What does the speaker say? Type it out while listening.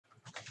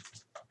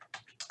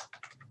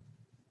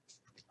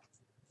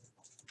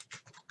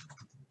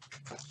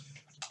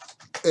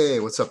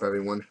Hey, what's up,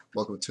 everyone?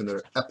 Welcome to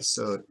another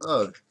episode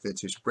of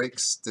Vintage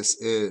Breaks.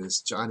 This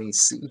is Johnny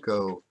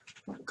Cinco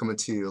coming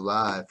to you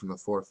live from a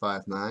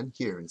 459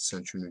 here in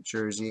Central New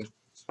Jersey.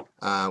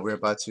 We're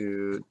about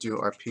to do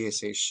our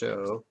PSA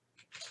show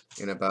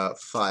in about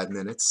 5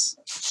 minutes.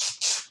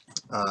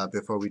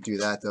 Before we do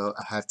that, though,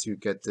 I have to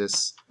get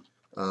this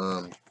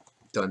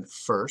done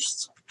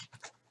first,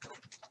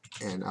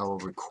 and I will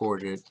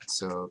record it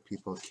so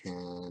people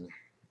can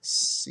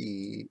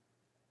see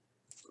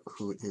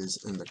who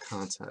is in the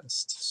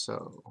contest.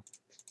 So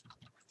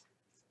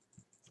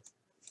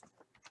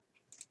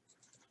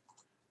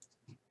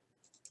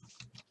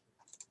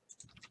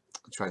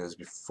I'll try this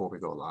before we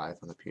go live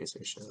on the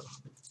PSA show.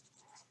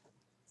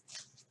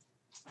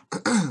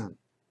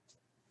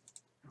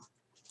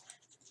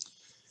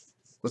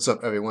 What's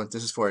up, everyone?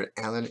 This is for an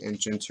Allen and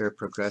Ginter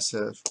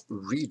Progressive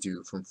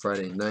redo from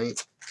Friday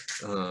night.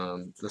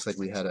 Looks like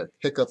we had a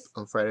hiccup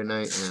on Friday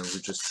night, and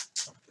we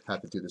just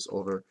had to do this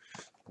over.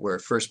 Where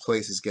first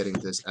place is getting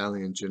this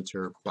Allen and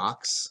Ginter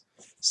box.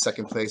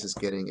 Second place is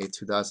getting a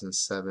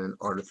 2007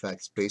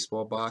 Artifacts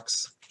baseball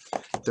box.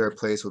 Third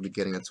place will be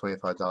getting a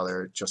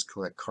 $25 Just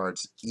Collect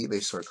Cards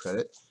eBay store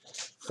credit.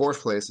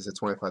 Fourth place is a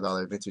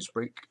 $25 Vintage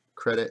Break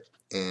credit.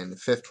 And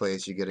fifth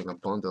place, you're getting a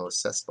bundle of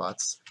set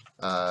spots,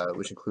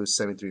 which includes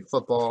 73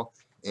 football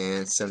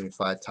and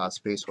 75 Topps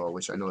baseball,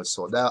 which I know is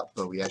sold out,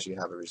 but we actually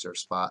have a reserve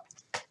spot.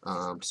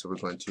 So we're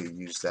going to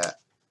use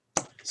that.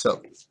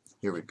 So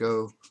here we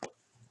go.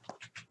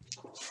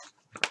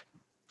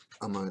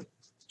 I'm going to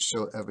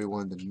show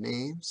everyone the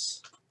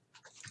names.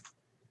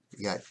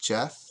 We got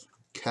Jeff,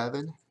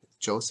 Kevin,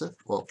 Joseph,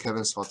 well,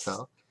 Kevin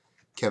Saltel,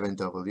 Kevin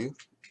W,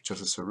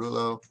 Joseph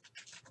Cerullo,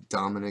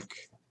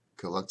 Dominic.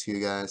 Good luck to you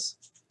guys.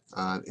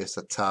 It's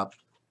the top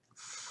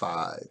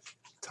five.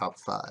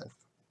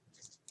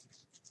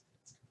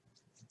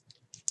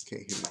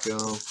 Okay, here we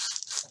go.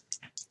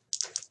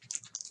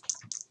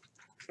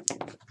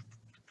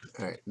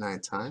 All right, 9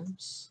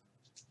 times.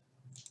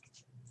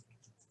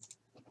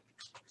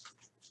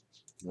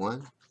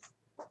 1,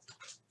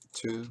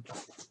 2,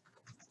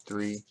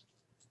 3,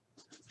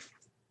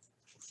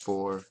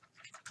 4,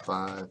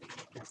 5,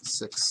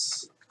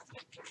 6,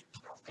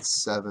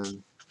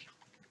 7,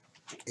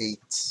 8,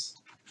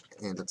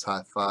 and the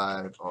top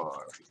 5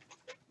 are,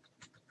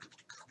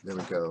 there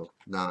we go,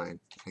 9.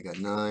 I got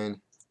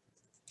 9.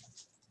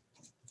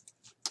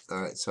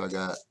 Alright, so I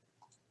got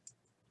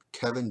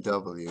Kevin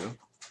W.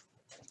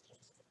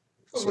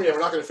 Oh, yeah, we're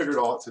not going to figure it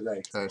all out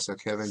today. Alright, so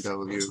Kevin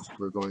W,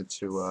 we're going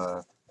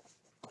to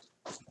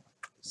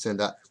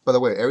send out. By the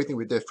way, everything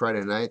we did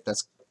Friday night,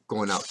 that's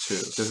going out too.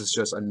 This is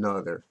just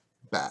another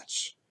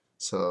batch.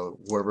 So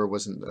whoever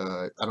wasn't,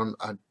 I'm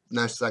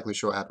not exactly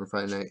sure what happened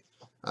Friday night,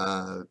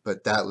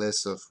 but that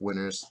list of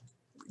winners,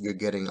 you're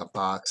getting a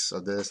box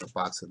of this, a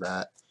box of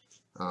that.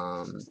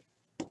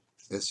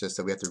 It's just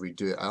that we have to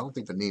redo it. I don't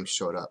think the name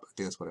showed up. I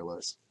think that's what it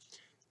was.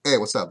 Hey,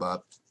 what's up,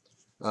 Bob?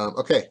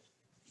 Okay,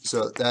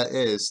 so that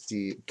is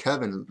the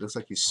Kevin. Looks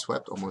like you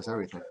swept almost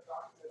everything.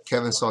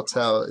 Kevin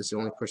Saltel is the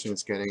only person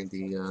that's getting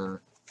the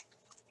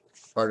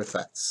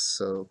Artifacts.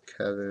 So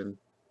Kevin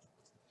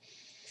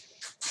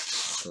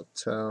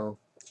Saltel,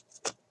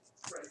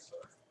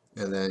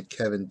 and then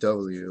Kevin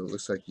W.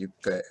 Looks like you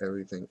got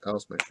everything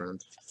else, my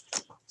friend.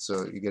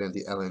 So you get in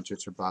the Allen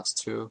Ginter box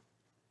too,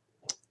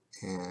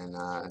 and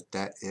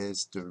that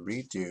is the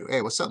redo.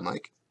 Hey, what's up,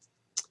 Mike?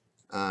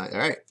 All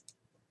right,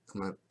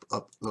 I'm gonna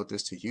upload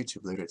this to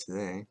YouTube later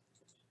today.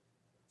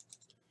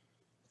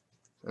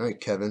 All right,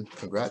 Kevin,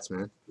 congrats,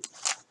 man.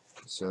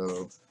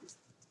 So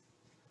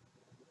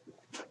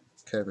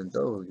Kevin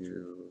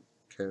W,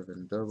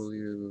 Kevin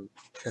W,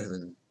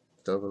 Kevin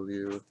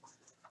W,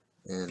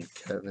 and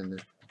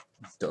Kevin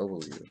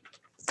W.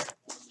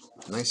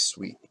 Nice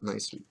sweep,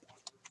 nice sweep.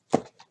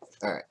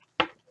 All right,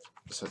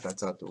 so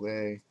that's out the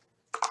way.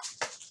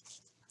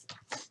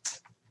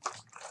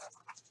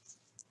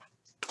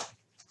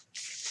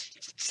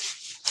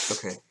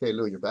 Okay, hey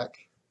Lou, you're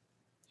back?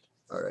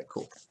 All right,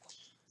 cool.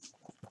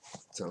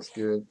 Sounds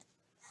good.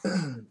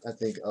 I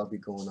think I'll be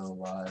going on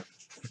live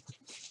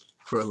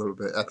for a little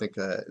bit. I think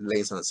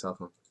Lay's on his cell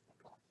phone.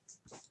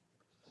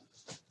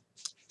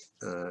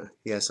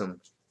 He has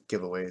some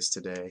giveaways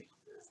today.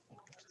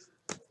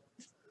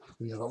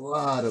 We have a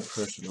lot of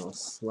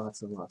personals,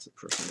 lots and lots of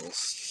personals,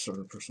 sort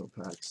of personal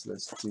packs.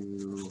 Let's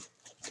do,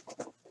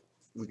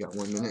 we got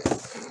 1 minute. All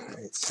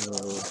right, so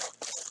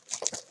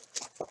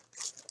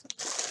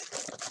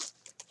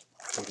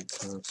 40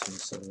 Thompson,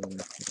 7,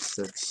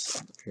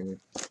 6, okay.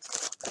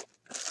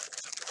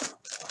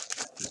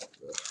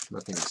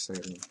 Nothing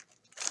exciting.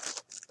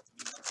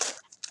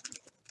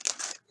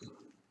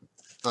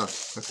 Oh,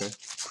 okay.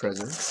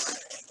 Presidents.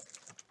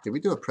 Did we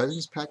do a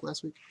Presidents pack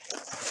last week?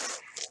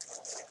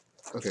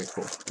 Okay,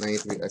 cool.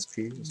 93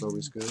 SP is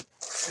always good.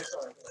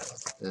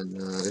 And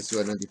let's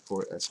do a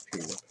 94 SP.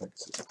 Pack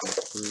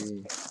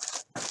 3,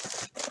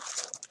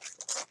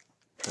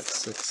 pack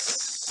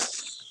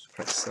 6,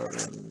 pack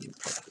 7,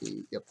 pack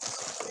 8. Yep,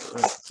 that's all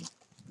right.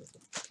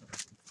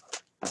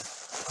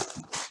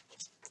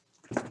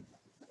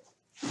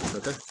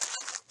 Okay.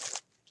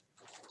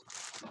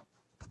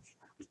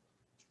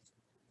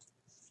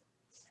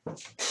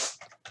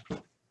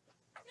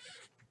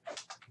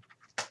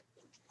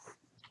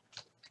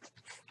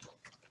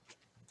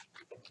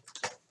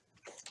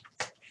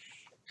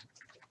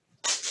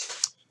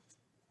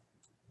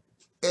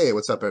 Hey,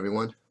 what's up,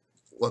 everyone?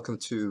 Welcome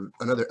to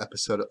another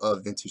episode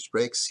of Vintage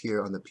Breaks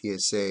here on the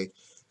PSA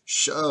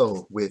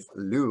show with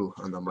Lou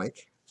on the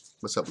mic.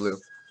 What's up, Lou?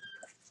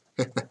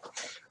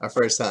 Our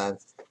first time,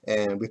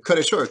 and we cut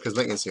it short because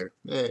Lincoln's here.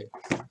 Hey,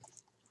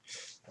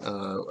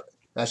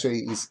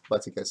 actually, he's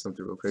about to get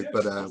something real quick,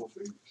 but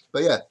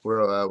yeah,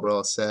 we're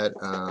all set.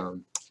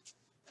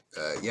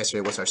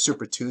 Yesterday was our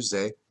Super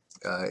Tuesday.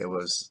 It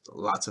was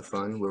lots of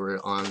fun. We were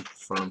on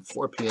from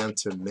 4 p.m.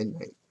 to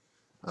midnight.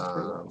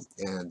 Well,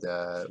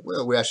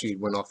 we actually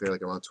went off there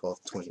like around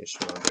 12:20ish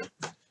around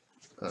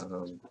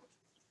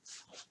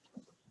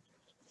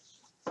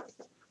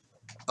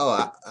there.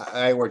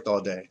 I worked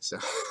all day, so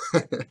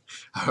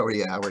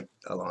I worked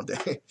a long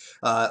day.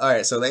 All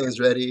right, so Lane's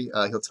ready.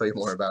 He'll tell you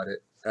more about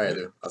it. All right,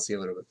 Lou, I'll see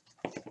you in a little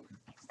bit.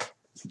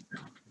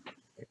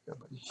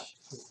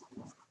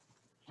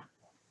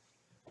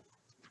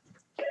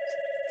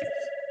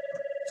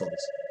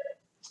 Focus.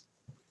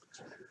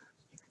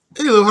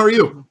 Hey Lou, how are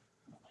you?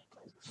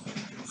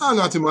 Oh,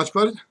 not too much,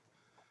 bud.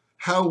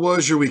 How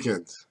was your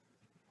weekend?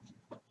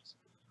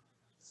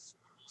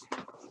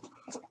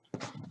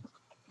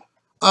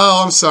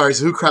 Oh, I'm sorry.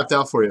 So who crapped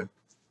out for you?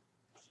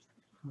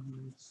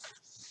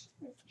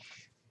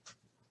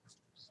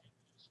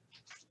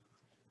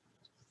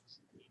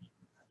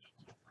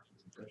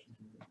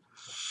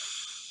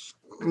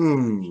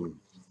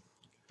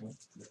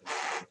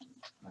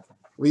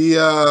 We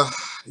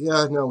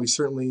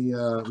certainly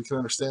we can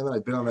understand that.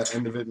 I've been on that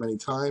end of it many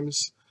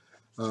times.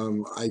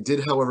 I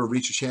did, however,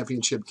 reach a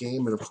championship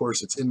game, and of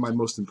course, it's in my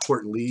most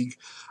important league.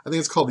 I think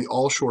it's called the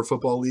All Shore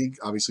Football League,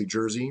 obviously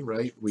Jersey,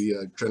 right? We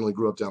generally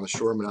grew up down the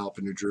shore. I'm in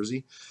Alpin, New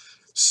Jersey.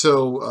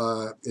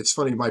 So it's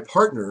funny, my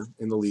partner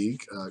in the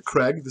league,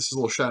 Craig, this is a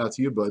little shout out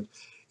to you, bud.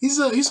 He's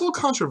a little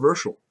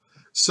controversial.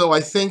 So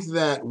I think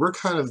that we're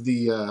kind of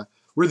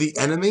we're the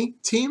enemy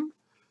team.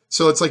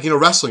 So it's like,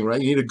 wrestling,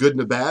 right? You need a good and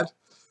a bad.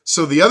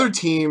 So the other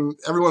team,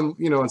 everyone,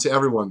 and say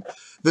everyone,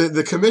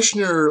 the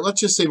commissioner, let's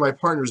just say my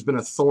partner's been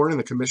a thorn in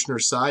the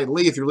commissioner's side.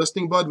 Lee, if you're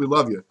listening, bud, we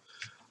love you.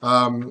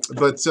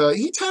 But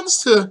he tends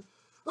to,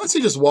 let's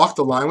say, just walk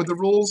the line with the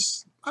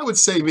rules. I would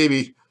say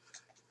maybe,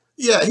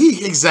 yeah,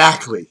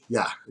 exactly.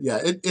 Yeah,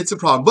 it's a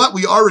problem. But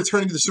we are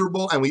returning to the Super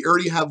Bowl, and we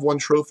already have one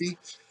trophy.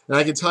 And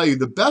I can tell you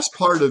the best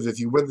part of if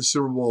you win the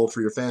Super Bowl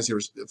for your fantasy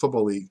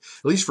football league,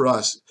 at least for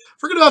us,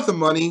 forget about the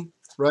money,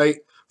 right?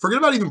 Forget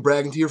about even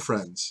bragging to your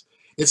friends.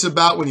 It's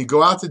about when you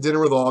go out to dinner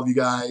with all of you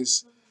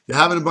guys, you're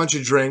having a bunch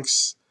of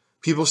drinks,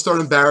 people start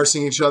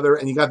embarrassing each other,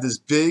 and you got this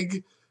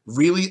big,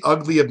 really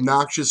ugly,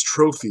 obnoxious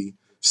trophy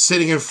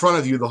sitting in front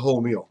of you the whole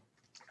meal.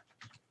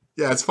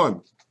 Yeah, it's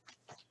fun.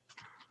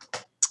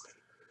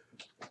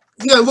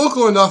 Yeah,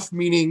 local enough,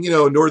 meaning,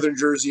 Northern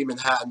Jersey,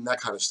 Manhattan, that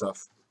kind of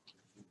stuff.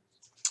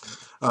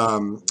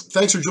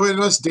 Thanks for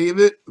joining us,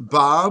 David,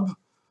 Bob,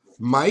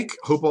 Mike.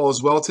 Hope all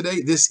is well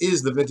today. This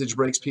is the Vintage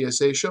Breaks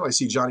PSA show. I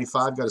see Johnny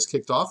 5 got us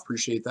kicked off.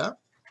 Appreciate that.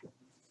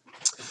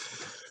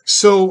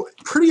 So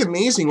pretty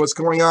amazing what's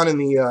going on in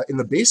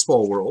the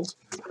baseball world.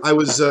 I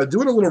was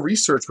doing a little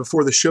research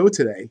before the show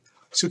today.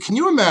 So can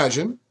you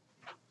imagine?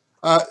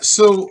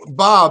 So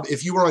Bob,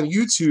 if you are on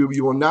YouTube,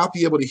 you will not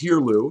be able to hear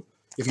Lou.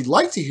 If you'd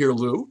like to hear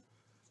Lou,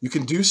 you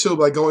can do so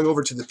by going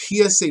over to the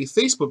PSA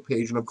Facebook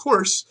page. And of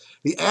course,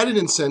 the added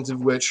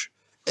incentive, which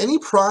any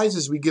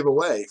prizes we give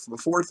away from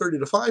 4:30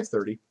 to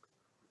 5:30,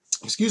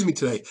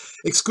 today,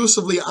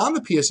 exclusively on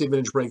the PSA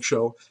Vintage Break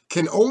Show,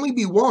 can only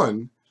be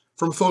won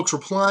from folks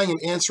replying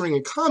and answering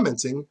and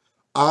commenting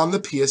on the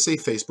PSA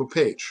Facebook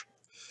page.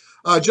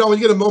 John, when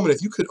you get a moment,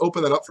 if you could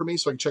open that up for me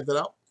so I can check that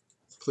out,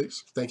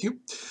 please. Thank you.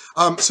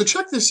 So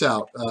check this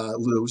out,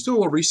 Lou. I was doing a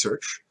little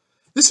research.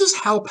 This is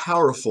how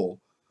powerful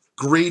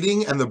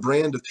grading and the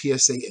brand of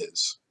PSA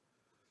is.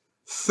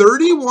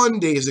 31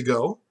 days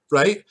ago,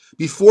 right,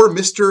 before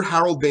Mr.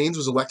 Harold Baines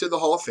was elected to the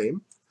Hall of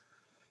Fame,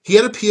 he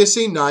had a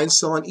PSA 9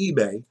 sell on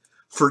eBay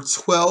for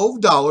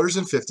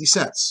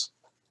 $12.50.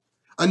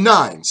 A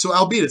 9, so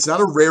albeit it's not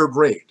a rare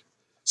grade.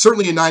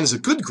 Certainly a 9 is a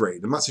good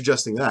grade. I'm not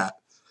suggesting that.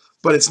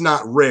 But it's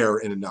not rare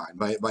in a 9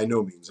 by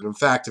no means. And in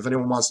fact, if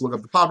anyone wants to look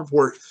up the pop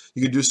report,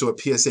 you can do so at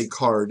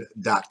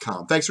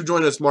psacard.com. Thanks for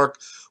joining us, Mark.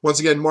 Once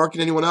again, Mark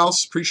and anyone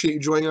else, appreciate you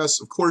joining us,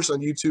 of course,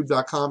 on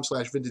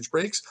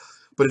youtube.com/vintagebreaks.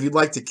 But if you'd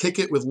like to kick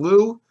it with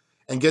Lou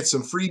and get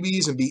some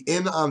freebies and be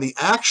in on the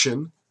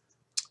action,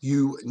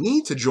 you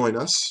need to join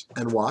us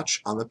and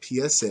watch on the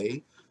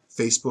PSA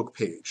Facebook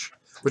page,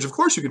 which of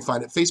course you can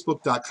find at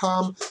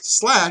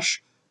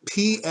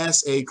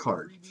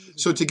facebook.com/PSAcard.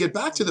 So to get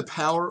back to the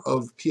power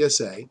of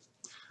PSA,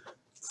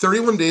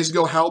 31 days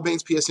ago, Harold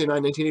Baines PSA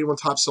 9 1981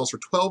 top sells for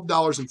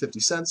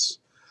 $12.50.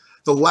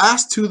 The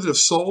last two that have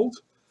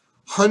sold,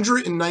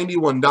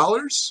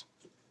 $191,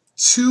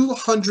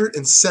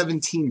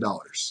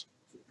 $217.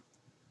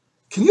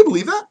 Can you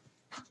believe that?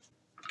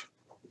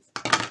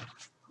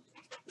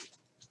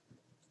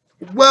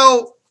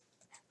 Well,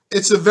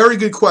 it's a very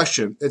good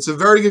question. It's a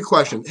very good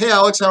question. Hey,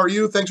 Alex, how are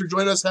you? Thanks for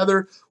joining us.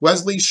 Heather,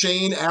 Wesley,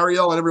 Shane,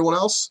 Ariel, and everyone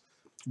else.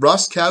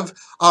 Russ, Kev.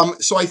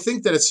 So I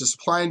think that it's a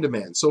supply and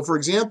demand. So, for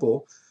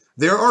example,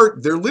 there are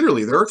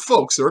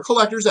folks, there are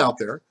collectors out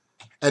there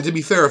And to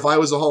be fair, if I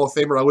was a Hall of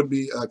Famer, I wouldn't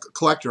be a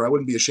collector. I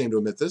wouldn't be ashamed to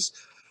admit this.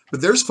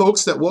 But there's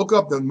folks that woke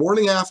up the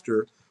morning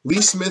after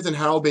Lee Smith and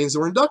Harold Baines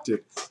were inducted.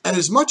 And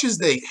as much as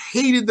they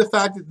hated the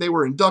fact that they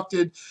were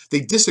inducted, they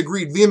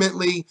disagreed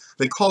vehemently.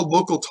 They called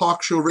local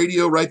talk show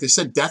radio, right? They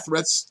sent death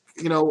threats,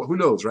 who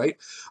knows, right?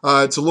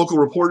 To local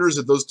reporters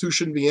that those two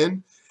shouldn't be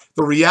in.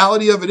 The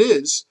reality of it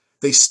is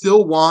they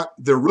still want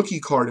their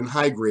rookie card in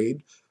high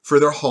grade for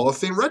their Hall of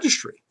Fame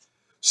registry.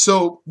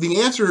 So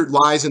the answer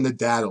lies in the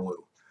data,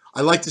 Lou.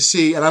 I like to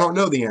see, and I don't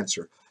know the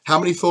answer, how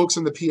many folks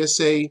in the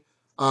PSA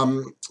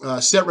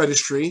set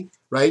registry,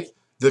 right?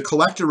 The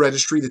collector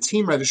registry, the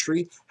team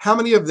registry, how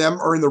many of them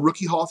are in the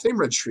Rookie Hall of Fame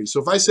registry?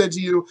 So if I said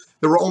to you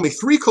there were only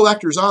 3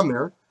 collectors on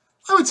there,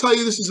 I would tell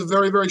you this is a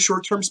very, very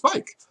short-term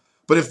spike.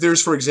 But if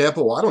there's, for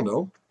example, I don't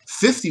know,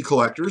 50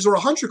 collectors or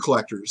 100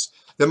 collectors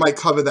that might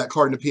cover that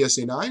card in a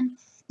PSA 9,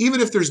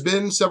 even if there's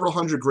been several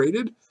hundred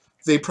graded,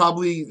 they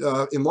probably,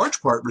 in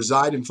large part,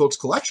 reside in folks'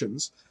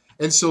 collections.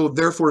 And so,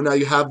 therefore, now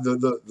you have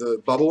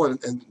the bubble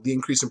and the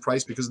increase in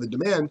price because of the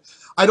demand.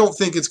 I don't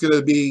think it's going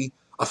to be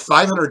a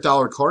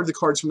 $500 card. The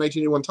card's from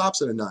 1981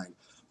 Topps at a 9.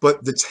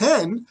 But the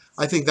 10,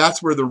 I think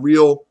that's where the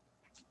real,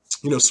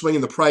 swing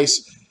in the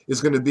price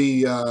is going to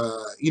be,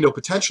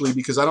 potentially,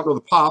 because I don't know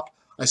the pop.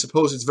 I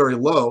suppose it's very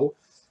low.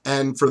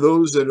 And for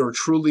those that are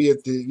truly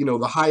at the,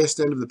 the highest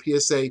end of the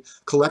PSA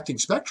collecting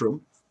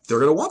spectrum, they're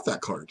going to want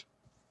that card.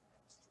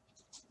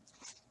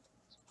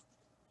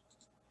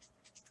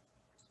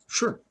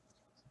 Sure.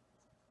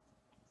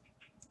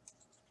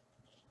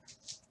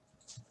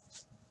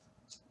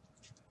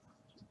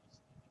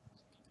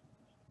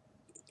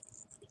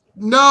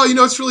 No,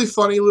 it's really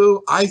funny,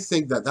 Lou. I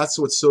think that that's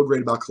what's so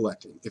great about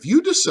collecting. If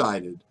you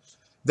decided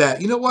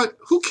that, what,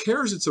 who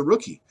cares it's a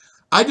rookie?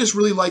 I just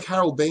really like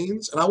Harold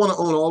Baines, and I want to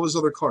own all of his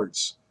other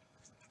cards.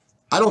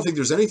 I don't think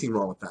there's anything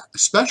wrong with that,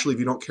 especially if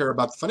you don't care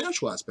about the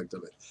financial aspect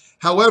of it.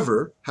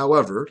 However,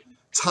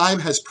 time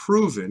has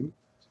proven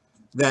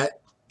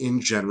that,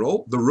 in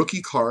general, the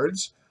rookie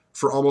cards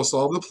for almost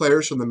all of the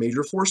players from the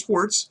major 4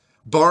 sports,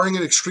 barring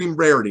an extreme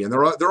rarity, and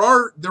there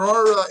are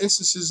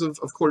instances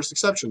of course,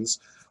 exceptions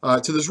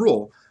to this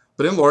rule,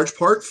 but in large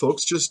part,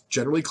 folks just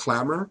generally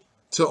clamor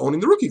to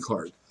owning the rookie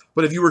card.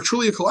 But if you were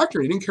truly a collector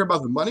and you didn't care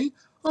about the money,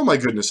 oh my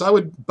goodness, I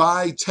would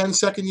buy 10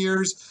 second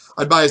years.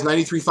 I'd buy his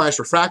 93 Finest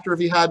Refractor if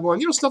he had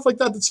one. Stuff like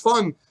that that's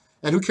fun.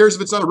 And who cares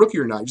if it's not a rookie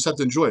or not? You just have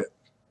to enjoy it.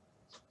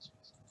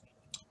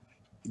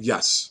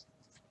 Yes.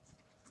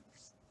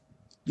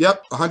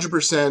 Yep,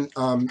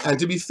 100%. And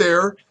to be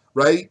fair,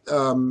 right,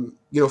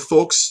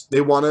 folks,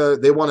 they want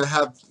to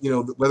have,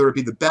 whether it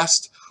be the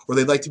best or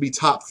they'd like to be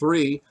top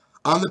 3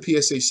 on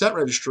the PSA set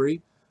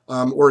registry,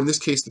 or in this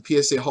case,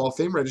 the PSA Hall of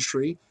Fame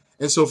registry.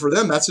 And so for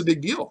them, that's a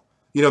big deal.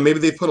 Maybe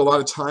they put a lot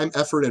of time,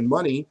 effort, and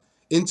money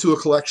into a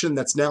collection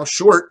that's now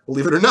short,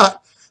 believe it or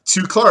not,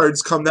 2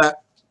 cards come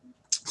that,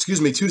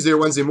 Tuesday or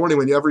Wednesday morning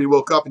whenever you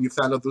woke up and you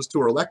found out those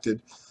 2 are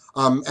elected.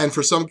 And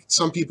for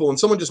some people, and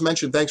someone just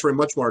mentioned, thanks very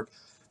much, Mark,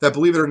 that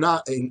believe it or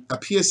not, a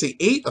PSA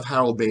 8 of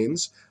Harold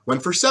Baines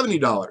went for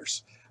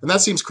 $70. And that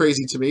seems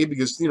crazy to me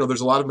because,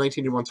 there's a lot of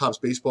 1981 Topps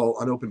baseball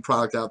unopened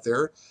product out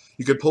there.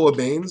 You could pull a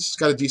Baines. It's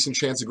got a decent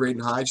chance of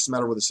grading high, just a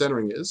matter of where the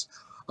centering is.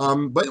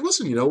 But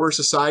listen, we're a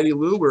society,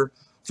 Lou, where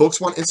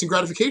folks want instant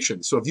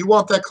gratification. So if you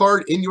want that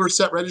card in your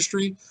set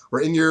registry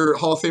or in your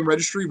Hall of Fame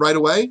registry right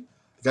away,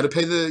 you got to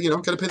pay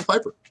the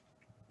piper.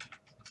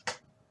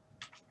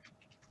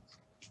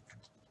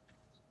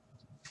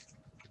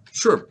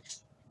 Sure.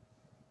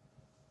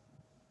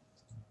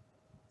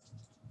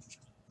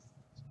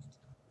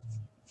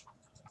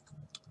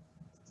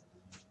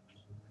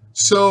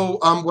 So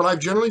what I've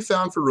generally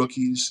found for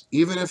rookies,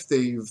 even if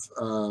they've,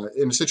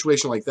 in a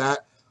situation like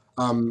that,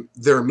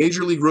 their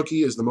major league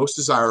rookie is the most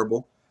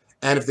desirable.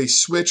 And if they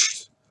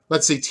switched,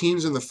 let's say,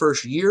 teams in the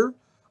first year,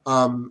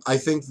 I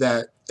think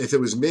that if it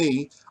was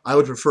me, I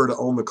would prefer to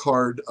own the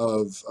card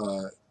of,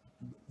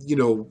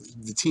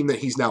 the team that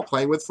he's now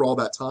playing with for all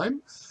that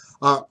time.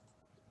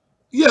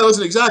 Yeah,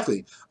 listen,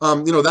 exactly.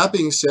 That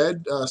being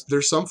said,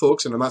 there's some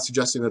folks, and I'm not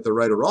suggesting that they're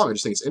right or wrong. I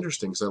just think it's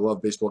interesting because I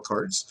love baseball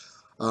cards.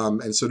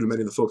 And so do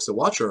many of the folks that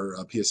watch our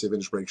PSA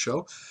Vintage Break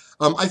show.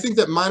 I think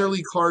that minor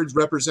league cards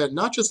represent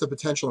not just a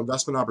potential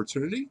investment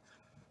opportunity,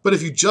 but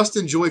if you just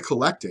enjoy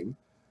collecting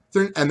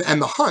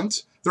and the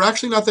hunt, they're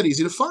actually not that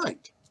easy to find.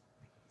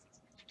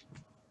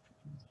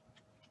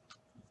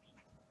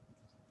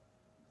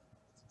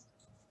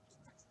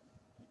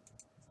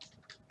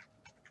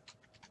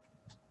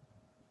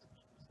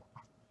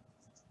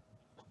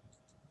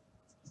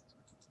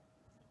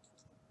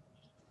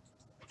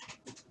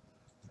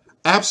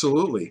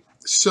 Absolutely.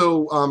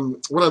 So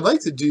what I'd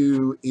like to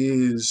do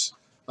is,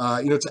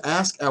 to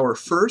ask our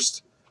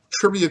first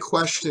trivia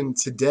question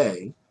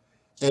today,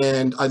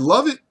 and I'd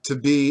love it to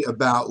be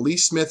about Lee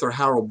Smith or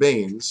Harold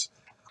Baines.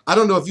 I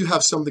don't know if you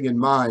have something in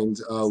mind,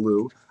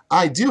 Lou.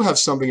 I do have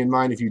something in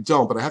mind if you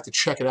don't, but I have to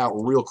check it out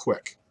real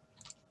quick.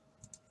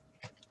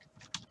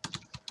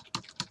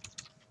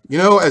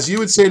 As you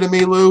would say to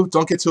me, Lou,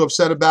 don't get too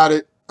upset about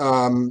it.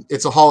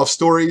 It's a hall of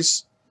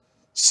stories.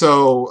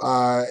 So,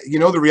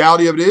 the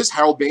reality of it is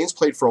Harold Baines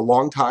played for a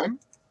long time,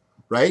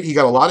 right? He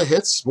got a lot of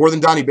hits, more than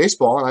Donnie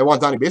Baseball, and I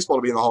want Donnie Baseball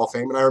to be in the Hall of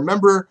Fame. And I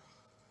remember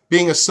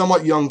being a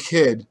somewhat young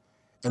kid,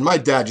 and my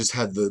dad just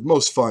had the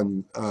most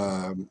fun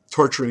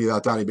torturing me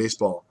about Donnie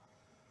Baseball.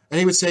 And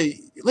he would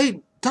say,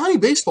 "Late, Donnie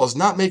Baseball is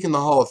not making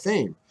the Hall of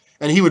Fame."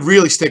 And he would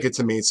really stick it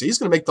to me and say, "He's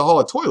going to make the Hall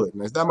of Toilet."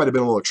 And that might have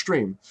been a little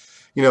extreme.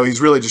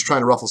 He's really just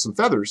trying to ruffle some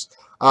feathers.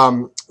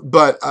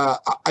 But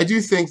I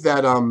do think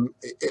that,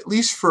 at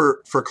least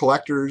for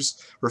collectors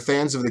or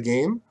fans of the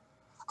game,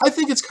 I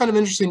think it's kind of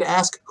interesting to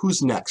ask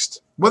who's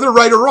next, whether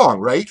right or wrong,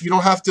 right? You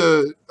don't have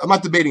to, I'm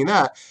not debating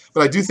that,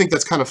 but I do think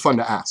that's kind of fun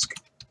to ask.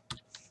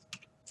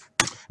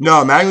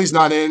 No, Magley's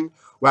not in.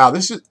 Wow,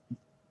 this is,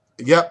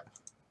 yep.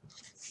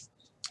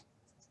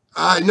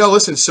 No,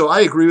 listen, so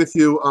I agree with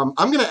you.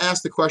 I'm going to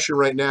ask the question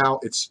right now.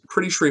 It's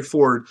pretty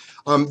straightforward.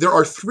 There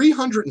are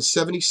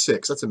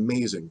 376, that's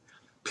amazing,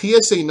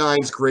 PSA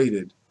 9s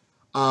graded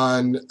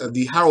on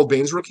the Harold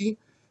Baines rookie.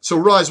 So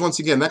realize, once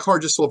again, that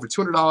card just sold for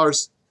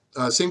 $200.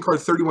 Same card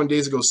 31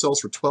 days ago sells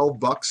for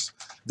 $12.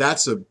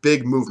 That's a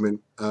big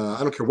movement. I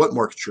don't care what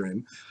market you're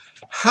in.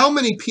 How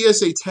many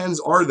PSA 10s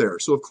are there?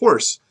 So, of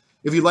course,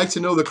 if you'd like to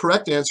know the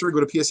correct answer,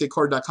 go to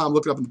psacard.com,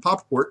 look it up in the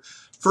pop report.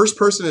 First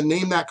person to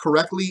name that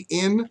correctly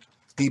in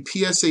the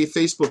PSA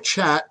Facebook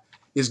chat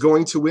is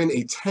going to win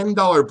a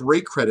 $10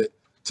 break credit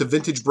to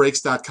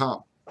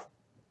vintagebreaks.com.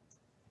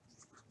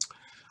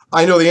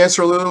 I know the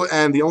answer, Lou,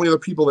 and the only other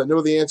people that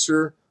know the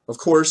answer, of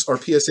course, are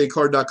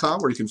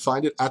psacard.com, where you can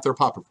find it at their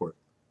pop report.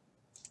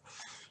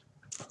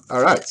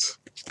 All right.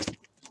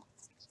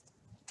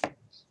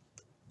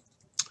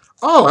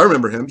 Oh, I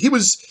remember him. He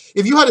was,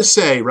 if you had to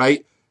say,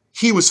 right,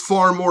 he was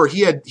far more,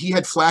 he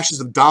had flashes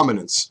of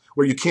dominance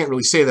where you can't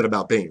really say that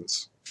about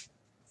Baines.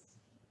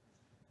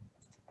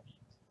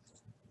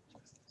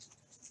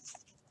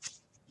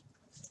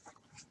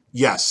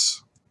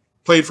 Yes.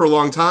 Played for a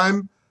long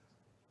time.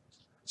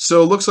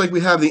 So it looks like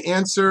we have the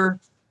answer.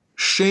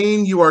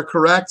 Shane, you are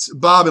correct.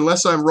 Bob,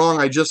 unless I'm wrong,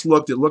 I just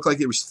looked. It looked like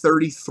it was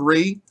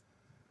 33.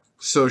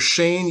 So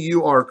Shane,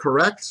 you are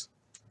correct.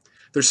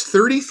 There's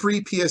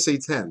 33 PSA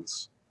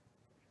 10s.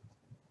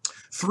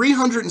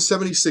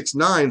 376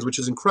 9s, which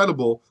is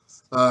incredible,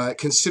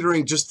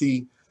 considering just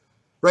the,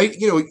 right,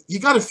 you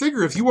got to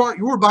figure if you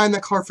were buying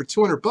that car for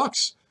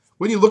 $200,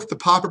 when you look at the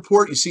pop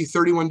report, you see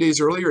 31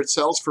 days earlier it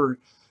sells for,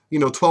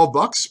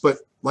 $12. But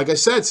like I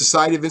said,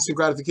 society of instant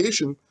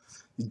gratification,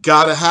 you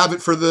got to have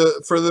it for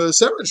the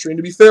set registry. And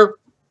to be fair,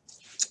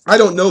 I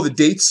don't know the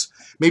dates.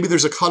 Maybe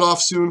there's a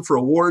cutoff soon for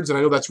awards, and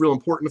I know that's real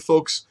important to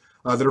folks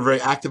that are very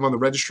active on the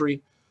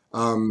registry.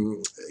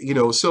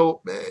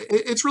 So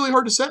it's really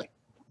hard to say.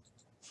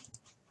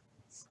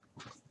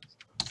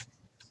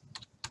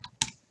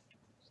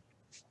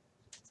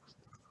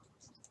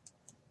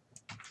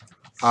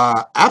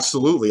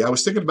 Absolutely. I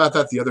was thinking about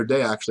that the other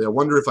day, actually. I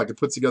wonder if I could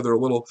put together a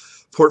little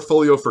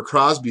portfolio for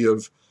Crosby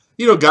of,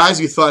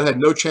 guys you thought had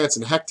no chance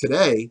in heck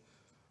today,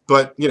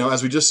 but,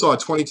 as we just saw a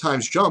 20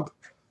 times jump,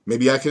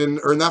 maybe I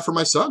can earn that for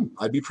my son.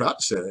 I'd be proud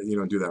to say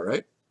that, do that,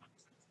 right?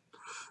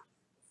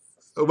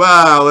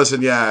 Well,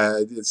 listen, yeah,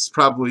 it's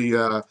probably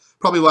a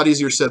lot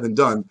easier said than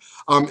done.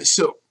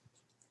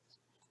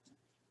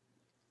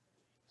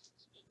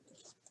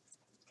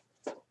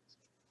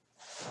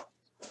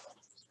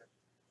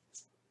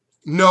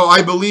 No,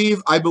 I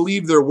believe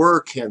there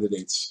were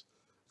candidates,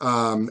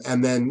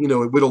 and then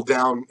it whittled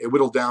down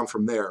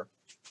from there.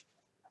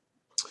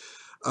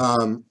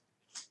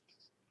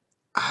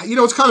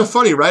 It's kind of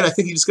funny, right? I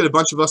think you just get a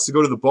bunch of us to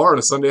go to the bar on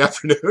a Sunday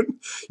afternoon.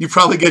 You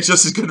probably get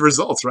just as good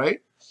results,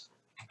 right?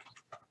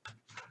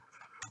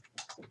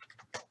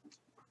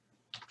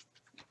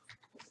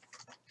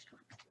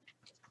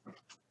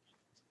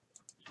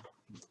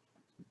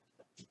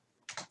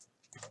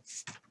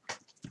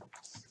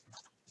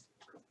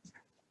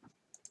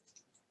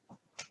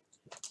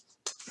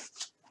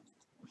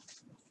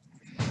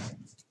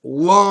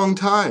 Long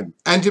time.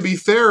 And to be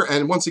fair,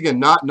 and once again,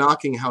 not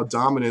knocking how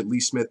dominant Lee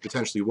Smith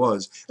potentially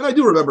was, and I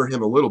do remember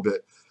him a little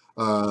bit,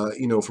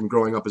 from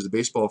growing up as a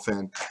baseball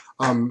fan.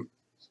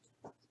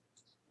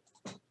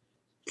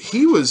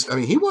 He was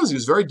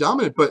very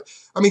dominant, but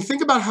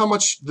think about how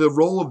much the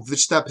role of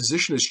that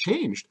position has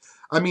changed.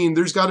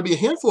 There's got to be a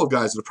handful of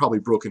guys that have probably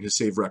broken his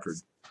save record.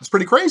 It's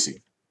pretty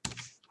crazy.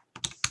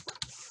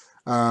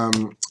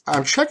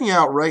 I'm checking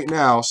out right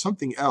now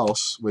something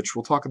else, which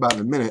we'll talk about in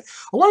a minute.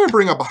 I wanted to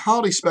bring up a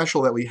holiday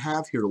special that we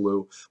have here,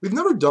 Lou. We've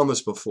never done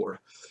this before.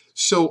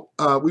 So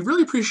we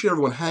really appreciate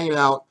everyone hanging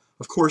out,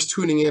 of course,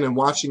 tuning in and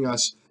watching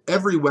us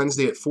every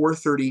Wednesday at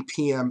 4:30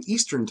 p.m.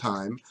 Eastern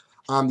Time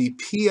on the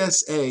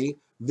PSA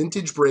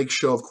Vintage Break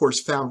Show, of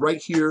course, found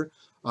right here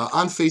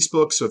on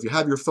Facebook. So if you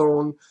have your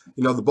phone,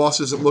 the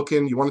boss isn't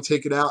looking, you want to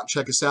take it out and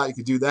check us out, you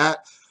can do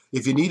that.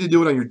 If you need to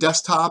do it on your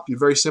desktop, you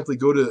very simply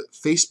go to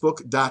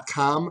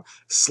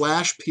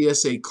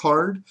facebook.com/PSA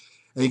card,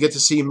 and you get to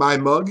see my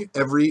mug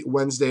every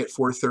Wednesday at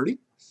 4:30.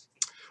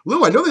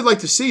 Lou, I know they'd like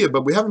to see you,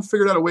 but we haven't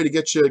figured out a way to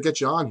get you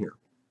on here.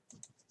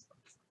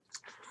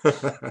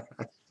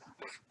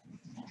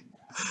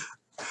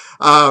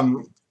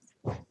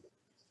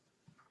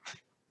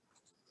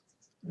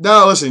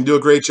 No, listen, you do a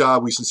great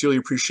job. We sincerely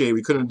appreciate it.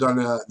 We couldn't have done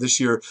that this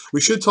year. We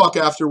should talk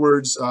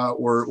afterwards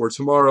or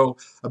tomorrow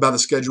about the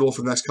schedule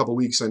for the next couple of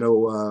weeks. I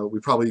know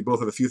we probably both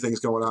have a few things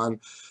going on,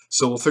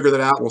 so we'll figure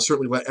that out. We'll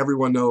certainly let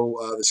everyone know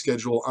the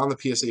schedule on the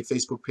PSA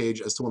Facebook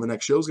page as to when the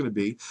next show is going to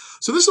be.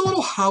 So this is a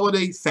little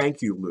holiday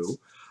thank you, Lou.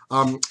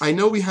 I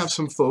know we have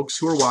some folks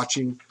who are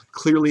watching.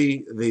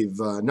 Clearly, they've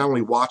not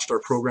only watched our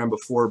program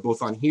before,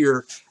 both on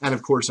here and,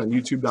 of course, on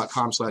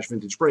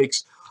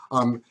youtube.com/vintagebreaks.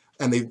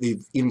 And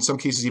they've in some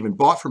cases even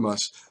bought from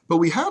us. But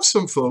we have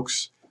some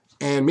folks,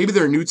 and maybe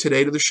they're new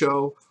today to the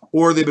show,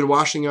 or they've been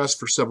watching us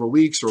for several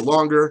weeks or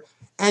longer,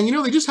 and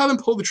they just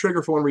haven't pulled the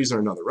trigger for one reason or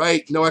another,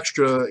 right? No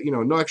extra,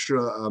 no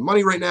extra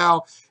money right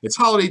now. It's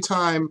holiday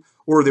time,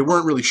 or they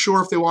weren't really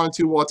sure if they wanted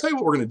to. Well, I'll tell you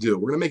what we're going to do.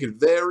 We're going to make it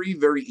very,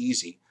 very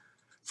easy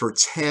for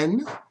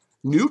 10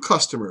 new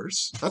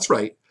customers. That's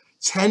right,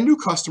 10 new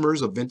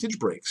customers of Vintage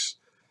Breaks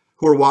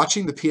who are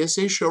watching the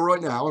PSA show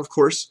right now. And of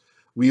course,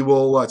 we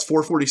will, it's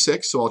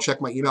 4:46, so I'll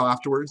check my email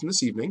afterwards in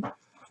this evening.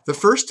 The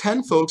first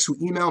 10 folks who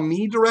email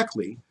me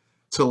directly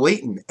to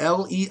Leighton,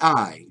 Leighton,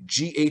 at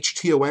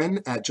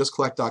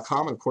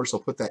justcollect.com, and of course I'll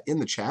put that in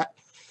the chat,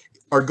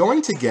 are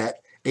going to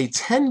get a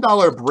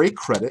 $10 break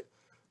credit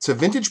to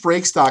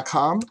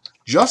vintagebreaks.com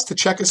just to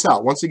check us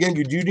out. Once again,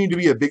 you do need to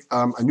be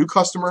a new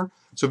customer,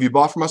 so if you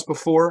bought from us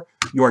before,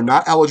 you are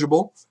not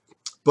eligible.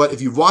 But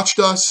if you've watched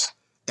us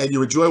and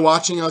you enjoy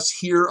watching us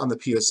here on the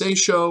PSA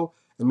show,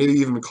 and maybe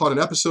even caught an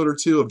episode or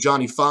two of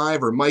Johnny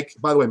 5 or Mike.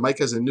 By the way, Mike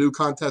has a new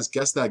contest,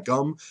 Guess That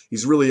Gum.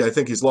 He's really, I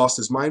think he's lost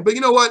his mind. But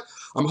you know what?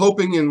 I'm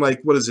hoping in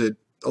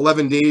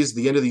 11 days,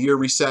 the end of the year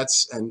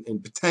resets,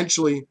 and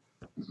potentially,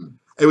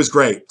 it was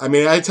great. I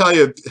mean, I tell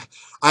you,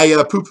 I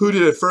poo-pooed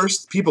it at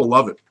first. People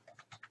love it.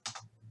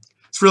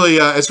 It's really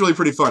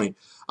pretty funny.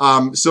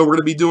 So we're going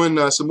to be doing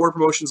some more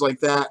promotions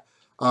like that.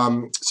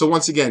 So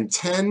once again,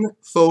 10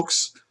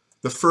 folks.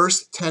 The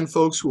first 10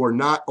 folks who are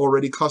not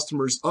already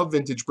customers of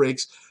Vintage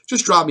Breaks,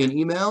 just drop me an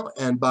email,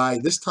 and by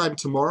this time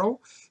tomorrow,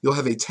 you'll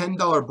have a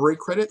 $10 break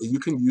credit that you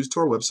can use to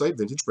our website,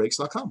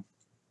 vintagebreaks.com.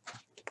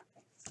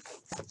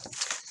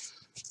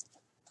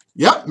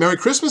 Yep, Merry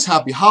Christmas,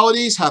 Happy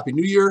Holidays, Happy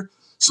New Year.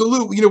 So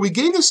Lou, we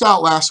gave this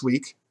out last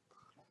week,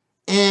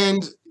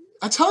 and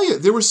I tell you,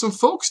 there were some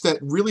folks that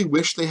really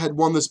wish they had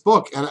won this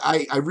book, and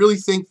I really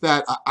think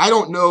that, I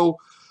don't know,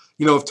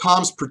 if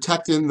Tom's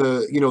protecting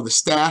the, the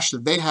stash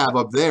that they have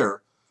up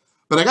there.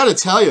 But I got to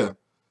tell you,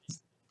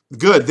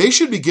 good. They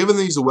should be giving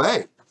these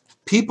away.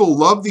 People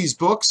love these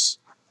books.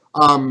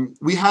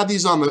 We had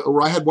these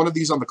I had one of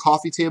these on the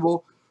coffee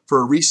table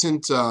for a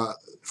recent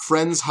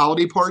friend's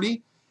holiday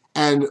party.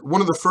 And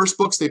one of the first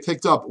books they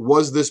picked up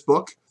was this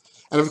book.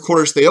 And of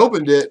course, they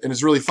opened it, and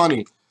it's really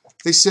funny.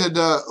 They said,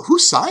 who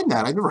signed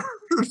that? I've never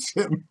heard of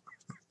him.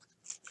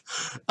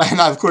 And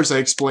of course, I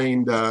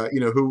explained,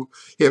 who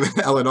him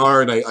and Ellen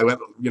are, and I went,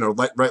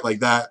 right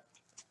like that.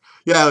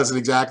 Yeah, that's it,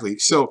 exactly.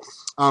 So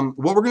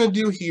what we're going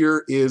to do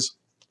here is,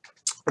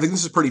 I think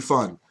this is pretty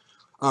fun.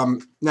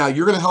 Now,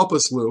 you're going to help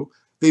us, Lou.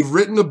 They've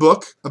written a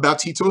book about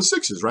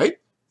T206s, right?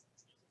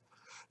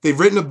 They've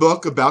written a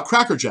book about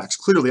Cracker Jacks.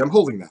 Clearly, I'm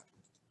holding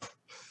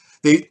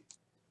that.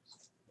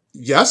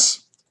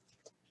 Yes?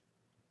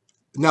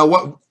 Now,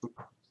 what?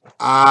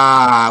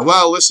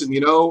 Well, listen,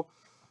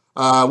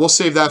 we'll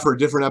save that for a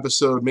different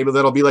episode. Maybe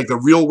that'll be like the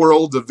real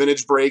world of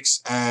Vintage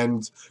Breaks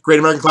and Great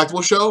American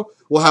Collectible Show.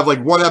 We'll have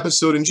one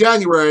episode in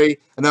January,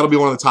 and that'll be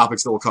one of the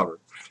topics that we'll cover.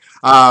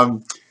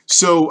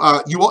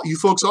 So you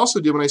folks also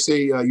did, when I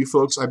say you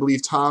folks, I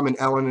believe Tom and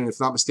Ellen, and if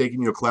not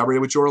mistaken,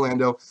 collaborated with Joe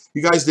Orlando.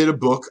 You guys did a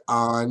book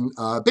on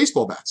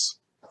baseball bats.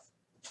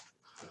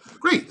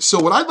 Great. So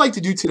what I'd like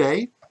to do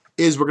today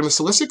is we're going to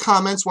solicit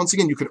comments. Once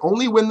again, you can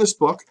only win this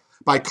book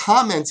by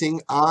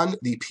commenting on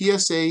the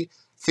PSA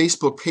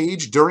Facebook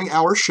page during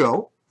our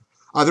show.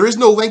 There is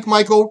no link,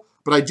 Michael,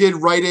 but I did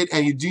write it,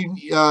 and you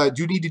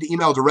do need to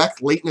email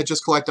direct, Leighton at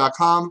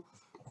justcollect.com,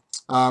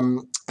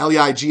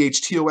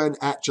 Leighton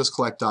at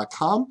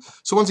justcollect.com.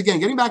 So once again,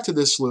 getting back to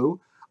this, Lou,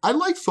 I'd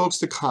like folks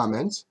to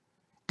comment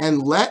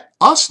and let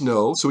us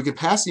know, so we can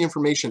pass the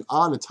information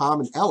on to Tom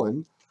and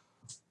Ellen,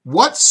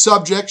 what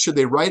subject should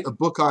they write a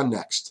book on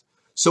next.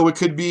 So it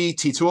could be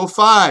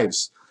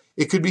T205s,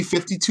 it could be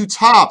 52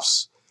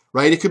 Tops,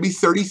 right? It could be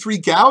 33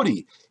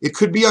 Gaudi. It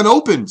could be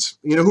unopened.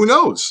 Who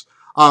knows?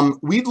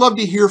 We'd love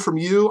to hear from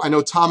you. I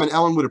know Tom and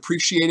Ellen would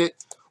appreciate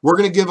it. We're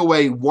going to give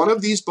away one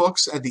of these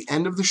books at the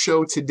end of the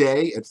show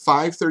today at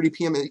 5:30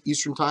 p.m.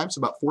 Eastern Time, so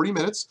about 40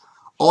 minutes.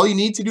 All you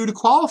need to do to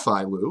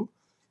qualify, Lou,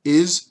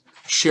 is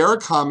share a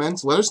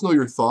comment, let us know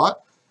your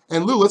thought,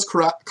 and Lou, let's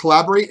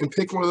collaborate and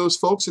pick one of those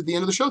folks at the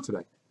end of the show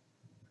today.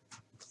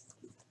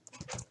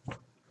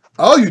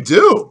 Oh, you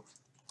do?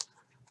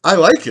 I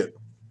like it.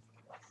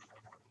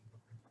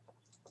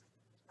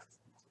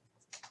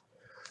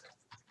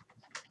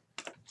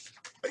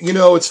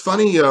 It's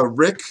funny,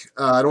 Rick,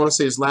 I don't want to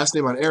say his last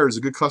name on air, is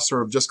a good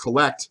customer of Just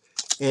Collect,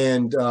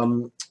 and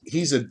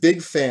he's a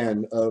big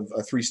fan of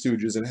Three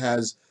Stooges and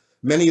has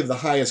many of the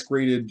highest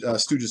graded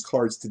Stooges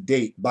cards to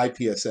date by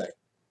PSA.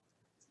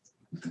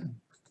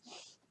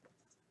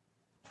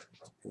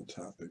 What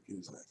topic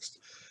is next?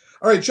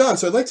 All right, John.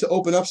 So I'd like to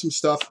open up some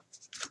stuff.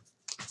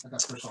 I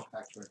got personal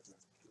packs right there.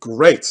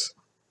 Great.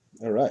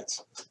 All right.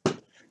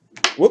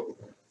 Whoop.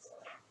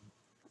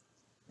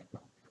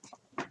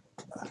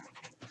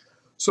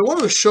 So I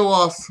wanted to show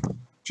off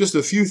just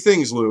a few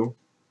things, Lou,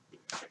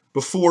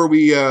 before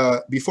we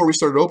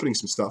started opening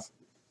some stuff.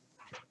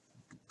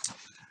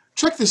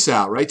 Check this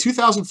out, right?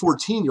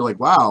 2014. You're like,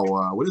 wow,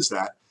 what is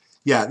that?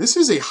 Yeah, this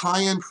is a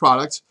high-end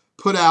product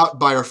put out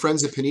by our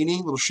friends at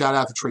Panini. Little shout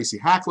out to Tracy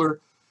Hackler.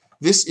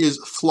 This is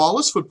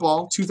Flawless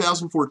Football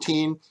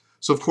 2014.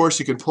 So, of course,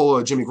 you can pull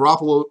a Jimmy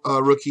Garoppolo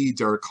rookie,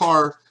 Derek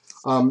Carr.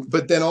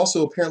 But then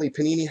also, apparently,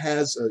 Panini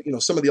has,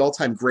 some of the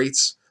all-time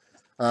greats,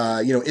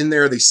 in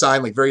there. They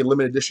sign, like, very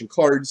limited edition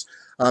cards.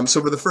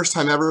 So, for the first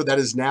time ever, that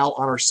is now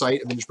on our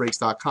site at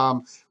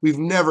VintageBreaks.com. We've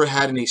never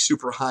had any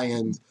super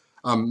high-end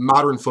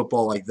modern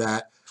football like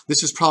that.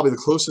 This is probably the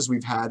closest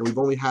we've had. We've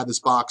only had this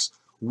box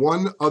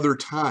one other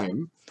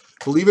time.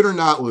 Believe it or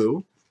not,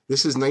 Lou,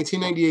 this is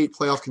 1998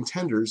 playoff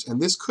contenders,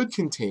 and this could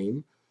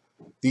contain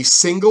the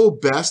single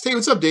best, hey,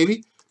 what's up,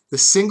 Davey? The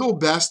single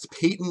best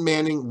Peyton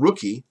Manning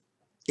rookie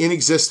in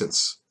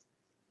existence.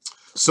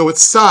 So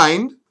it's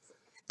signed,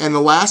 and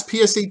the last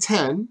PSA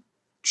 10,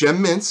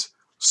 Gem Mints,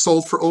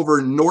 sold for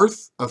over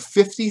north of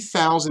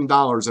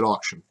 $50,000 at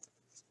auction.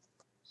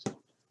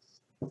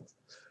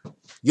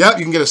 Yep,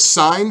 you can get a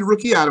signed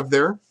rookie out of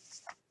there.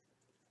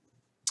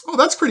 Oh,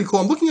 that's pretty cool.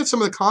 I'm looking at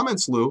some of the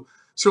comments, Lou.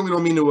 Certainly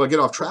don't mean to get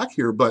off track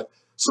here, but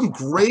some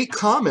great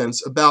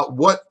comments about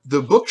what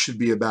the book should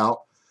be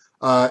about.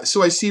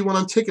 So I see one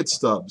on ticket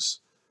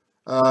stubs.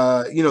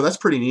 That's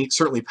pretty neat.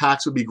 Certainly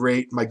packs would be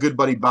great. My good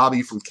buddy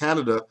Bobby from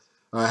Canada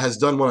has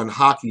done one on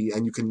hockey,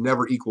 and you can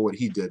never equal what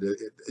he did.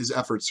 His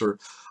efforts are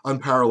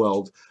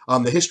unparalleled.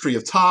 The history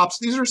of Topps.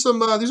 These are some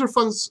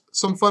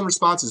fun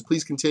responses.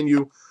 Please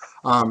continue.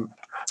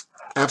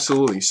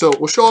 Absolutely. So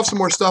we'll show off some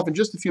more stuff in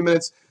just a few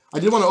minutes. I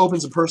did want to open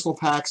some personal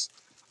packs.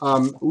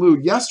 Lou,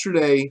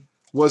 yesterday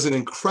was an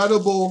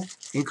incredible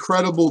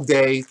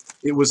day.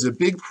 It was a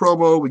big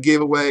promo. We gave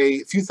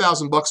away a few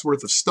 $1,000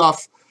 worth of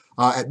stuff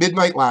at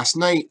midnight last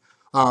night.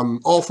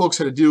 All folks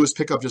had to do was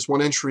pick up just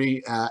one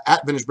entry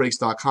at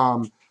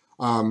VintageBreaks.com.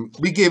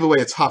 We gave away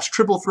a Topps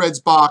Triple Threads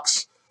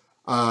box.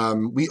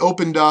 We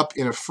opened up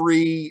in a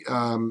free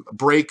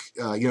break,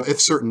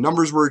 if certain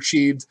numbers were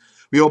achieved.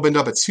 We opened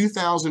up a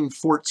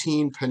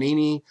 2014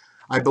 Panini,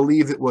 I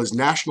believe it was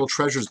National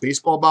Treasures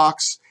baseball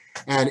box.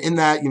 And in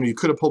that, you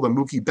could have pulled a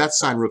Mookie Betts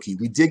signed rookie.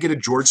 We did get a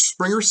George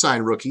Springer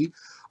signed rookie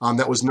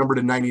that was numbered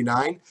to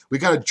 99. We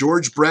got a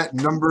George Brett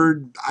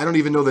numbered, I don't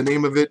even know the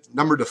name of it,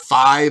 numbered to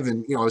 5.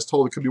 And, I was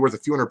told it could be worth a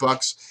few $100.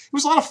 It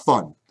was a lot of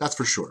fun, that's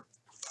for sure.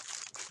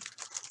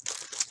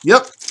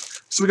 Yep.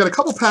 So we got a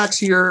couple packs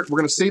here. We're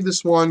going to save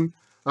this one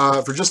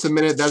for just a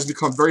minute. That has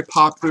become very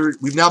popular.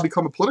 We've now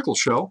become a political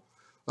show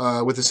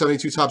with the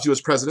 72 Topps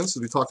U.S. presidents,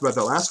 as we talked about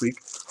that last week.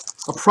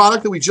 A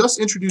product that we just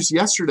introduced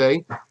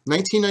yesterday,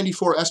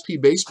 1994 SP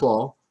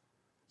Baseball.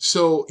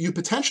 So you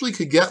potentially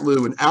could get,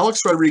 Lou, an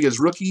Alex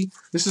Rodriguez rookie.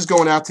 This is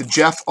going out to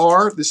Jeff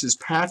R. This is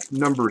pack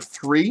number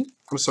 3.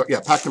 I'm sorry, yeah,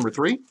 pack number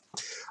 3.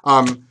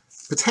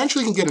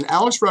 Potentially you can get an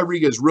Alex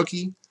Rodriguez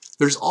rookie.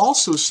 There's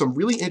also some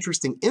really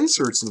interesting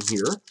inserts in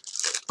here.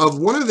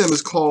 One of them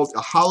is called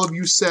a Hollow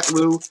View set,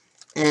 Lou,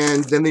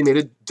 and then they made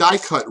a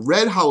die-cut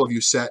red Hollow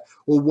View set.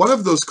 Well, one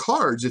of those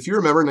cards, if you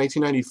remember,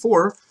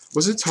 1994,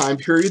 was a time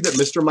period that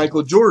Mr.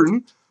 Michael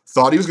Jordan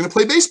thought he was going to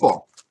play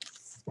baseball.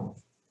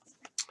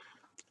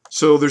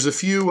 So there's a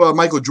few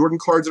Michael Jordan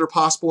cards that are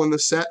possible in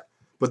this set,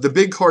 but the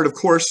big card, of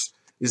course,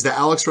 is the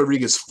Alex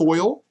Rodriguez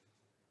foil.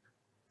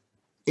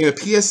 In a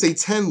PSA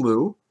 10,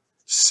 Lou,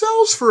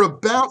 sells for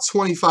about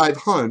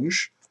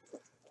 $2,500.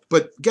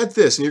 But get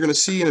this, and you're going to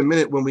see in a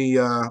minute when we.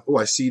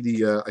 I see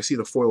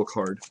the foil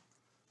card.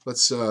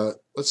 Let's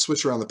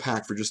switch around the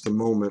pack for just a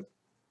moment.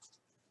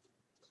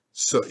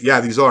 So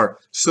yeah, these are.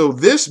 So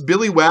this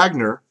Billy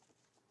Wagner.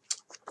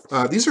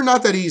 These are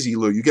not that easy,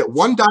 Lou. You get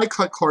one die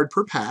cut card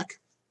per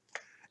pack.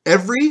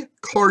 Every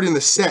card in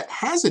the set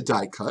has a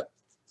die cut.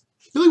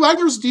 Billy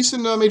Wagner is a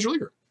decent major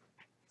leaguer.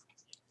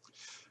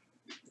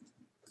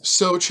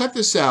 So check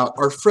this out.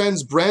 Our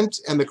friends Brent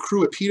and the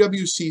crew at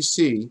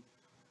PWCC,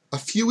 a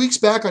few weeks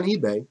back on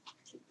eBay,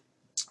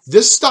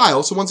 this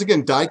style, so once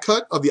again, die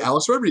cut of the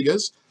Alex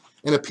Rodriguez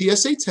and a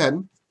PSA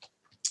 10,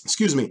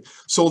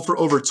 sold for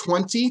over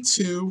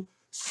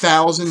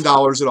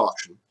 $22,000 at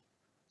auction.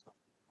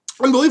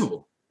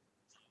 Unbelievable.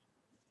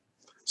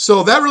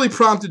 So that really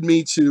prompted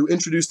me to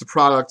introduce the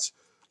product,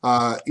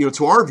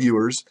 to our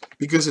viewers,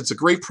 because it's a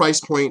great price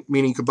point,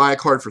 meaning you could buy a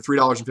card for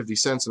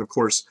 $3.50, and of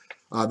course,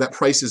 that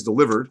price is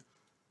delivered.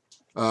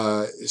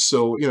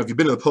 So, if you've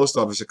been to the post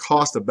office, it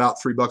costs about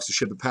 $3 to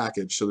ship a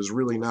package. So there's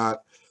really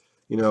not,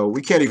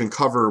 we can't even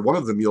cover one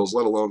of the meals,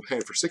 let alone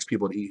paying for 6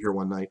 people to eat here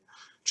one night.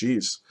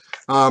 Jeez.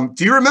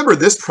 Do you remember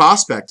this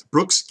prospect,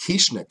 Brooks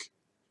Kieschnick?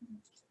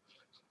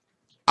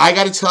 I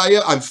got to tell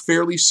you, I'm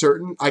fairly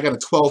certain I got a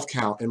 12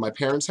 count in my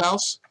parents'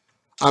 house.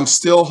 I'm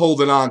still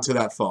holding on to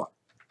that thought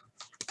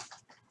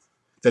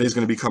that he's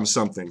going to become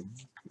something.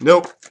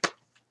 Nope.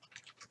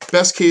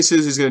 Best case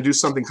is he's going to do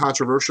something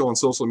controversial on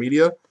social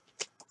media,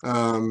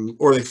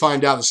 or they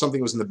find out that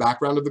something was in the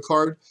background of the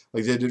card,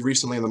 like they did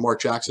recently on the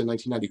Mark Jackson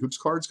 1990 Hoops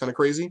cards, kind of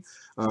crazy,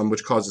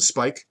 which caused a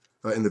spike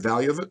in the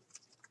value of it.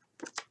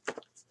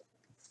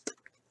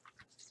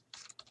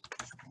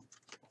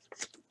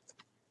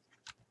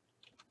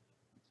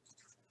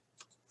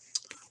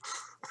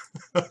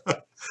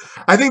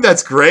 I think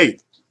that's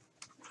great.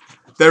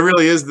 That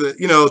really is the,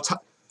 you know,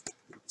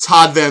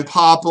 Todd Van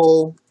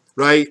Poppel,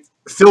 right?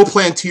 Phil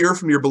Plantier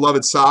from your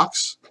beloved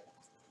Sox.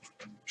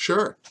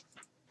 Sure.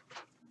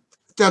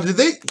 Now, did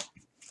they...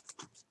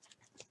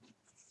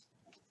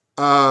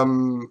 I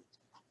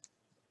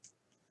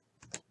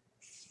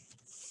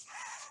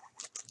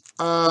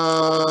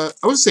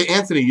would say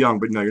Anthony Young,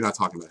 but no, you're not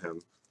talking about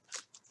him.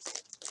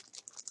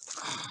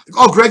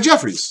 Oh, Greg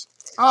Jeffries.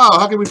 Oh,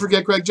 how can we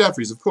forget Greg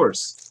Jeffries? Of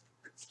course.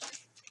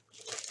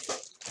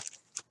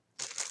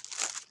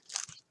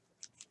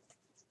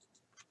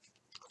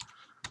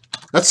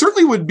 That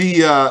certainly would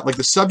be like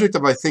the subject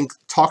of, I think,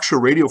 talk show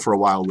radio for a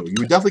while, Lou. You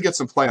would definitely get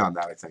some play on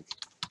that, I think.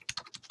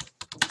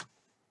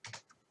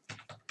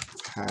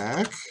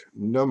 Pack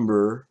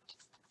number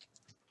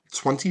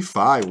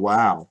 25.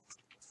 Wow.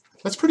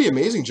 That's pretty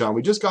amazing, John.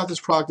 We just got this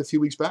product a few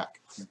weeks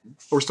back.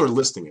 Or we started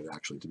listing it,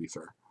 actually, to be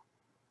fair.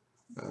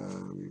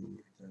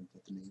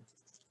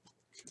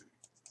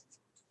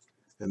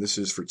 And this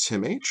is for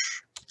Tim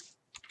H.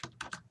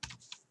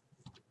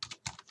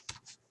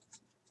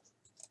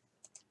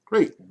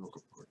 Great.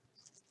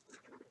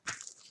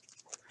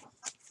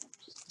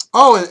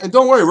 Oh, and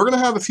don't worry, we're going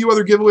to have a few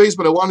other giveaways,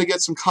 but I want to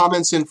get some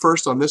comments in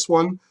first on this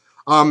one.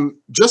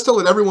 Just to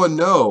let everyone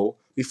know,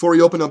 before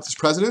we open up this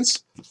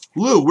President's,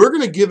 Lou, we're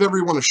going to give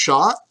everyone a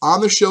shot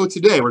on the show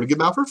today. We're going to give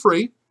them out for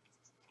free.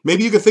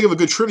 Maybe you can think of a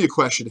good trivia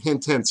question.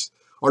 Hint, hint.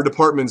 Our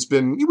department's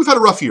been, we've had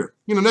a rough year.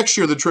 You know, next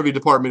year the trivia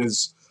department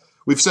is,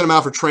 we've sent them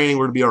out for training.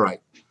 We're going to be all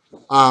right.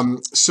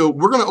 So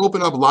we're going to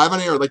open up live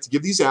on air. I'd like to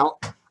give these out.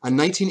 A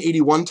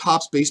 1981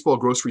 Topps Baseball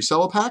Grocery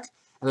Cello Pack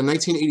and a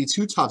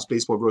 1982 Topps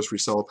Baseball Grocery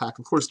Cello Pack.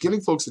 Of course, giving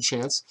folks a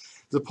chance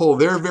to pull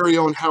their very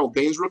own Harold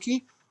Baines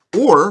rookie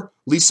or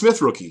Lee Smith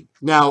rookie.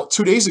 Now,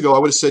 2 days ago, I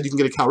would have said you can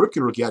get a Cal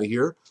Ripken rookie out of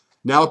here.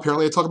 Now,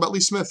 apparently, I talk about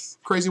Lee Smith.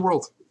 Crazy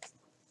world.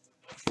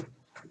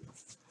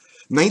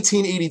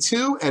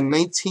 1982 and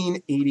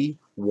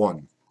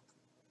 1981.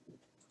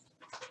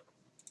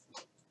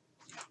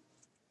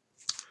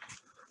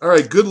 All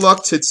right, good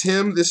luck to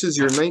Tim. This is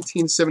your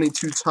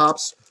 1972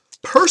 Topps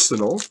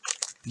Personal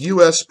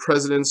U.S.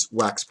 President's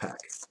Wax Pack.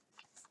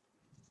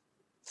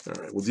 All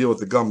right, we'll deal with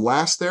the gum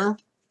last there.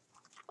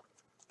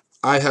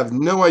 I have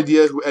no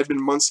idea who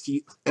Edmund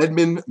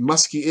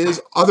Muskie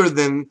is, other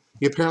than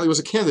he apparently was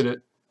a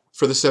candidate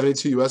for the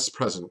 72 U.S.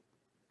 President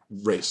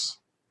race.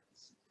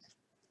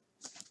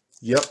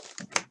 Yep.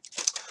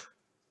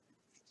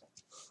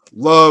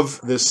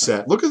 Love this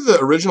set. Look at the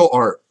original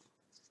art.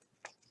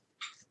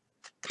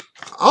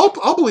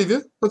 I'll believe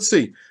you. Let's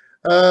see.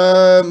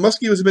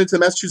 Muskie was admitted to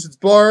the Massachusetts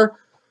bar.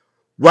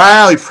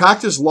 Wow, he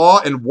practiced law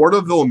in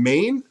Waterville,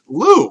 Maine.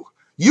 Lou,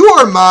 you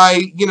are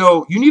my, you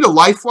know, you need a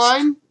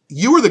lifeline.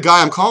 You are the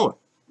guy I'm calling.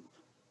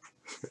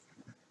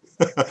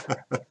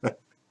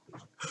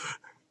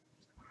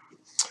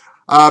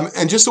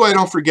 And just so I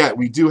don't forget,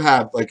 we do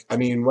have, like, I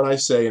mean, when I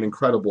say an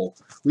incredible,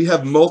 we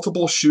have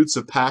multiple shoots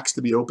of packs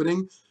to be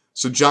opening.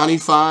 So Johnny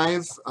 5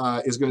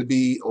 is going to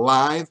be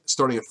live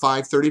starting at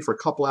 5:30 for a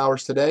couple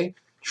hours today.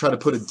 Try to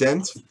put a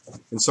dent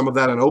in some of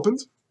that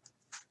unopened.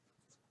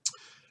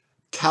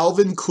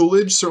 Calvin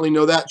Coolidge, certainly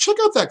know that. Check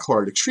out that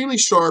card. Extremely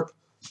sharp,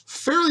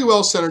 fairly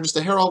well centered, just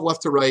a hair off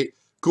left to right.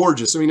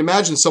 Gorgeous. I mean,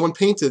 imagine someone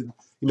painted,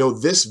 you know,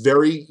 this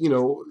very, you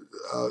know,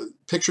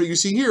 picture you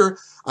see here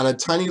on a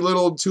tiny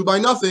little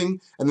 2x0,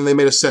 and then they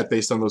made a set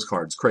based on those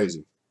cards.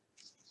 Crazy.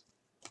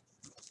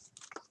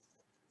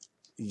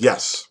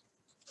 Yes.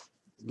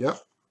 Yep.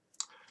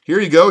 Here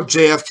you go,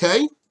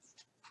 JFK.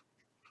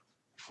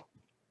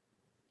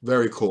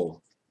 Very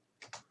cool.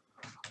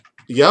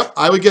 Yep,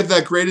 I would get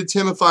that graded,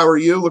 Tim, if I were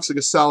you. Looks like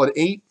a solid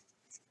 8.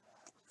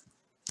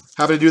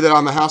 Happy to do that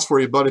on the house for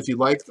you, bud, if you'd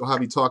like. I'll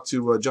have you talk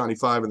to Johnny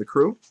 5 and the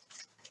crew.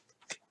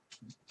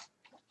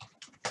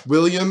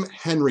 William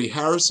Henry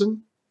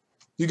Harrison.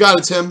 You got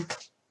it, Tim.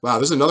 Wow,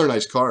 this is another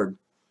nice card.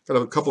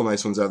 Got a couple of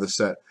nice ones out of this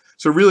set.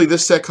 So really,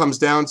 this set comes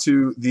down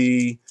to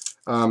the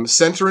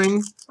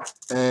centering.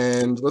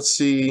 And let's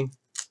see.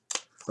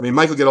 I mean,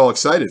 Mike will get all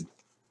excited.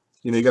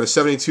 You know, you got a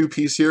 72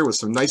 piece here with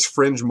some nice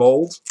fringe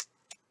mold.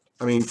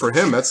 I mean, for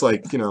him, that's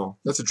like, you know,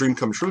 that's a dream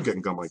come true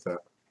getting gum like that.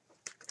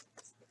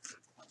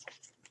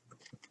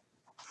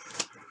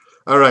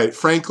 All right,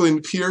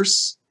 Franklin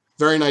Pierce.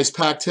 Very nice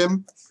pack,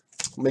 Tim.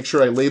 Make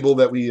sure I label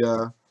that we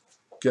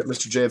get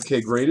Mr.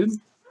 JFK graded.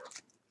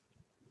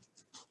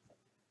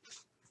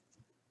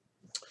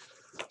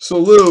 So,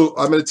 Lou,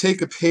 I'm going to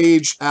take a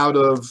page out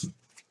of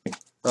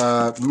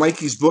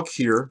Mikey's book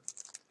here,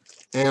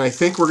 and I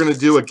think we're going to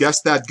do a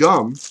Guess That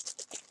Gum.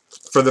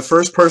 For the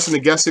first person to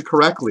guess it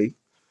correctly,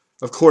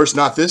 of course,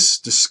 not this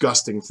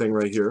disgusting thing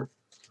right here.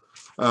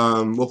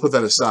 We'll put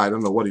that aside. I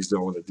don't know what he's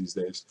doing with it these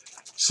days.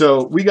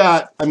 So we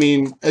got, I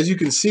mean, as you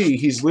can see,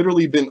 he's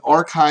literally been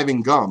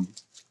archiving gum.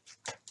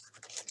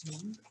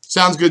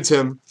 Sounds good,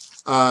 Tim.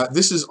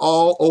 This is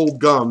all old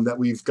gum that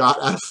we've got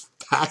out of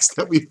packs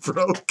that we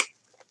broke.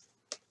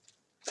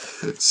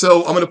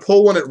 So I'm going to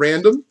pull one at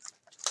random.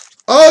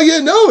 Oh, yeah,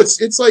 no,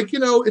 it's like, you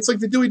know, it's like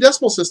the Dewey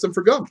Decimal System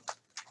for gum.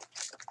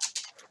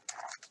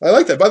 I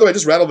like that. By the way, I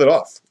just rattled it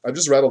off.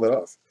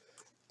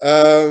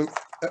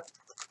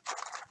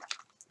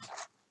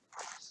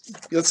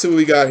 Let's see what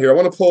we got here. I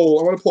want to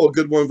pull a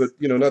good one, but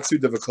you know, not too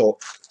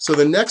difficult. So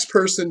the next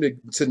person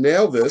to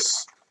nail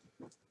this,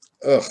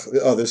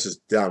 oh, this is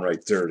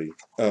downright dirty.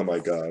 Oh my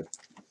God.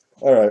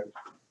 All right.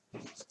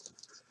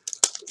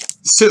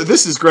 So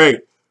this is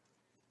great.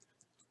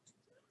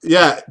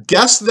 Yeah,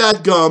 guess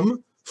that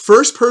gum.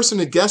 First person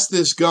to guess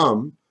this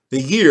gum,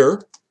 the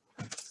year.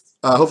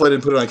 Hopefully I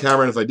didn't put it on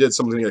camera, and if I did,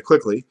 someone's gonna get it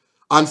quickly.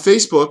 On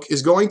Facebook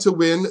is going to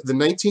win the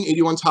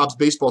 1981 Topps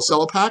Baseball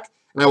Cello Pack,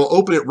 and I will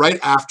open it right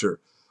after.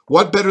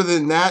 What better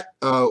than that?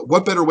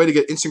 What better way to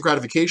get instant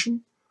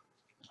gratification?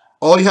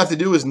 All you have to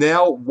do is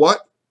nail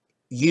what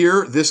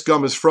year this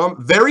gum is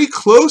from. Very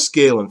close,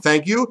 Galen.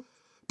 Thank you.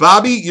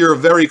 Bobby, you're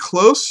very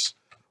close.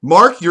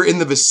 Mark, you're in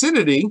the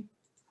vicinity.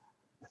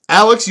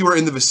 Alex, you are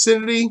in the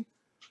vicinity.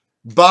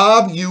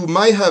 Bob, you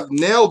might have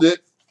nailed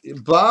it.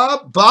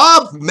 Bob,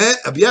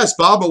 yes,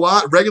 Bob, a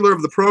lot, regular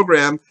of the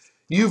program.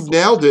 You've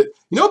nailed it.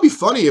 You know, it'd be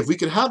funny if we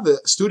could have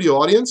the studio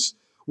audience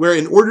where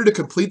in order to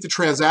complete the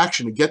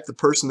transaction to get the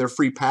person their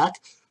free pack,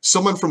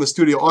 someone from the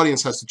studio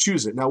audience has to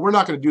choose it. Now, we're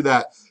not going to do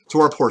that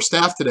to our poor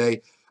staff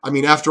today. I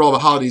mean, after all, the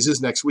holidays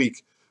is next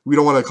week. We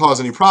don't want to cause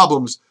any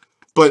problems.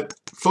 But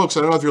folks,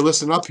 I don't know if you're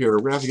listening up here. We're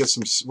gonna have to get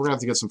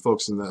some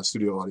folks in the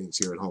studio audience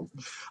here at home.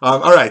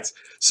 All right.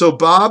 So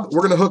Bob,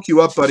 we're gonna hook you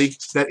up, buddy.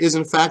 That is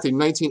in fact a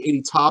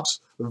 1980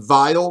 Topps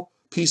Vital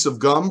piece of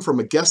gum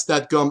from a Guess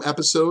That Gum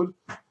episode.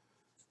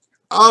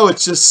 Oh,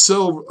 it's just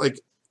so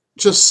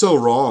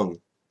wrong.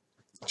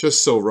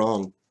 Just so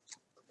wrong.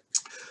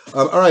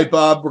 All right,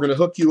 Bob, we're gonna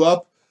hook you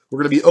up. We're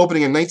gonna be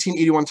opening a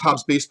 1981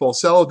 Topps Baseball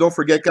Cello. Don't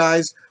forget,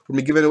 guys, we'll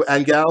be giving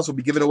and gals, we'll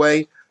be giving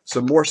away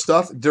some more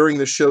stuff during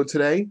the show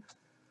today.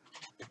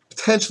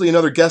 Potentially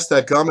another Guess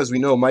That Gum. As we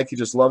know, Mikey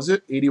just loves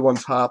it. 81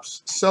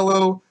 Topps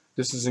Cello.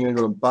 This is going to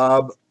go to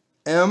Bob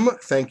M.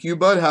 Thank you,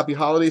 bud. Happy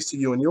holidays to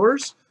you and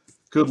yours.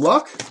 Good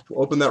luck.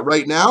 We'll open that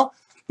right now.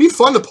 Be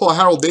fun to pull a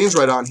Harold Baines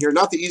right on here.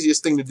 Not the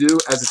easiest thing to do,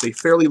 as it's a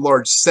fairly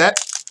large set.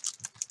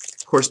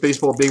 Of course,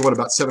 baseball being, what,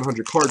 about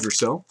 700 cards or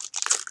so.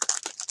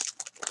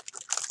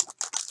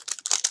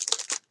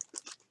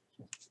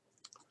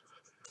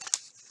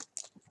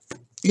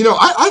 You know,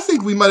 I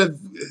think we might have,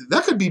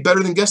 that could be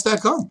better than Guess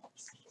That Gum.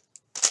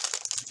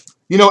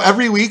 You know,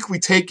 every week we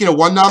take, you know,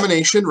 one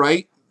nomination,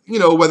 right? You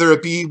know, whether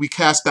it be we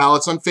cast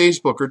ballots on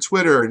Facebook or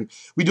Twitter, and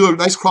we do a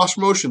nice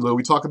cross-promotion, Lou.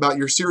 We talk about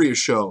your Sirius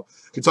show.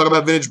 We talk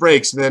about Vintage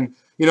Breaks. And then,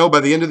 you know, by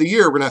the end of the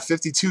year, we're going to have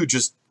 52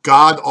 just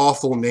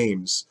god-awful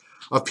names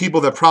of people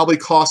that probably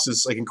cost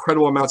us, like,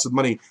 incredible amounts of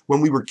money when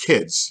we were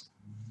kids.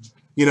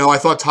 You know, I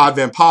thought Todd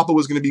Van Poppel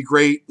was going to be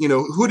great. You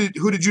know, who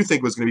did you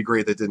think was going to be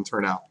great that didn't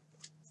turn out?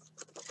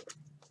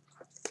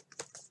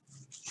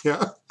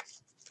 Yeah.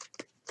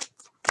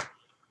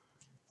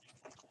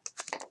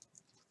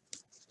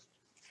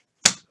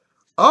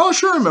 Oh,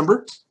 sure, I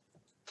remember.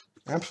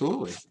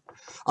 Absolutely.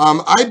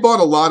 I bought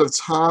a lot of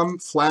Tom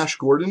Flash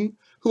Gordon,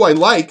 who I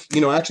like.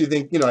 You know, I actually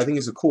think, you know, I think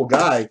he's a cool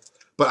guy.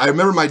 But I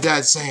remember my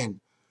dad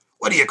saying,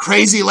 "What are you,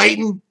 crazy,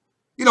 Leighton?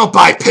 You don't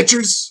buy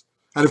pitchers."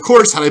 And of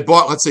course, had I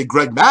bought, let's say,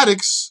 Greg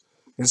Maddux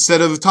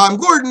instead of Tom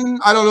Gordon,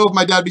 I don't know if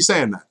my dad would be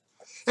saying that.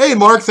 Hey,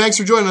 Mark, thanks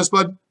for joining us,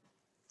 bud.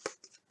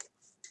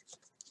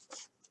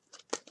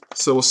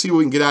 So we'll see what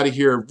we can get out of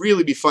here.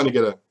 Really be fun to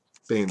get a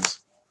Baines.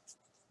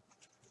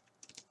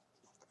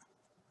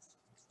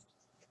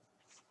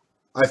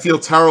 I feel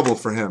terrible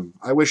for him.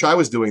 I wish I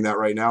was doing that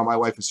right now. My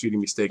wife is feeding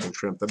me steak and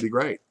shrimp. That'd be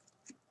great.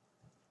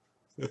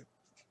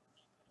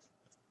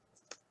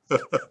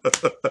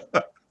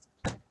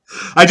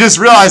 I just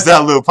realized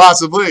that, Lou.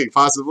 Possibly.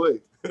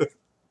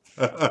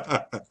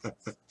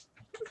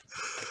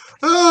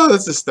 Oh,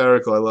 that's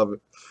hysterical. I love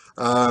it.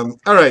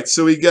 All right,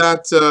 so we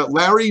got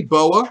Larry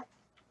Boa.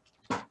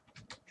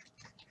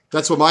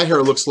 That's what my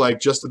hair looks like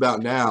just about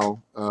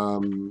now.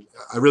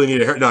 I really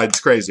need a hair. No, it's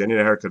crazy. I need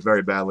a haircut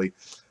very badly.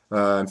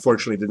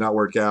 Unfortunately, did not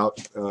work out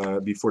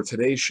before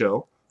today's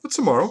show, but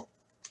tomorrow.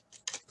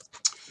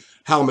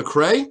 Hal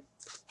McRae,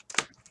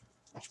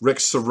 Rick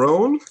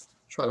Cerrone.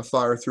 Try to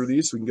fire through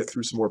these so we can get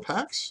through some more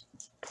packs.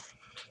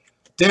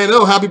 Dan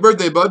O, happy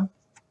birthday, bud.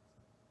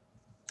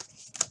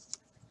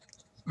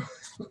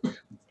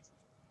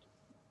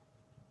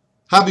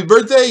 Happy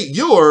birthday.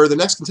 You're the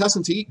next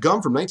contestant to eat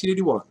gum from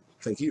 1981.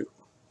 Thank you.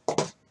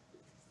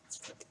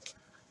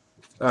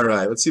 All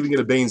right, let's see if we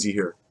can get a Bainesy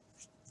here.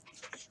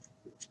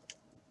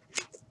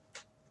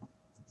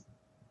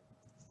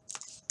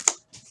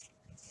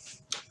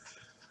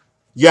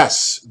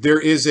 Yes, there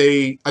is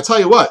a, I tell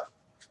you what,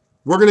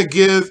 we're going to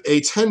give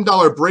a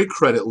 $10 break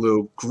credit,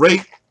 Lou.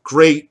 Great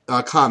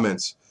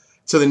comments.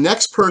 To the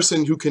next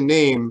person who can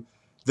name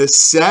the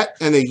set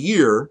and a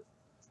year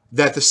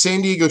that the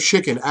San Diego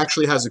Chicken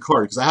actually has a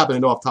card, because I happen to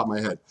know off the top of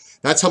my head.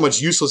 That's how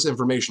much useless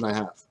information I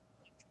have.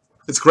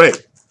 It's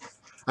great.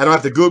 I don't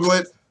have to Google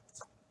it.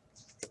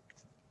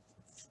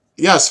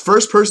 Yes,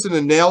 first person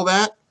to nail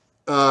that.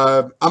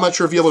 I'm not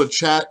sure if you're able to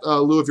chat,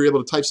 Lou, if you're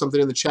able to type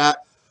something in the chat,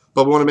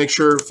 but we want to make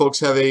sure folks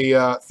have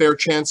a fair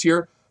chance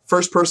here.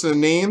 First person to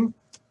name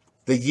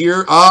the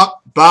year.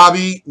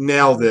 Bobby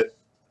nailed it.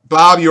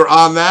 Bob, you're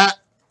on that.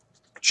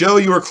 Joe,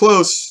 you were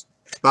close.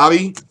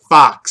 Bobby,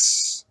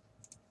 Fox.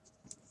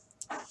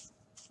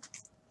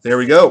 There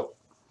we go.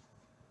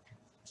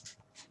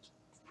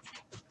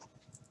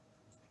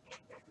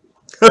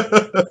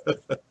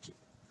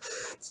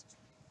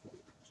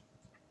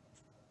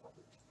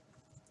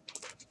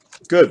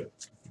 Good.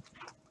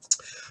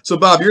 So,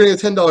 Bob, you're going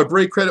to get a $10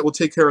 break credit. We'll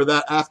take care of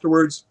that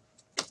afterwards.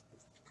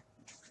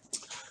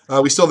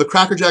 We still have the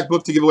Cracker Jack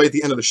book to give away at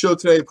the end of the show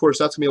today. Of course,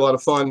 that's going to be a lot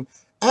of fun.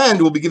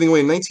 And we'll be giving away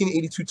a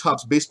 1982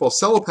 Topps Baseball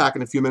Cello Pack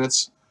in a few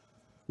minutes.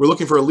 We're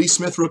looking for a Lee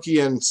Smith rookie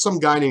and some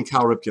guy named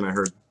Cal Ripken, I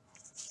heard.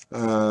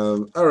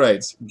 All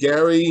right.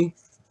 Gary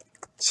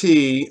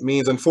T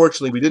means,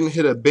 unfortunately, we didn't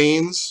hit a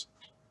Baines.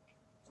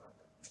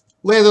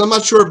 Landon, I'm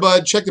not sure,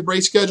 bud. Check the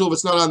break schedule. If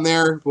it's not on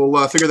there,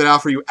 we'll figure that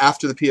out for you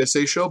after the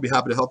PSA show. Be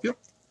happy to help you.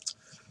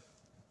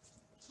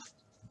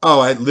 Oh,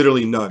 I had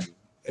literally none.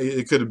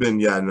 It could have been,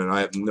 yeah, no, I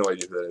have no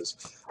idea who that is.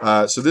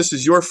 So this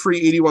is your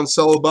free 81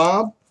 Cello,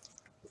 Bob.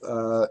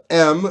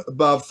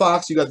 Bob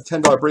Fox, you got the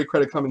 $10 break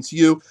credit coming to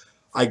you.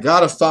 I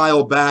got to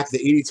file back the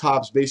 80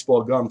 Topps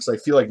baseball gum because I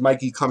feel like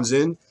Mikey comes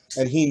in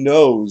and he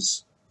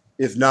knows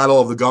if not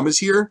all of the gum is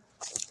here,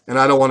 and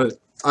I don't want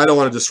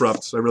to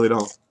disrupt. So I really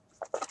don't.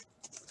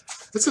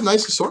 It's a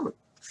nice assortment.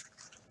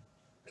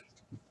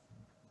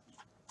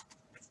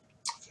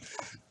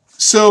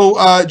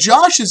 So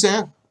Josh is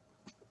at.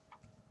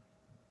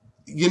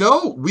 You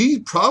know, we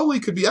probably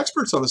could be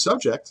experts on the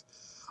subject.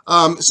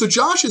 So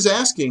Josh is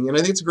asking, and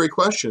I think it's a great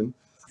question.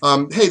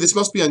 Hey, this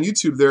must be on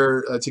YouTube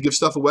there to give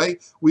stuff away.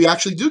 We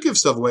actually do give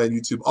stuff away on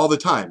YouTube all the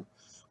time,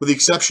 with the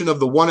exception of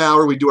the 1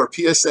 hour we do our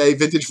PSA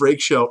Vintage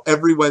Break Show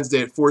every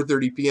Wednesday at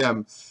 4:30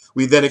 p.m.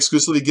 We then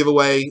exclusively give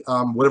away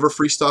whatever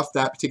free stuff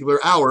that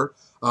particular hour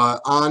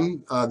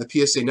on the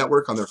PSA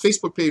Network on their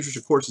Facebook page, which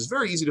of course is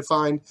very easy to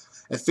find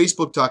at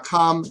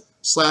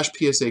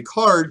facebook.com/PSA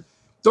card.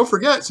 Don't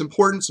forget, it's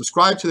important,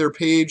 subscribe to their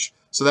page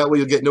so that way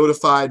you'll get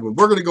notified when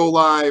we're going to go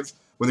live,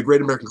 when the Great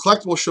American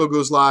Collectible Show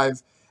goes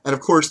live. And of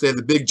course, they have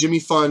the big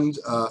Jimmy Fund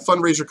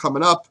fundraiser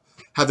coming up.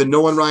 Have the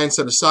No One Ryan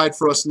set aside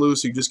for us, Lou,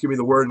 so you just give me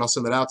the word and I'll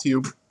send that out to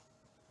you.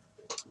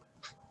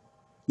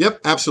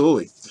 Yep,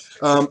 absolutely.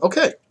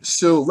 Okay,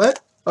 so let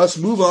us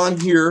move on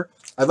here.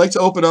 I'd like to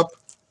open up.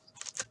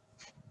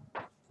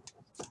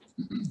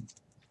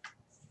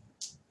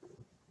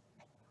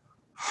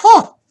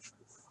 Huh.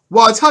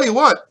 Well, I'll tell you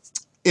what.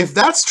 If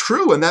that's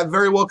true, and that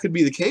very well could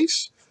be the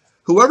case,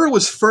 whoever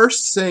was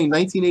first saying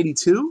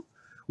 1982,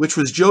 which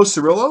was Joe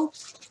Cirillo,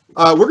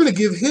 we're going to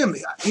give him,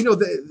 you know,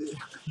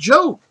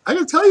 Joe, I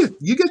got to tell you,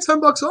 you get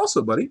 $10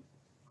 also, buddy.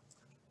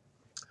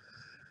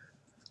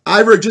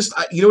 You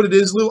know what it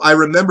is, Lou? I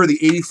remember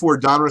the 84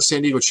 Donruss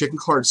San Diego Chicken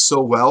card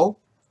so well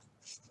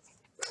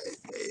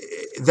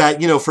that,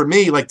 you know, for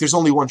me, like, there's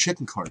only one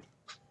chicken card.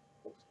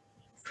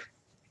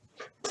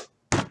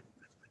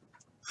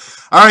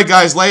 All right,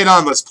 guys, lay it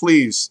on us,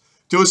 please.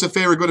 Do us a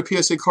favor, go to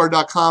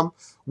psacard.com.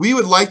 We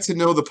would like to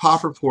know the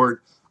pop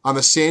report on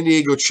the San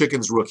Diego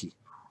Chickens rookie.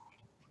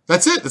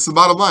 That's it. That's the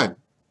bottom line.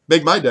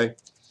 Make my day.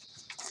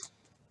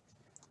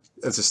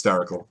 That's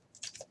hysterical.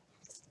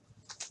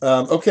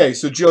 Okay,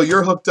 so Joe,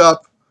 you're hooked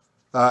up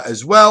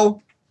as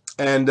well,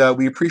 and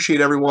we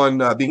appreciate everyone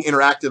being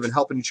interactive and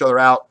helping each other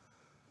out.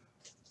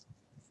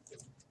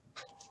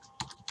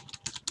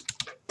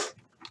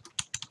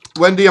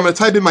 Wendy, I'm going to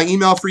type in my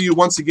email for you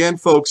once again,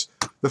 folks.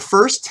 The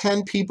first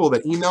 10 people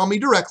that email me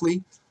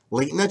directly,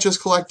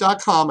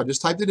 Leighton@justcollect.com, I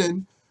just typed it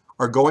in,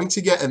 are going to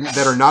get, and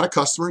that are not a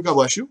customer, God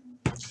bless you,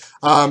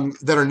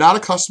 that are not a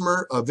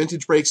customer of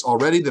Vintage Breaks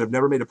already, that have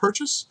never made a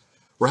purchase.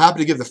 We're happy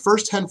to give the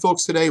first 10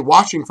 folks today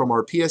watching from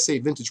our PSA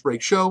Vintage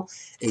Break show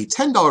a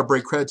 $10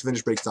 break credit to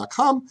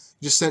VintageBreaks.com.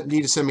 You just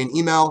need to send me an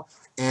email,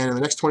 and in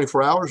the next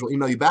 24 hours, we'll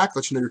email you back,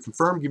 let you know you're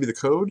confirmed, give you the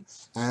code,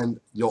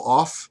 and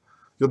you'll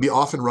be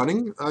off and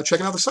running,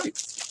 checking out the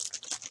site.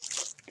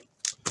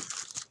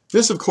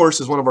 This, of course,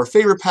 is one of our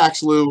favorite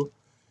packs, Lou.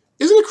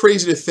 Isn't it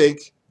crazy to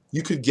think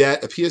you could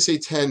get a PSA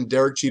 10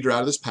 Derek Jeter out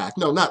of this pack?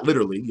 No, not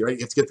literally. Right? You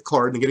have to get the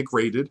card and get it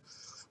graded.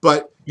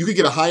 But you could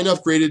get a high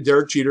enough graded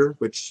Derek Jeter,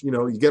 which, you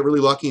know, you get really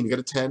lucky and you get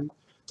a 10.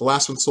 The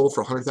last one sold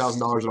for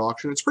 $100,000 at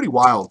auction. It's pretty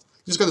wild.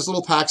 You just got this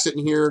little pack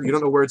sitting here. You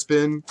don't know where it's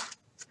been.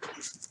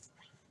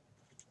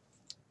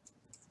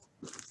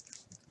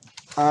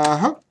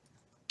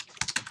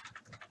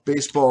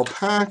 Baseball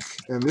pack,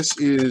 and this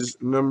is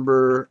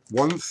number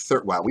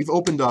 130. Wow, we've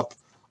opened up,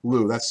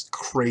 Lou, that's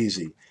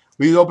crazy.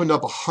 We've opened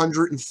up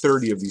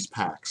 130 of these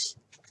packs.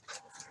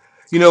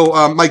 You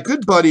know, my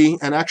good buddy,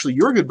 and actually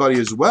your good buddy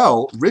as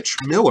well, Rich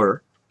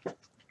Miller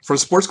from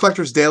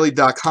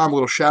sportscollectorsdaily.com, a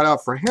little shout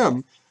out for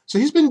him. So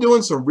he's been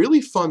doing some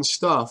really fun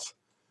stuff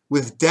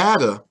with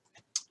data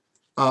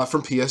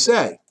from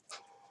PSA.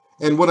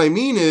 And what I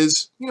mean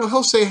is,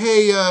 he'll say,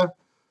 hey,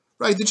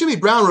 right, the Jimmy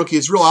Brown rookie,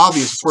 it's real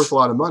obvious it's worth a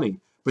lot of money.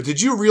 But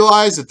did you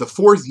realize that the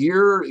 4th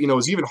year,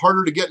 is even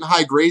harder to get in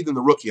high grade than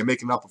the rookie? I'm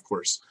making it up, of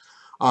course.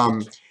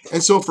 And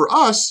so for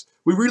us,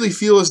 we really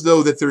feel as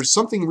though that there's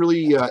something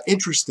really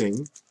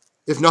interesting,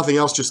 if nothing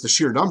else, just the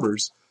sheer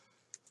numbers,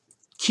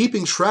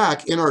 keeping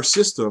track in our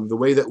system, the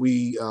way that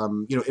we,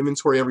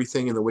 inventory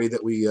everything and the way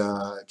that we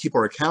keep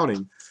our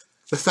accounting.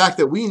 The fact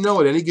that we know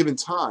at any given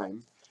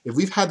time, if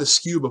we've had the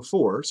SKU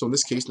before, so in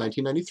this case,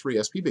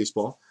 1993 SP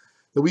Baseball,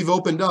 that we've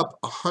opened up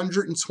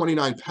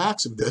 129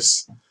 packs of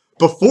this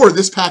before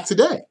this pack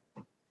today.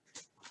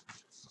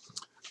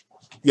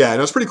 Yeah,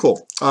 no, it's pretty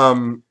cool.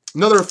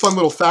 Another fun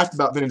little fact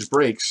about Vintage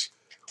Breaks,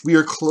 we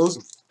are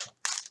closing.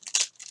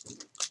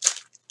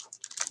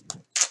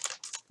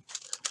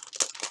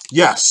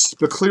 Yes,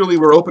 but clearly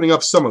we're opening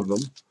up some of them,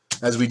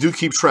 as we do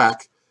keep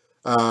track.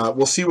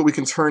 We'll see what we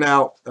can turn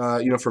out,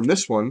 from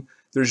this one.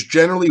 There's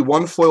generally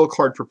 1 foil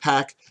card per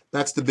pack.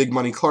 That's the big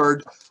money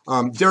card.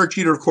 Derek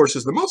Jeter, of course,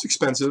 is the most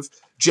expensive.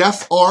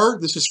 Jeff R.,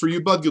 this is for you,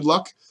 bud. Good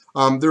luck.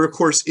 There, of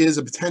course, is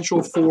a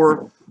potential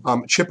for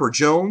Chipper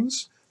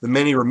Jones, the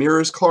Manny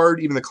Ramirez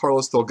card, even the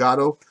Carlos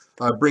Delgado.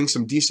 Bring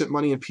some decent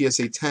money in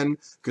PSA 10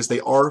 because they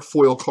are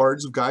foil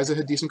cards of guys that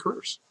had decent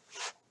careers.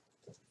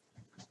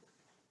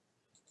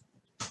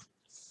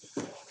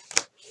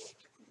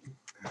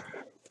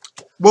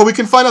 Well, we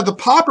can find out the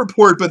pop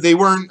report, but they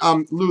weren't,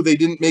 Lou, they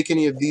didn't make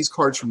any of these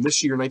cards from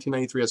this year,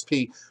 1993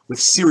 SP, with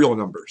serial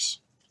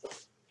numbers.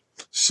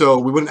 So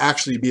we wouldn't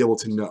actually be able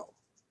to know.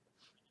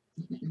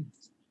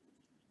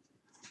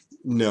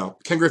 No.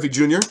 Ken Griffey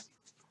Jr.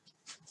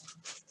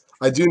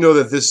 I do know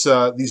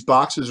that these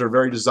boxes are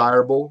very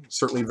desirable,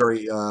 certainly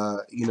very,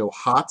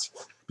 hot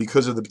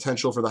because of the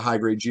potential for the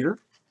high-grade Jeter.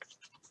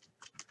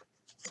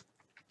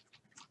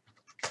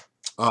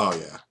 Oh,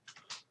 yeah.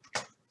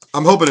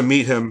 I'm hoping to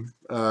meet him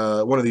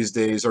one of these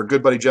days. Our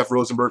good buddy Jeff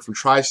Rosenberg from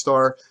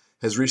TriStar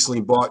has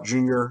recently brought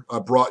Junior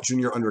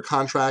under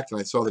contract, and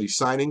I saw that he's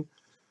signing.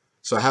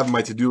 So I have on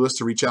my to-do list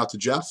to reach out to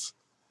Jeff.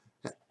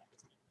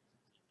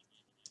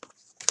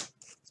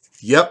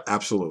 Yep,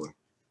 absolutely.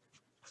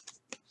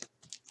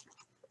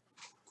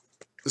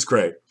 It's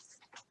great.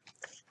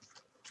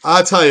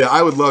 I'll tell you,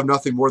 I would love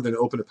nothing more than to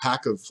open a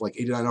pack of like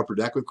 89 Upper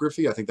Deck with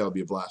Griffey. I think that would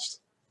be a blast.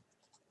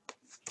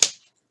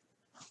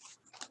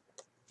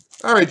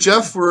 All right,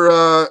 Jeff,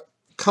 we're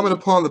coming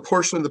upon the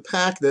portion of the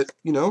pack that,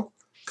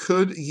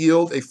 could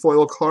yield a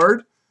foil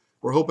card.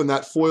 We're hoping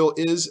that foil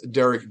is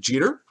Derek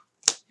Jeter.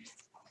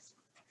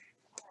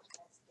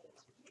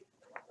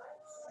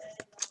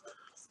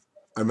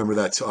 I remember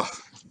that.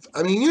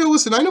 I mean,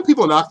 listen, I know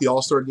people knock the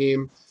All-Star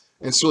game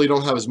and certainly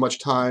don't have as much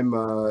time,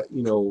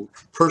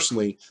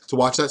 personally to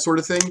watch that sort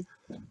of thing.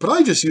 But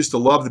I just used to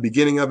love the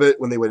beginning of it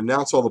when they would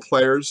announce all the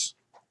players.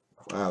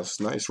 Wow, that's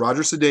nice.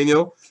 Roger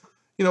Cedeno.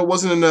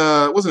 Wasn't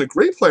a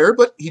great player,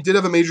 but he did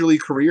have a major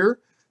league career.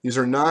 These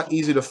are not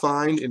easy to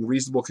find in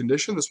reasonable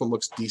condition. This one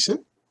looks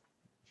decent.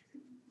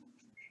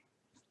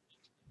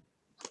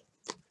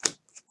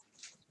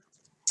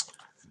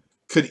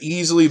 Could have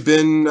easily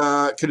been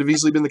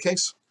the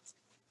case.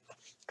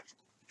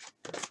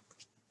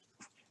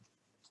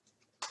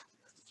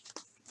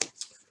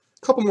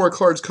 A couple more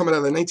cards coming out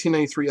of the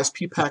 1993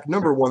 SP pack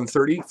number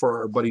 130 for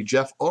our buddy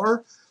Jeff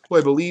R., who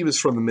I believe is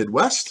from the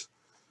Midwest.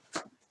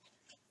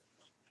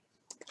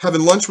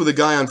 Having lunch with a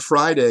guy on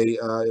Friday,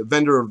 a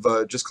vendor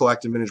of Just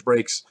Collect and Vintage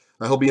Breaks.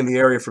 He'll be in the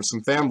area for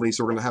some family,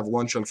 so we're going to have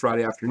lunch on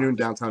Friday afternoon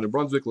downtown New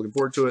Brunswick. Looking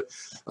forward to it.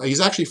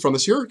 He's actually from the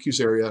Syracuse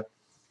area.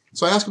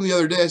 So I asked him the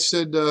other day, I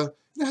said,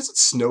 has it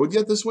snowed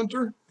yet this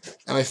winter?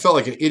 And I felt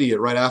like an idiot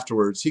right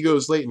afterwards. He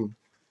goes, Leighton,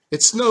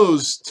 it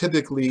snows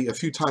typically a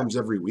few times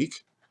every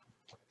week.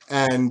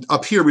 And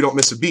up here, we don't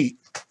miss a beat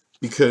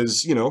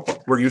because,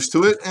 we're used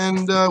to it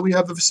and we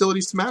have the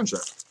facilities to manage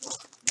that.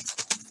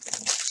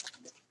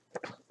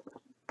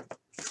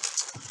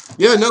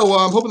 Yeah, no,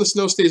 I'm hoping the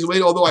snow stays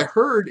away, although I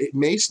heard it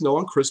may snow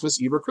on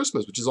Christmas Eve or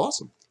Christmas, which is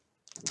awesome.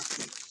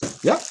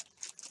 Yep.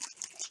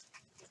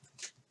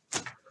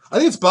 I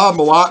think it's Bob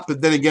Malott,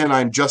 but then again,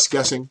 I'm just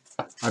guessing.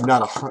 I'm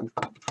not 100%.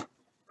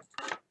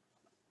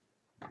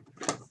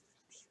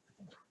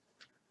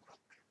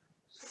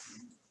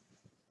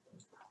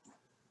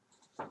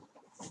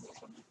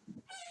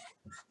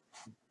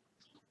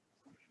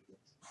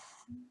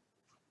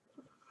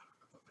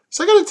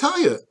 So I got to tell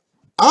you,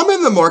 I'm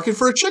in the market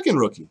for a chicken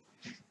rookie.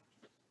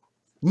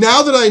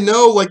 Now that I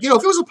know, if it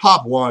was a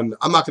pop one,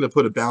 I'm not going to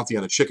put a bounty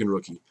on a chicken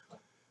rookie.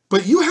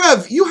 But you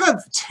have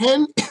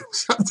 10.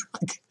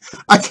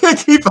 I can't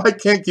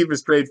keep a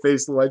straight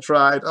face till I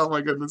tried. Oh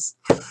my goodness.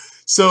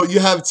 So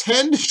you have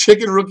 10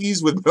 chicken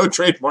rookies with no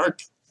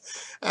trademark,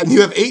 and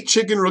you have 8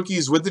 chicken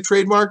rookies with the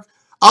trademark.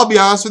 I'll be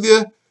honest with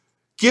you.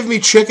 Give me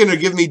chicken or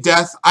give me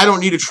death. I don't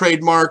need a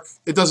trademark.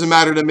 It doesn't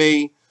matter to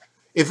me.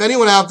 If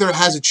anyone out there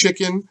has a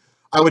chicken,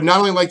 I would not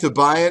only like to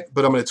buy it,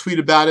 but I'm going to tweet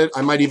about it.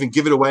 I might even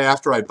give it away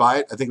after I buy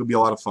it. I think it would be a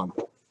lot of fun.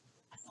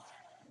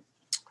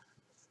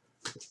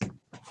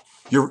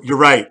 You're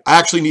right. I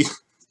actually need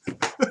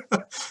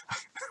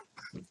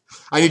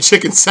I need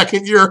Chicken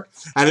second year,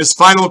 and his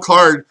final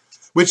card,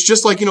 which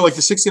just like, like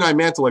the 69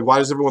 Mantle, like why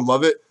does everyone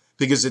love it?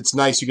 Because it's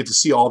nice. You get to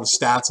see all the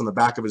stats on the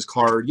back of his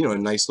card, in a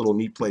nice little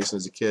neat place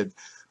as a kid.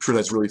 I'm sure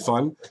that's really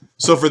fun.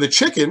 So for the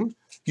Chicken,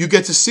 you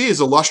get to see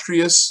his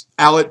illustrious,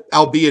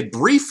 albeit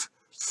brief,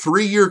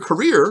 3-year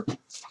career.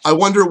 I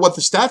wonder what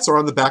the stats are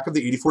on the back of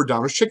the 84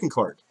 Donruss Chicken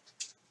card.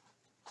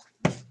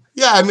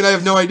 Yeah, I mean, I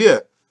have no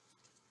idea.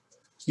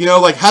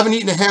 Like haven't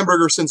eaten a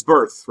hamburger since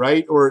birth,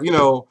 right? Or,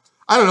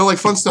 I don't know, like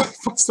fun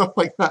stuff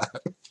like that.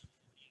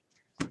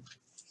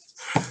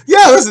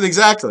 Yeah, listen,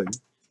 exactly.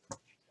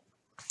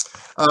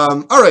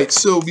 All right,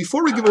 so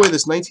before we give away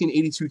this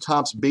 1982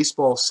 Topps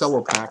Baseball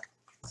Cello Pack,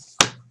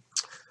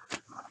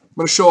 I'm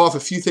going to show off a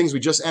few things we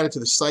just added to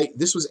the site.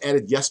 This was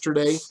added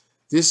yesterday.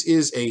 This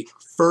is a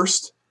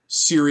first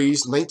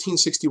series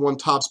 1961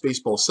 Topps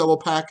Baseball Cello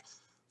Pack.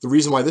 The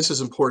reason why this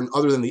is important,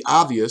 other than the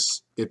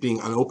obvious, it being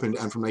unopened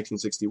and from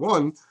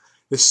 1961,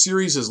 this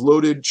series is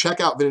loaded. Check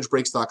out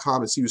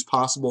VintageBreaks.com and see who's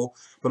possible.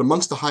 But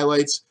amongst the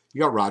highlights, you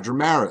got Roger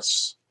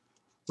Maris,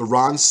 the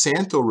Ron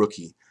Santo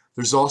rookie.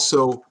 There's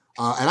also,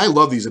 and I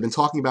love these. I've been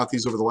talking about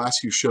these over the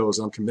last few shows,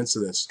 and I'm convinced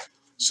of this.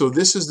 So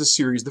this is the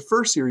series, the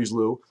first series,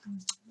 Lou,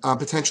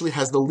 potentially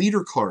has the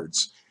leader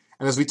cards.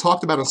 And as we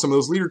talked about on some of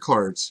those leader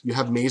cards, you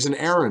have Mays and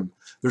Aaron.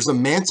 There's a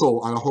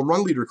Mantle on a home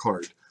run leader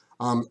card.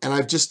 And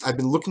I've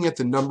been looking at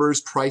the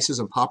numbers, prices,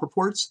 and pop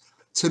reports.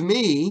 To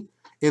me,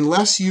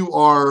 unless you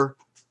are,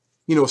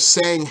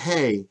 saying,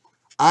 hey,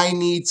 I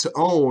need to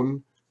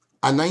own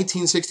a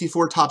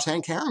 1964 Topps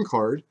Hank Aaron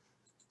card,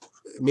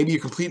 maybe you're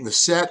completing the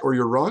set or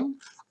your run,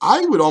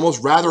 I would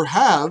almost rather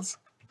have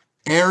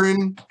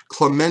Aaron,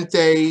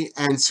 Clemente,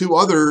 and 2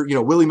 other,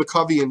 Willie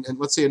McCovey and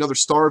let's say another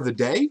star of the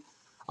day.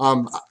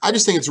 I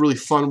just think it's a really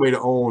fun way to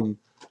own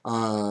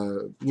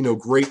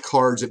great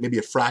cards at maybe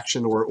a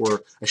fraction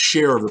or a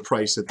share of the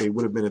price that they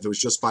would have been if it was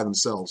just by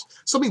themselves.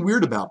 Something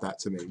weird about that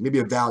to me. Maybe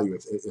a value,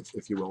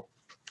 if you will.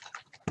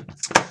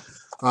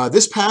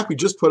 This pack we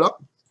just put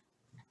up.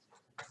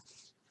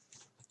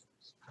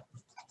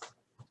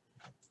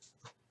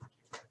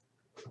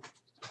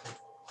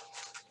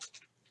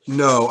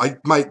 No,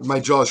 my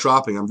jaw is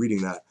dropping. I'm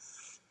reading that.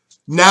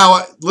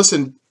 Now,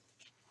 listen.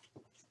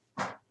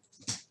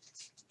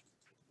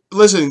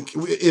 Listen,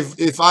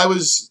 if I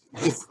was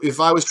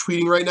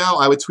tweeting right now,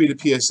 I would tweet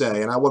a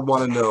PSA, and I would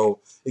want to know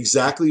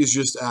exactly as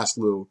you just asked,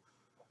 Lou.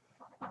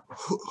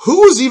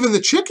 Who was even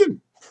the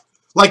Chicken?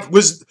 Like,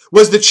 was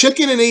the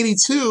Chicken in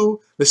 '82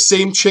 the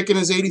same Chicken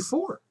as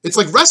 '84? It's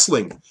like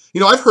wrestling.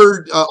 I've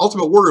heard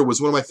Ultimate Warrior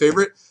was one of my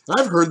favorite, and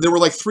I've heard there were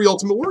like 3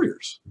 Ultimate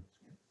Warriors.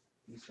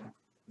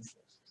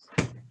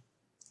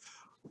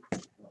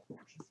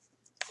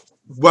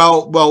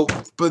 Well,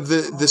 but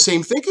the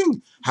same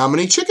thinking. How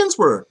many Chickens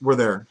were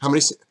there? How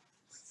many?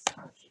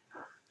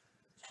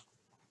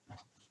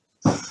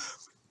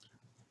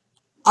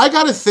 I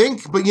gotta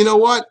think, but you know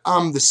what?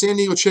 The San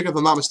Diego Chicken, if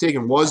I'm not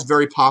mistaken, was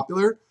very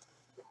popular.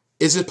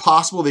 Is it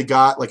possible they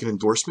got like an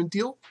endorsement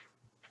deal?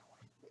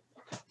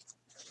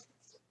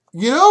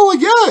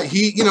 Yeah,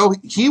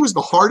 he was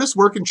the hardest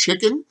working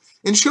chicken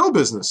in show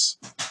business.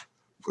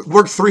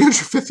 Worked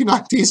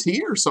 359 days a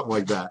year or something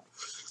like that.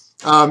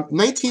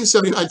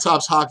 1979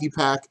 Topps Hockey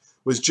Pack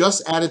was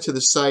just added to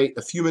the site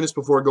a few minutes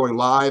before going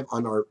live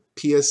on our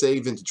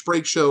PSA Vintage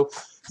Break Show.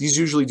 These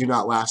usually do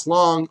not last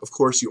long. Of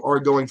course, you are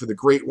going for the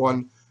great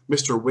one,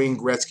 Mr. Wayne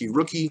Gretzky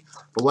Rookie.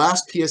 The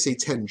last PSA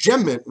 10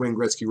 Gem Mint Wayne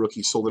Gretzky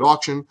Rookie sold at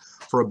auction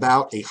for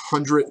about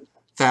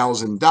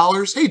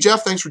 $100,000. Hey,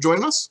 Jeff, thanks for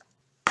joining us.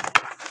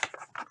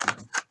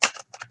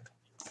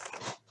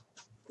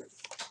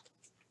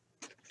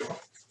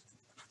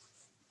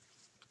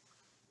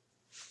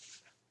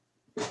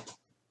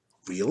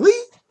 Really?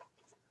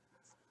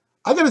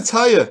 I gotta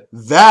tell you,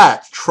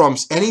 that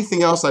trumps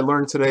anything else I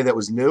learned today that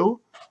was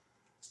new.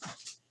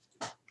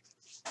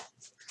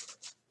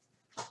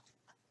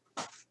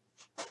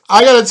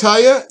 I gotta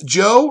tell you,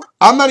 Joe,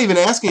 I'm not even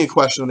asking a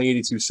question on the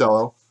 82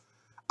 cello.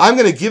 I'm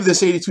gonna give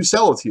this 82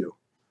 cello to you.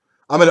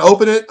 I'm gonna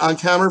open it on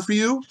camera for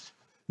you.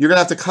 You're gonna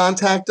have to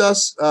contact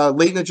us,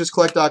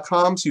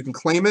 Leighton@justcollect.com, so you can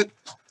claim it.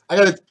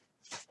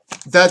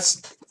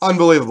 That's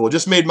unbelievable.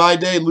 Just made my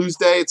day, Lou's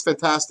day. It's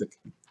fantastic.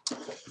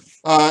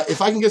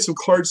 If I can get some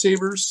card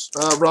savers,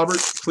 Robert,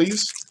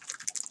 please.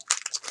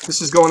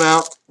 This is going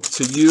out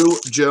to you,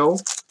 Joe.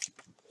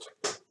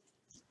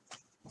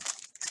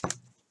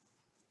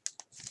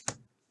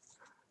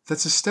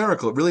 That's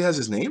hysterical. It really has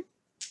his name?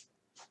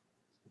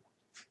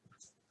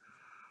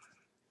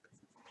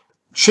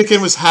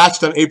 Chicken was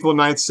hatched on April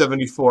 9th,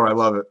 74. I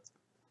love it.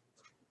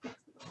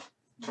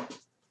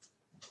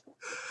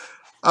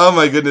 Oh,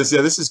 my goodness.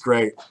 Yeah, this is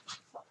great.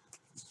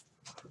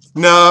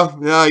 No,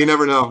 you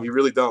never know. You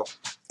really don't.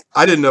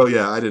 I didn't know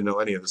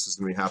any of this is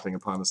going to be happening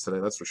upon us today,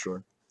 that's for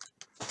sure.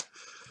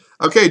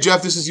 Okay,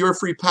 Jeff, this is your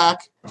free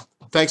pack.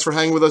 Thanks for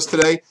hanging with us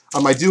today.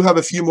 I do have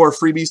a few more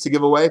freebies to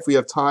give away if we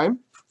have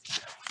time.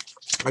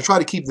 I try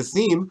to keep the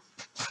theme.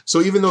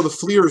 So even though the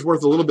Fleer is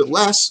worth a little bit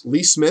less,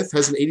 Lee Smith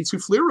has an 82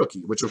 Fleer rookie,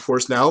 which of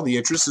course now the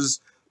interest is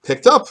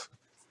picked up.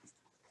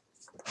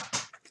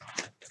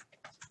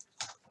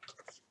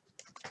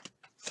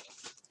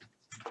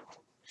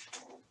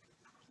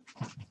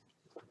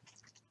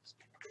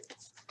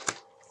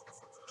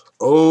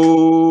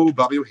 Oh,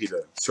 Bobby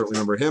Ojeda. Certainly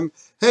remember him.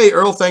 Hey,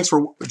 Earl, thanks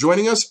for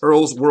joining us.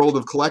 Earl's World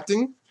of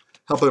Collecting,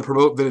 helping to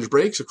promote vintage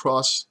breaks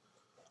across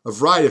a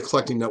variety of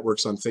collecting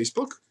networks on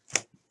Facebook.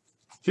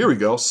 Here we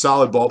go.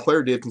 Solid ball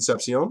player, Dave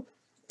Concepcion.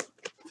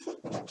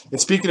 And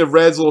speaking of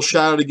Reds, a little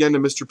shout out again to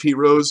Mr. Pete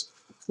Rose.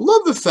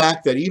 Love the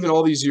fact that even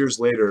all these years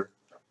later,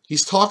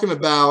 he's talking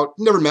about,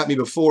 never met me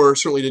before,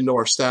 certainly didn't know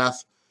our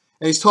staff,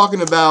 and he's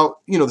talking about,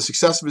 the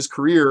success of his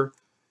career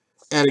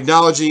and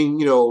acknowledging,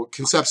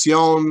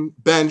 Concepcion,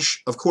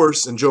 Bench, of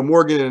course, and Joe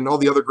Morgan and all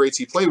the other greats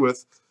he played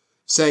with,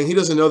 saying he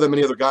doesn't know that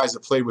many other guys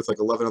that played with like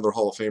 11 other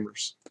Hall of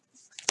Famers.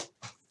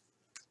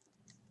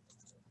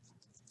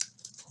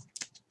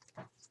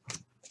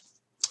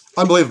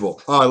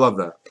 Unbelievable. Oh, I love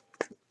that.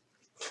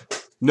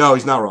 No,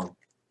 he's not wrong.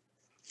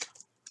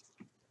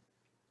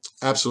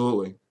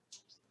 Absolutely.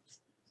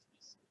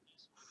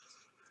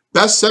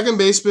 Best second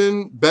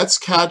baseman,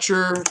 best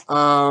catcher,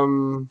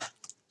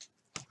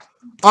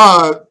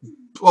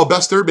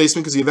 best third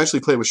baseman because he eventually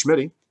played with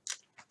Schmitty.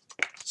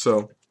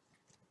 So,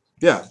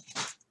 yeah.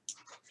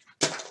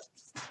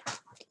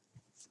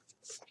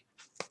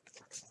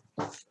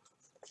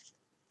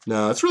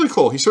 No, it's really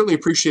cool. He certainly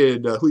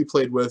appreciated who he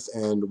played with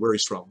and where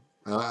he's from.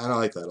 And I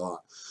like that a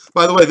lot.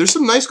 By the way, there's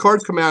some nice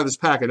cards coming out of this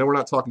pack. I know we're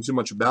not talking too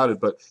much about it,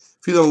 but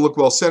if you don't look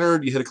well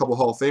centered, you hit a couple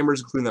Hall of Famers,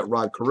 including that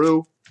Rod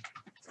Carew.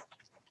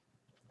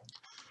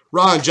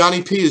 Ron,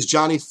 Johnny P is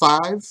Johnny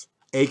 5,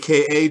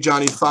 a.k.a.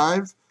 Johnny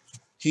 5.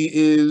 He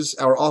is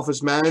our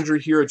office manager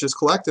here at Just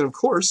Collect, and of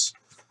course,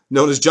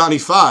 known as Johnny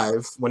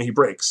 5 when he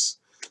breaks.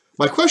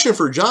 My question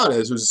for John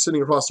is, who's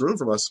sitting across the room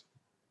from us,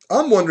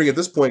 I'm wondering at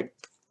this point,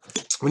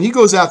 when he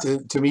goes out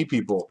to meet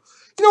people,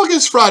 like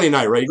it's Friday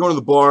night, right? You go to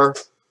the bar,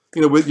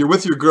 you're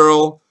with your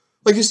girl.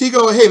 Like, you see, you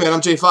go, hey, man, I'm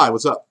J5.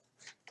 What's up?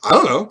 I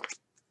don't know.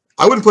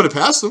 I wouldn't put it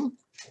past him.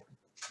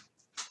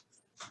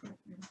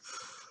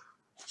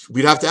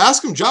 We'd have to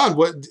ask him, John,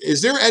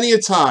 is there any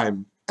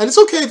time, and it's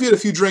okay if you had a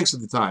few drinks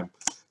at the time,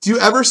 do you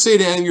ever say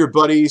to any of your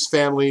buddies,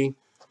 family,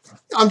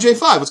 I'm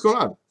J5, what's going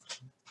on?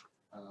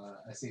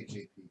 I say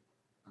JP.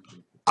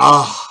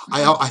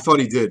 I thought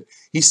he did.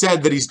 He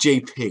said that he's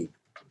JP.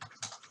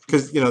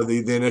 Because,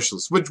 the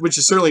initials, which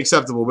is certainly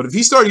acceptable. But if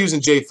he started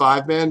using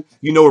J5, man,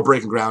 we're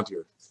breaking ground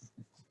here.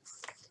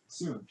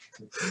 Soon.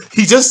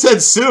 He just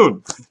said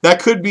soon.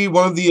 That could be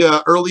one of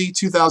the early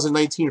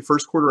 2019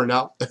 first quarter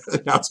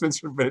announcements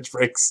for Vintage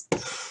Breaks.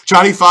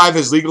 Johnny 5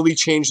 has legally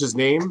changed his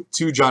name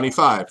to Johnny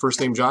 5. First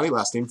name Johnny,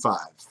 last name 5.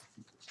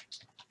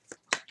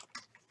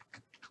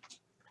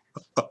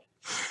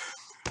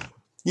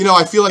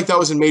 I feel like that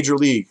was in Major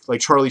League.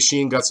 Like Charlie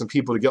Sheen got some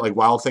people to get like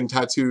Wild Thing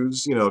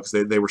tattoos, because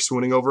they were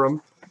swooning over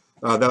him.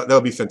 That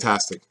would be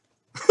fantastic.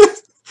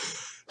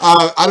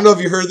 I don't know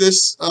if you heard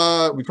this.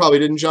 We probably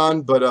didn't,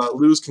 John, but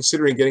Lou's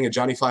considering getting a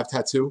Johnny 5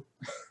 tattoo.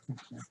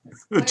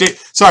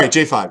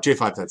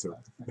 J5 tattoo.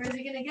 Where's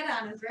he going to get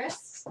on his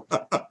wrist?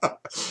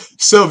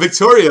 So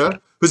Victoria,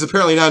 who's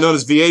apparently now known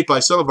as V8 by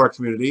some of our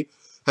community,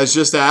 has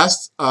just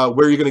asked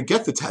where you're going to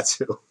get the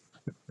tattoo.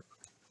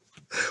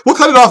 We'll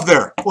cut it off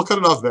there.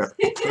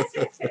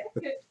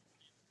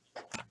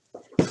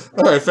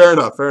 All right, fair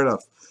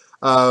enough.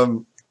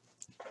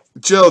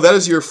 Joe, that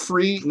is your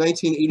free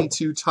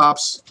 1982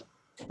 Topps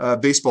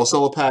baseball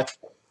solo pack.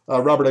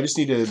 Robert, I just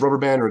need a rubber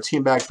band or a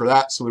team bag for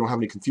that so we don't have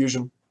any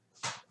confusion.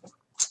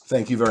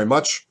 Thank you very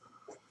much.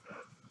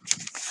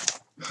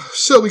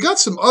 So we got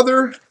some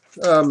other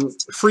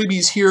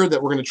freebies here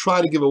that we're going to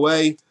try to give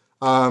away.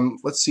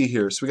 Let's see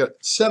here. So we got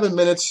 7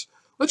 minutes.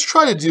 Let's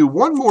try to do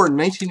one more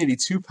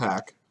 1982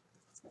 pack.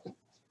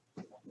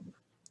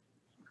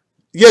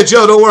 Yeah,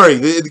 Joe, don't worry.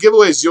 The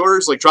giveaway is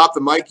yours. Like, drop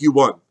the mic. You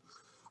won.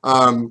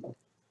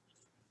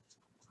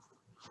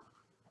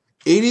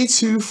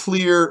 82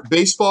 Fleer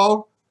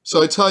baseball.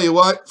 So I tell you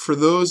what, for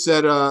those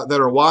that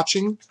are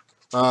watching,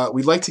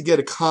 we'd like to get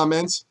a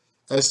comment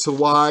as to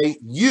why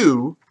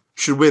you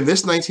should win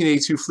this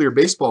 1982 Fleer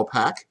baseball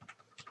pack.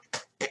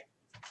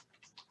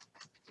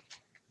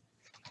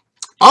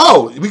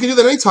 Oh, we can do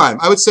that anytime.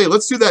 I would say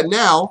let's do that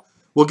now.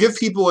 We'll give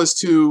people as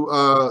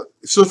to,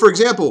 so for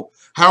example,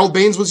 Harold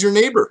Baines was your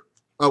neighbor.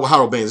 Oh,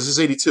 Harold Baines, this is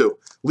 82.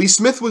 Lee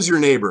Smith was your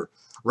neighbor,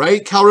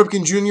 right? Cal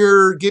Ripken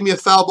Jr. gave me a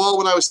foul ball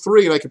when I was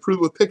 3, and I could prove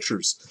it with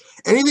pictures.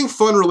 Anything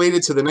fun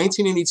related to the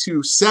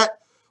 1982 set,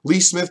 Lee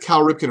Smith,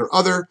 Cal Ripken, or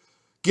other,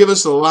 give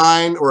us a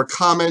line or a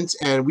comment,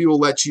 and we will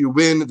let you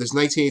win this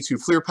 1982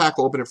 Fleer pack.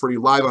 We'll open it for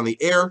you live on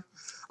the air.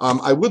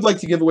 I would like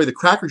to give away the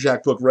Cracker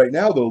Jack book right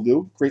now, though,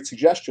 Lou. Great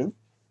suggestion.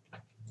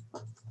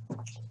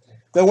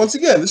 Now, once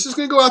again, this is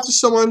going to go out to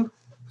someone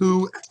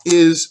who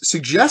is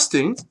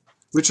suggesting,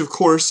 which of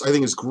course I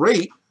think is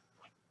great,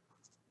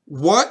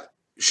 what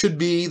should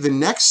be the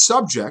next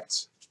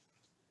subject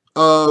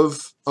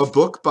of a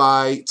book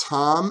by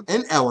Tom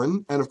and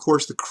Ellen, and of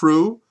course the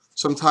crew.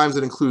 Sometimes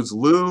it includes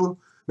Lou,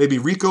 maybe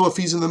Rico if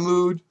he's in the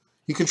mood.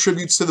 He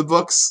contributes to the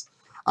books.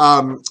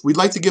 We'd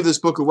like to give this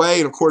book away,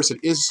 and of course it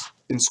is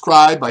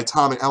inscribed by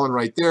Tom and Ellen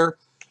right there.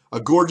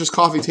 A gorgeous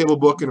coffee table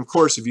book, and of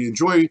course if you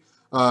enjoy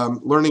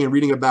learning and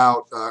reading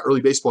about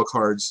early baseball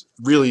cards,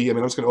 really, I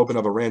mean, I'm just going to open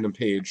up a random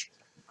page.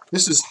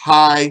 This is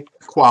high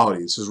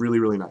quality. This is really,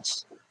 really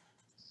nice.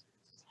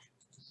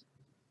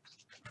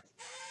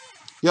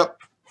 Yep.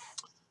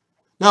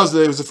 Now,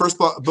 it was the first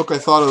book I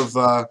thought of.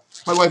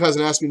 My wife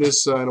hasn't asked me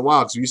this in a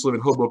while because we used to live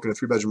in Hoboken in a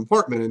 3-bedroom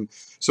apartment. And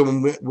so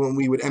when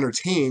we would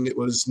entertain, it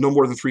was no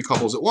more than 3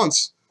 couples at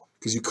once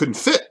because you couldn't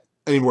fit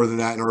any more than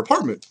that in our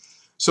apartment.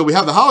 So we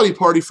have the holiday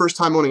party, first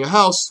time owning a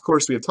house. Of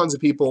course, we have tons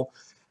of people.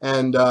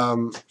 And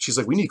she's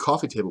like, we need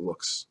coffee table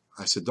books.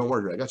 I said, don't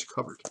worry, I got you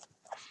covered.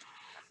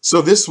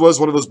 So this was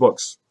one of those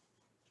books.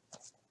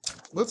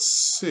 Let's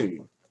see.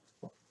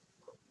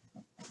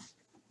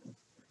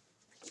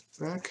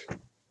 Back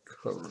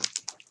cover.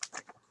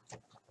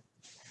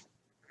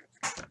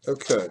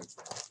 Okay.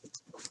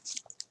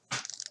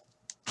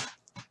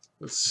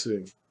 Let's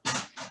see.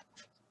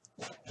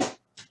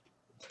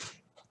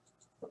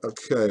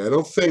 Okay,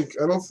 well,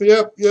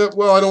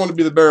 I don't want to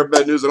be the bearer of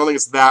bad news. I don't think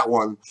it's that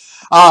one.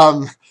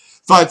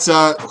 But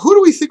who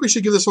do we think we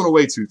should give this one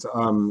away to,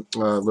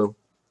 Lou?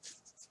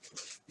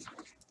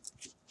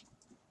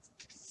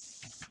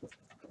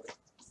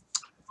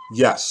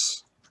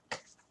 Yes.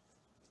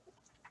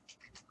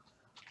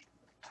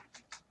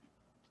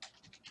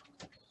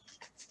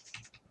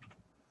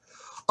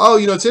 Oh,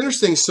 you know, it's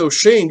interesting. So,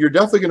 Shane, you're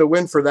definitely going to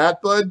win for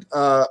that, bud.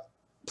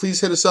 Please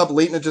hit us up,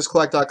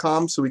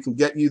 leighton@justcollect.com, so we can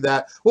get you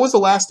that. What was the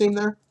last name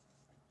there?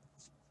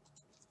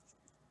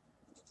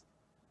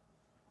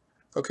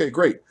 Okay,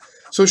 great.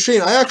 So,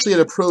 Shane, I actually had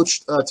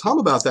approached Tom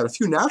about that a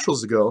few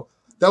Nationals ago.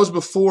 That was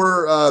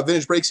before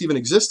Vintage Breaks even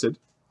existed.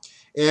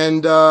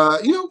 And,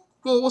 you know,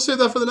 we'll save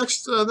that for the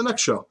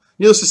next show.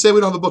 Needless to say, we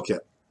don't have a book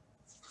yet.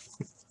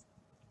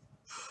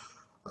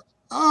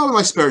 Oh, in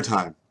my spare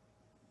time.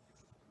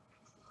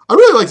 I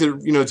really like to,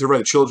 you know, to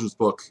write a children's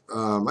book.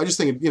 I just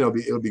think, you know,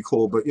 it would be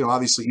cool, but, you know,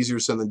 obviously easier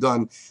said than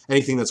done.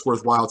 Anything that's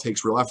worthwhile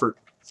takes real effort.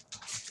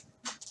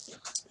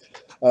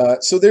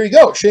 So there you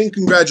go. Shane,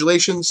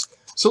 congratulations.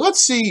 So let's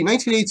see,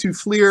 1982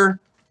 Fleer.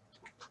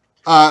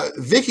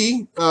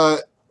 Vicky, by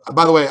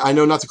the way, I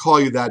know not to call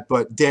you that,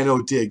 but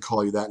Dano did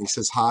call you that, and he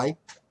says hi.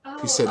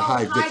 He said,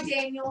 hi, Vicky. Hi,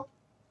 Daniel.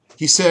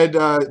 He said,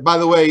 by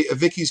the way,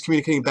 Vicky's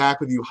communicating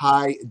back with you.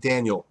 Hi,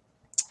 Daniel.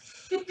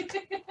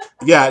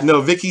 Yeah,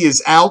 no, Vicky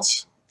is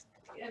out.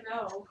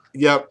 No.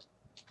 Yep,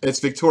 it's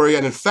Victoria.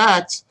 And in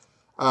fact,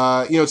 you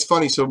know, it's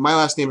funny. So my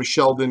last name is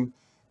Sheldon.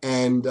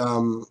 And,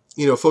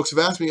 you know, folks have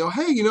asked me, oh,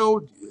 hey, you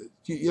know,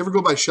 you ever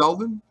go by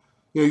Sheldon?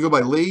 You know, you go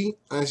by Lee.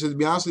 And I said, to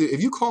be honest with you,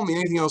 if you call me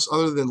anything else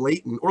other than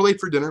Leighton or Late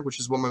for Dinner, which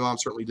is what my mom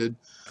certainly did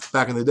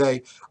back in the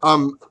day,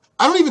 I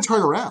don't even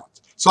turn around.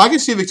 So I can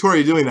see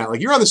Victoria doing that.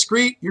 Like, you're on the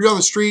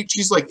street,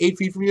 she's like 8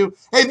 feet from you.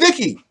 Hey,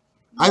 Vicky!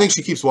 I think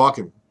she keeps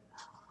walking.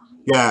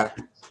 Yeah.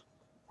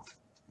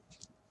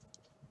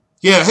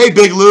 Yeah, hey,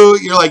 Big Lou.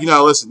 You're like, you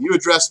know, listen, you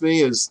address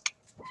me as,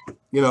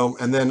 you know,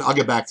 and then I'll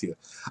get back to you.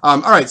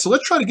 All right, so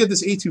let's try to get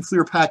this A2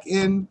 Fleer pack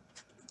in.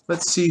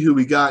 Let's see who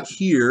we got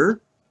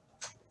here.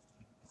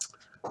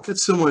 Get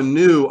someone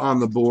new on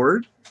the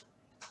board.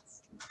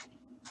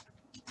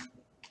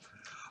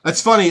 That's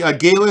funny.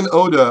 Galen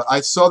Oda, I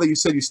saw that you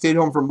said you stayed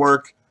home from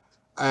work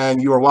and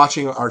you were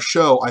watching our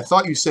show. I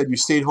thought you said you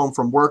stayed home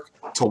from work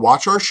to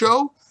watch our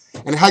show.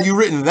 And had you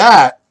written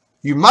that,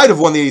 you might have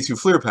won the A2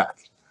 Fleer pack.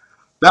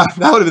 That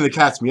would have been the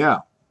cat's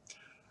meow.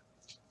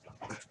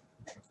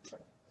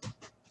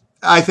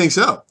 I think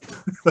so.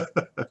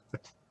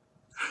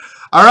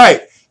 All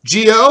right.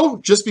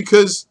 Gio, just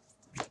because...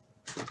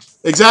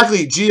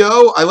 Exactly,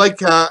 Gio. I like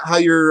how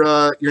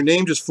your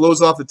name just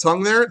flows off the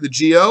tongue there, the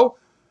Gio.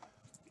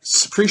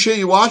 Appreciate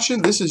you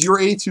watching. This is your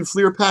A2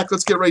 Fleer pack.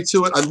 Let's get right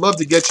to it. I'd love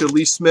to get you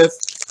Lee Smith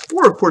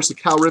or, of course, the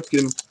Cal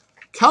Ripken.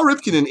 Cal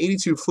Ripken and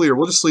 82 Fleer.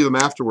 We'll just leave them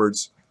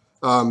afterwards.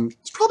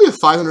 It's probably a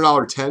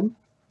 $500 10.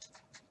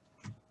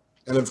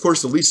 And, of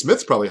course, the Lee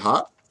Smith's probably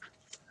hot.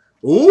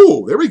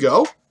 Ooh, there we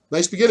go.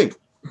 Nice beginning.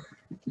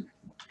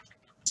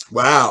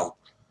 Wow.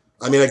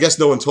 I mean, I guess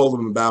no one told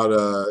him about,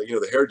 you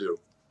know, the hairdo.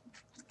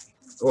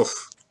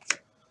 Oof.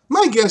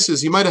 My guess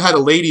is he might have had a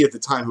lady at the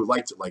time who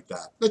liked it like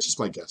that. That's just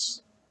my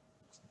guess.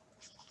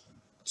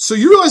 So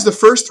you realize the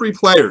first 3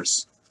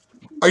 players.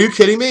 Are you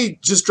kidding me?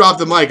 Just drop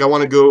the mic. I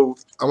want to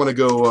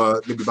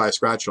go maybe buy a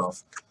scratch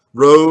off.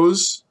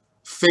 Rose,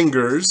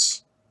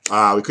 Fingers.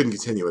 We couldn't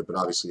continue it, but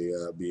obviously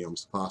it'd be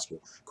almost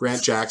impossible.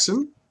 Grant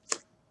Jackson.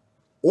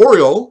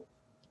 Oriole.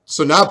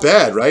 So not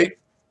bad, right?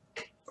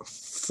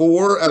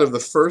 4 out of the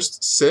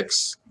first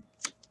 6.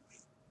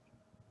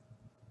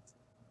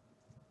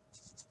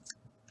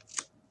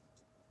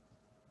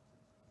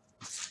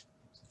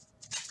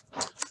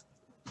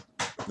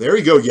 There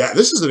you go. Yeah,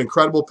 this is an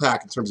incredible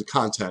pack in terms of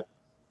content.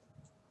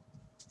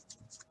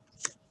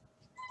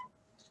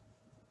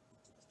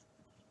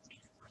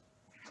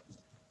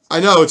 I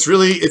know,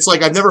 it's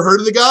like I've never heard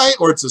of the guy,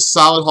 or it's a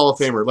solid Hall of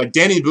Famer. Like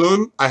Danny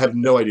Boone, I have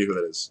no idea who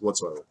that is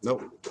whatsoever.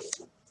 Nope.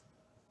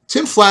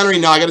 Tim Flannery,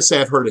 now I got to say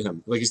I've heard of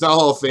him. Like, he's not a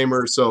Hall of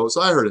Famer, so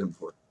I heard of him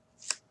before.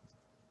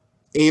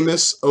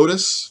 Amos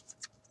Otis.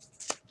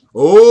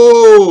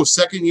 Oh,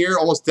 second year,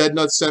 almost dead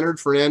nut centered,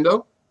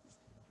 Fernando.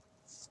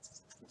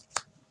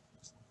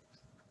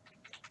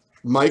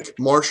 Mike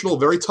Marshall,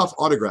 very tough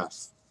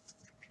autograph.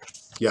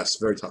 Yes,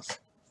 very tough.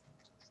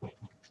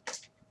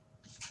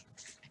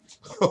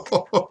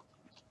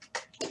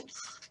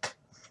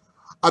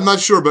 I'm not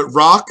sure, but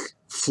Rock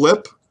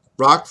Flipowitz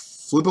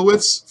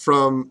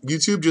from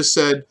YouTube just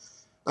said,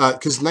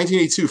 because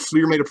 1982,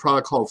 Fleer made a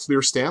product called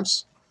Fleer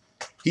Stamps.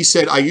 He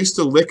said, I used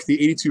to lick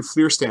the 82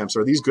 Fleer stamps.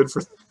 Are these good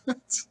for that?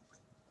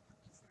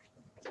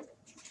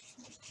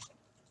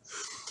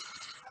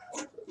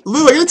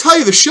 Lou, I gotta tell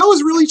you, the show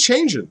is really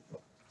changing.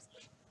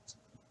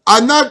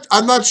 I'm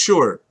not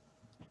sure.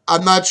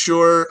 I'm not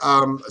sure.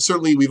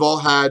 Certainly, we've all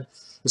had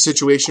a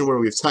situation where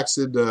we've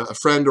texted a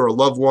friend or a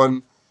loved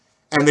one,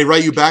 and they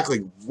write you back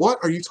like, what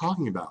are you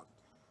talking about?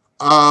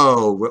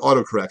 Oh,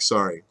 autocorrect,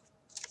 sorry.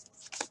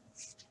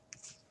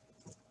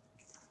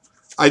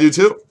 I do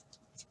too.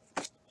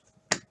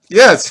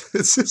 Yeah,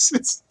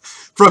 it's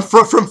from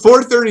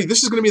 4:30.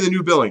 This is going to be the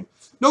new billing.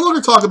 No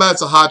longer talk about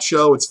it's a hot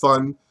show. It's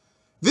fun.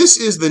 This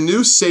is the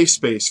new safe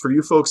space for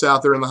you folks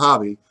out there in the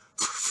hobby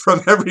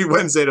from every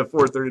Wednesday to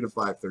 4:30 to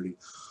 5:30.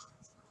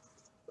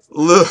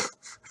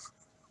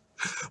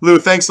 Lou,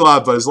 thanks a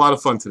lot, bud. It was a lot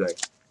of fun today.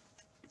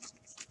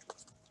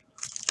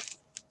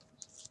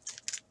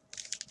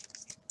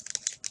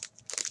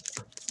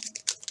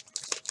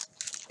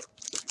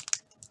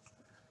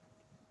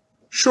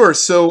 Sure.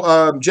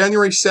 So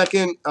January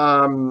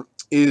 2nd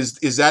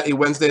is that a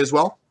Wednesday as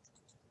well?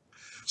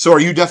 So are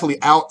you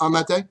definitely out on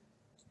that day?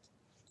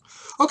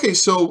 Okay,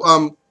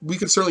 so we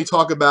could certainly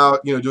talk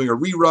about doing a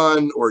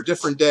rerun or a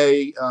different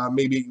day,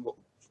 maybe.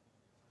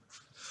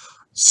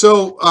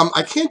 So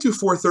I can't do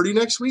 4:30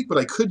 next week, but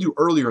I could do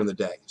earlier in the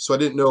day. So I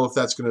didn't know if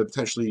that's going to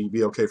potentially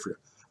be okay for you.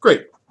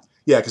 Great.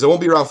 Yeah, because I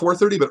won't be around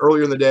 4:30, but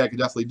earlier in the day I could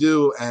definitely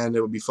do, and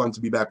it would be fun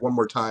to be back one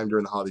more time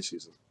during the holiday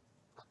season.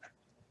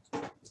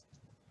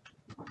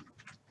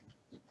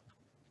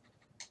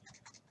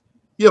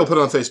 Yeah, we'll put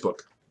it on Facebook.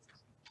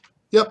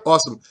 Yep,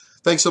 awesome.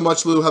 Thanks so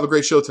much, Lou. Have a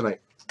great show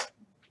tonight.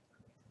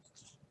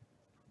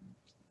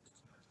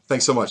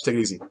 Thanks so much. Take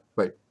it easy.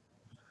 Bye.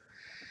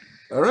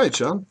 All right,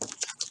 John.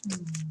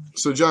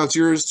 So, John, it's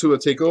yours to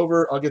take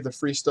over. I'll get the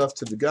free stuff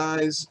to the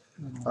guys.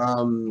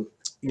 In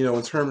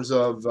terms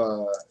of,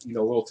 a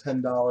little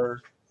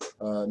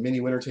 $10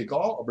 mini winner take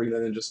all, I'll bring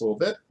that in just a little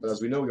bit. But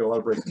as we know, we got a lot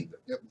of breaks.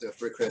 Yep, the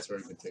break credit's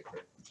already been taken.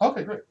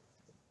 Okay, great.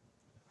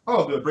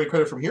 Oh, the break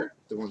credit from here?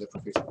 The one that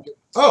from Facebook. Yep.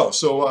 Oh,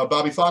 so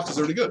Bobby Fox is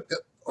already good. Yep.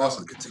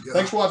 Awesome. Good to go.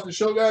 Thanks for watching the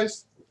show,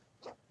 guys.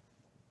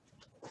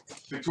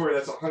 Victoria,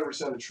 that's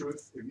 100% the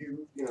truth.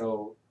 If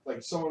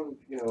like someone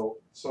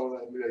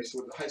that maybe I used to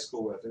go to high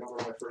school with, they don't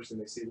remember my first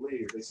name, they say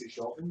Lee or they say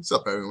Sheldon. What's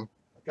up, everyone?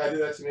 Guy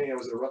did that to me. I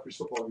was at a Rutgers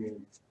football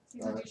game.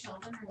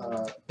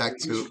 Back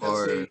to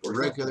our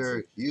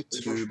regular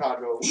YouTube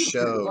Chicago,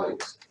 show.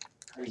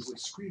 And he's like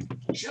screaming,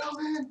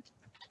 Sheldon!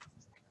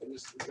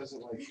 It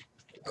doesn't like.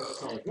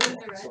 It's not like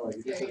good. So like,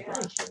 it just says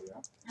French,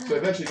 So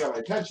eventually got my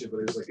attention, but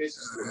it was like, hey, this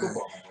is a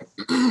football.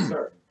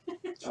 Sorry.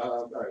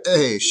 All right.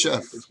 Hey,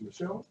 chef.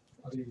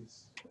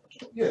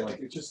 Yeah, like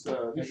it's just these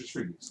are just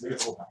freebies. They get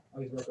the whole pack.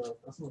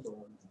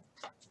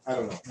 I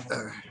don't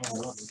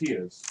know. He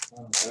is.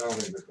 I don't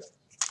think that.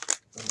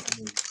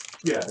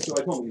 Yeah, so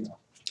I told him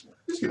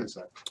just give it a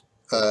sec.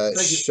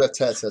 Chef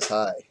Ted says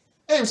hi.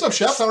 Hey, what's up,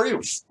 Chef? How are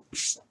you?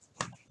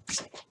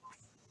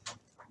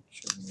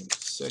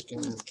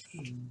 Second.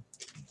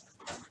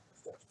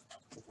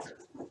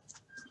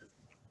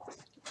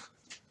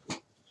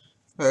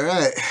 All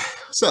right.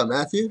 What's up,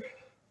 Matthew?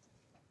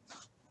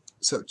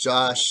 What's up,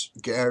 Josh,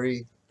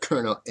 Gary,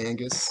 Colonel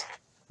Angus,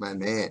 my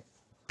man?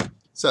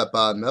 What's up,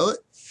 Bob Millet?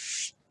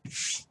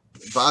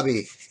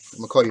 Bobby. I'm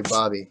going to call you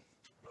Bobby.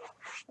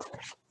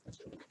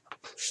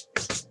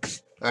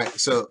 All right,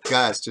 so,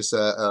 guys, just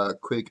a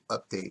quick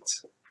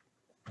update.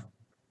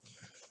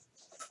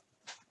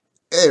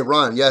 Hey,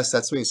 Ron. Yes,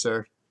 that's me,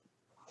 sir.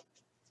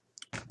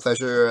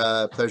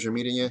 Pleasure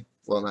meeting you.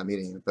 Well, not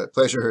meeting you, but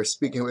pleasure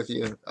speaking with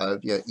you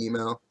via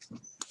email.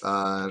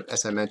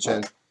 As I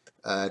mentioned,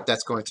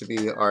 that's going to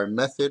be our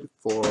method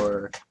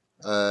for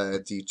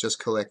the Just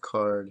Collect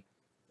card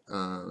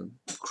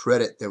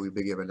credit that we've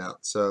been giving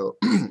out. So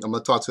I'm going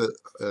to talk to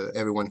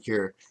everyone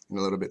here in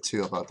a little bit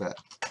too about that.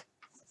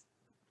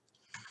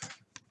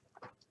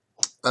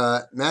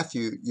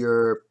 Matthew,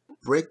 your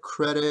break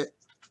credit,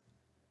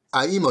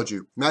 I emailed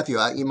you. Matthew,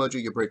 I emailed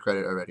you your break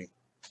credit already.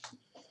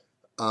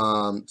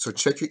 So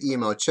check your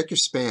email, check your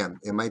spam.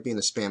 It might be in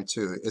the spam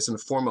too. It's in the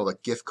form of a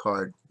gift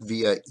card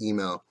via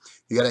email.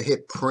 You got to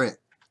hit print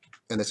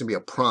and there's going to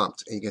be a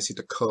prompt and you can see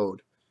the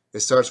code.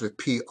 It starts with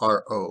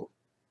PRO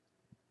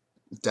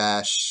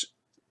dash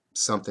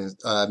something,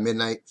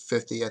 midnight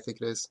 50, I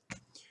think it is.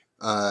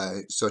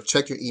 So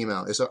check your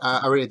email. So I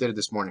already did it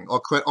this morning.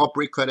 All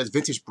break credits,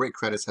 vintage break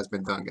credits has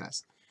been done,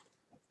 guys.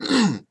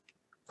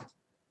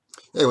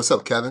 Hey, what's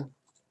up, Kevin?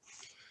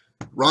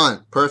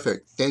 Ron,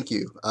 perfect. Thank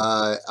you.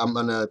 I'm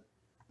gonna,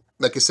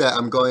 like I said,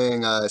 I'm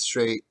going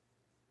straight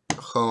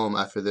home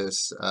after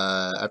this,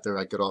 after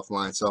I get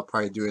offline. So I'll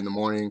probably do it in the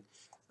morning.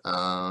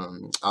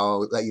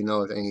 I'll let you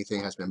know if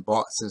anything has been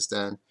bought since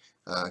then,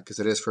 because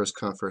it is first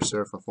come, first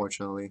serve,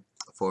 unfortunately,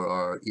 for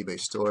our eBay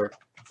store.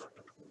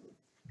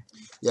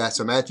 Yeah,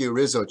 so Matthew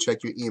Rizzo,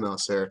 check your email,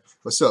 sir.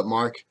 What's up,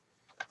 Mark?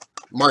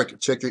 Mark,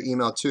 check your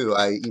email too.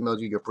 I emailed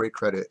you your break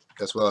credit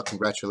as well.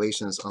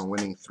 Congratulations on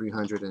winning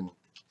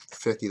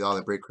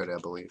 $350 break credit, I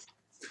believe.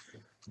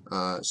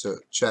 So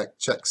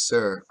check,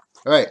 sir.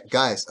 All right,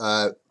 guys.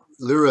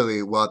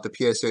 Literally, while the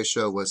PSA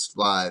show was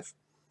live,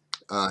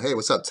 hey,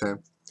 what's up, Tim?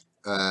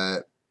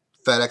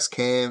 FedEx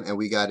came and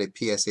we got a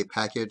PSA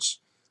package.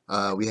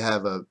 We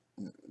have a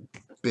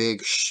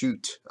big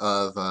shoot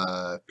of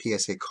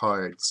PSA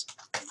cards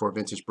for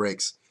vintage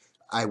breaks.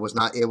 I was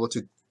not able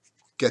to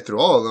get through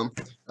all of them.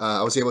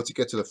 I was able to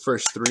get to the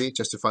first 3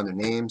 just to find their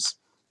names.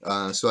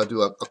 So I'll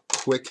do a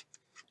quick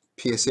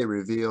PSA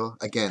reveal.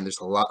 Again, there's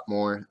a lot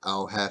more.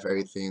 I'll have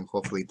everything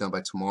hopefully done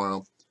by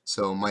tomorrow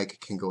so Mike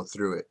can go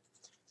through it.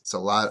 It's a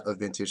lot of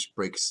vintage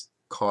breaks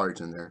cards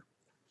in there.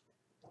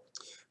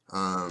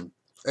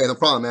 Hey, no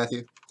problem,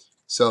 Matthew.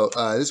 So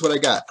this is what I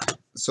got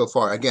so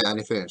far. Again, I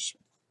didn't finish.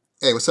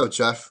 Hey, what's up,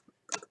 Jeff?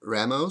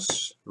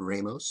 Ramos.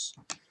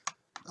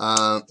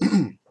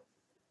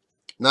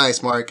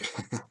 Nice, Mark.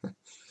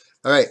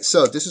 All right,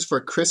 so this is for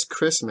Chris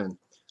Chrisman.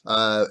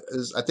 I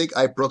think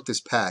I broke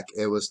this pack.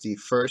 It was the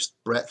first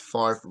Brett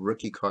Favre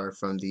rookie card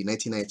from the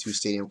 1992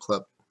 Stadium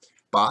Club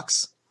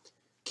box.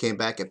 Came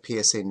back at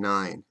PSA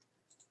 9.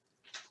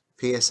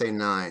 PSA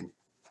 9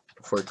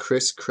 for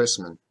Chris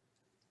Chrisman.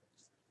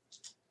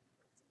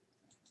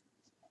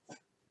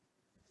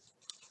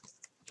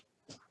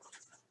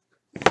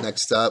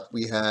 Next up,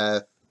 we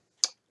have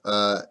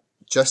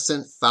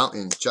Justin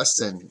Fountain.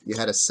 Justin, you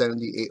had a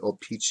 78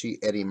 O-Pee-Chee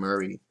Eddie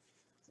Murray.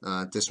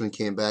 This one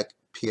came back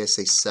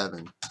PSA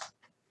 7.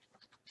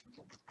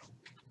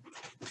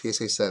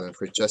 PSA 7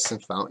 for Justin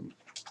Fountain.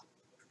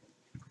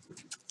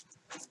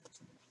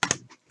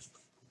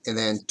 And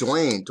then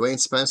Dwayne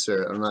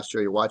Spencer. I'm not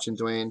sure you're watching,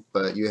 Dwayne,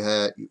 but you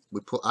had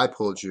I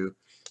pulled you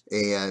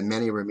a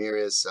Manny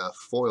Ramirez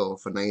foil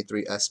for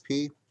 93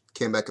 SP.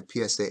 Came back a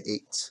PSA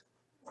 8.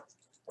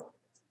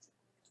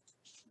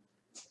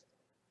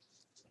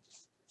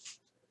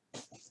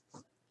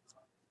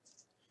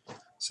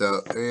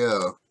 So there you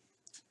go.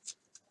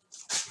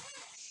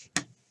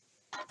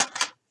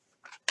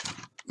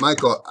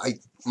 Mike,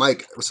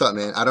 what's up,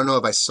 man? I don't know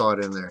if I saw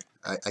it in there.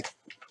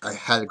 I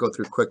had to go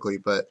through quickly,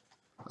 but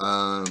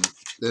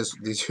these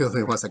are the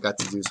only ones I got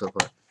to do so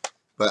far.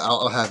 But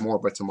I'll have more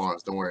by tomorrow.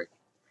 Don't worry.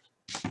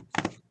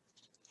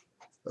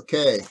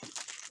 Okay.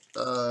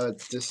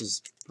 This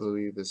is, I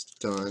believe, is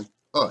done.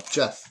 Oh,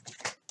 Jeff.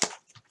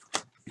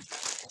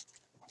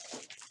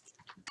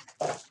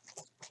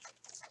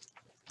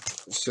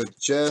 So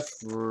Jeff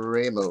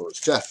Ramos.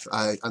 Jeff,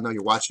 I know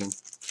you're watching.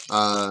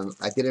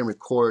 I didn't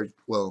record,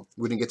 well,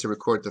 we didn't get to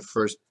record the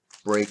first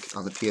break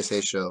on the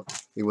PSA show.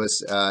 It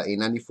was a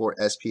 94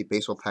 SP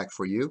baseball pack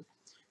for you.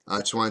 I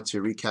just wanted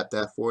to recap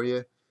that for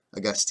you. I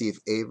got Steve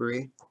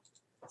Avery,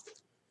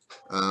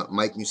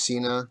 Mike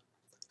Mussina,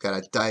 got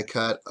a die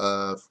cut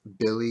of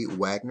Billy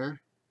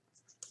Wagner,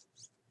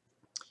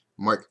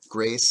 Mark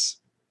Grace,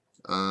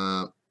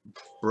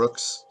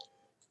 Brooks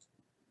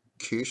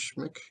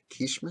Kieschmick,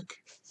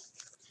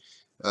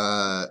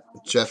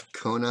 Jeff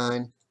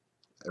Conine,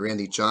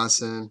 Randy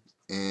Johnson,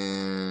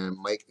 and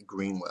Mike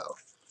Greenwell.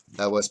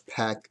 That was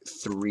pack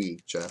 3,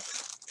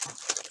 Jeff.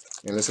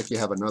 And it looks like you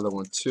have another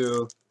one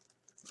too.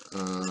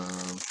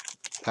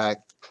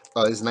 This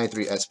is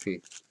 93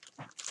 SP.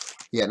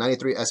 Yeah,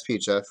 93 SP,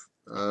 Jeff.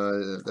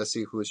 Let's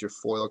see who's your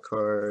foil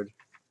card.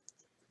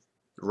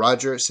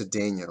 Roger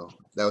Cedeno.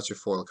 That was your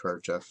foil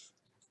card, Jeff.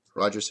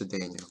 Roger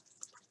Cedeno.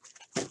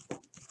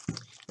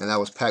 And that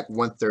was pack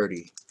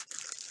 130.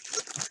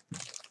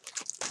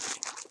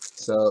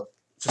 So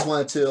just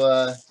wanted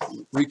to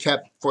recap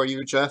for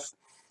you, Jeff,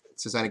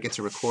 since I didn't get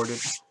to record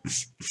it.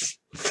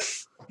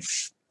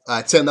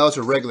 Tim, that was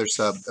a regular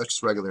sub. That's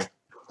just regular.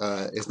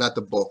 It's not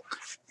the bulk.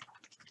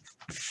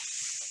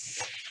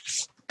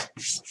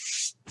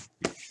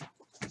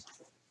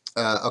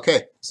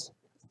 Okay,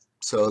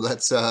 so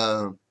let's.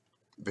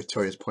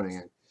 Victoria's pointing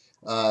in.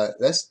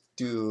 Let's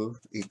do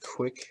a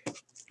quick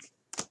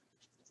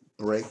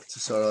break to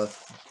start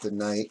off the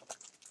night.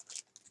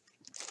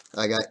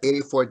 I got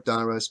 84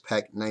 Donruss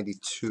pack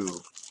 92.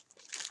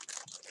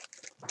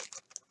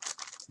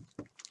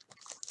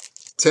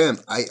 Tim,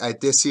 I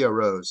did see a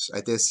rose.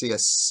 I did see a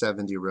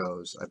 70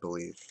 rose, I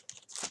believe.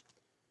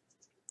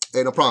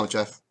 Hey, no problem,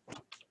 Jeff.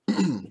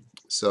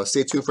 So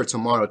stay tuned for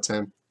tomorrow,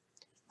 Tim.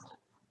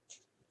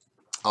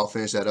 I'll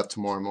finish that up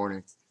tomorrow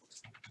morning.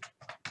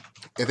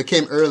 If it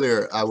came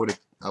earlier, I would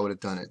have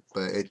done it,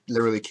 but it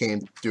literally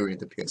came during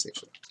the PSA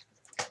show.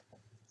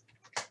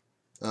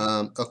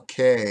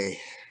 Okay.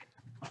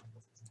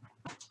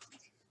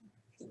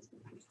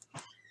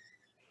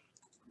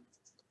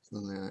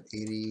 So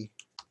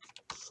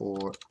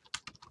 84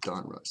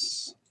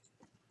 Donruss.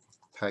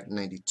 Pack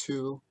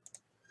 92.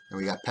 And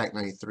we got pack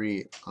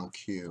 93 on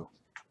cue.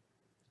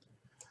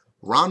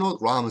 Ronald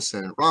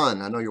Robinson.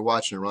 Ron, I know you're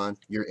watching, Ron.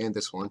 You're in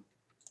this one.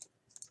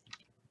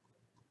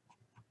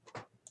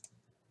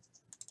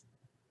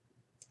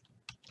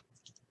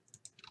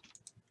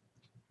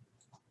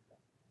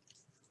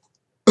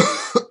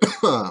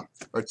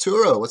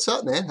 Arturo, what's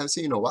up, man? Haven't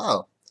seen you in a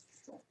while.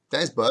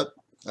 Thanks, bud.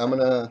 I'm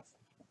gonna.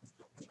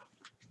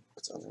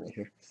 What's on right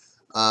here?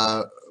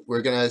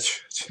 We're gonna.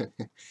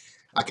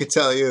 I could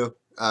tell you.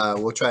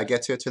 We'll try to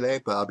get to it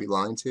today, but I'll be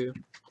lying to you.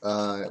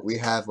 We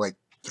have like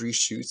 3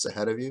 shoots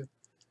ahead of you.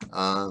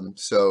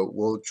 So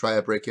we'll try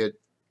to break it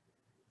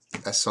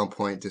at some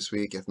point this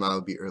week. If not,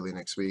 it'll be early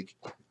next week.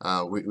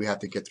 We have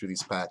to get through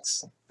these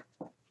packs.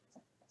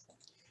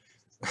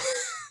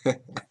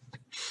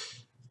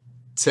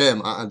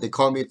 Tim, they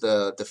call me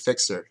the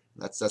Fixer.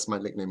 That's my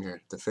nickname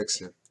here, the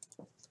Fixer.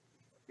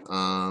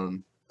 All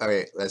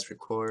right, let's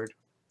record.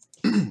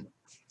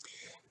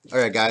 All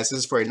right, guys, this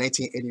is for a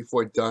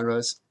 1984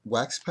 Donruss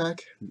wax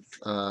pack,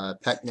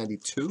 pack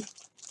 92.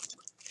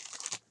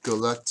 Good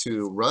luck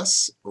to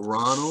Russ,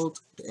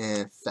 Ronald,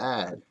 and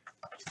Thad.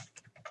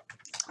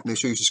 Make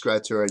sure you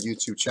subscribe to our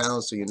YouTube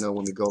channel so you know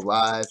when we go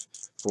live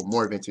for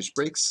more vintage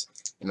breaks.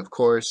 And of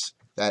course,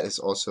 that is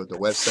also the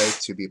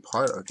website to be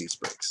part of these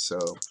breaks. So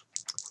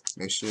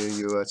make sure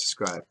you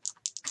subscribe.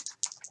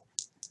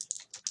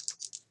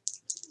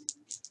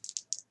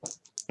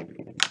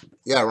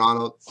 Yeah,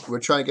 Ronald, we're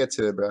trying to get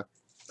to it, bro.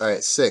 All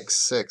right,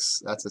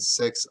 6. That's a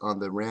 6 on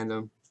the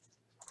random.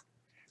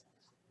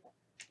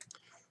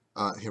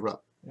 Hey,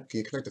 Rob, can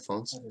you connect the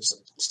phones?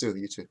 Still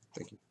YouTube.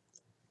 Thank you.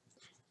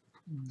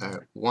 All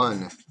right,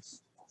 1,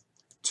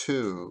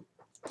 2,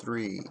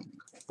 3,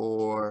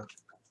 4,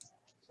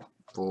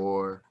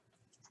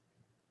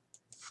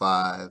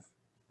 5,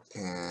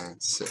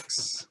 and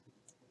 6.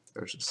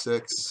 There's a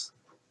 6.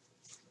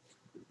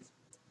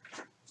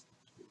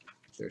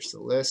 There's the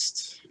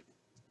list.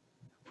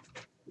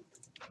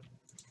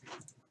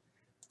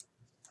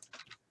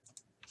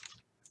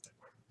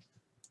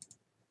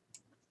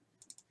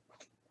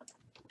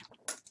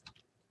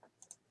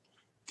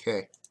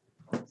 Okay.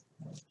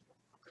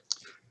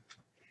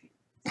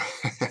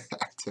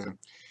 Tim.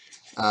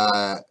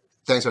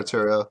 Thanks,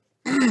 Arturo.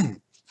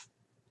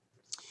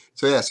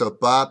 So yeah, so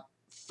Bob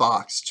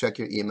Fox, check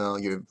your email.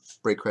 Your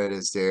break credit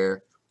is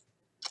there.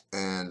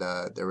 And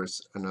there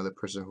was another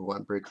person who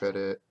wanted break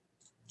credit.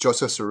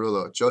 Joseph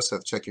Cerullo.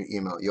 Joseph, check your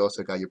email. You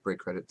also got your break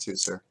credit too,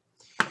 sir.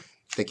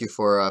 Thank you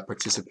for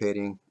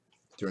participating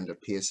during the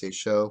PSA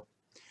show.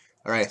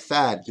 All right,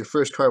 Thad, your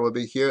first card will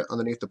be here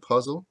underneath the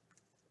puzzle.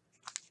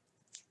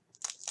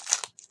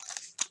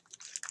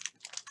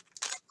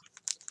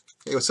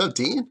 Hey, what's up,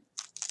 Dean?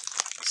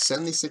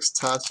 76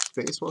 Topps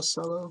baseball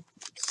solo.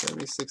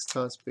 76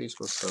 Topps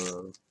baseball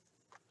solo.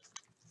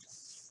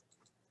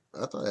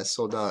 I thought that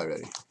sold out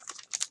already.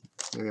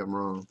 Maybe I'm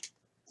wrong.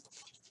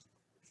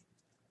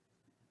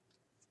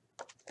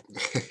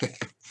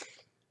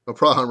 No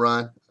problem,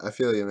 Ron. I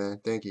feel you,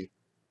 man. Thank you.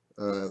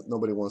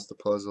 Nobody wants the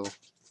puzzle.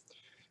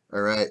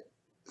 All right,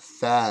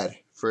 Thad.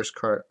 First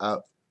card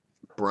out.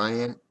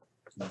 Brian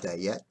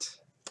Dayette.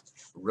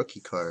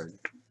 Rookie card.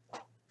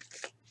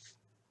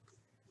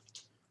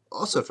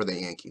 Also for the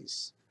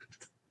Yankees.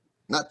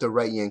 Not the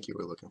right Yankee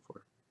we're looking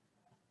for.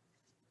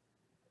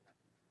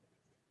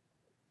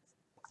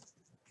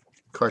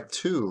 Card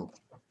 2.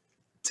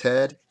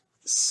 Ted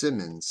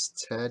Simmons.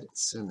 Ted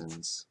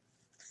Simmons.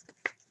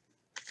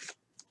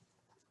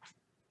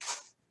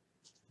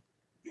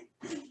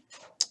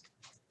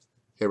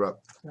 Hey, Rob.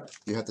 Yeah.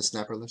 You have the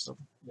snapper list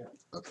open? Yeah.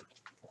 Okay.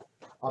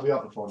 I'll be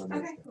off the phone in a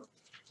minute. Okay.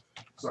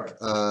 Sorry.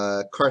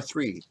 Card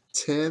 3.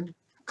 Tim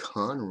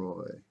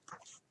Conroy.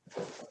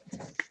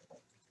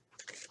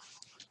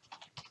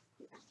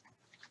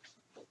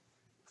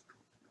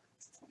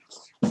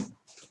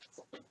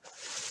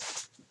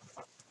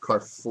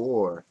 Card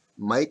 4.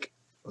 Mike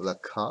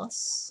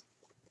Lacoste.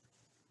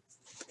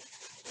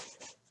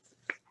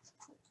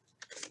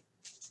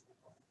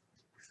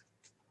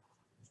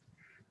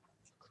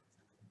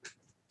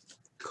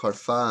 Card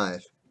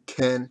 5.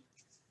 Ken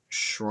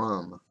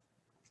Schrum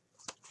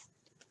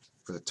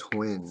for the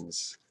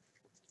Twins.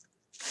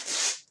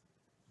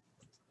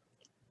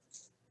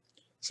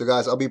 So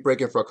guys, I'll be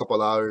breaking for a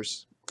couple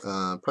hours,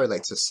 probably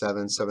like to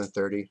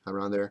 7:30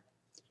 around there.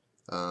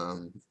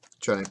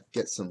 Trying to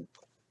get some,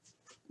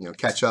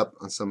 catch up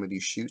on some of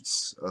these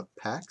shoots of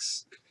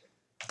packs.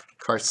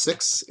 Card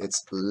 6,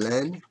 it's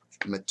Len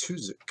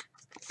Matuzik.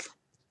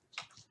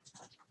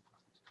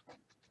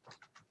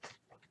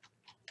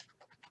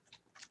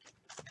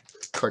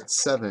 Card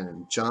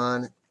 7,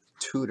 John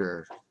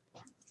Tudor.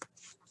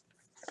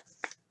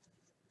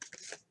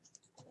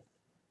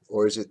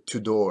 Or is it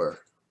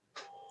Tudor?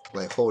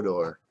 Like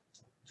Hodor.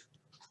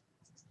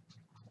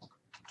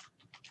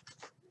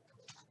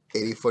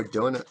 84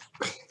 Donut.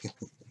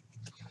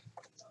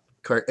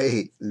 Card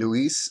 8,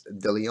 Luis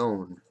De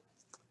Leon.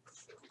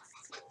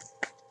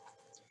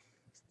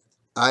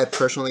 I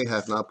personally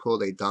have not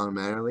pulled a Don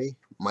Mattingly.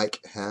 Mike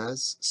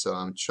has, so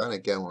I'm trying to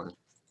get one.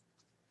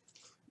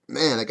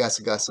 Man, that guy's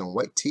got some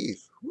white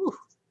teeth. Whew.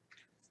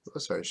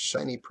 Those are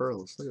shiny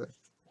pearls. Look at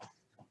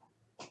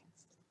that.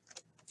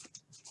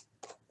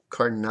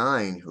 Card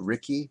 9,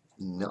 Ricky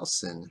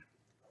Nelson.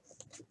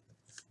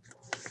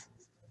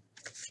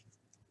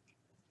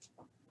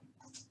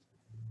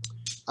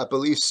 I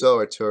believe so,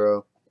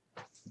 Arturo.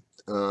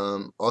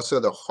 Also,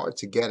 they're hard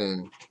to get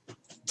in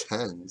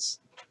 10s.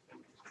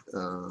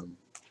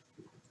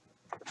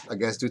 I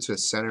guess due to the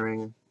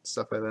centering,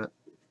 stuff like that.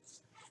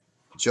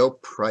 Joe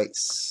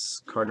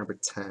Price, card number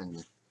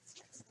 10.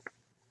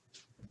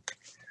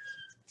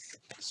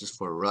 This is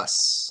for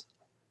Russ.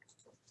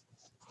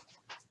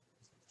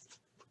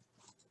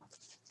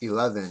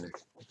 11,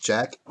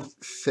 Jack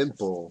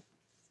Fimple.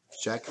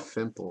 Jack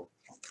Fimple.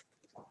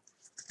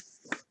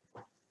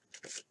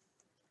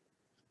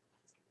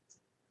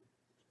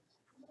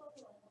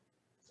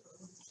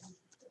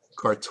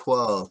 Card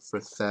 12 for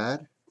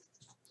Thad.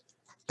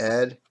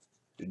 Ed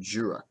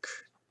Jurak.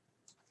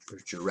 Or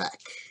Jurak.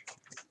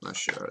 Not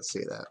sure how to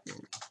say that.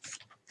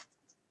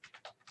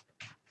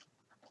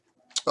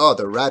 Oh,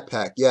 the Rat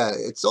Pack. Yeah,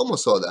 it's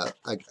almost sold out,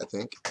 I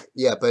think.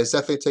 Yeah, but it's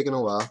definitely taken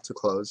a while to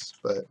close.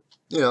 But,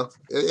 you know,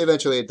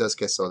 eventually it does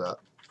get sold out.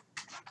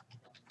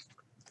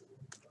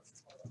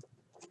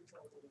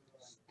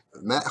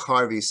 Matt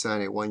Harvey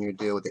signed a 1-year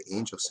deal with the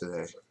Angels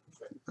today.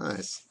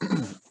 Nice. All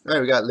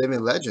right, we got Living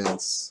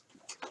Legends.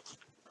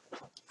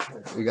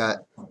 We got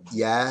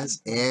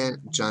Yaz and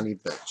Johnny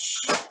Bench.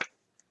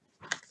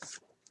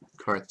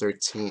 Card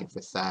 13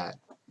 for that.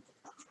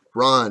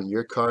 Ron,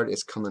 your card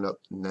is coming up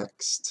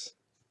next.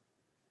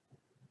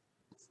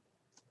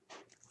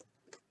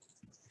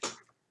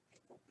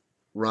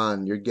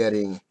 Ron, you're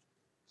getting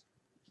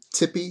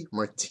Tippy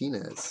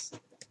Martinez.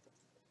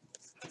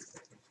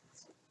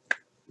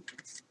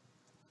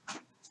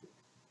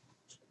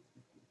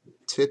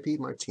 Tippy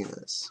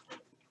Martinez.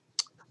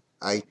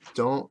 I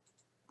don't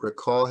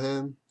recall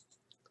him.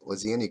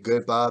 Was he any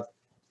good, Bob?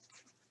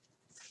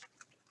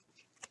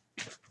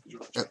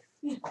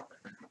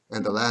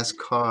 And the last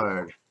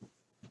card.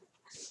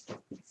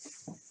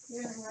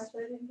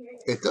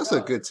 It does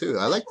look good too.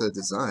 I like the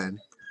design.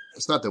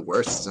 It's not the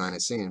worst design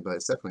I've seen, but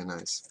it's definitely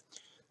nice.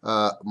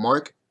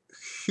 Mark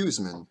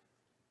Huseman.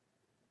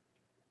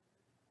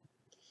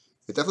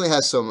 It definitely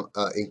has some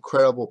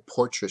incredible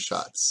portrait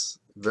shots.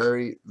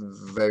 Very,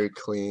 very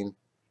clean.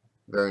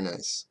 Very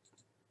nice.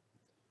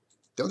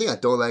 The only thing I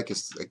don't like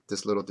is like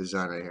this little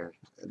design right here.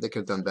 They could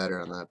have done better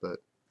on that, but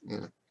you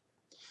know.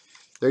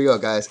 There you go,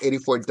 guys.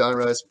 84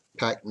 Donruss,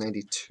 pack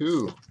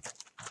 92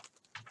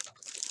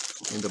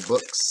 in the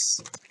books.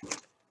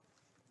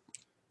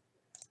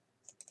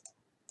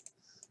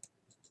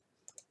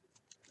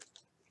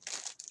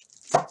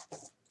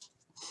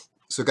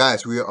 So,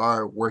 guys, we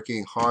are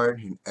working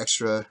hard in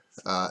extra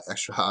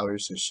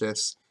hours and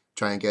shifts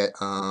trying to get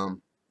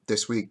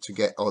this week to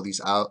get all these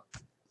out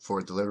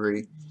for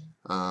delivery.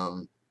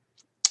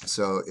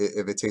 So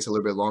if it takes a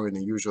little bit longer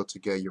than usual to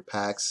get your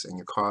packs and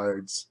your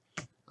cards,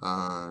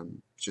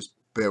 just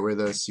bear with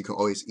us. You can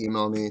always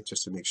email me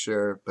just to make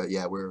sure. But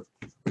yeah, we're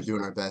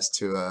doing our best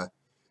to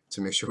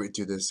make sure we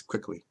do this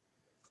quickly.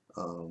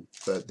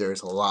 But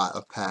there's a lot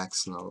of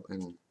packs,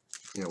 and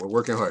you know, we're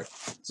working hard.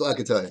 That's all I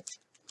can tell you.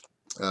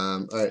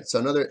 All right, so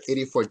another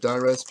 84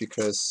 Donruss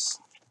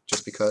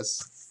just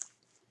because.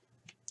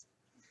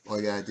 All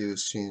you gotta do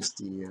is change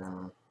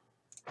the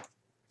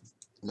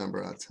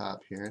number on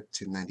top here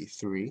to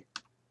 93.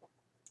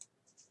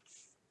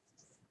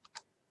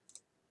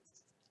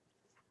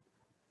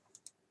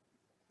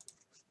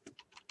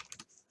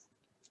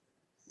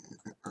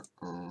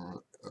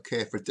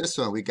 Okay, for this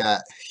one we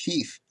got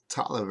Heath,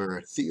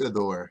 Tolliver,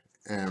 Theodore,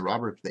 and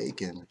Robert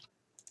Bacon.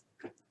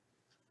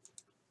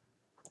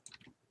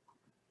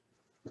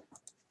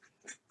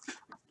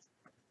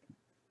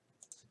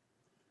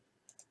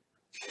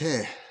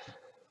 Okay.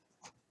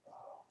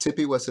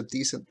 Tippy was a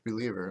decent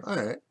reliever. All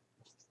right.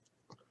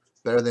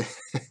 Better than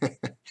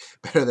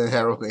better than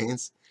Harold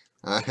Baines.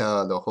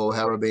 The whole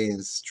Harold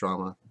Baines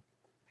drama.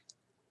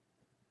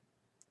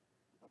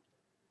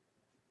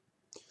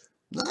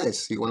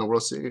 Nice. He won a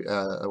World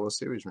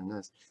Series ring.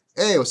 Nice.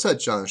 Hey, what's up,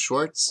 John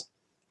Schwartz?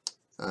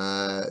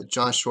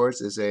 John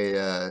Schwartz is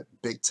a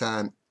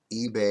big-time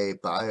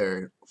eBay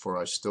buyer for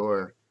our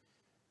store.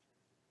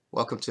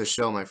 Welcome to the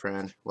show, my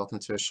friend. Welcome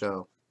to the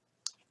show.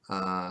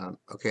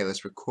 Okay,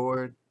 let's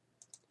record.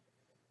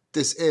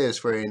 This is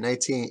for a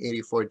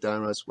 1984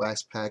 Donruss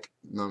Wax Pack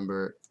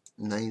number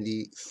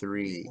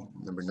 93.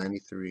 Number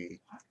 93.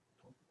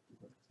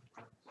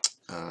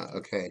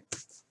 Okay.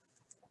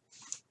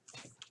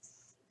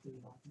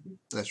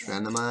 Let's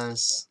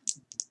randomize.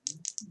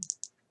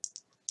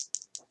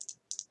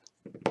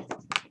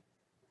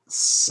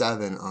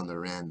 7 on the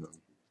random.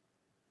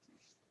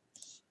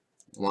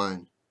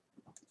 1,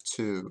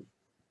 2,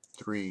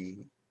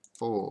 3,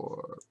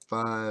 4,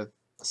 5,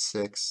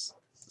 6,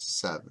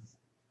 7.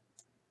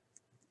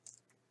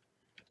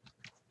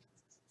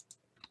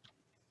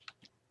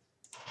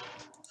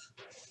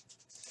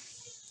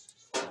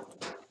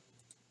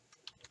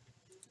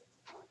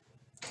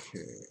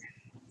 Okay.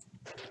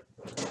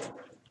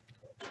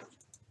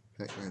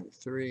 Pack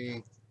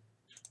 93.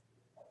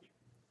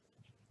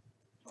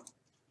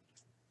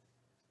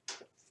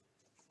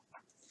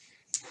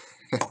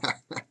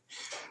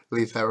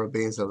 Leave Harold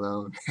Baines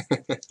alone.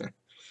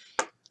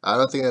 I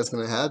don't think that's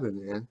gonna happen,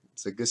 man.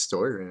 It's a good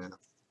story right now.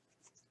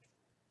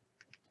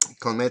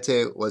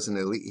 Clemente was an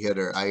elite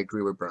hitter. I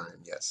agree with Brian.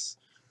 Yes.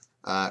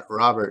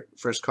 Robert,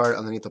 first card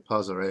underneath the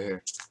puzzle right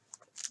here.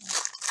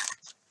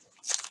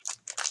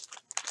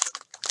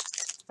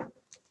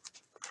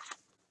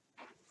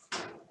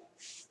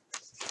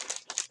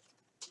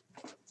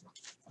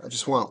 I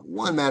just want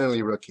one Madden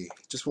League rookie.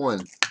 Just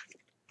one.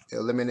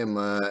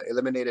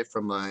 Eliminated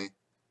from my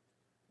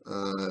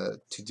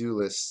to-do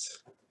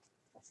list.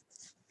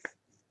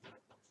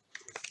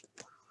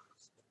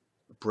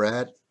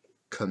 Brad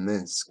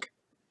Kaminsky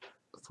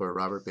for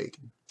Robert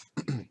Bacon.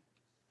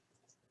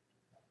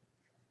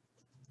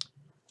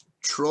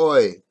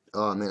 Troy.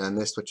 Oh man, I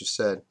missed what you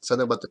said.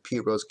 Something about the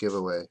Pete Rose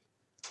giveaway.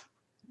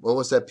 What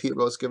was that Pete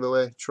Rose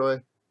giveaway,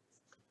 Troy?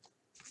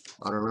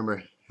 I don't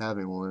remember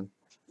having one.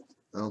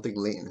 I don't think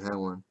Leighton had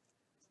one.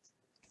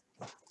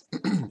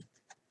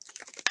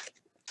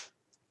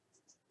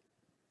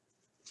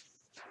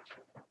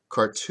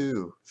 Card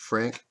 2,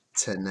 Frank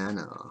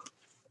Tanana.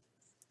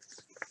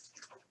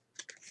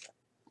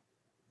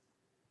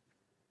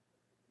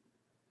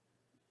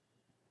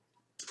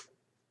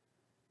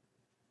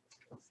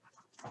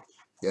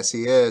 Yes,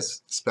 he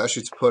is,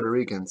 especially to Puerto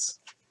Ricans.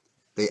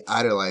 They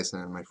idolize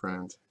him, my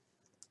friend.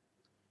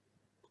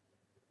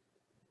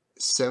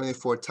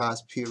 74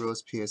 Topps Pete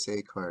Rose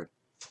PSA card.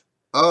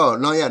 Oh,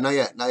 not yet.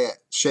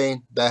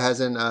 Shane, that has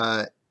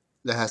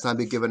not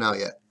been given out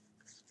yet.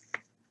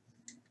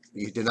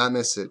 You did not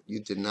miss it. You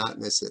did not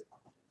miss it.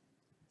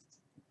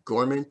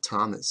 Gorman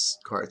Thomas,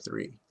 card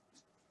 3.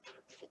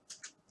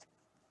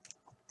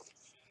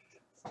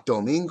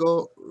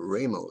 Domingo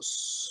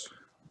Ramos.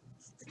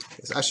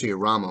 It's actually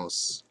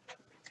Ramos.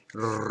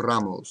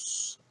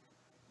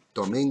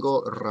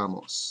 Domingo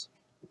Ramos.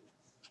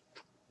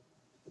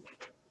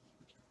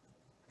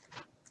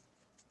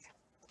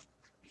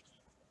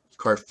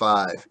 Card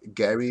 5,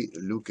 Gary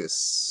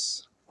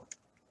Lucas.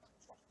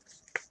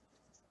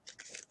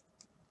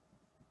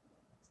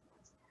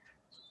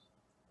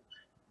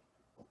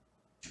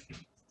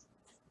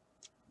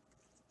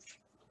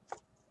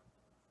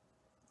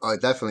 Oh,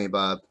 definitely,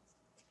 Bob.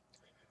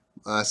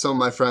 Some of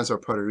my friends are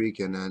Puerto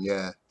Rican, and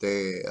yeah,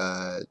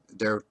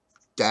 their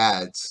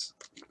dads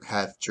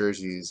have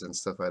jerseys and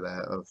stuff like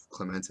that of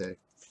Clemente.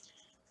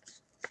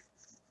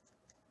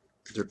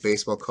 Their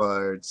baseball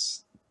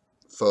cards,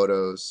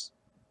 photos.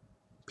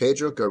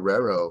 Pedro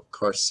Guerrero,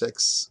 card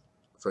 6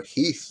 for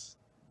Heath.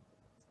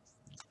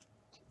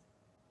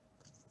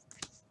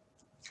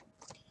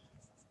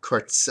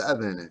 Card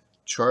 7,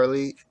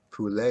 Charlie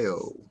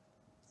Puleo.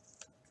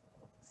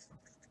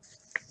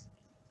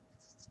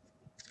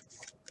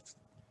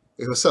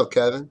 Hey, what's up,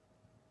 Kevin?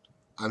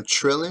 I'm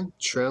trilling,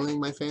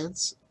 my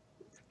fans.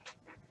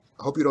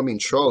 I hope you don't mean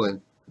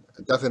trolling.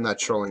 I'm definitely not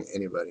trolling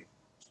anybody.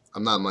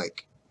 I'm not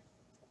Mike.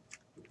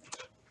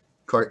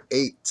 Card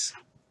 8,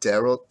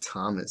 Daryl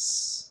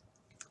Thomas.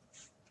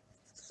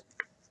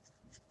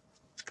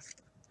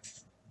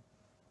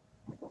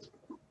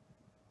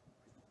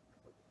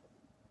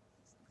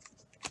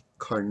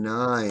 Card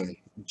 9,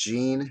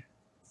 Gene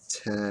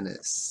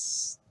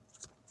Tenace.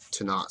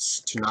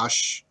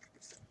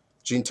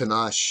 Gene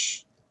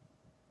Tenace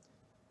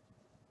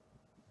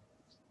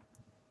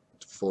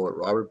for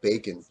Robert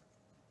Bacon.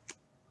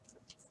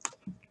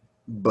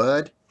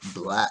 Bud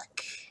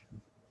Black.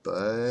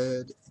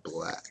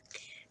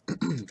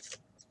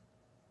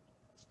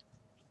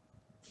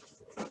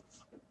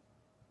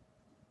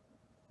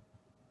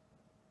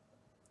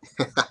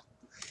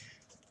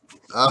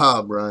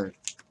 Ah, Brian.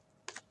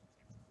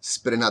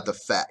 Spitting out the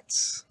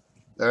facts.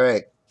 All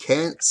right.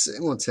 Kent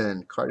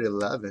Singleton, card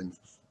 11.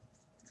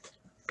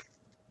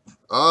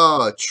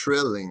 Oh,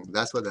 trilling.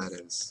 That's what that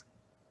is.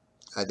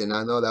 I did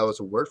not know that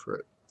was a word for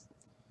it.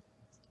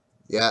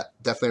 Yeah,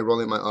 definitely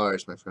rolling my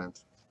R's, my friend.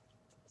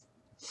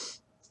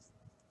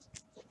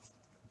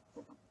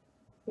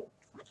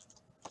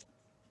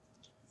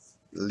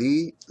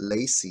 Lee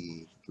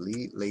Lacy.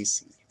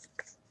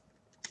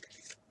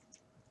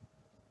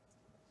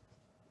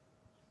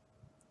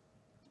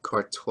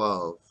 Card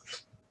 12.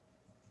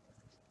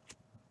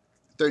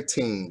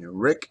 13,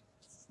 Rick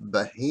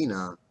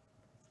Bahena.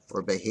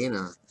 Or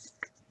Bahena.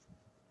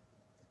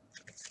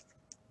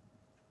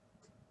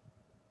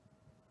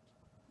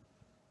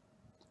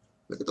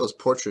 Look at those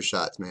portrait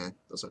shots, man.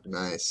 Those look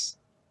nice.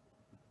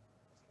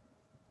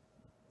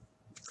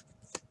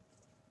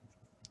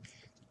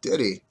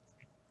 Diddy.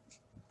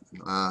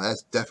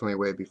 That's definitely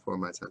way before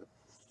my time.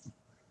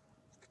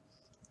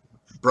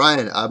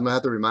 Brian, I'm going to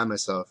have to remind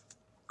myself.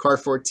 Card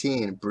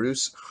 14,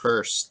 Bruce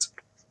Hurst.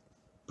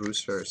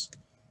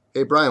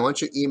 Hey, Brian, why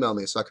don't you email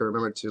me so I can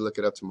remember to look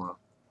it up tomorrow?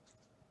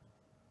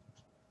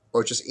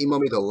 Or just email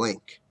me the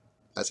link.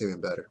 That's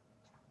even better.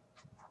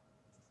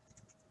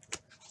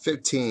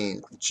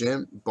 15,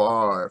 Jim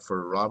Barr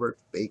for Robert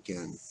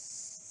Bacon.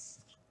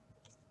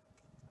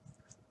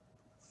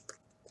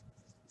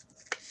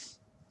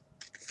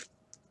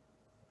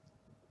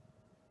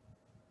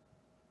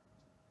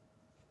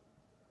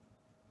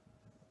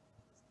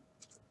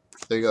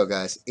 There you go,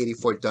 guys.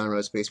 84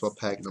 Donruss baseball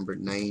pack number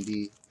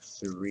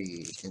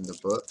 93 in the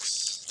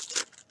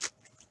books.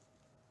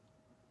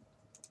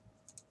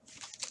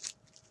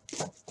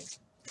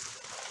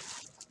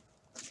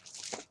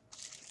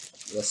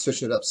 Let's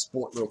switch it up,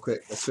 sport, real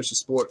quick. Let's switch to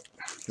sport.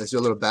 Let's do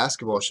a little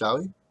basketball, shall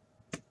we?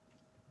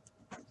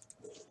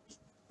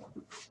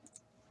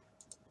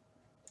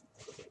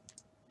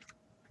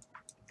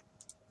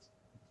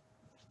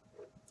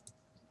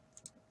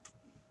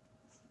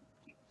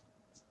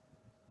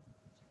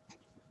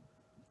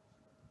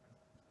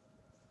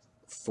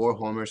 Four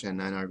homers and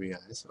 9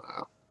 RBIs.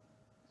 Wow.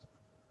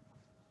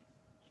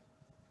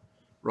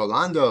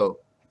 Rolando,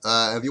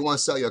 if you want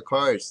to sell your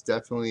cards,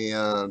 definitely.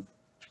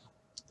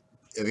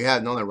 If you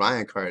have Nolan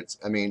Ryan cards,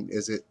 I mean,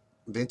 is it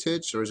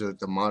vintage or is it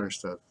the modern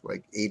stuff,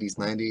 like 80s,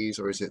 90s,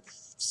 or is it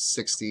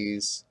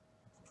 60s,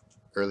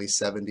 early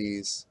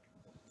 70s?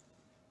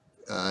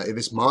 If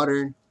it's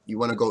modern, you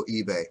want to go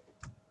eBay.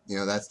 You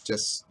know, that's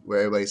just where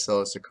everybody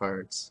sells their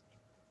cards.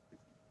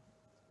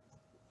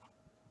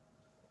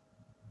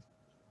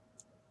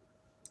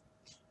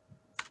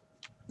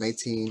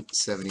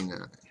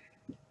 $19.79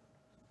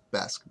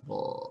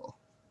 basketball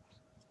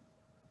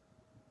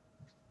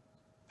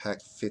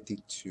pack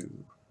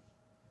 52.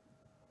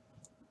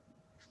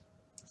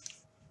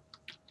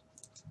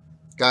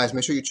 Guys,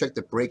 make sure you check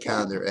the break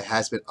calendar. It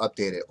has been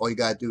updated. All you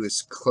gotta do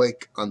is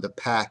click on the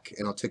pack and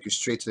it'll take you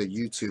straight to the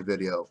YouTube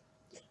video.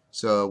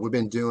 So we've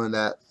been doing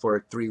that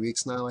for 3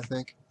 weeks now, I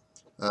think.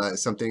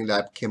 It's something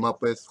that I came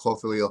up with.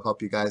 Hopefully it'll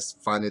help you guys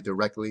find it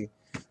directly.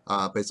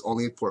 But it's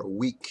only for a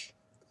week.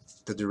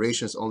 The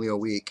duration is only a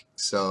week.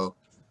 So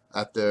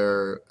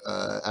after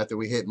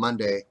we hit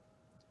Monday,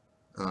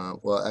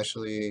 well,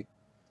 actually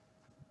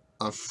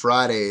on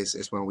Fridays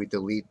is when we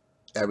delete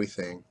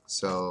everything.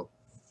 So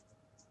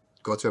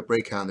go to a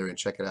break calendar and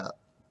check it out.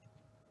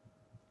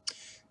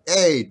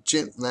 Hey,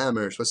 Jim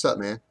Lammers, what's up,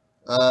 man?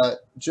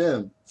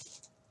 Jim,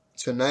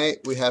 tonight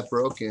we have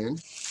broken,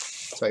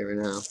 I'll tell you right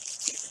now,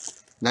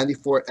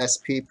 94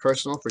 SP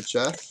personal for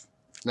Jeff,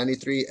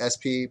 93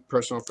 SP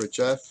personal for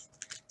Jeff,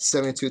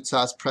 72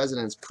 Topps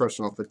Presidents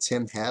personal for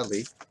Tim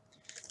Hadley,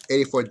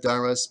 84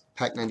 Donruss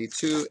pack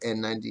 92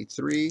 and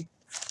 93,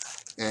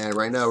 and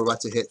right now we're about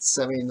to hit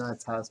 79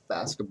 Topps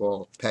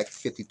Basketball pack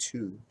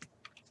 52.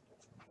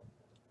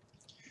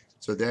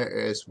 So there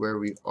is where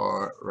we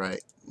are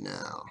right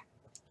now.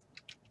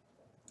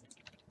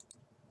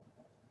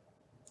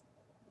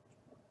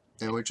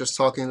 And we're just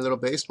talking a little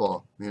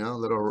baseball, you know, a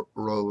little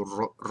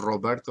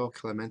Roberto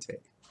Clemente.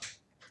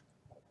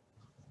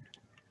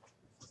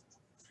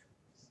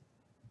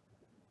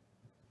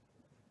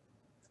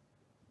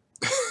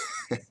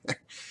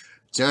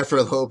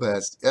 Jennifer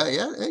Lopez. Yeah,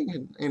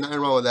 ain't nothing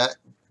wrong with that.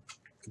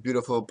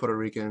 Beautiful Puerto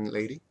Rican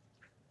lady.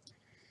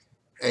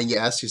 And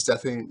yes, she's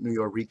definitely New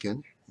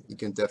Yorican. You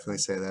can definitely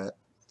say that.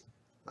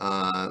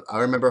 I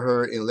remember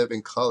her in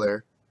Living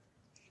Color.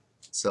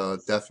 So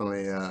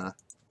definitely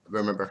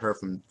remember her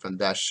from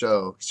that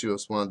show. She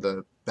was one of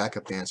the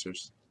backup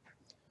dancers.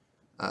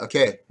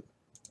 Okay.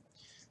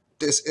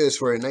 This is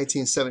for a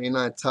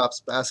 1979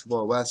 Topps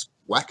Basketball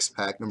Wax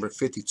Pack number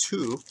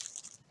 52.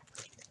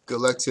 Good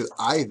luck to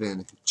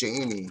Ivan,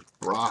 Jamie,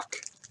 Brock,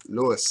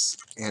 Lewis,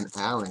 and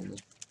Alan.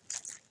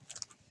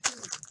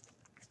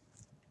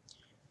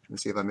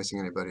 Let's see if I'm missing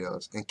anybody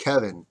else. And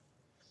Kevin.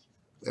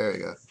 There we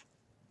go.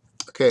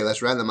 Okay,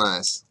 let's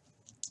randomize.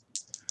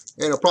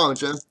 Hey, no problem,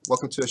 Jim.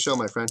 Welcome to the show,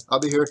 my friend. I'll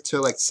be here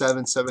till like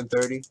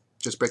 7:30,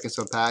 just breaking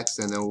some packs,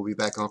 and then we'll be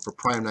back on for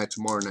Prime Night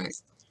tomorrow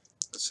night.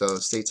 So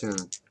stay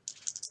tuned.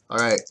 All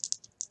right,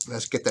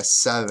 let's get that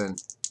 7.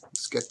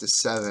 Let's get the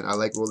 7. I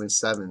like rolling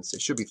 7s.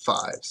 It should be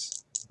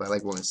 5s, but I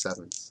like rolling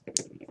 7s.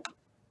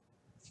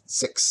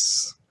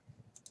 6.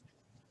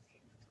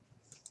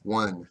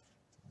 1,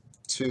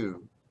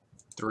 2,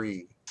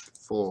 3,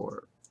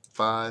 4,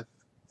 5,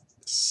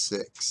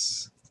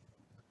 6.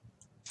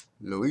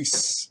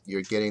 Luis,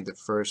 you're getting the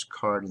first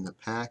card in the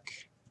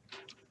pack.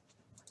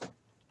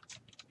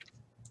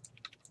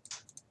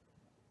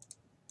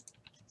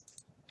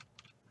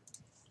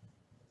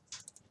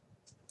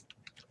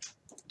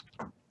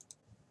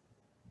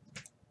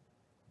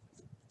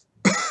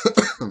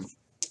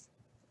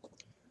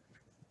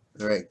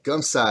 All right,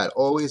 gum side,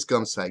 always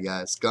gum side,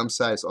 guys. Gum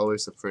side is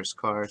always the first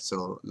card.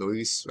 So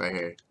Luis, right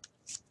here.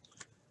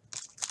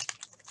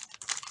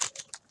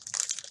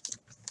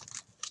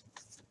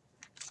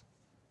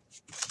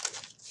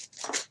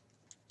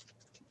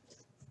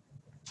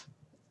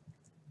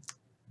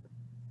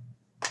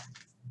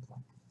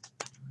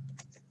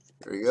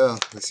 There we go.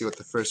 Let's see what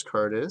the first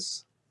card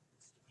is.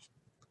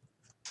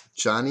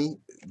 Johnny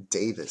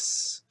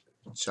Davis.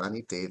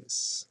 Johnny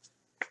Davis.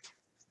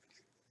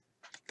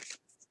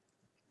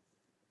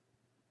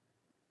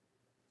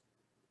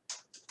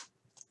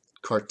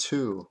 Card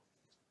 2.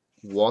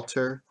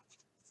 Walter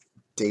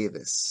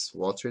Davis.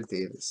 Walter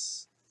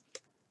Davis.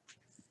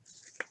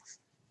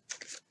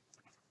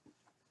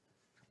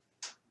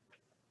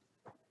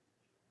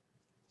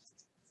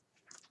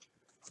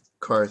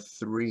 Card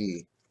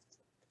 3.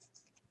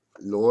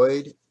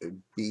 Lloyd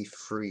B.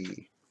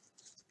 Free.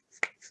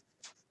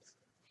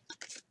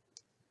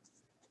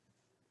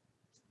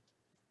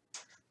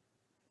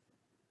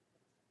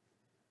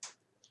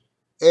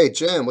 Hey,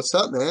 Jim, what's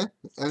up, man?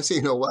 I haven't seen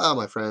you in a while,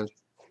 my friend.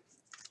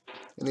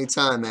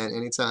 Anytime, man,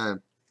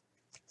 anytime.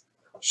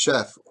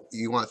 Chef,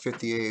 you want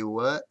 58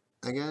 what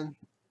again?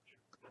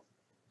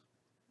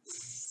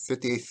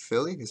 58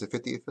 Philly? Is it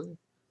 58 Philly?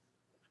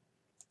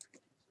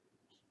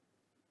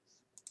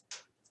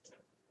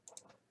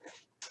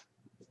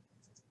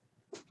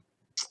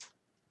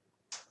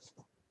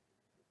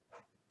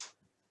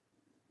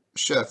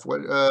 Chef,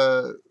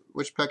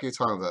 which pack are you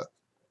talking about?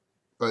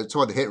 Or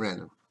talking about the hit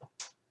random?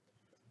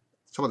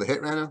 Talking about the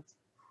hit random?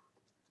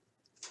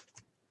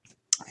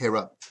 Hey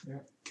Rob, Yeah.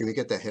 can we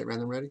get that hit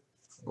random ready?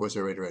 Or is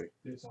it already ready?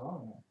 It's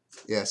on.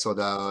 Yeah,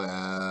 sold out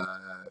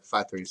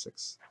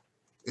 536.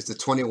 It's the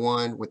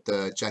 21 with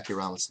the Jackie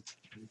Robinson.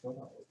 You thought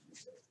that was you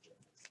said.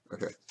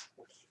 Okay.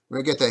 We're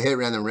gonna get that hit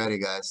random ready,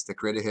 guys. The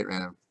creative hit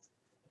random.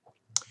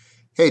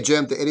 Hey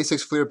Jim, the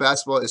 86 Fleer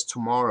basketball is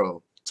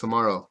tomorrow.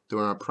 Tomorrow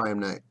during our prime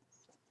night.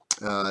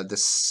 The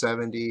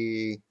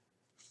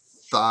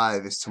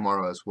 75 is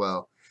tomorrow as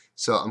well.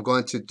 So I'm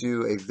going to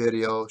do a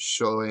video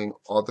showing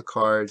all the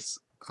cards.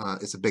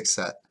 It's a big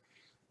set.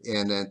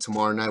 And then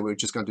tomorrow night we're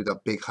just gonna do the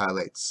big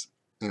highlights.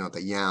 You know, the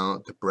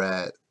Yount, the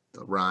Brett,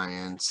 the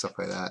Ryan, stuff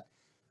like that.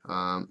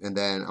 And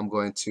then I'm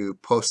going to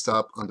post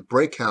up on the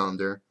break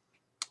calendar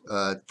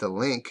the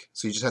link.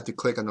 So you just have to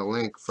click on the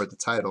link for the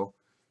title,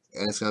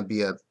 and it's gonna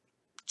be a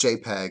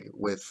JPEG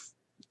with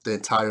the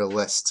entire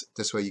list.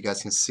 This way you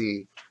guys can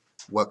see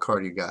what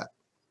card you got.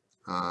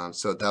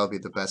 So that'll be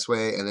the best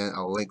way. And then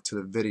I'll link to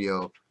the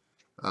video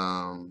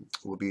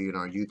will be in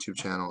our YouTube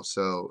channel.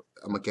 So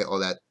I'm gonna get all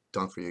that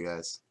done for you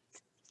guys.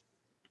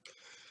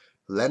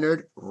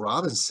 Leonard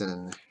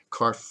Robinson,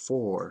 card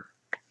 4.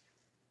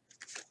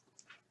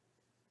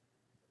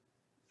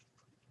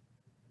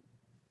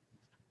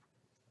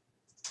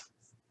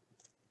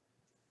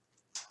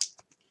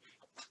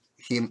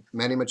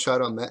 Manny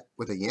Machado met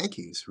with the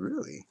Yankees,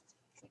 really?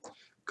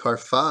 Card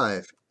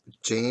 5,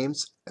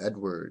 James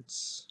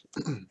Edwards.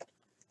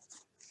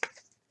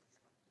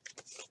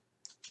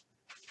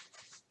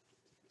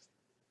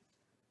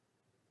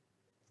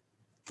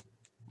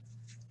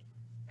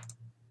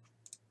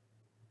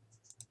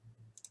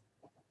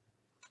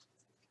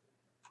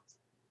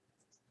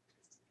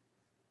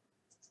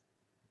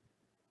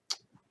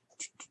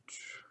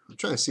 I'm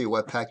trying to see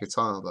what pack you're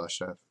talking about,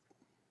 Chef.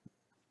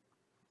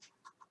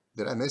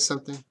 Did I miss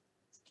something?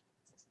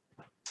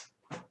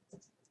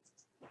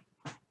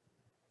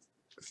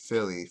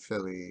 Philly. I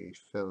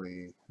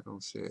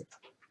don't see it.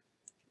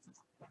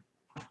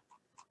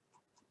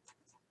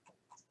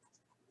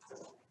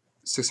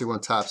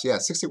 $61 tops. Yeah,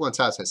 61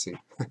 tops I see.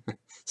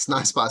 It's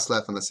 9 spots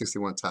left on the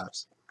 61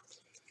 tops.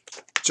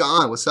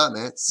 John, what's up,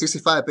 man?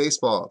 65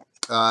 baseball.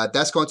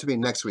 That's going to be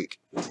next week.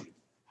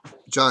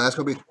 John, that's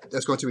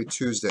going to be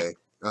Tuesday.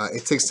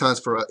 It takes time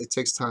for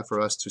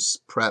us to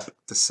prep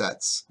the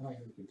sets. I heard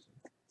you say.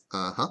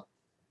 Uh-huh.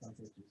 I heard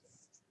you say.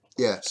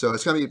 Yeah, so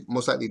it's gonna be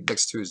most likely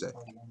next Tuesday. On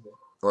Monday.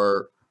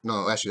 Or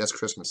no, actually that's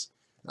Christmas.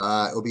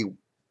 It'll be On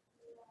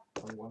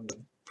Monday.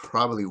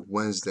 probably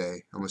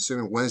Wednesday. I'm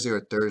assuming Wednesday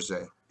or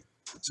Thursday.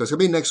 So it's gonna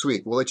be next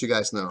week. We'll let you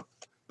guys know.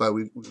 But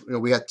we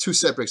got 2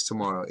 set breaks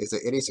tomorrow. It's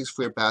the 86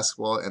 Fleer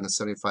basketball and the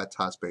 75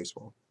 Topps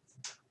baseball.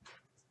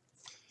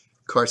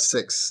 Card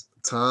 6,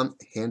 Tom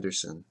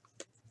Henderson.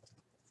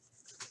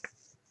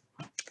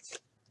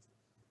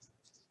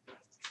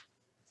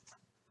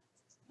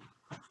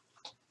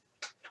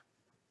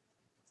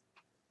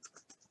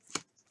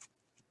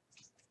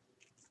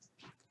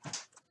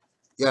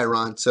 Yeah,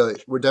 Ron. So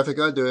we're definitely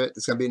gonna do it.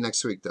 It's gonna be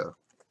next week though.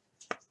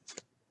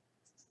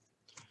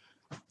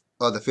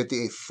 Oh, the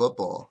 58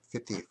 football.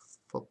 58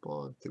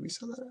 football. Did we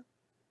sell that out?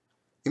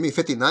 You mean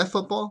 59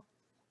 football?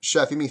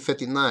 Chef, you mean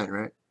 59,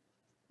 right?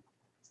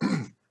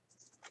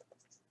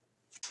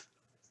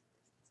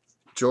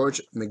 George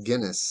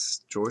McGinnis.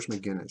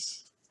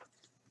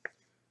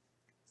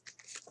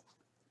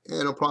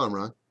 Yeah, no problem,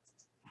 Ron.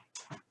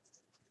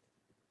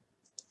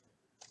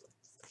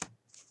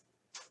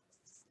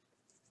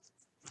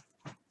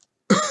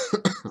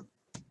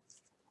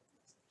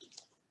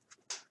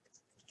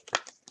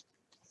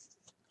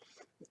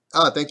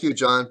 Oh, thank you,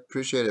 John.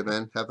 Appreciate it,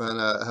 man. Have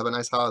a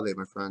nice holiday,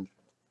 my friend.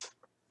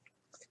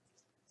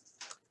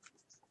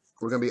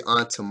 We're gonna be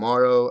on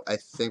tomorrow. I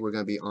think we're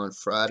gonna be on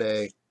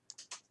Friday.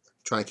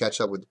 Trying to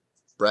catch up with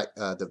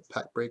the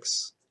pack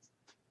breaks.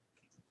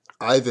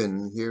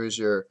 Ivan, here is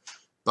your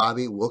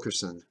Bobby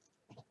Wilkerson.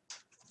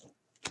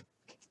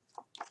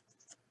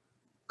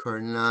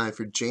 Card 9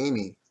 for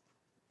Jamie.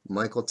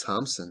 Michael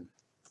Thompson.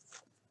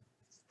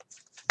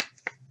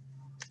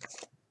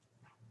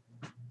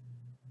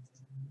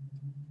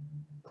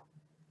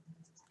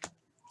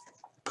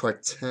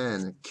 Card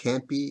 10,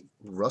 Campy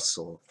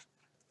Russell.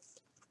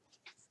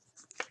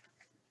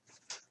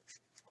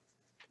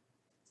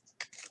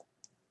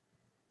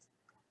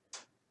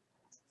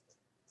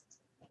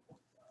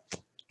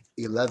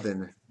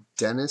 $11,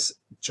 Dennis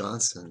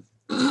Johnson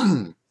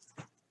for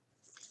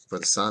the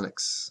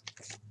Sonics.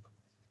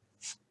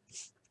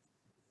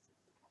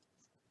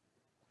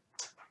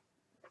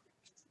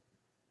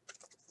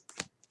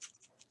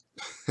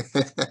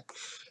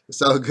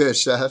 It's all good,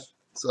 Chef.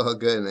 It's all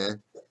good,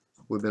 man.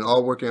 We've been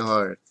all working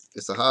hard.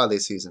 It's the holiday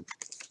season.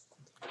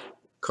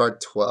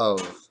 Card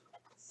 12.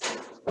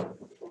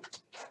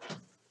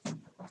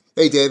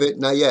 Hey, David.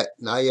 Not yet.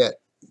 Not yet.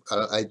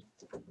 I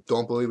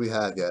don't believe we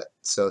have yet.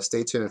 So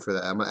stay tuned for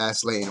that. I'm going to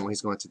ask Layton when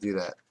he's going to do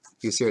that.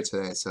 He's here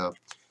today. So,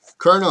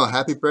 Colonel,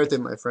 happy birthday,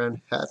 my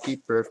friend.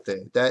 Happy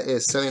birthday. That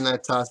is 79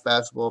 Topps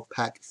Basketball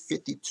Pack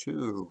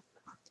 52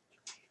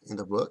 in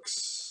the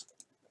books.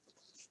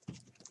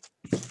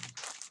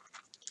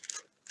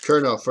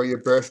 Colonel, for your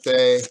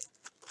birthday,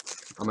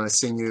 I'm going to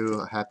sing you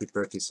a happy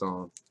birthday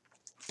song.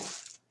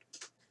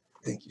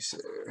 Thank you,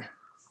 sir.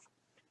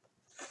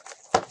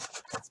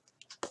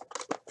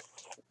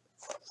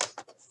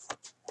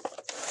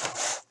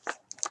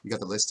 You got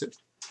the list too?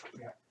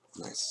 Yeah.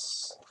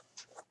 Nice.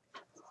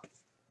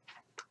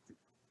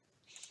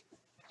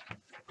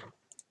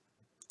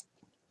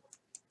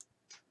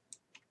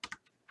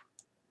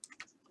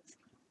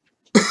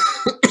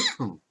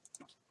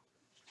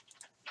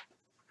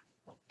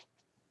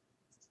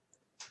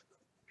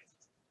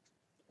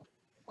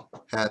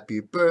 Happy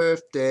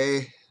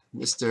birthday,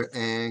 Mr.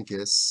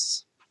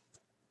 Angus.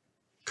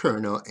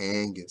 Colonel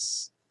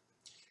Angus.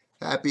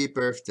 Happy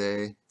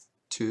birthday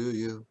to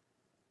you.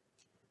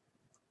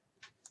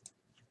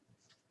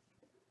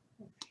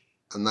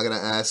 I'm not going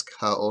to ask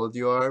how old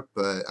you are,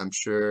 but I'm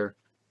sure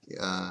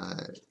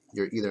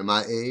you're either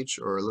my age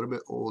or a little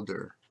bit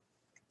older.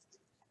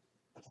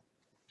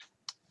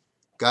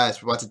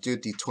 Guys, we're about to do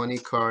the 20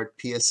 card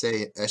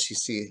PSA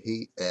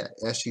SGC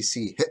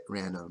hit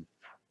random.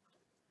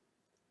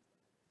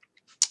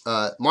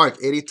 Mark,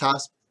 80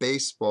 Topps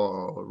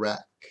baseball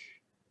rack.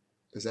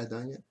 Is that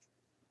done yet?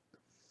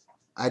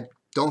 I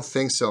don't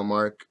think so,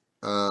 Mark.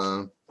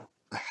 I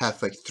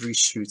have like 3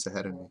 shoots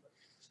ahead of me.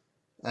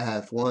 I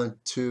have 1,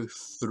 2,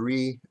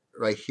 3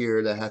 right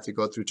here that I have to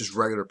go through just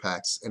regular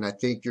packs, and I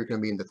think you're gonna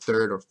be in the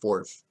 3rd or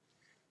 4th.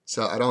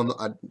 So I don't know.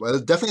 Well,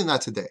 definitely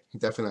not today.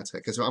 Definitely not today,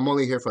 because I'm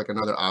only here for like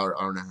another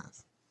hour, hour and a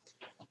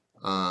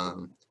half.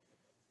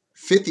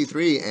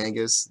 53,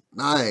 Angus.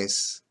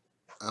 Nice.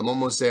 I'm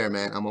almost there,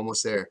 man. I'm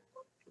almost there.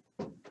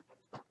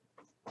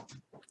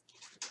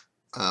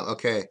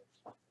 Okay.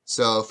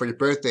 So for your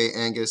birthday,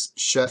 Angus,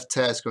 Chef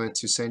Ted's going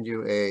to send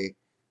you a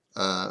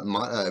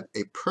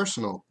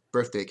personal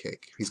birthday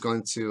cake. He's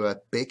going to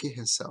bake it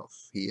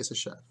himself. He is a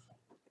chef.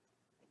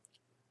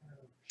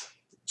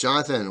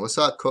 Jonathan, what's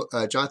up?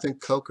 Jonathan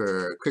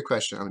Coker, quick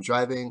question. I'm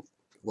driving.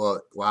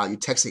 Well, wow, you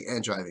texting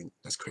and driving.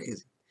 That's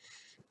crazy.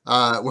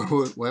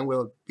 When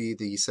will it be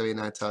the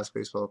 79 Topps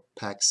Baseball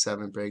Pack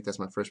 7 break? That's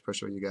my first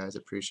purchase with you guys.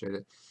 Appreciate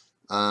it.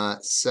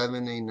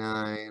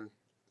 79.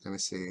 Let me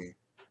see.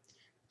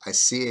 I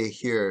see it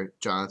here,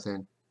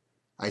 Jonathan.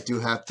 I do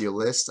have the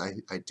list.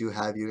 I do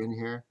have you in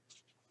here.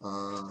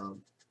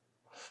 I'm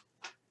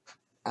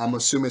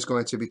assuming it's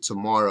going to be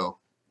tomorrow.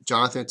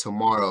 Jonathan,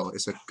 tomorrow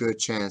is a good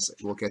chance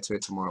we'll get to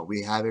it tomorrow.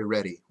 We have it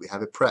ready. We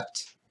have it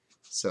prepped.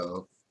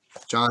 So,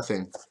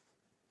 Jonathan,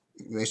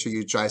 make sure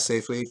you drive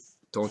safely.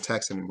 Don't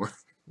text anymore.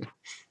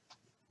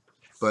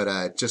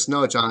 But just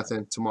know,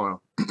 Jonathan,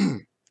 tomorrow.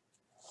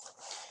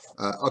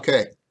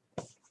 Okay.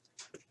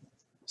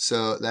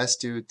 So let's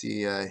do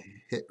the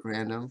hit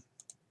random.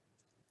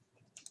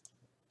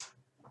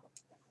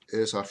 It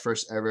is our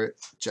first ever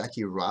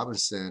Jackie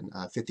Robinson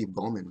 50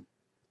 Bowman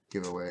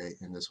giveaway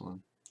in this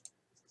one.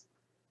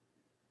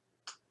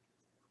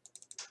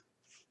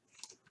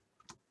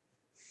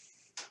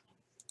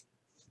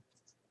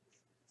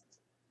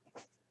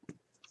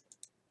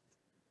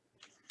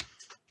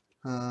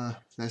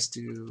 Let's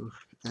do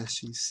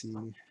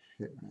SGC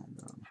hit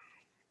random.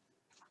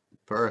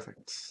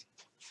 Perfect.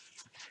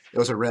 It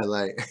was a red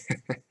light.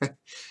 All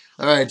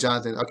right,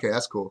 Jonathan. Okay,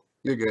 that's cool.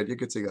 You're good. You're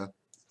good to go.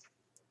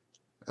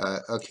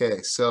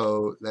 Okay,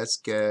 so let's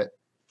get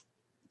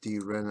the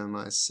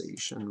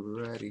randomization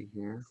ready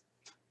here.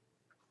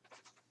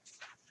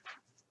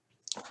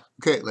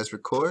 Okay, let's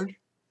record.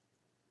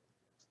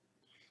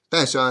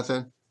 Thanks,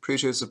 Jonathan.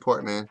 Appreciate the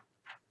support, man.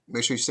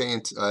 Make sure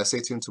you stay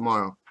tuned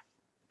tomorrow.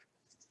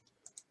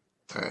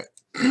 All right.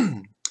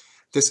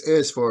 This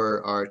is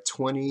for our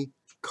 20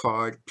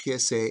 card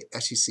PSA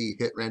SGC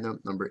hit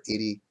random number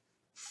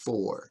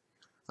 84.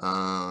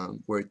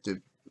 Where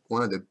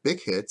one of the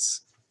big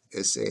hits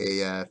is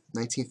a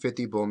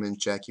 1950 Bowman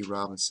Jackie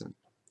Robinson.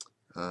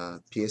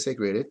 PSA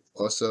graded.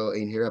 Also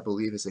in here, I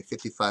believe, is a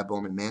 55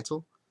 Bowman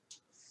Mantle.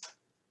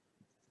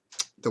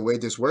 The way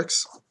this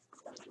works,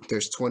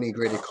 there's 20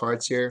 graded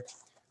cards here.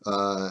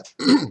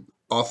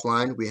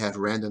 Offline, we have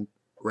random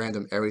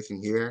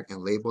everything here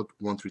and labeled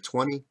 1 through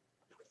 20.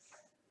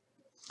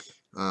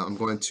 I'm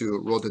going to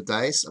roll the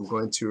dice. I'm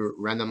going to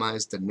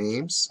randomize the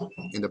names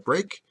in the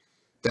break.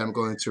 Then I'm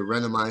going to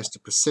randomize the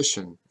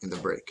position in the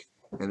break.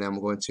 And then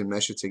I'm going to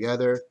mesh it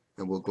together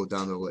and we'll go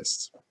down the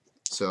list.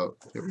 So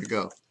here we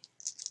go.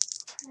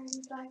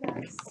 Bye,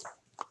 guys.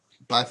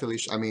 Bye,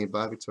 Felicia. I mean,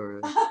 bye, Victoria.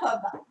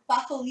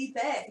 Bye, Felipe.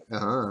 8.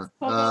 Oh.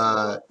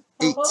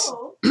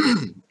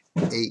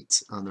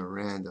 8 on the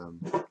random.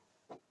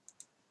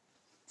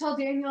 Tell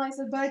Daniel I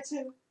said bye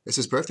too. It's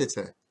his birthday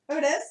today. Oh,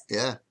 it is?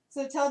 Yeah.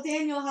 So tell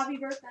Daniel happy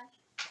birthday.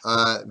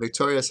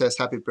 Victoria says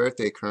happy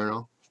birthday,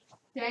 Colonel.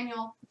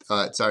 Daniel.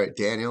 Sorry,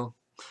 Daniel.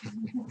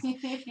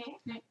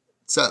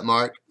 What's up,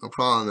 Mark? No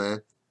problem,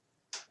 man.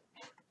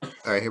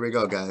 All right, here we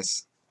go,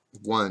 guys.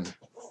 1,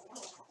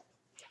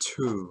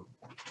 2,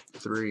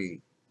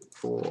 3,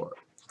 4,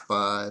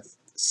 5,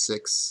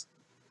 6,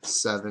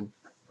 7,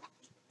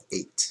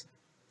 8.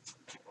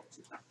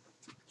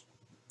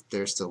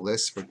 There's the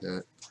list for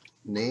the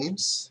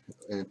names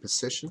and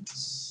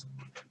positions.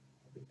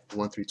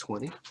 1 through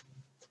 20.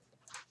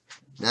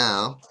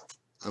 Now,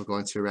 I'm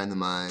going to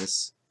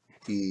randomize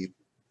the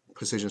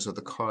positions of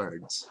the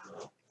cards.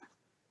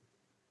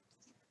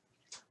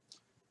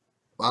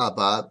 Wow,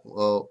 Bob.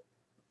 Well,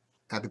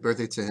 happy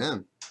birthday to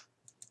him.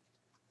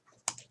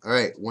 All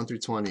right, 1 through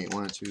 20.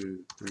 1,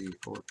 2, 3,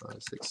 4,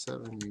 5, 6,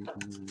 7, 8,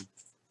 9,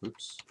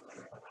 oops.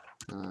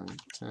 9,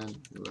 10, 11,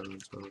 12,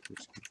 13,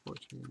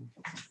 14,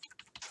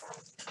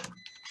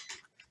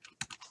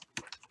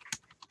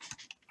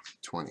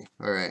 20.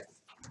 All right.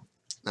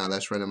 Now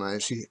let's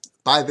randomize.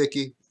 Bye,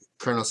 Vicky.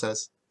 Colonel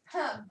says.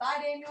 Bye,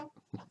 Daniel.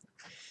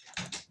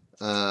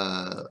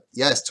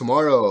 Yes,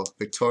 tomorrow,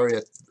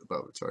 Victoria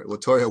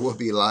will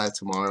be live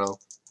tomorrow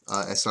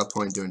at some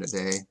point during the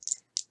day.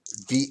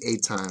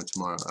 V8 time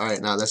tomorrow. All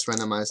right, now let's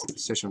randomize the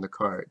position of the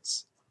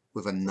cards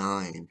with a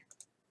 9.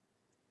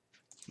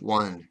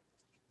 1,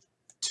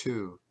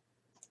 2,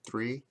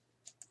 3,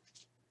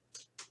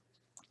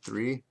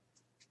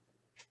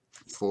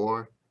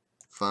 4,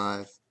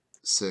 5,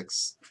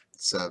 6,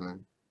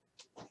 7,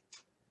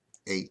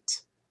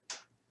 8,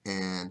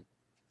 and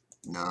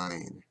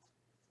 9.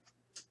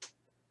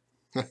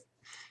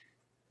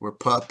 We're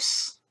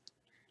pups.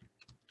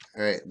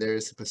 All right,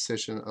 there's the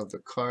position of the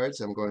cards.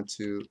 I'm going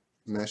to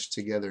mesh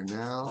together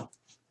now.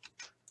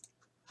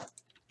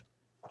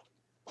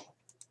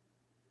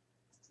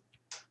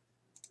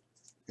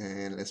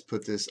 And let's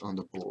put this on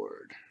the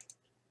board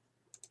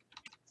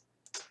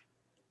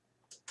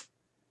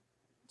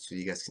so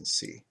you guys can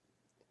see.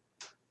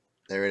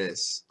 There it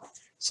is.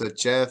 So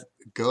Jeff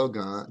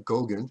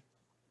Gogan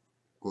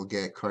will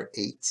get card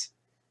 8.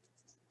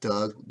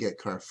 Doug will get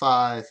card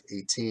 5,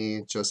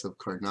 18, Joseph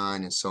card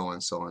 9, and so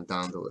on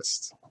down the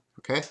list.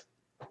 Okay?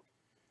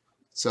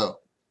 So,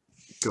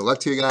 good luck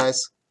to you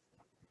guys.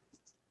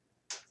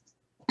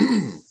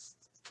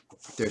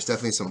 There's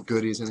definitely some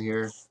goodies in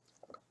here.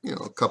 You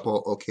know, a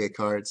couple okay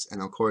cards,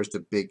 and of course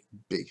the big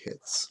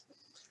hits.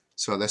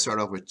 So let's start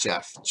off with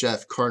Jeff.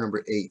 Jeff, card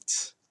number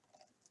 8.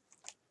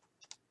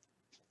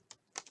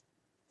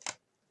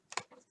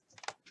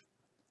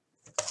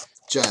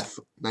 Jeff,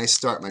 nice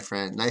start, my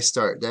friend. Nice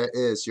start. That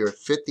is your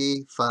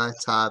 55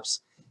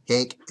 tops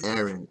Hank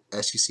Aaron,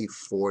 SEC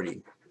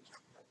 40.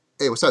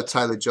 Hey, what's up,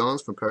 Tyler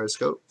Jones from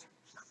Periscope?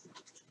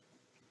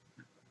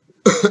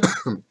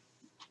 There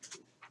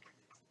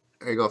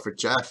you go for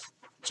Jeff.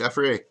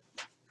 Jeffrey,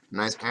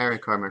 nice Aaron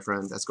card, my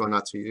friend. That's going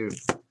out to you.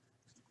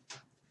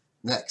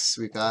 Next,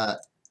 we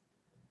got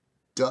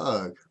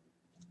Doug,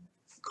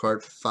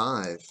 card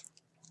 5.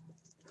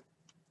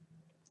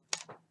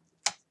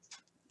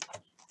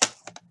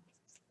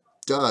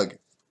 Doug,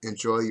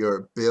 enjoy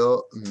your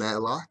Bill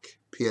Matlock,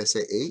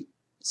 PSA 8,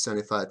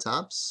 75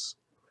 tops.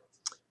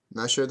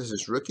 Not sure if this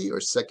is rookie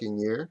or second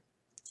year.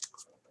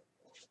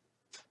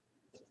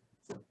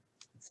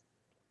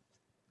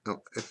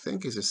 Oh, I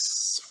think it's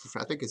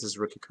his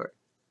rookie card.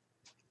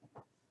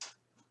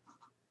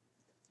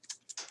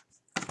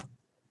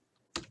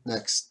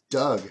 Next,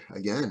 Doug,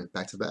 again,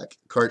 back to back.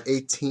 Card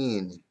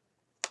 18.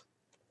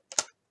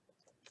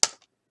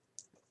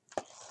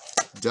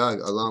 Doug,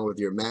 along with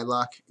your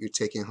Madlock, you're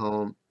taking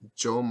home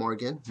Joe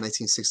Morgan,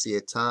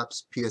 1968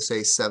 tops,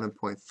 PSA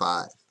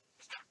 7.5.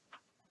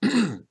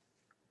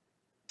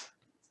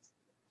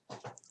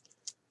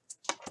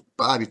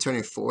 Bob, you're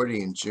turning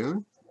 40 in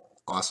June.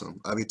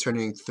 Awesome. I'll be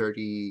turning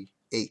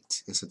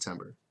 38 in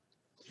September.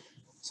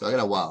 So I got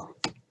a while.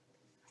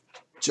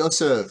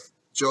 Joseph,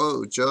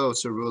 Joe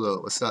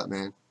Cerullo, what's up,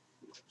 man?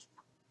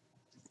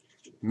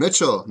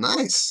 Mitchell,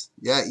 nice.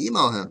 Yeah,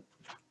 email him.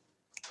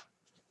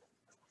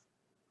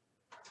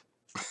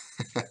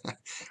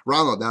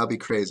 Ronald, that would be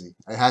crazy.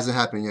 It hasn't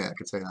happened yet, I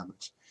can tell you how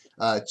much.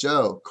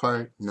 Joe,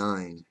 card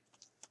 9.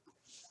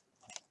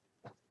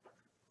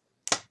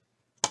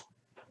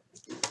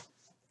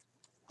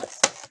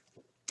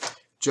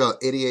 Joe,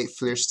 88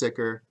 Fleer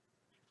sticker,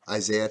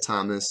 Isaiah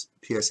Thomas,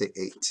 PSA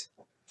 8.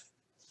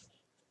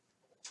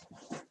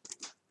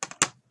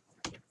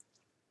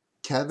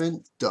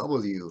 Kevin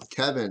W.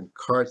 Kevin,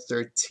 card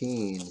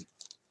 13.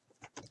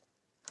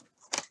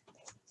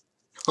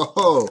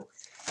 Oh,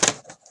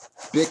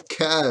 Big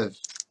Kev.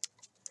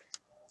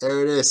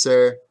 There it is,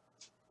 sir.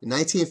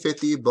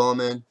 1950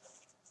 Bowman,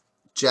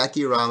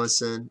 Jackie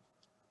Robinson,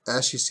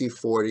 SEC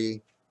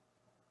 40.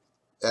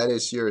 That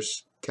is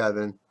yours,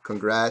 Kevin.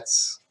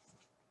 Congrats.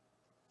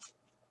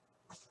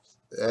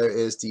 There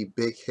is the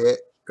big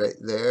hit right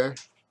there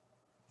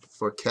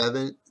for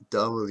Kevin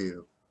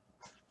W.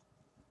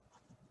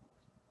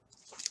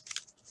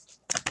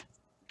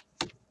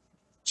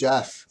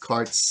 Jeff,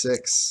 card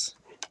 6.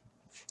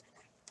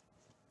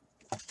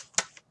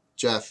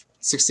 Jeff,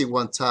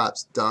 61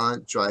 tops,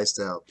 Don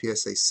Drysdale,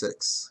 PSA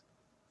 6.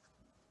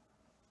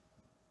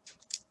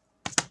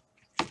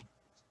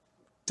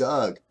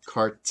 Doug,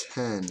 card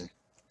 10.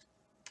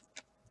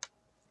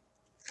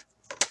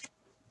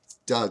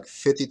 Doug,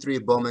 53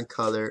 Bowman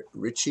color,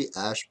 Richie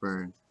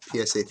Ashburn,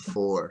 PSA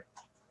 4.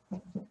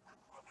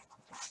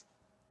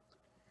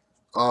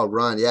 Oh,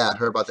 Ron, yeah, I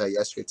heard about that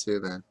yesterday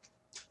too, man.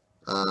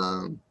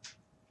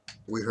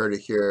 We heard it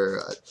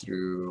here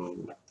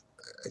through,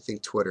 I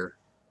think, Twitter.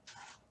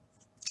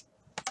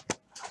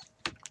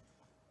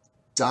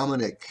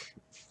 Dominic,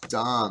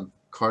 Dom,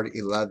 card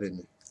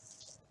 11.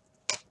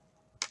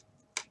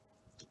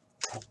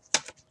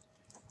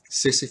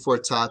 64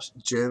 tops,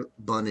 Jim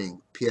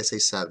Bunning, PSA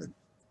 7.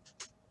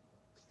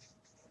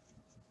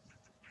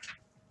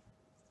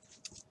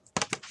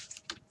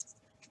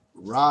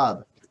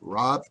 Rob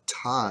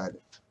Todd,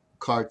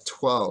 card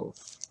 12.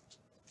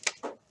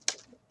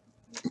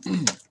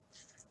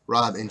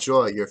 Rob,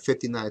 enjoy your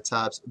 59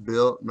 tops,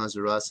 Bill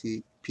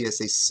Mazeroski,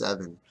 PSA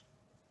 7.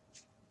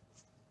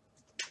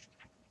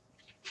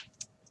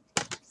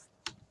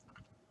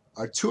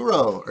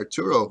 Arturo,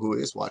 who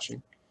is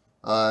watching,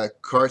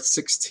 card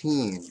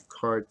 16.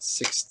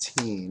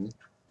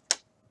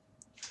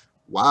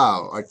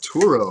 Wow,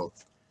 Arturo,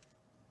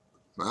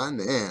 my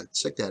man,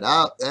 check that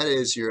out. That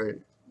is your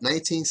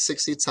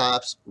 1960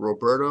 tops,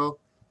 Roberto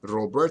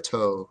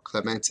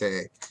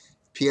Clemente,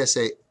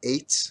 PSA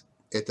 8.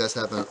 It does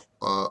have an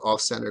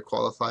off-center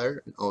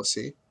qualifier, an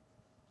OC.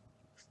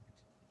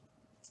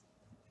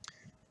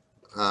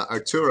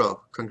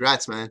 Arturo,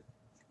 congrats, man.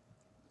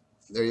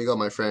 There you go,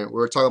 my friend. We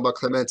were talking about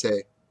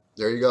Clemente.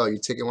 There you go. You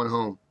taking one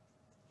home.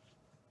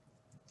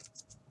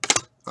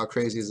 How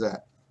crazy is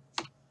that?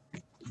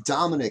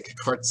 Dominic,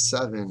 card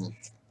 7.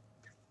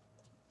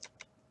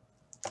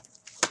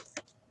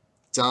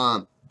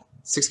 Dom,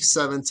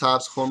 67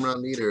 tops home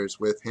run leaders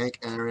with Hank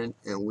Aaron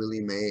and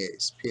Willie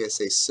Mays,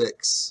 PSA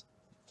 6.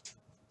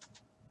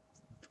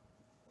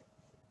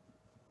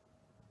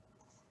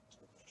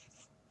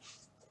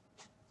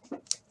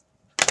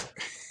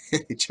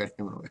 He turned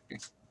him away.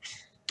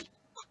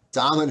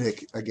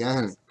 Dominic,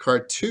 again,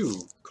 card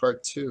 2.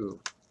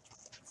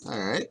 All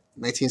right.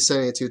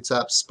 1972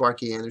 top,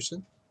 Sparky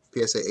Anderson,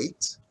 PSA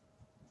 8.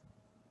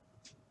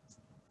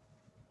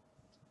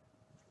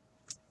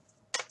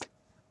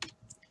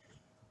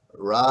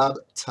 Rob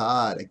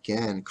Todd,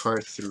 again,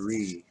 card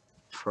 3.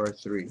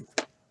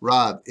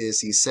 Rob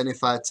is the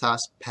 75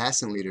 tops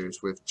passing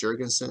leaders with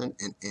Jurgensen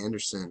and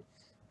Anderson,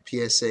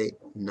 PSA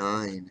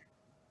 9.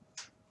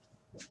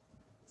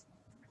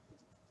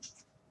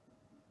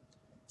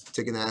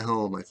 Taking that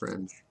home, my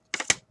friend.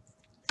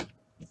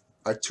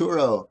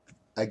 Arturo,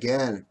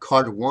 again,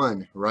 card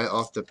 1 right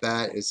off the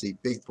bat is the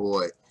big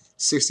boy.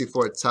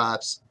 64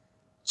 tops,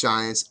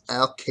 Giants,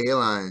 Al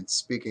Kaline.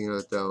 Speaking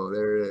of, though,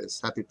 there it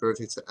is. Happy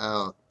birthday to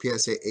Al.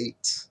 PSA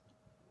 8.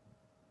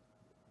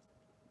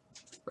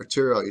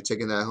 Arturo, you're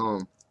taking that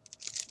home.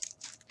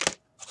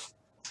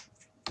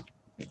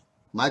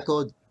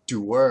 Michael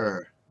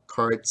Dewar,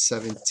 card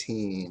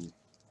 17.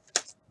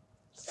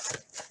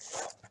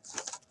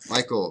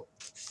 Michael,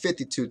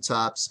 52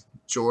 tops,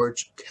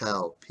 George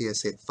Kell,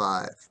 PSA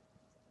 5.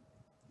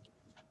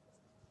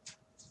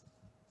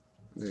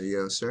 There you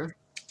go, sir.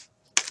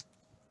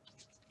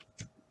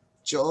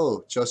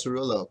 Joe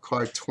Cirulo,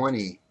 card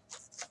 20.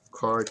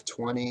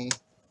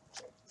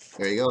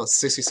 There you go.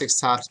 66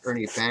 tops,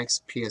 Ernie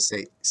Banks,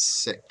 PSA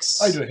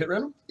 6. Oh, you doing a hit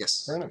random?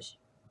 Yes. Very nice.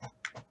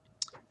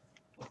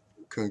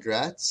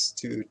 Congrats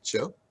to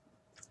Joe.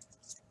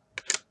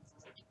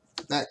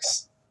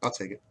 Next, I'll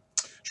take it.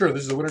 Sure,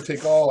 this is a winner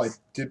take all. I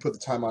did put the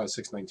time on at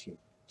 6:19.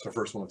 It's our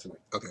first one of tonight.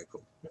 Okay,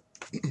 cool.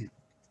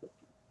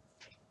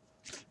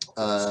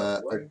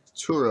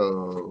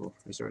 Arturo.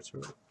 Is there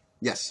Arturo?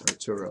 Yes,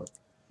 Arturo.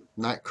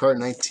 Card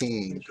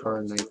 19.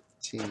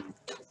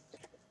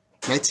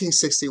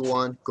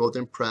 1961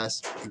 Golden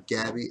Press,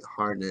 Gabby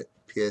Hartnett,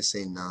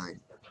 PSA 9.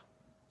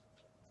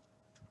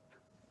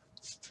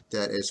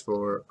 That is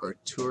for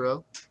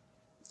Arturo.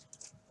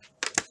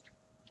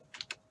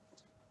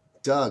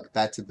 Doug,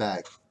 back to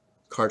back.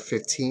 Card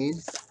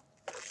 15.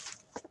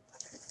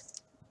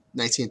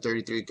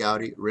 1933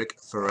 Gaudy, Rick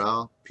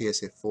Farrell,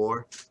 PSA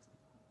 4.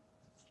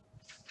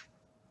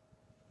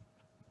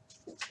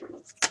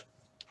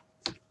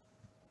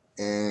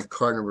 And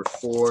card number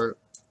 4,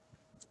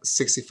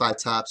 65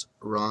 tops,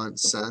 Ron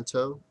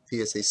Santo,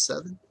 PSA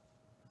 7.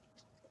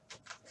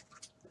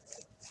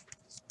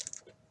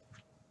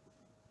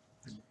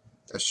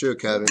 That's true,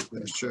 Kevin.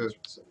 That's true.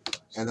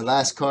 And the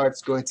last card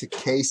is going to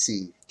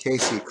Casey.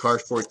 Casey,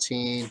 card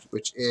 14,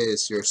 which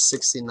is your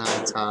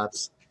 69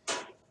 tops,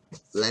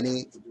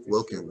 Lenny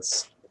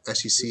Wilkins,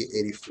 SEC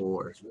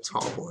 84.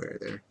 Tall boy right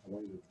there. I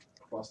want you to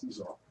cross these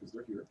off because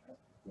they're here.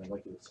 And I'd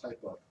like you to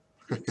type up.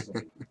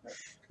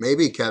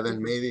 Maybe,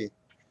 Kevin, maybe.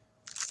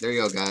 There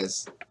you go,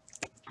 guys.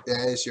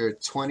 That is your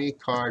 20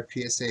 card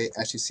PSA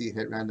SEC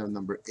hit random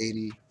number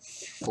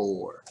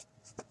 84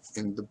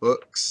 in the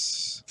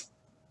books.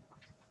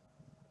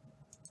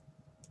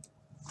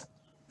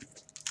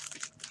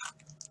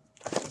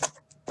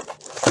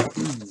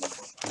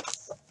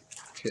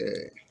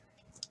 Okay.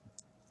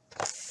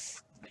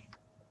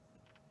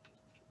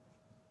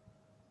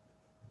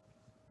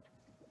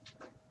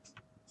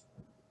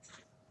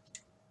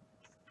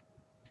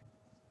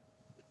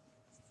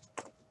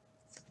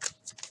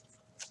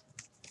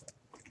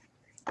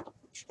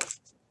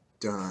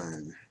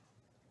 done.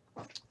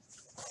 I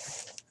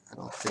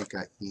don't think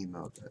I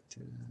emailed that,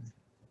 did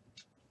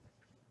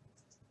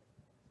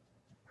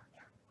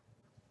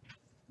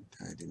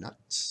I? I did not.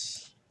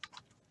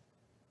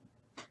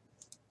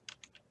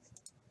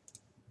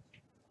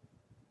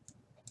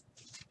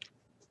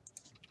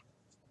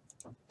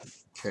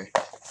 Okay.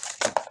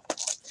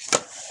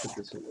 Put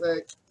this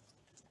away.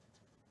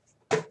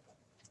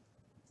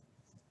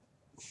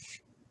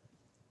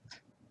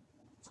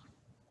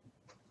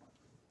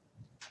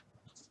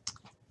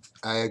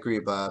 I agree,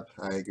 Bob.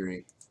 I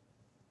agree.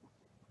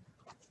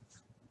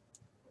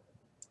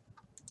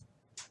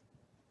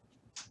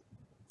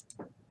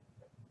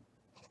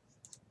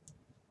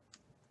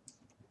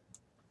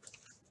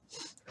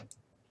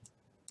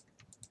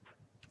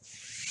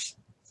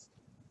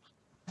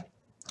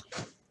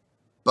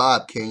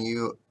 Bob, can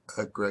you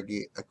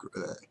aggregate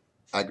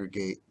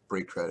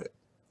break credit?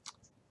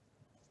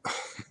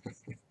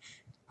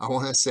 I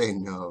want to say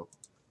no.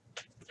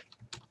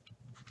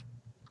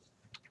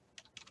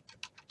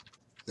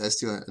 Let's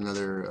do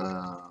another.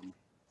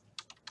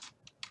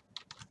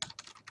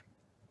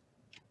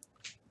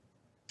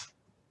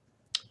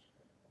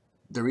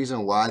 The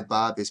reason why,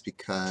 Bob, is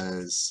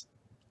because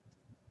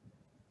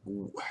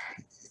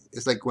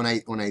it's like when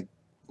I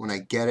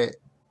get it,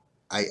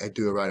 I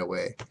do it right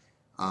away.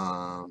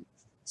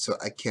 So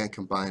I can't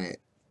combine it.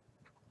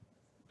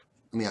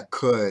 I mean, I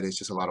could. It's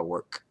just a lot of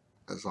work.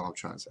 That's all I'm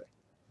trying to say.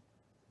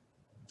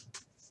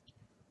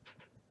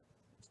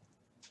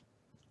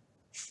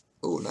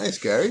 Oh, nice,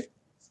 Gary.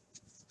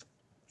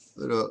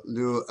 Little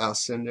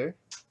Alcindor.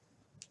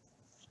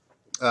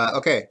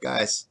 Okay,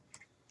 guys.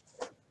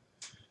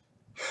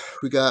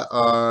 We got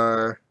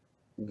our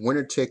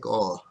winner take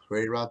all.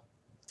 Ready, Rob?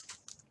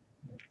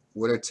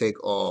 Winner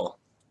take all.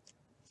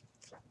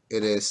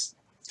 It is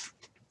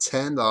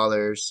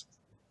 $10,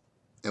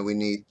 and we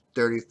need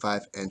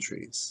 35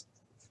 entries.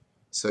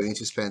 So you need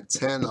to spend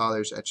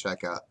 $10 at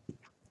checkout.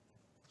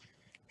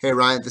 Hey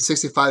Ryan, the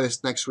 65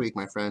 is next week,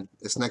 my friend.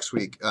 It's next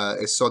week.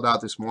 It's sold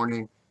out this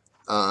morning.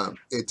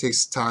 It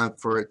takes time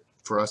for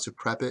us to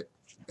prep it.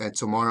 And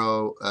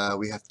tomorrow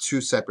we have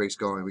 2 set breaks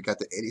going. We got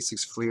the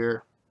 86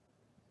 Fleer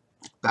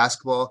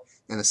basketball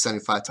and the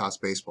 75 Topps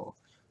baseball.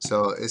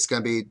 So it's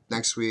gonna be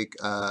next week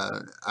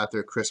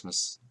after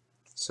Christmas.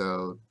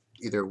 So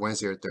either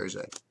Wednesday or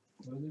Thursday.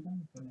 What is it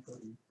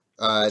then?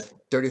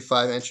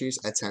 35 entries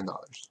at $10.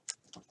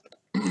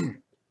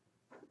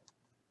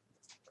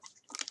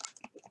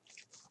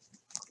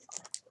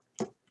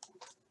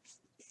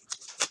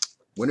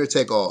 Winner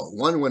take all.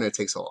 One winner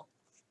takes all.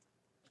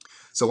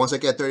 So once I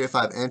get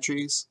 35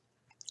 entries,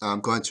 I'm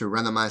going to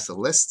randomize the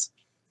list,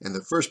 and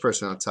the first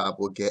person on top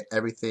will get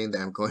everything that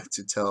I'm going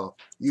to tell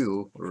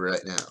you right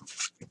now.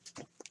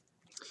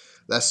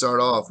 Let's start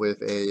off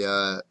with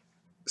a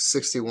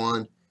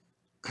 61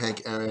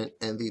 Hank Aaron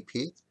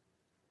MVP.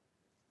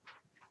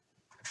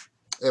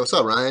 Hey, what's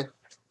up, Ryan?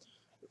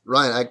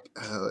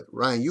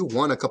 Ryan, you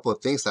won a couple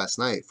of things last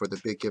night for the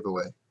big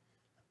giveaway.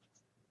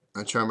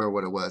 I'm trying to remember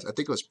what it was. I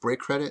think it was break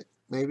credit,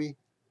 maybe.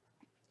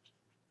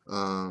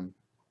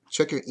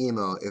 Check your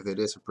email if it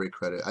is a break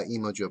credit. I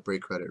emailed you a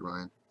break credit,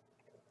 Ryan.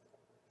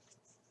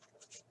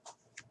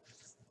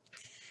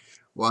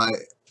 Why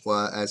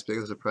as big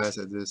of a surprise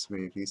as this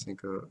may be,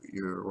 Cinco,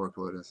 your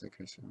workload is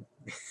increasing.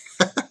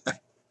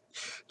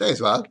 Thanks,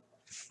 Bob.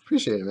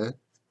 Appreciate it, man.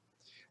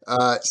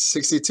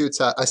 62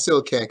 top. I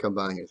still can't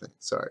combine your thing.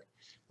 Sorry.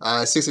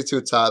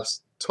 62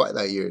 Topps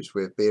Twilight Years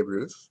with Babe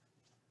Ruth.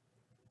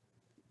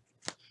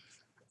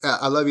 Yeah,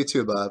 I love you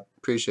too, Bob.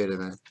 Appreciate it,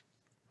 man.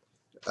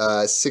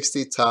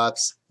 60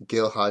 Topps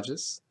Gil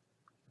Hodges.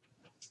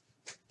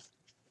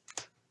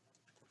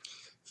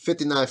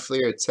 59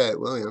 Fleer Ted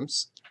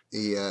Williams.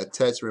 The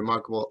Ted's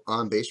remarkable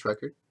on-base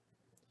record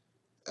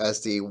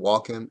as the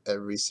walk him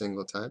every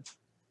single time.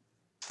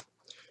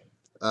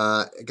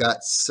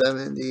 Got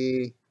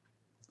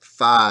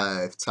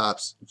 75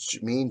 Topps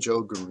Mean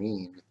Joe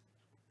Green.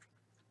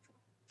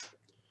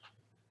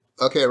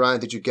 Okay, Ryan,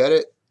 did you get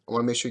it? I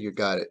want to make sure you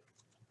got it.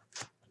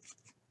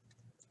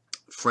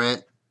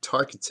 Frank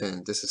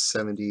Tarkenton. This is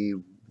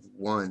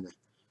 71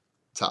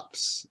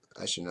 Topps.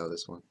 I should know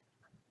this one.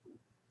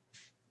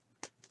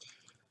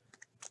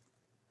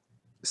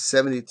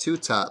 72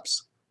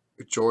 Topps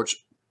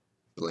George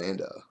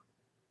Blanda.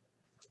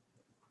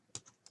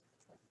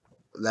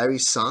 Larry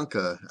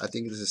Sanka. I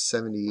think this is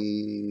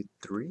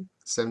 73.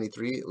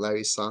 73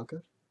 Larry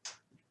Sanka.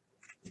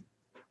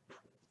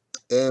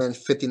 And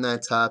 59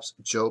 Topps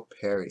Joe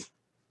Perry.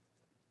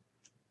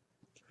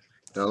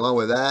 And along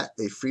with that,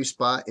 a free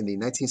spot in the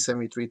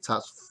 1973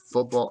 Topps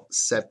football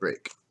set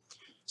break.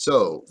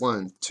 So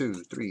 1,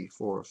 2, 3,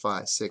 4,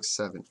 5, 6,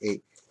 7,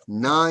 8,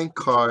 9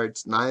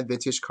 cards, 9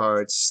 vintage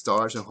cards,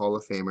 stars and Hall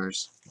of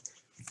Famers,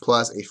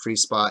 plus a free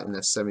spot in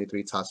the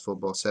 73 Topps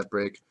football set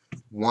break.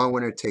 One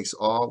winner takes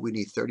all. We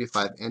need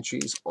 35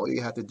 entries. All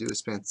you have to do is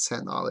spend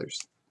 $10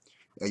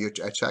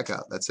 at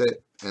checkout. That's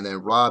it. And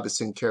then Rob is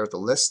taking care of the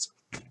list.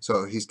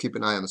 So he's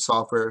keeping an eye on the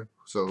software.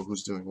 So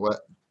who's doing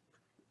what?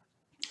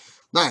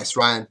 Nice,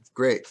 Ryan.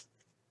 Great.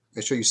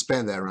 Make sure you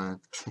spend that, Ryan.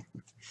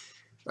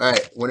 All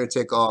right, winner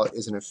take all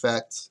is in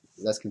effect.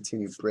 Let's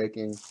continue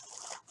breaking.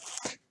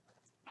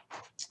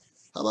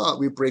 How about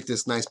we break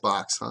this nice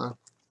box, huh?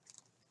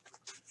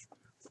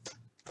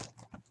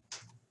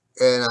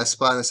 And I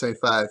spot in the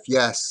 75.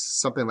 Yes,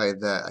 something like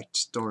that. I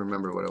just don't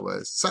remember what it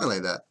was. Something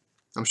like that.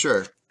 I'm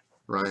sure,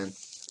 Ryan.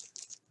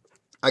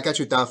 I got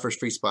you down for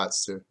street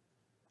spots too.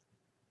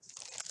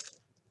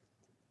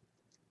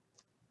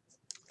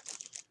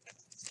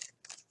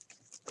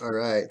 All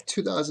right,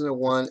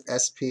 2001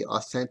 SP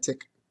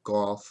Authentic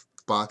Golf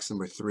box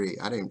number 3.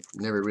 I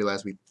never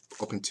realized we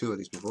opened 2 of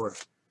these before.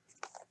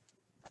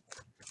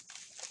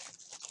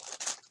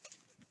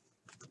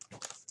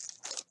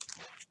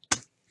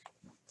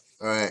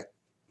 All right.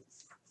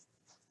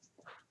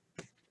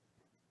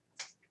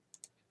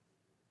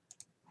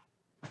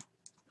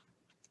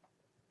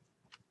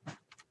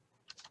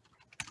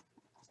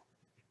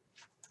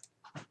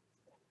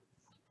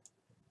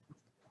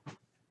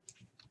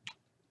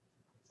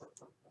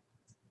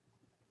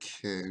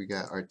 Okay, we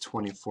got our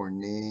 24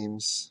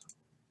 names.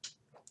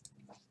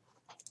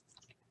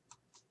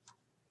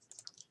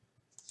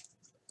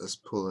 Let's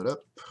pull it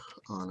up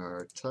on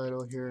our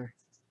title here.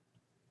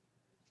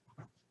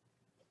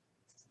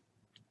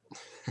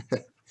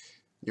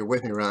 You're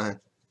with me,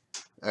 Ryan.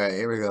 All right,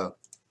 here we go.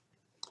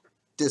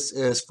 This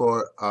is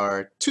for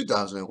our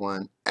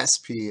 2001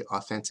 SP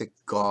Authentic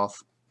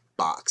Golf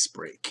box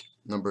break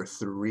number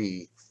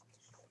 3.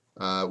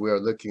 We are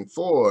looking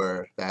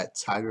for that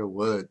Tiger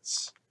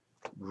Woods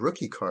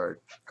rookie card.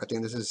 I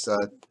think this is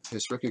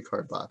his rookie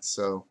card box.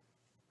 So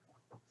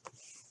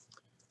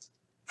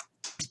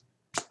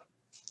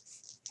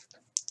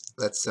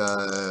let's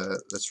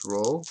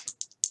roll.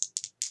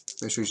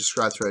 Make sure you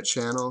subscribe to our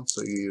channel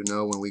so you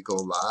know when we go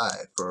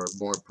live for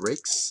more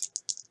breaks.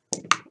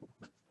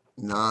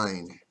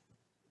 9.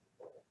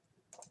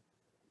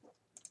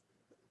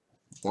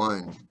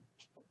 1,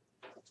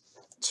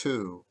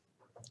 2,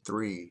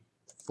 3,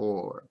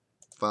 4,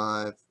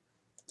 5,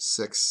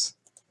 6,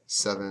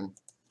 7,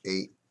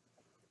 8,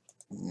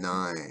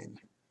 9.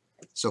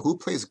 So who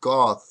plays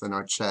golf in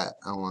our chat?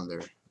 I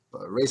wonder.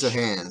 Raise your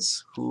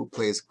hands. Who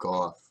plays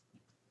golf?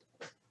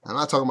 I'm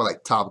not talking about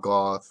like Top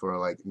Golf or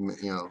like, you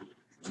know,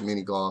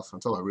 mini golf. I'm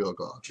talking about real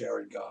golf.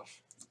 Jared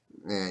Goff.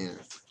 Yeah,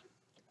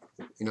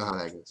 you know how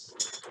that goes.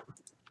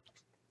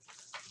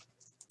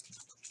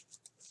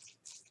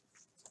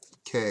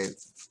 Okay,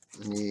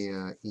 let me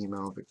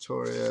email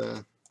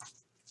Victoria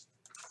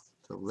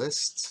the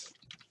list.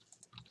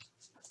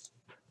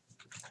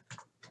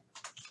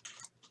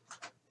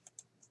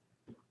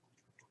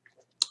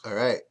 All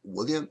right,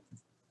 William,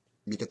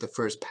 you get the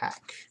first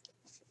pack.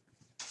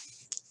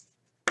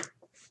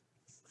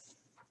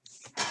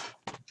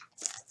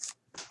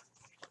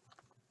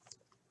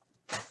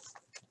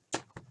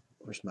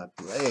 Where's my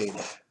blade?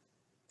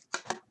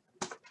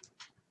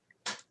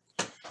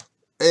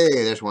 Hey,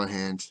 there's one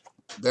hand.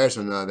 There's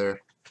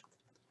another.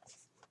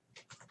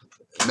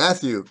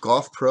 Matthew,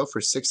 golf pro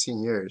for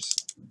 16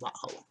 years.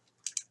 Wow.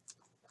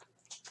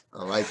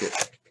 I like it.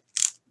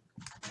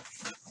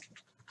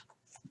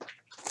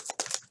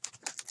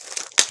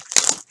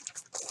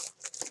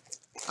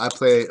 I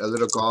played a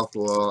little golf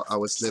while I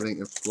was living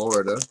in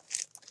Florida.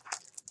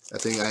 I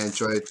think I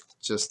enjoyed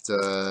just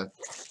the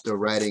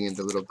riding in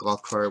the little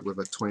golf cart with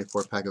a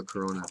 24 pack of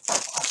Corona.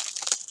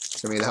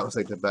 To me, that was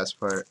like the best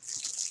part.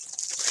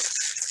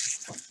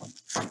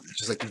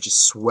 Just like you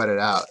just sweat it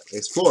out.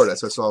 It's Florida,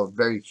 so it's all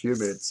very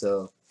humid.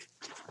 So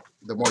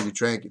the more you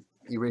drink,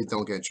 you really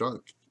don't get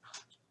drunk.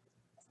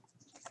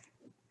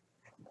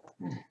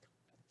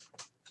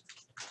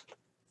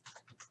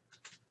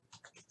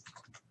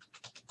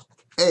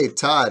 Hey,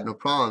 Todd, no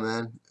problem,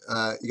 man.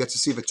 You got to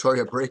see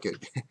Victoria break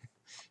it.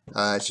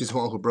 She's the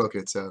one who broke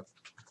it, so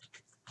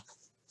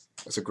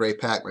it's a great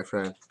pack, my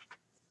friend.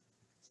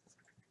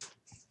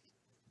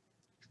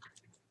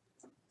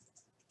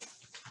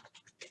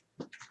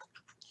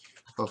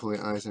 Hopefully,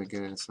 Eisen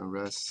getting some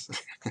rest.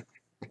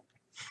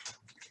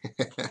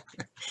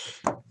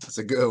 That's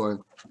a good one.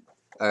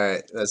 All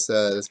right, let's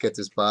get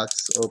this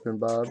box open,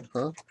 Bob.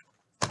 Huh?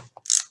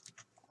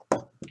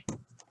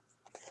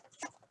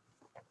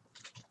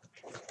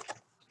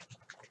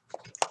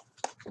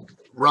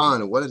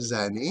 Ron, what does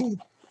that mean?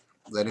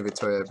 Letting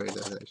Victoria break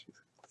that.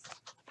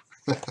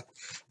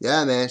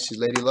 Yeah, man, she's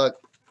Lady Luck.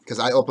 Because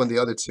I opened the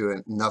other 2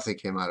 and nothing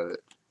came out of it.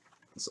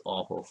 It's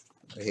awful.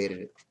 I hated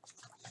it.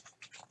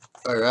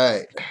 All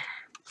right,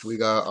 we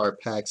got our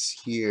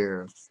packs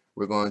here.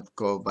 We're going to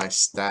go by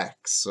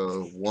stacks.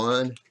 So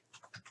 1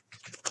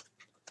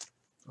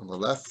 on the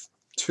left,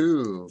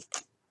 2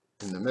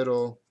 in the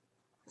middle,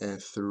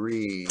 and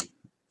 3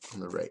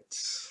 on the right.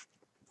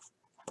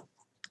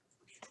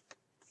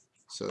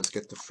 So let's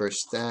get the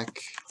first stack.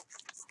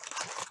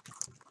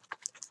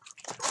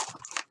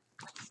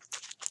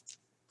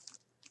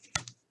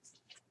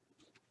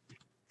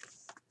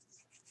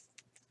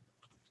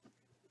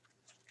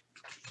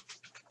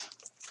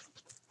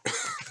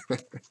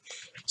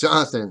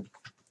 Jonathan,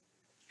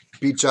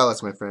 be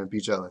jealous, my friend.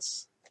 Be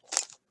jealous.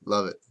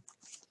 Love it.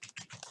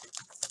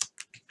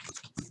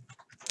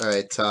 All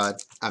right, Todd.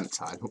 I'm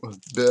tied.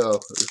 Bill,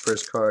 your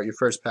first card, your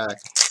first pack.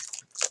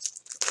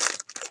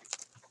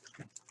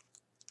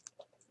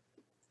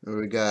 And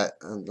we got,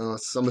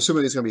 I'm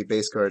assuming these are going to be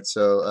base cards.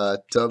 So,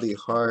 Dudley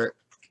Hart,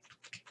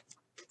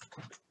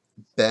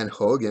 Ben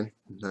Hogan.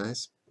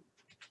 Nice.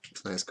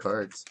 Nice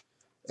cards.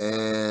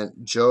 And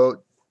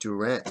Joe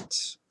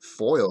Durant,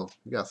 foil.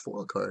 We got a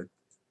foil card.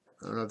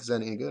 I don't know if it's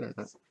any good or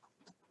not.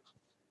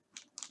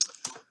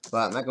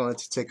 But I'm not going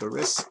to take a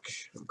risk.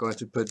 I'm going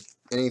to put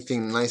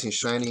anything nice and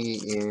shiny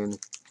in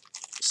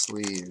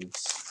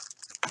sleeves.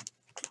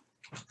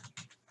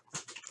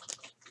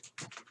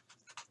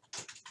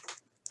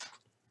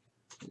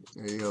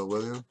 There you go,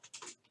 William.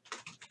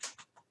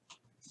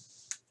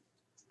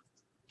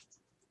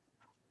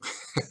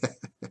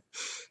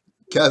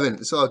 Kevin,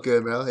 it's all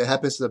good, bro. It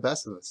happens to the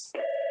best of us.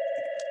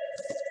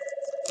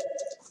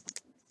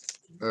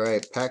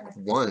 Alright, pack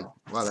 1.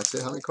 Wow, that's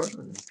it? How many cards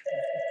are there?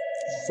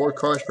 4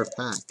 cards per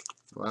pack.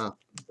 Wow.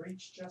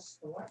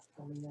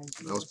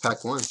 That was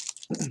pack 1.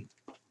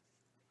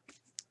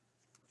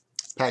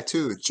 Pack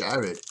 2,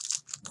 Jared.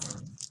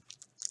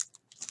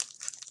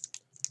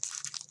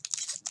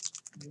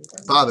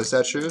 Bob, is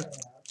that true?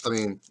 I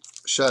mean,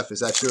 Chef, is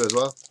that true as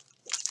well?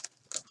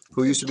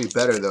 Who used to be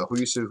better though? Who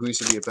used to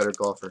be a better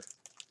golfer?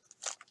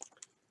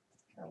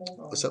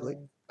 What's up, Lee?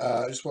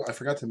 I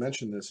forgot to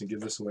mention this and give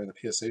this away in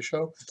the PSA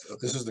show. Okay.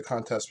 This is the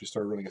contest we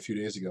started running a few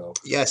days ago.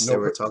 Yes, No, they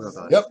were talking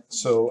about it. Yep.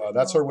 So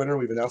that's our winner.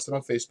 We've announced it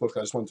on Facebook.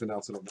 I just wanted to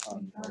announce it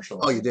on our show.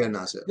 Oh, you did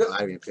announce it. Yep.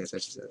 I didn't pay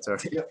attention to that. Sorry.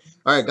 Yep.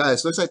 All right,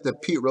 guys. Looks like the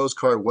Pete Rose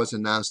card was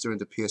announced during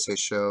the PSA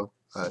show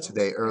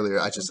today earlier.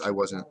 I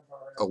wasn't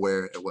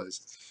aware it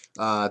was.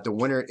 The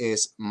winner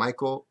is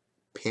Michael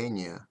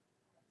Pena.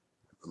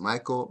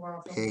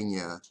 Michael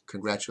Pena.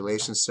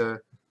 Congratulations,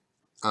 sir.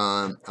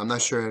 I'm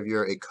not sure if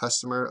you're a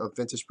customer of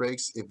Vintage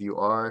Breaks. If you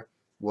are,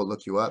 we'll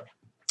look you up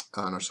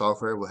on our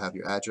software. We'll have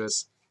your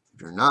address. If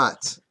you're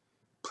not,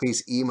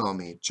 please email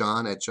me,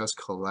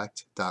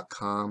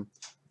 john@justcollect.com,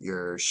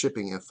 your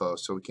shipping info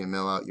so we can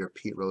mail out your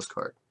Pete Rose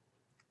card.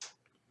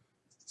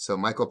 So,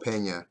 Michael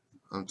Pena,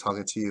 I'm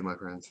talking to you, my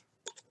friend.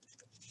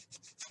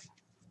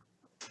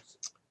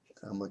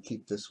 I'm going to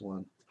keep this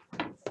one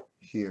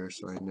here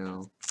so I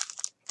know.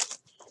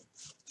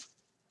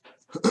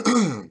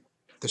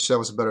 The show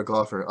was a better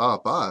golfer. Oh,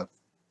 Bob,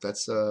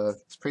 that's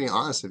it's pretty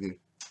honest of you.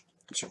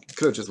 You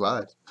could have just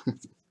lied.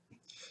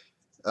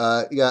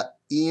 You got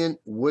Ian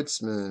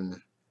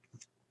Woodsman,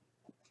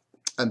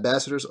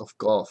 Ambassadors of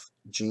Golf,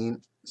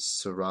 Gene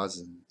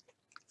Sarazen.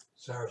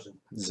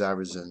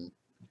 Zarazin.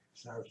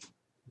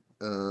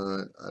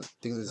 I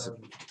think this is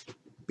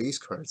base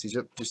cards. These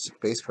are just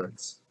base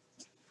cards.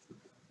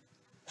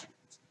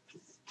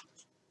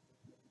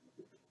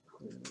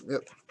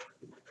 Yep.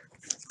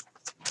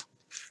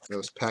 That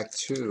was pack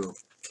 2.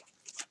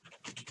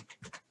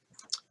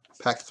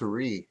 Pack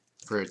 3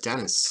 for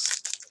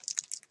Dennis.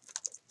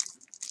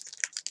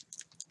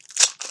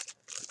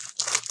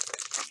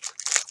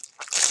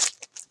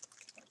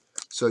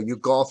 So you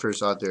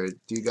golfers out there,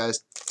 do you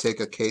guys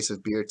take a case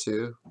of beer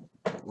too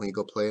when you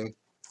go play?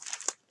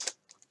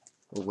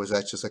 Or was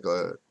that just like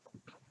a...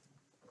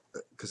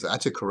 Because I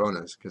took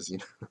Coronas, because, you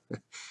know,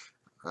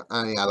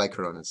 I like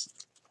Coronas.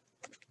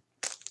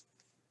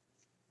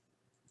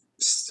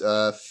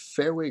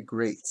 Fairway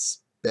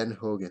Greats, Ben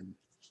Hogan.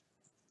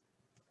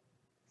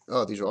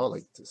 Oh, these are all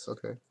like this.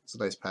 Okay, it's a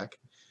nice pack.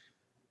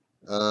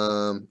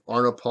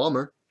 Arnold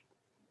Palmer,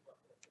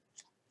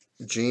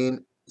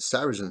 Gene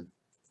Sarazen,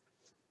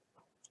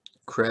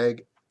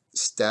 Craig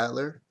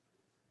Stadler.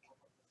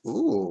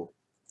 Ooh,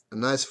 a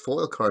nice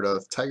foil card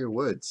of Tiger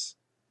Woods.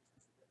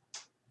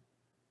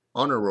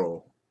 Honor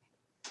Roll.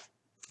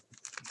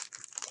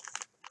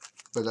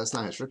 But that's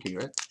not his rookie,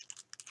 right?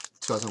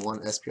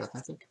 2001 SP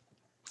Authentic.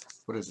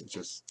 What is it? It's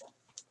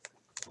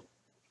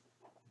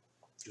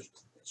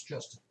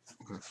just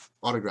okay.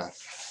 Autograph.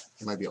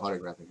 It might be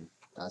autographing him.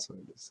 That's what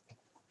it is.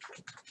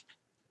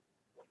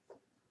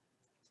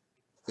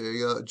 There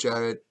you go,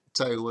 Jared.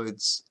 Tiger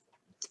Woods.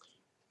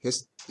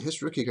 His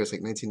rookie card is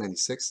like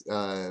 1996.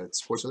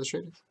 Sports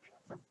Illustrated.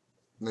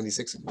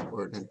 96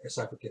 or 90. It's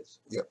not for kids.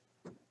 Yep.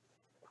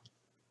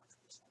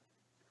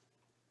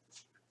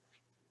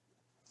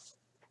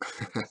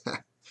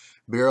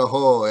 Bureau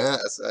hole.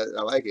 Yes,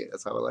 I like it.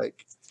 That's how I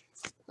like.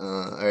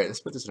 All right,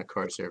 let's put this in a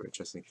card server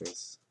just in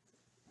case.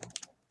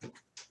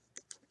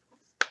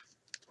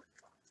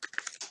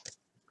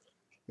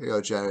 Here you go,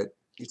 Jared.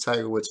 Your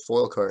Tiger Woods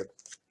foil card.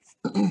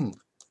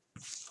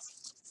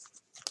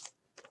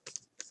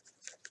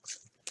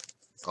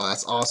 Oh,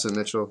 that's awesome,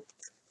 Mitchell.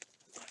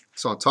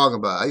 That's what I'm talking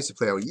about. I used to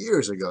play out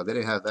years ago. They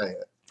didn't have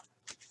that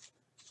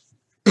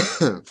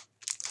yet.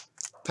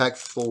 Pack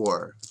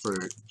 4 for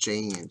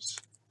James.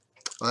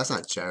 Oh, that's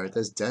not Jared.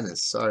 That's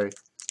Dennis. Sorry.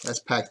 That's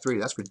pack 3.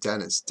 That's for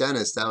Dennis.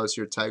 Dennis, that was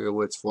your Tiger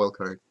Woods foil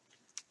card.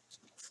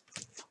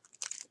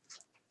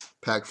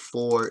 Pack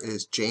 4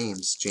 is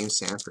James. James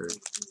Sanford.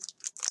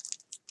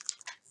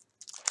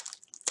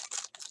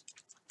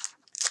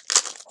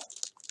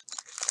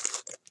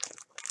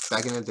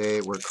 back in the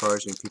day where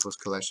cards in people's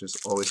collections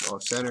always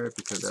off-center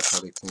because that's how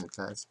they came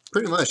past.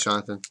 Pretty much,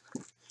 Jonathan.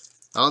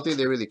 I don't think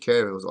they really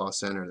cared if it was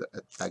off-center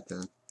back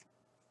then.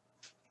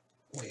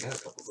 Well, he had a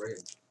couple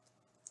great.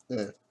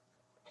 Yeah.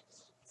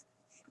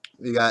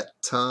 We got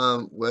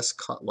Tom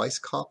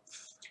Weisskopf,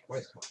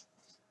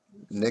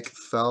 Nick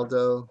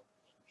Faldo.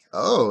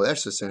 Oh,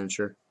 that's the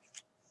signature.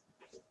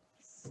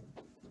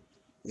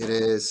 It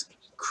is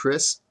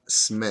Chris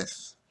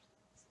Smith.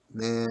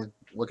 Man,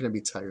 what can it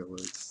be Tiger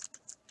Woods?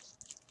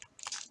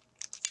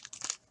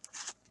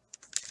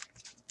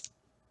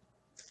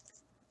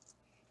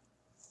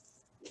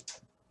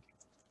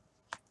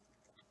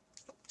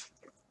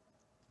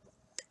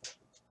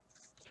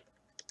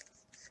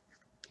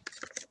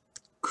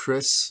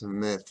 Chris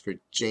Smith for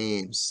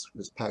James. It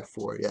was pack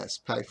 4. Yes,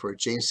 pack 4.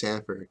 James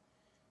Sanford.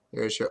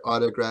 There's your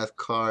autograph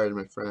card,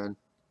 my friend.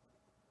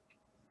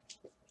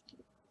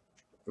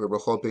 We're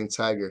hoping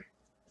Tiger.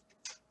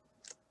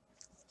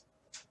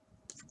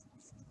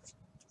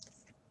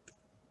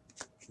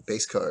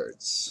 Base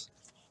cards.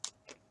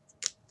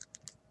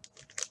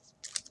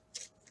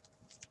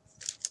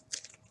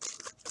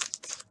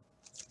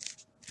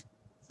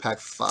 Pack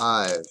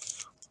 5.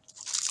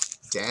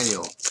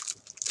 Daniel.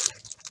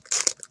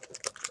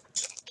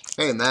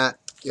 Hey, Matt.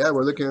 Yeah,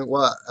 we're looking at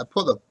what? I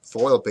pulled a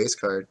foil base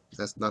card.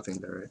 That's nothing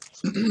there,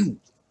 right?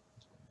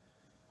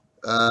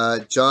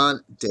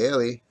 John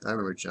Daly. I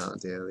remember John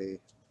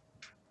Daly.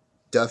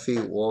 Duffy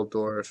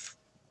Waldorf.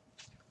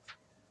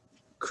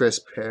 Chris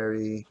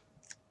Perry.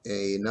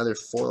 Another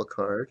foil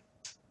card.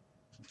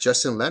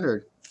 Justin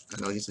Leonard.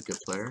 I know he's a good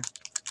player.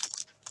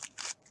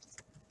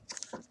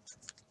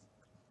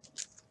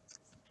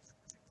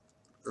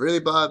 Really,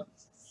 Bob?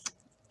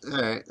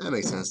 Alright, that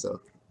makes sense, though.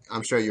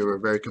 I'm sure you were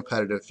very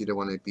competitive. You didn't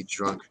want to be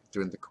drunk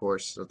during the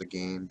course of the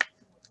game.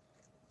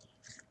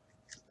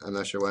 I'm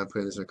not sure why I'm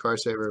putting this in a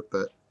card saver,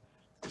 but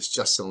it's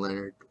Justin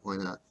Leonard. Why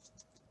not?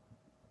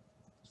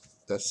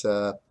 That's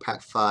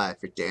pack 5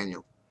 for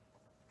Daniel.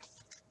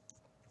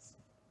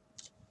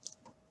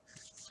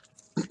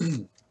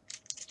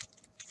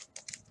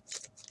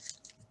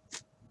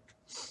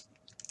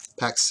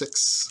 Pack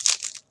 6.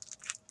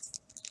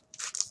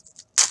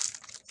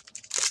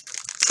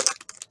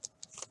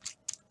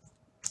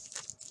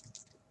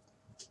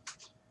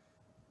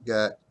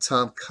 Got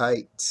Tom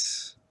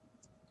Kite,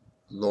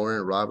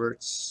 Lauren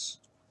Roberts,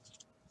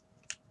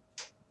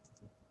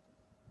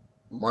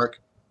 Mark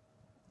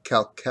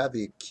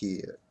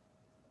Calcavicia.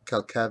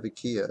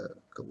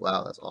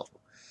 Wow, that's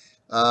awful.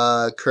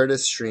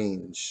 Curtis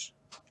Strange.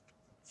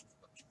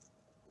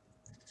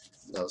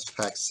 That was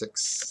pack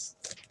 6.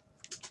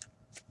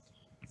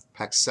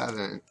 Pack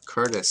 7.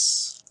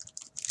 Curtis.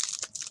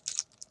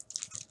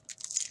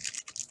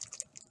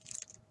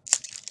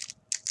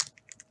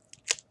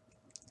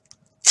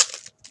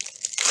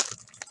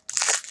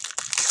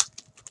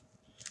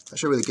 I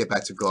should really get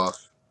back to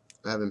golf.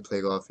 I haven't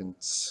played golf in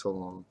so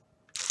long.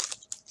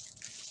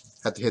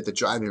 Have to hit the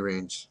driving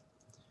range.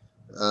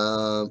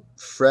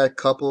 Fred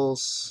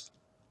Couples.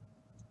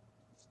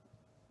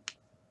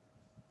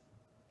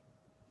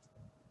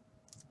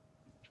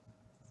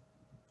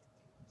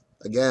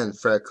 Again,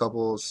 Fred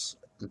Couples,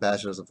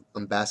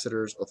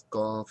 ambassadors of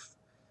golf.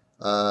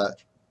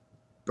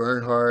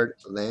 Bernhard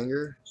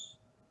Langer,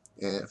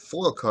 and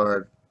foil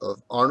card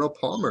of Arnold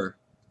Palmer.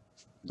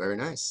 Very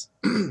nice.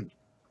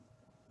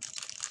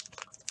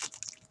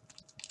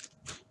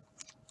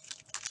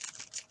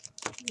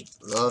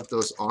 Love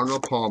those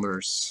Arnold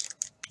Palmers.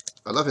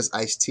 I love his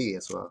iced tea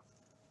as well.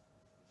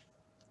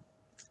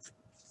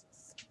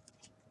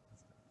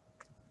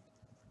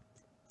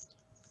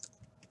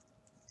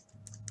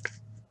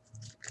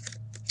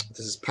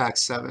 This is pack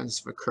 7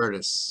 for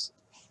Curtis.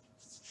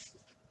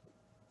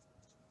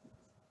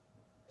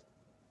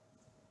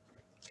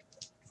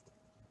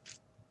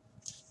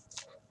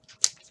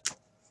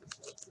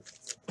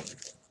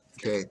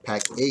 Okay,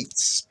 pack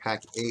 8.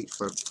 Pack 8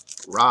 for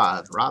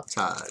Rob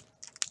Todd.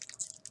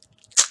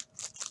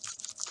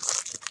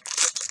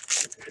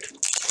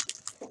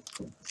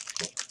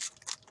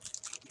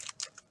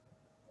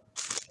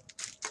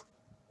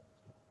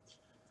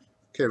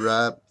 Okay,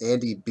 Rob.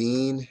 Andy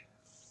Bean.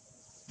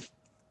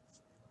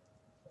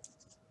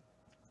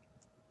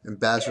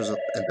 Ambassadors of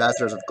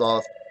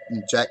Golf,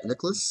 Jack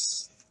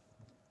Nicklaus.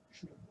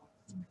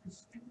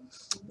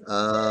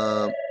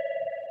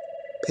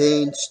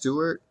 Payne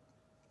Stewart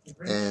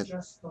and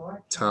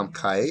Tom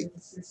Kite.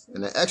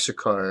 And an extra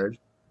card,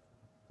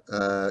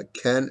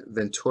 Ken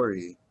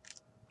Venturi.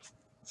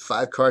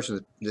 5 cards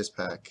in this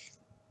pack.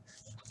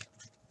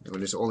 And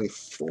there's only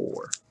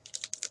 4.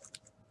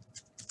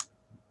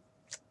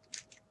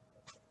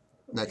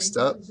 Next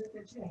up,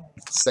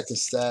 second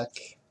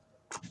stack.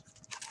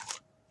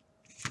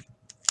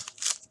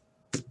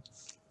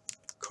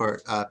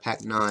 Card,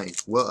 pack 9.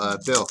 Well,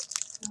 Bill.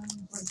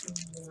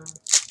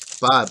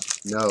 Bob,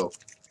 no.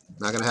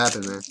 Not gonna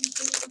happen, man.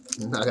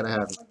 Not gonna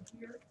happen.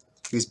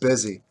 He's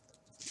busy.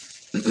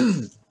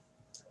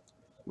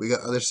 We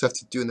got other stuff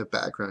to do in the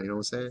background, you know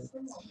what I'm saying?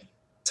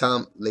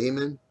 Tom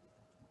Lehman.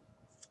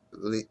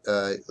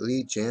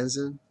 Lee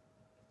Jansen.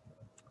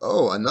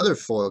 Oh, another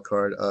foil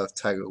card of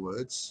Tiger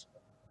Woods.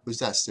 Who's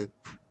that, Stu?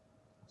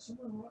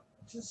 Someone,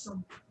 just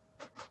some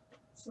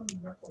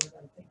record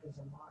I think is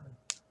a modern.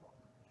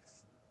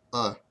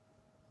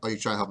 Are you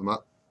trying to help him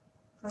out?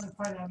 Trying to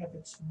find out if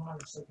it's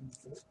modern so I can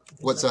do it.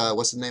 What's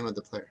the name of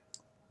the player?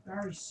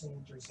 Barry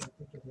Sanders, I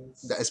think it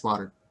is. That is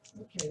modern.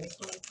 Okay, that's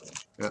what I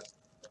thought. Yep.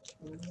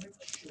 Let's make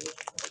sure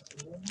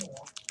a little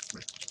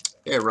more.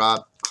 Hey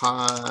Rob,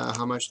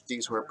 how much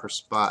these were per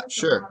spot?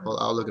 Sure, well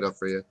I'll look it up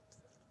for you.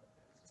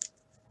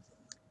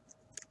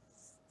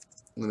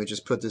 Let me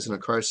just put this in a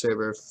card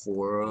saver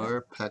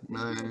for Pack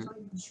 9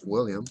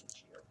 William.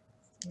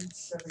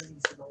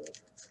 Mid-70s and older.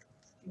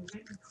 Do you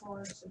make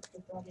cars that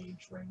fit that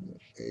age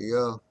range? There you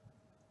go.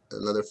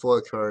 Another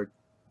foil card.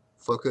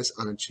 Focus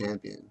on a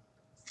champion.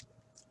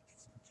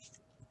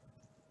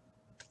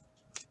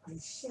 I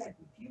said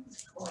if you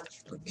use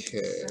cards from Okay.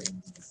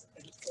 mid-70s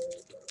and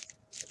older,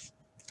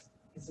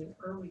 is in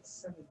early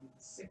 70s,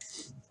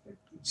 60s, 50s.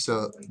 So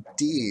all the way back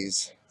to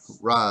these, the 60s.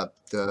 Rob,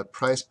 the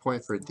price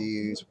point for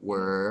these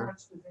were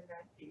Cards within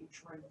that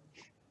age range.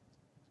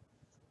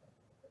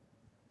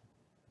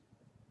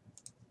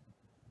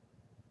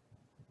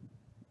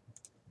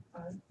 Uh,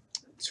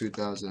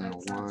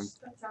 2001.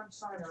 That's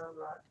outside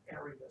our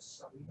area,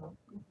 so we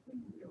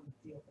really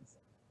deal with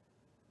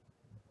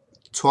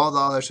it.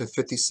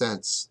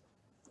 $12.50,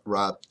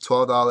 Rob.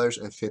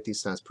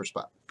 $12.50 per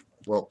spot.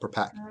 Well, per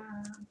pack. I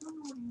don't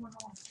know anyone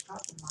off the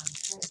top of my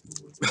head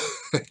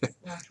who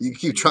would You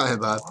keep trying,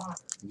 Bob. modern.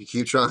 You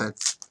keep trying.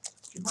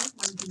 You might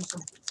want to do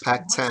some.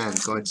 Pack you might 10 want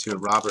to going do to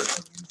some Robert.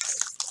 research.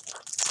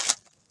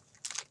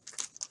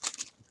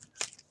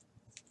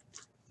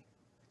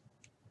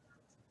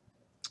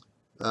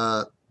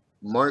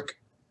 Mark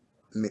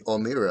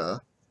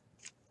O'Meara,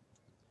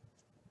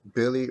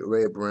 Billy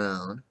Ray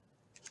Brown.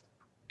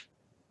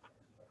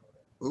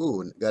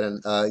 Ooh,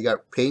 you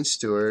got Payne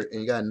Stewart,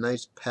 and you got a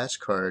nice patch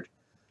card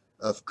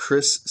of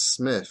Chris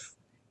Smith.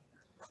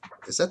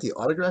 Is that the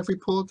autograph we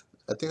pulled?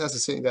 I think that's the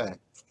same guy.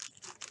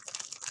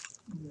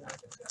 Yeah.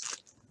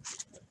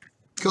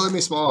 Killing Me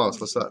Smalls,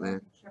 what's up,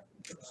 man? Check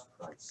those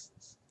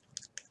prices.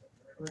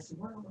 Unless you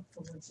want to look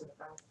for ones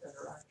that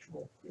are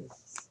actual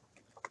bids.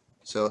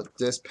 So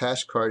this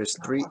patch card is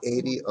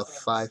 380 of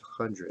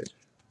 500.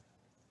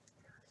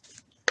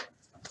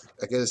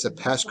 I guess it's a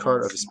patch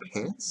card of his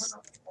pants.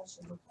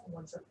 Also look for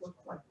ones that look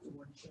like the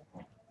ones you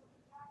have.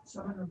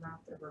 Some of them out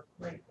there are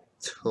great.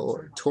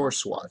 Tour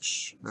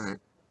swatch. All right.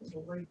 The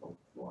label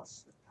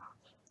across the top.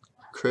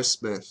 Chris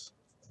Smith.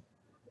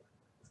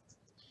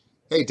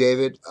 Hey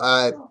David,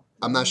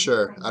 I'm not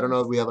sure. I don't know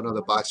if we have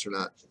another box or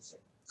not.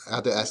 I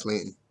have to ask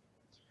Leighton.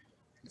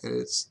 And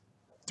it's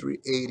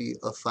 380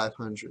 of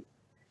 500.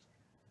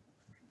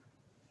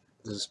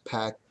 This is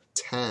pack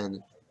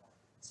 10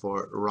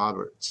 for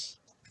Roberts.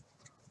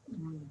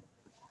 Mm.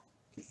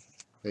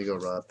 There you go,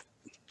 Rob.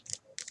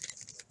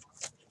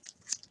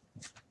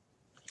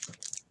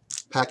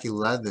 Pack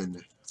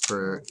 11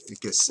 for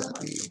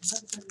Giuseppe.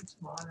 It's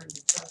modern,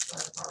 it's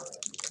outside of our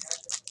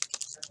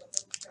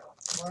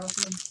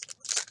Marlton,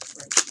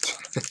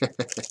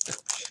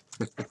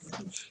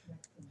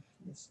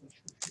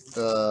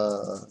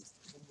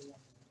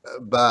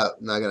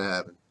 But not gonna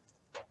happen.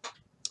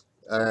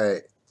 All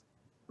right,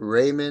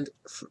 Raymond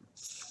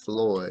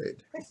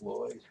Floyd.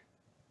 Floyd.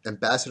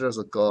 Ambassadors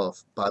of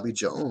Golf, Bobby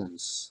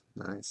Jones.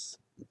 Nice.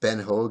 Ben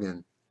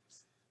Hogan.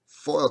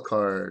 Foil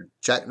card,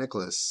 Jack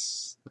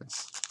Nicklaus.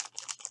 Nice.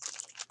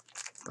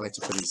 I like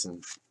to put these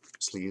in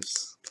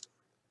sleeves.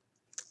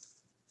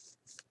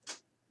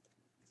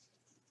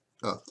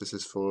 Oh, this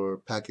is for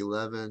pack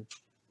 11,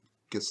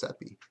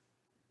 Giuseppe.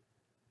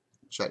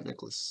 Jack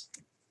Nicklaus.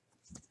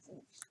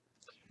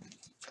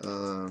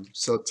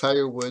 So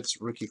Tiger Woods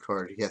rookie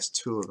card, he has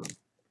two of them.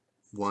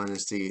 One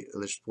is the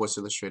Sports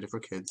Illustrated for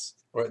kids,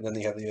 Right, and then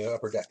you have the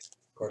upper deck,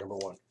 card number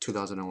 1.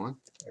 2001.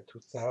 Or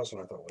 2000,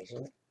 I thought,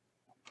 wasn't it?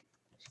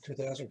 Is it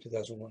 2000 or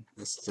 2001?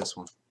 It's this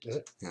one. Is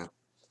it? Yeah.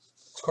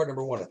 It's card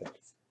number 1, I think.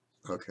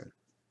 Okay.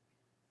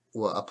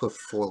 Well, I'll put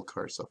foil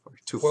cards so far.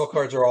 Two Foil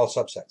cards are all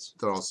subsets.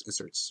 They're all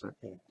inserts, right?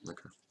 Yeah.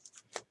 Okay.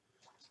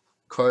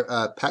 Card,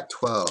 pack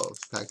 12.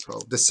 Pack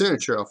 12. The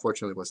signature,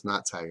 unfortunately, was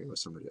not Tiger. It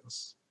was somebody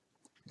else.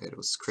 It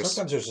was Chris.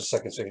 Sometimes there's a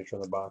second signature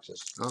in the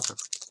boxes. Okay.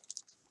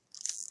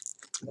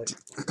 Like,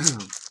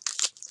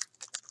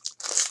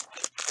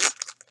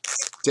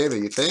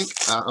 David, you think?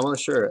 I'm not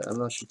sure. I'm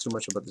not sure too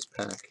much about this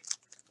pack.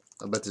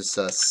 About this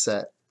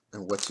set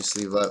and what to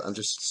sleeve up. I'm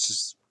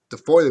just the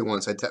foily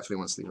ones. I definitely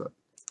want to sleeve up.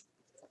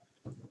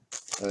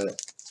 All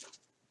right.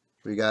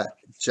 We got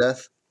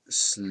Jeff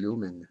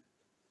Sluman.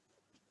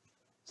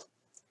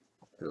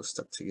 It'll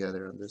stuck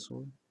together on this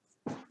one.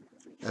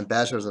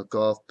 Ambassadors of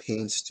Golf,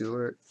 Payne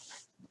Stewart.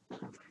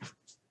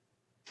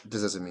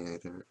 This doesn't mean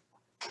anything. Right?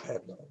 I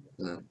have no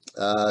idea.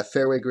 No.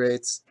 Fairway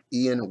Greats,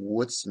 Ian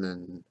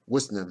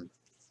Woodnam,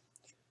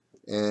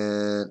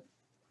 and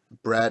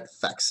Brad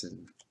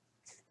Faxon.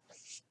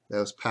 That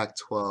was pack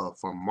 12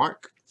 for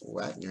Mark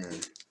Wagner.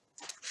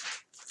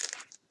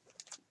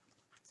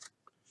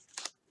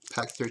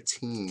 Pack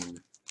 13.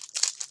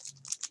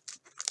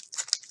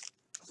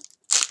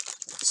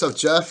 What's up,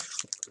 Jeff?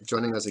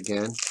 Joining us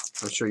again.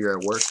 I'm sure you're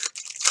at work,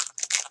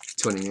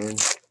 tuning in.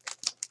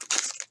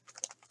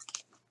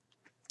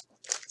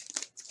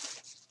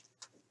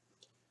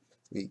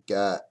 We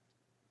got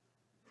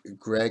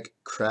Greg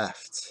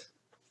Kraft,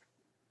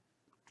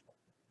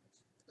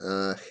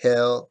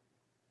 Hale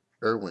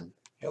Irwin,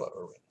 Hello,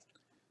 Irwin.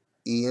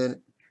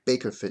 Ian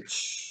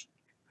Bakerfitch,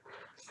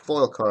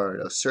 foil card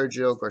of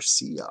Sergio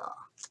Garcia.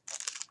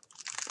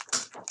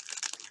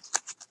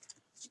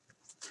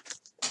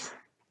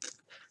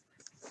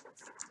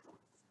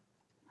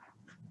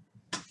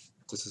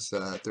 This is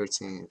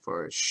 13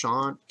 for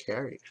Sean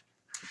Carey.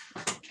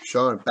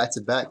 Sean, back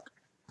to back.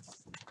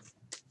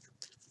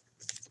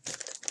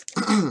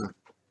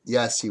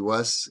 Yes, he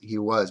was. He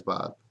was,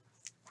 Bob.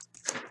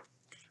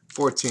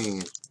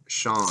 14,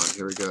 Sean.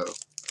 Here we go.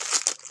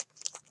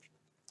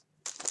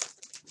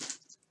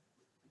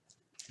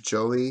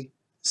 Joey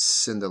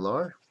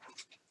Sindelar.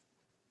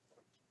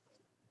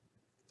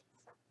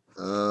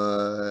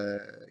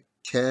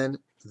 Ken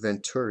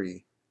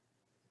Venturi.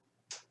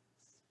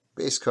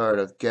 Base card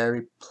of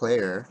Gary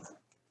Player.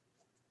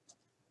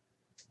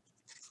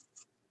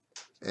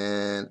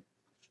 And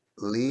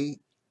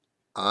Lee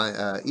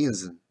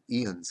Ianson.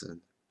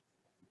 You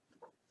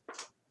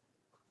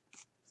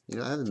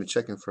know, I haven't been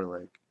checking for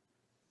like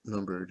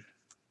numbered,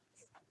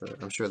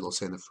 but I'm sure they'll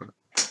say in the front.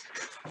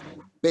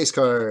 Base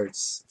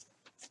cards.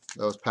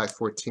 That was pack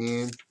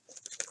 14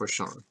 for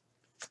Sean.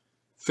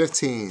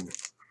 15,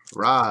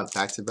 Rob,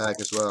 back to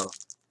back as well.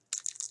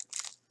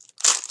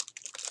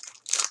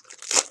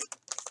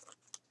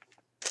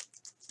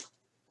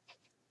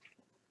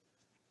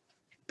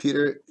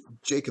 Peter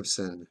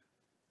Jacobson.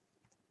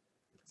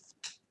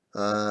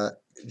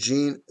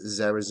 Gene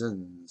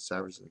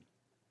Zarazin.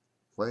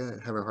 Why am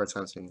I having a hard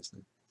time saying his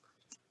name?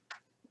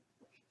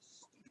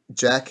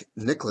 Jack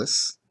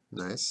Nicklaus.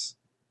 Nice.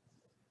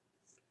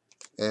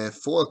 And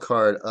foil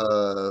card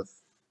of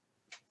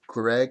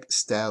Greg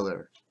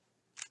Staller.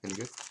 Any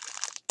good?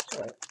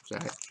 Alright.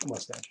 Alright.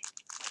 Mustache.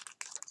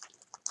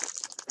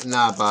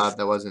 Nah, Bob,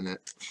 that wasn't it.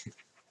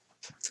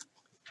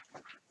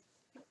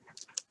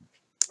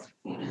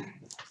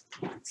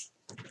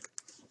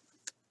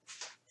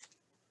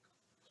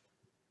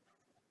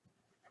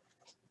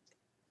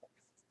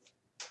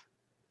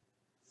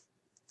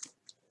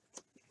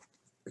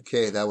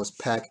 Okay, that was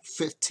pack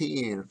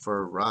 15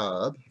 for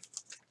Rob.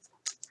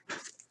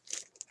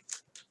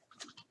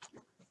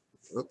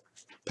 Oop.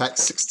 Pack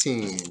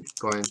 16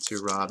 going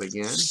to Rob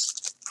again.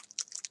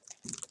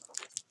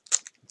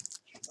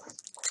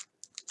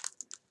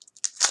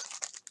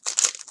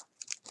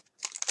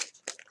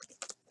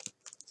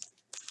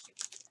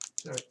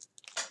 Alright.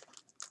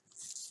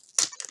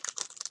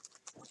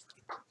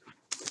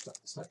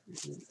 It's not,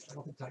 I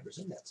don't think Tiger's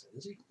in that set,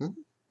 is he?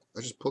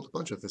 I just pulled a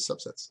bunch of his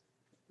subsets.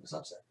 It's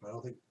upset, but I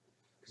don't think.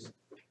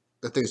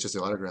 I think it's just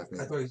the autograph, I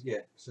man. thought he's, yeah,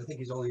 so I think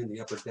he's only in the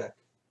upper deck,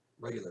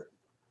 regular.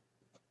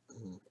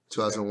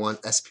 2001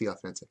 SP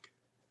Authentic.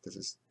 This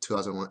is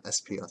 2001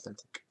 SP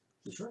Authentic.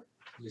 You sure?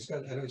 He's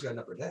got, I know he's got an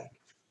upper deck.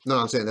 No,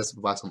 I'm saying that's the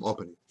box I'm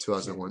opening. I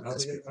 2001 don't,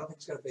 SP. think, I don't think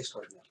he's got a base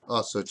card in that.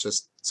 Oh, so it's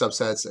just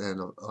subsets and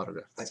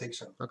autograph. I think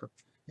so. Okay.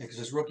 Yeah, because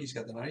his rookie's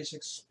got the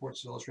 96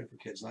 Sports Illustrated for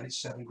Kids,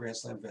 97 Grand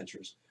Slam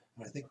Ventures,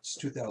 and I think it's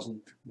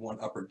 2001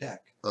 upper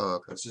deck. Oh,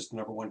 okay. It's just the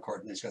number 1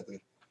 card, and he's got the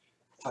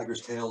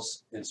Tiger's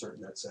Tails insert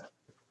in that set.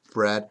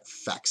 Brad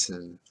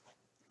Faxon,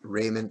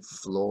 Raymond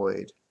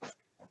Floyd,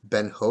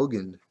 Ben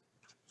Hogan,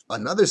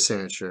 another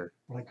signature.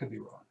 Well, I could be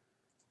wrong.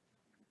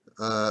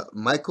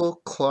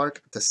 Michael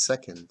Clark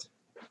II.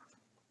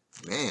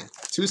 Man,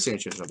 2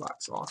 signatures in a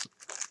box. Awesome.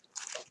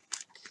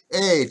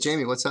 Hey,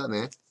 Jamie, what's up,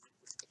 man?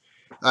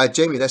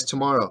 Jamie, that's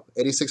tomorrow.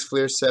 86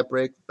 Fleer set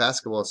break,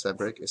 basketball set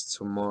break is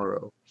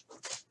tomorrow.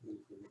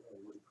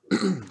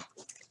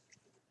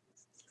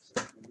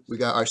 We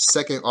got our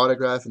second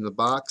autograph in the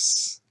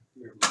box.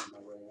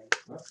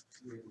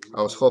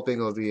 I was hoping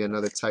it would be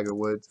another Tiger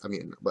Woods. I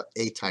mean, but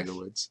a Tiger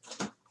Woods.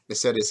 It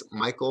said it's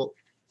Michael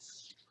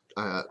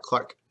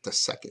Clark II.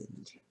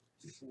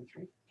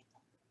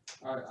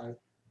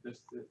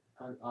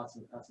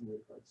 Awesome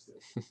great cards too.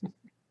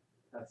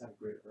 That's not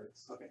great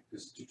cards. Okay,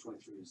 this is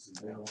 223 is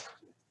the mail.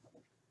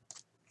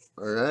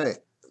 All right,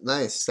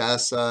 nice.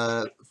 That's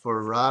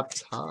for Rob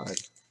Todd.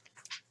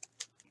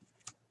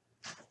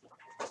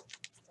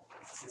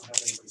 You don't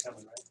have anybody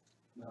coming, right?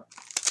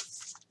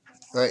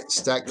 All right,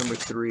 stack number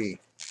 3.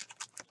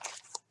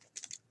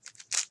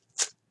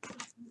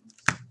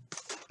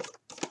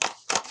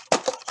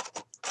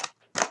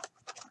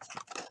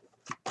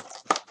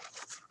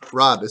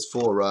 Rob, it's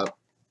full, Rob.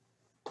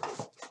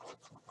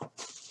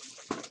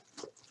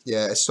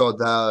 Yeah, it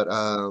sold out,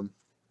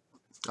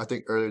 I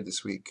think earlier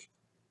this week.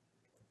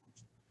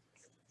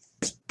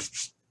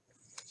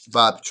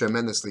 Bob,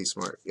 tremendously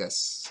smart,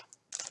 yes.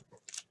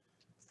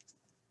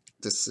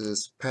 This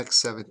is pack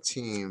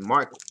 17.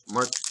 Mark,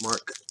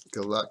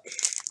 good luck.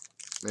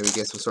 Maybe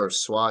get some sort of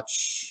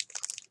swatch.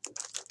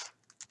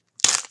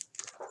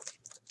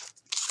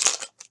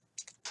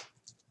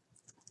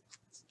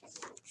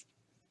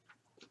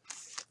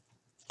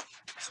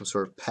 Some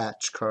sort of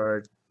patch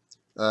card.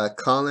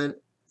 Colin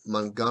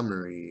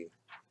Montgomery,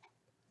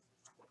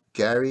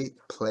 Gary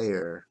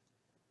Player,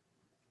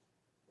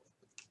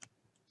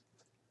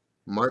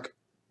 Mark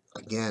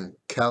again,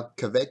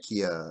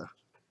 Calcavecchia,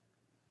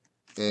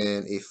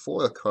 and a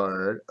foil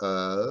card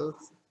of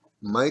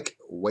Mike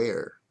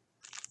Ware.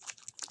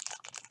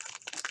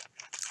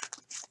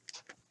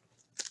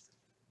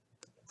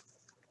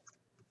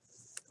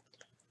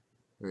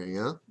 There you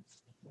go.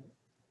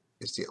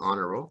 It's the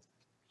honor roll.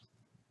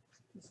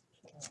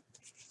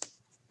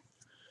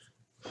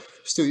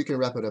 Stu, you can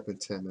wrap it up in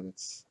 10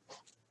 minutes.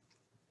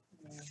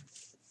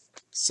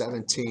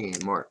 17,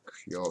 Mark,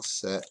 you all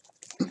set.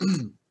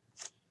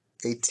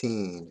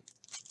 18,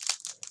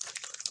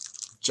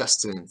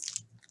 Justin.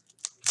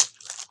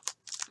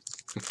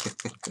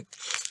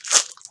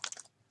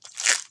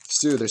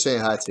 Stu, they're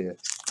saying hi to you.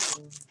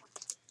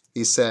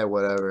 He said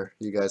whatever.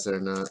 You guys are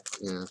not,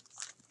 you know.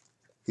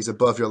 He's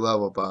above your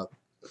level, Bob.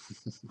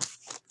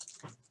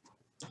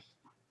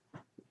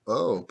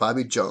 Oh,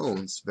 Bobby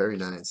Jones. Very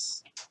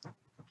nice.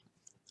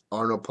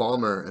 Arnold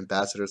Palmer,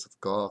 Ambassadors of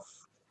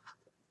Golf.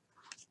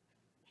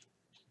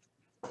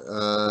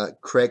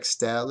 Craig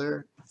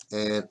Stadler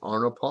and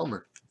Arnold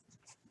Palmer.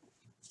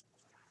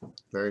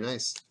 Very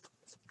nice.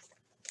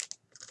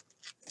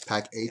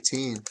 Pack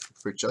 18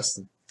 for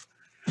Justin.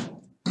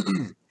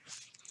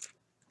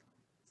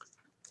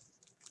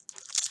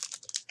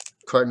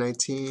 Card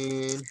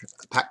 19,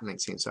 pack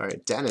 19,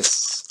 sorry,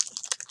 Dennis.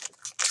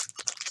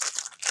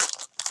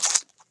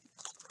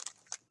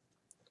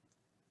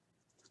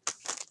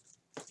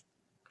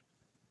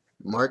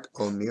 Mark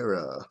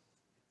O'Meara.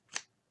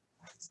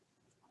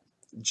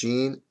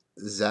 Gene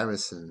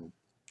Zarrison.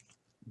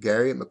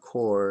 Gary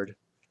McCord.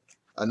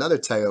 Another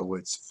Tiger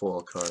Woods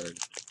foil card.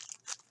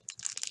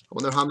 I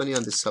wonder how many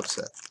on this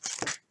subset.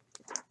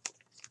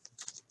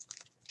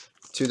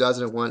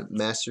 2001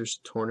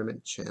 Masters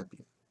Tournament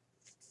Champion.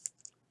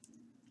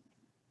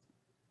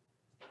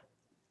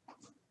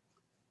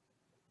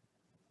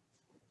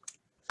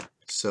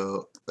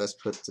 So let's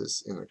put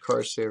this in a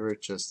card saver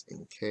just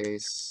in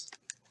case.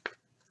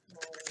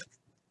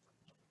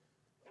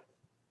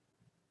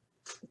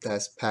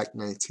 That's pack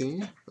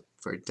 19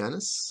 for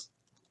Dennis.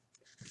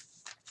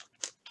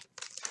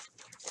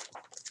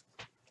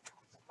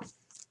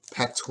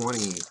 Pack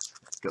 20,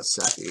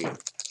 Giuseppe.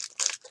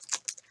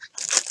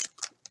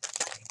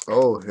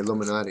 Oh,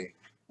 Illuminati.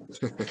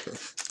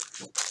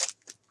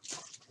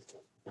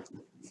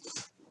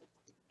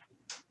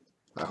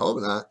 I hope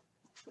not.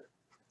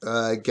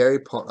 Gary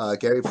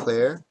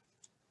Player,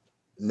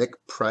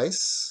 Nick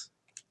Price,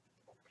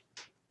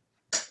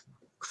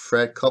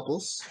 Fred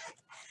Couples,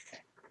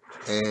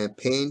 and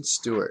Payne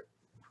Stewart.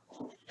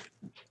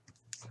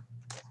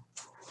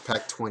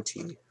 Pack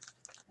 20.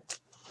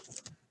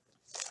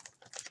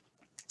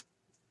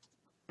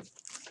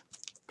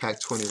 Pack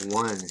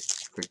 21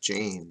 for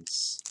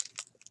James.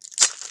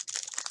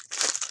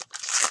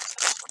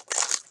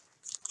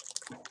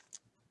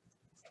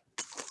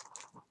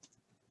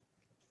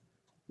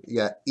 You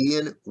got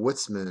Ian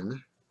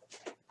Woodsman,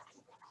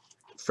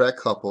 Fred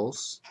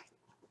Couples,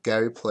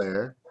 Gary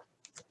Player,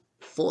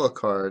 foil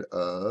card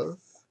of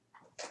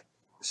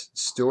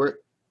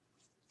Stuart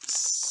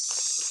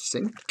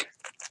Sink.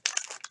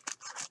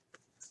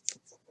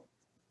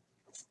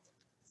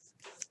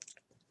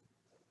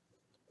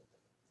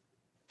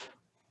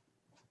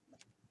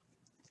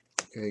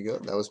 There you go.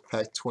 That was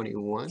pack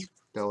 21.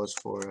 That was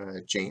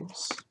for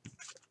James.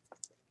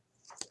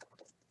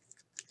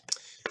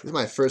 This is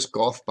my first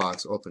golf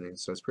box opening,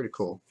 so it's pretty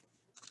cool.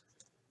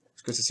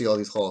 It's good to see all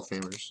these Hall of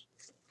Famers.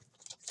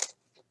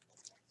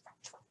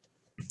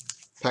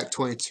 Pack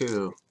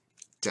 22,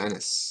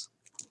 Dennis.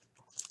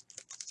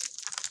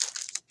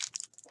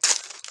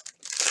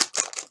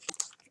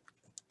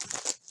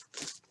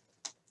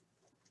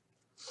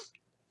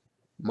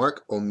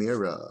 Mark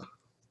O'Meara.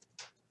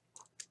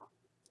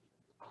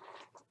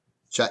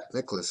 Jack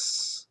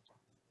Nicklaus.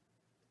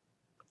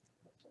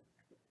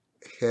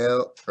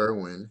 Hale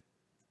Irwin.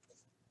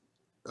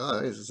 Oh,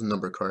 this is a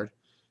number card.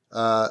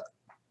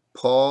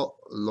 Paul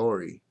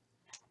Lawrie.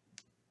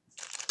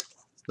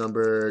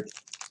 Number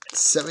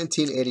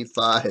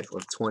 1785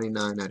 of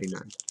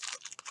 29.99.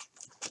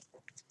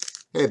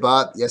 Hey,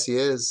 Bob. Yes, he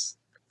is.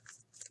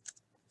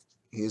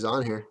 He's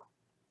on here.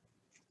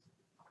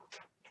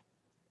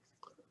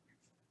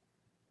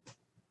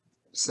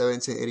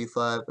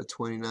 1785 of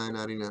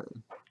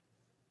 29.99.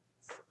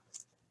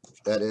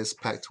 That is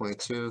pack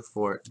 22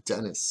 for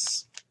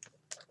Dennis.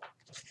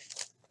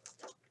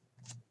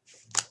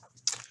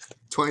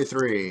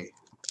 23,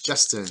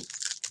 Justin.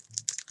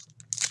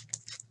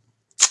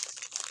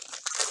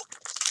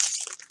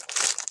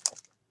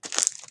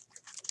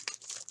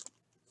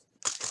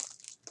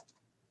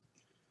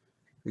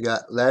 We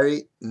got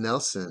Larry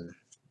Nelson,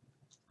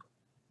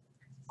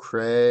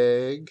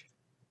 Craig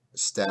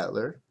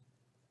Stadler,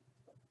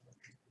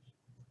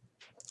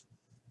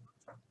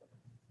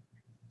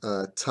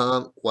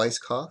 Tom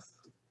Weiskopf,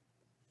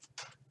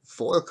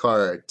 foil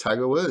card,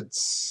 Tiger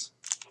Woods,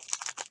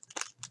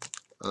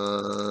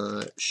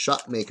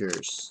 Shot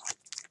Makers,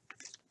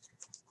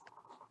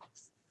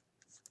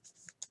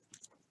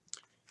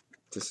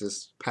 This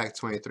is pack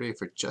 23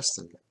 for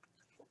Justin.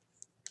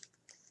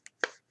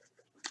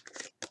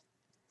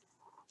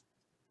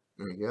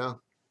 There we go.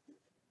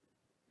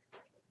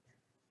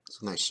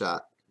 It's a nice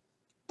shot.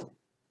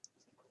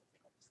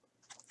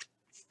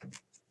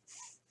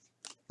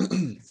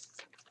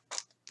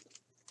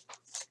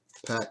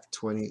 Pack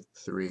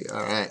 23. All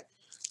right.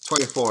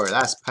 24.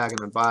 Last pack in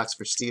the box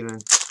for Steven.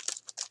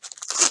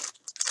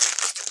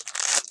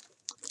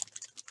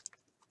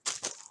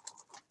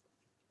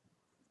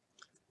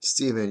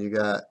 Steven, you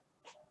got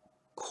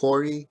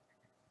Corey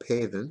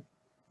Pavin,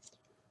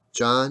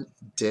 John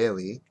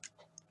Daly,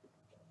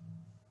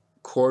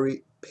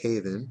 Corey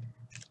Pavin,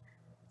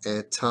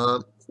 and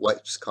Tom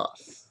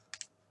Weiskopf.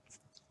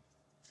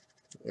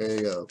 There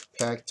you go.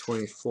 Pack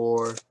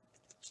 24.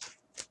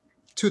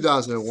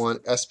 2001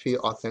 SP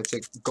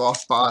Authentic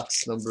Golf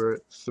Box number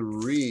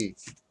 3.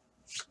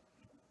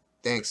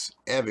 Thanks,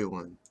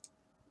 everyone.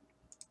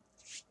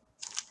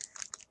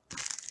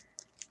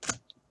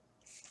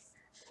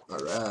 All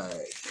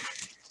right.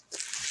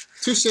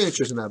 2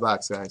 signatures in that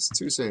box, guys.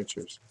 2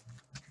 signatures.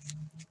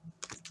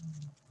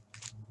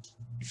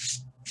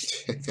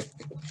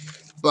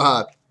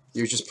 Bob,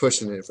 you're just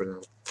pushing it for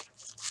now.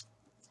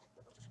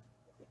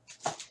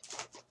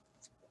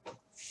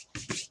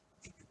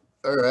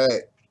 All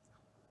right.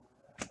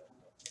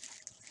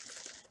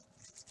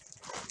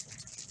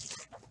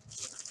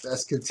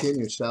 Let's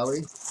continue, shall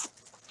we?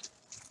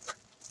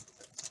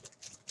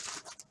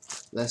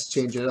 Let's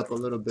change it up a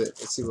little bit.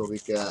 Let's see what we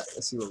got.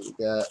 Let's see what we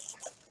got.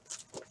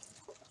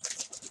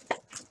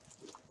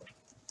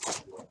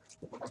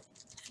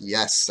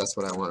 Yes, that's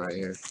what I want right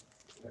here.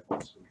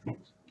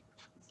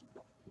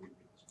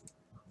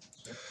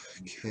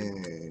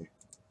 Okay.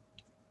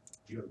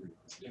 You gotta read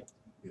it. Yeah.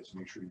 Yes,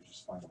 make sure you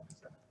just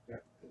finalize that. Yeah.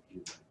 That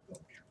you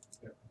double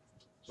check.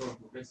 So,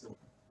 basically,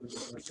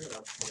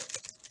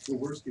 The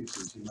worst case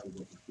is he might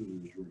have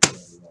completely as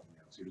you're wrong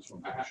now, so you just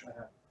want to push it.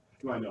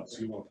 No, I know,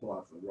 so you want to pull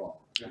out the raw.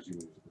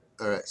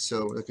 All right,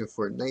 so we're looking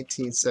for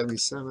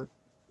 1977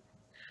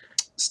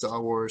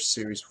 Star Wars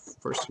Series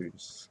First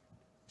Series.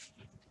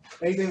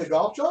 Anything in the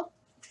golf, John?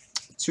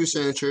 2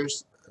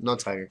 signatures, no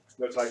Tiger.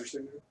 No Tiger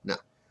signature? No.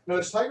 No,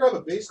 does Tiger have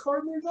a base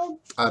card in there, John?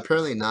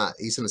 Apparently not.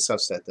 He's in a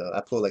subset though.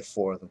 I pulled like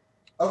 4 of them.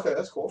 Okay,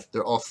 that's cool.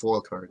 They're all foil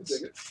I'll cards.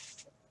 take it.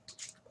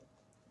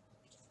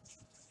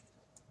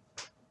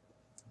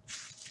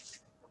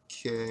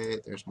 Okay,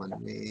 there's my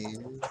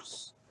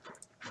names.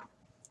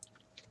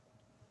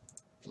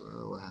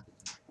 What happened?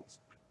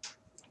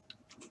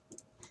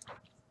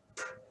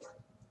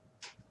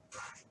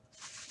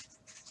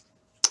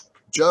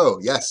 Joe,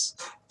 yes.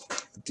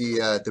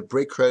 The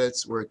break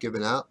credits were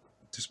given out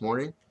this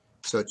morning,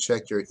 so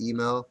check your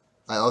email.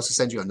 I also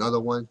sent you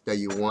another one that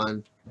you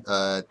won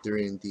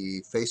during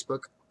the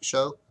Facebook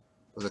show.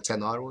 It was a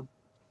 $10 one.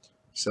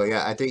 So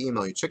yeah, I did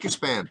email you. Check your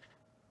spam.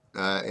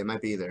 It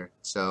might be there.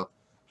 So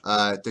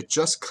the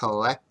Just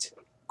Collect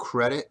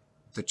credit,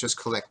 the Just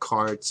Collect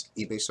Cards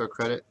eBay store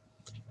credit,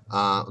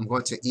 I'm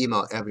going to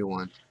email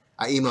everyone.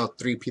 I emailed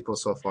 3 people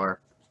so far.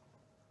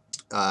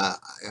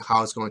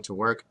 How it's going to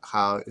work,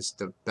 how is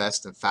the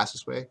best and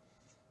fastest way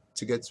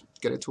to get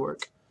it to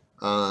work.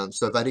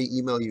 So if I didn't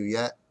email you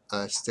yet,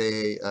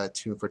 stay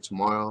tuned for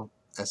tomorrow,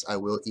 as I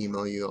will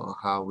email you on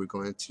how we're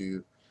going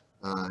to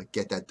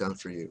get that done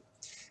for you.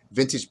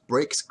 Vintage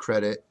Breaks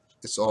credit,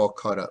 it's all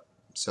caught up.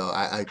 So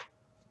I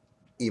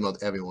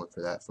emailed everyone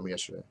for that from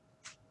yesterday.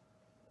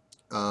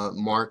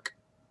 Mark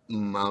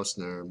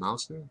Meissner,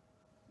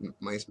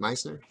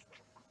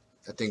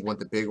 I think won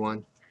the big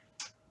one.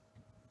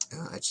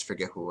 I just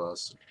forget who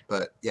else,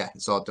 but yeah,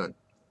 it's all done.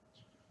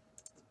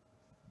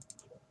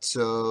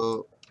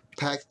 So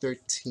pack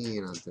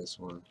 13 on this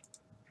one.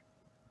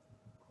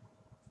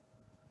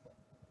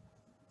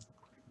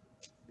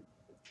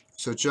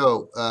 So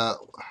Joe,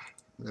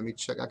 let me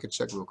check. I could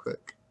check real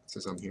quick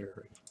since I'm here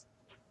already.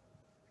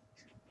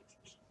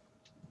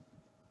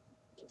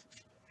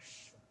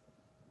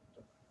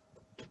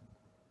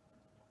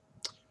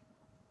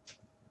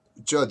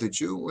 Joe, did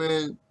you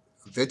win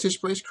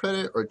Vintage Breaks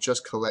credit or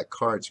Just Collect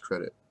Cards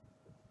credit?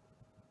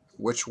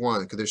 Which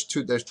one? Because there's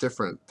 2. There's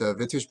different. The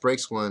Vintage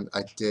Breaks one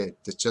I did.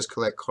 The Just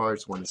Collect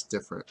Cards one is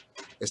different.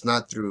 It's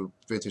not through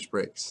Vintage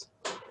Breaks.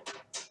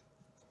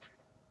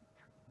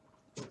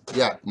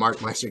 Yeah,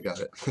 Mark Meister got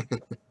it.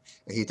 And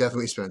he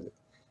definitely spent it.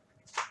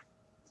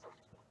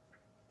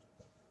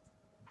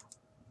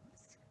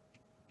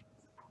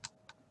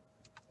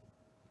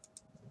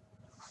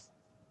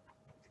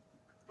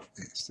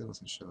 It still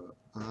doesn't show up.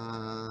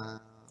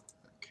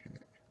 Okay.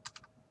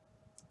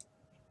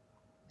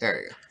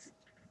 There you go.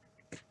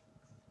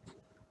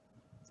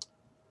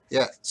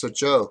 Yeah, so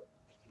Joe,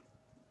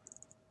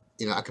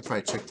 you know, I could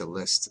probably check the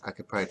list. I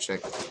could probably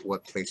check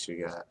what place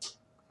you got.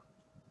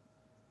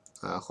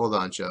 Hold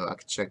on, Joe. I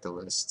could check the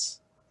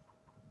lists.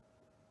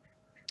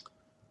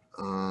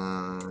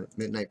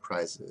 Midnight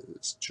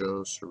Prizes.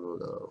 Joe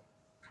Cerullo.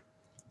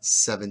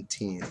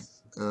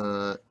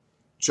 17th.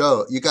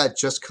 Joe, you got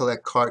Just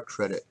Collect Card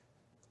credit.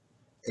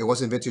 It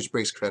wasn't Vintage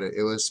Breaks credit.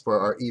 It was for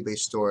our eBay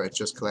store at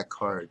Just Collect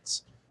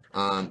Cards.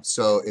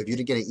 So if you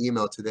didn't get an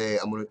email today,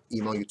 I'm gonna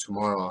email you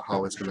tomorrow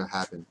how it's gonna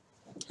happen.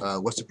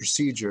 What's the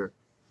procedure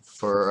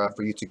for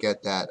you to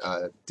get that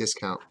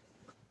discount,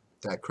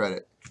 that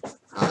credit?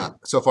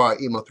 So far I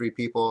emailed 3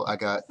 people. I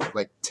got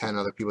like 10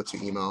 other people to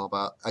email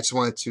about. I just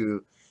wanted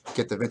to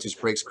get the vintage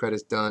breaks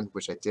credits done,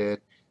 which I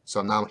did. So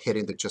I'm now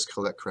hitting the just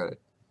collect credit.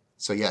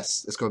 So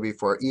yes, it's going to be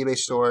for eBay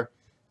store.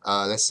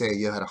 Let's say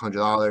you had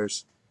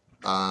 $100.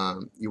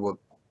 You will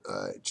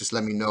just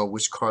let me know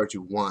which card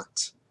you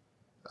want,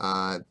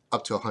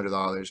 up to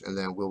 $100, and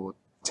then we'll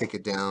take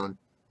it down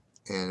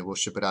and we'll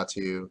ship it out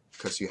to you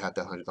because you have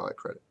that $100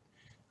 credit.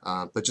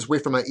 But just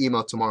wait for my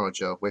email tomorrow,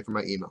 Joe. Wait for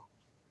my email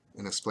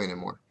and explain it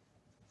more.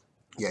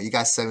 Yeah, you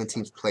got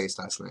 17th place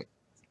last night.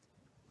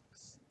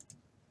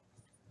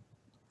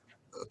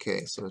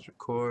 Okay, so let's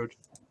record.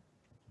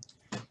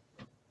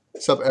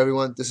 What's up,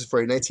 everyone? This is for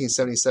a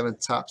 1977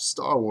 Top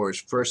Star Wars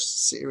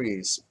First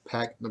Series,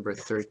 pack number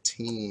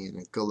 13.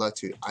 And good luck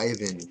to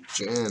Ivan,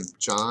 Jim,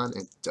 John,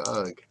 and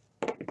Doug.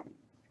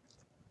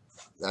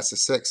 That's a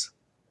 6.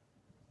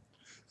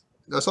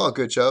 That's all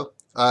good, Joe.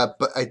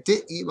 But I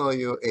did email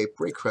you a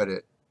break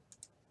credit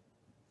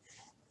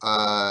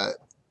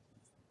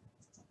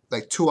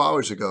like 2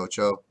 hours ago,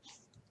 Joe.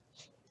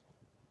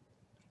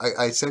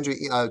 I sent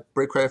you a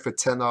break credit for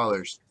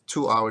 $10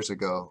 2 hours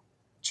ago.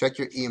 Check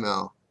your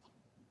email.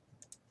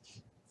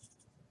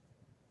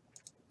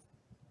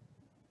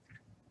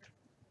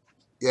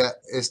 Yeah,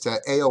 it's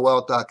the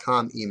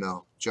AOL.com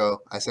email,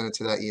 Joe. I sent it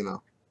to that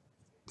email,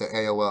 the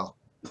AOL.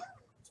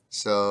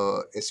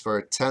 So it's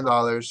for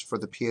 $10 for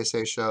the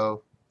PSA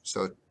show.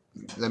 So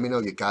let me know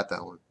you got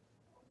that one.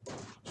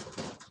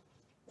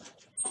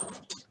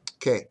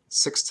 Okay,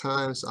 6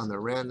 times on the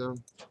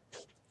random.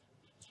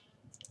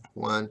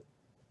 1,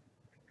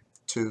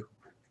 2,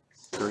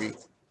 3,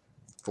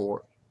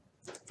 4,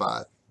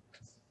 5,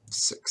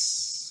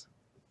 6.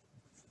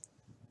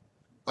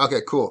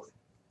 Okay, cool.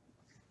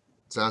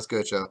 Sounds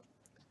good, Joe.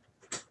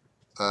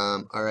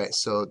 All right,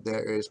 so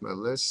there is my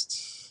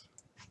list.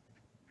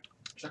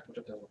 Check with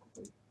the devil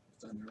complete.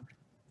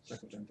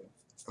 Check with Gento.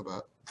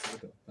 About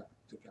With the pack,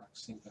 2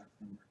 packs, same pack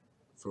number.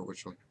 for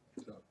which one?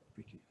 The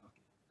Ricky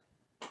Hockey.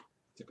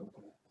 Take a look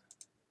at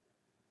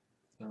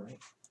that. All right.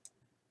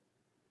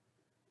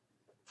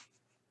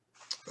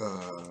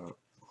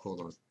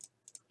 Hold on.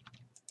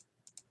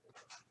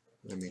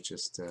 Let me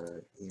just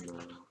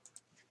email.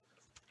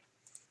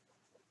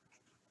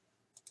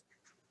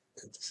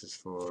 This is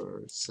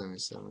for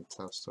 77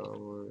 Top Star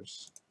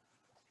Wars.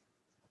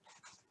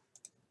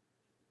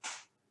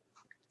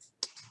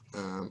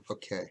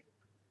 Okay.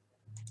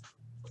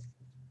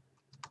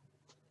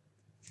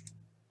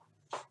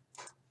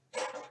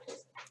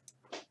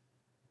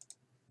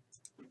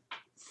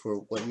 For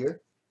what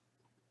year?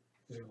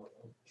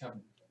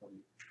 Kevin,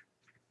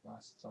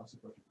 last saucy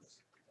purchase.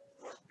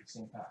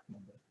 Same pack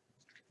number.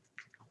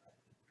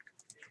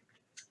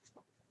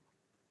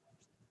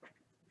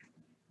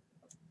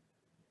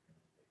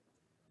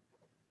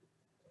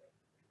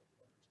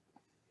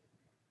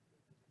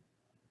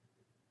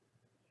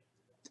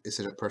 Is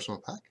it a personal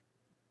pack?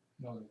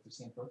 No, it's the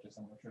same purchase.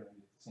 I'm not sure that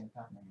it's the same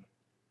pack number.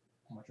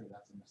 I'm not sure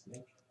that's a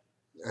mistake.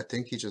 I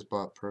think he just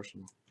bought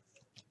personal.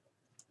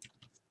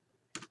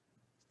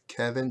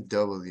 Kevin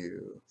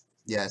W.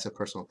 Yeah, it's a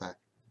personal pack.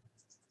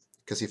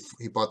 Because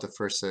he bought the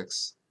first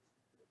 6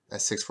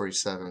 at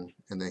 647,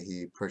 and then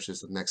he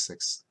purchased the next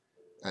 6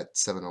 at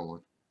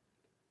 701.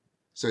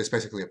 So it's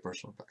basically a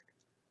personal pack.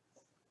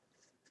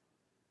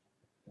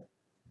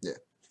 Yeah.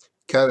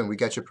 Kevin, we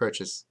got your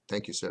purchase.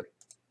 Thank you, sir.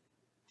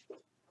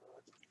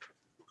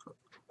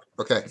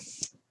 Okay.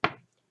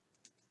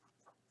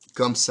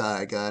 Gum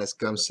side, guys.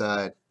 Gum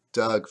side.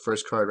 Doug,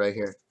 first card right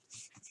here.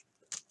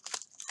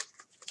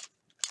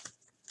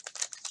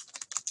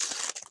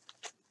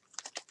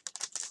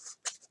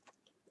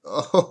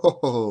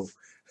 Oh,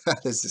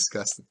 that is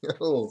disgusting.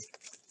 Oh,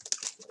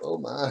 oh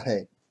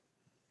my.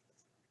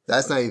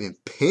 That's not even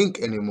pink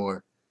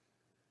anymore.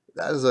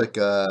 That is like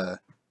a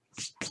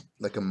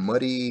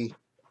muddy,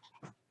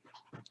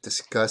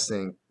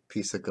 disgusting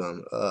piece of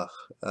gum.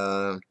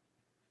 Ugh.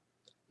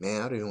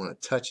 Man, I don't even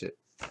want to touch it.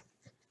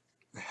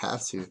 I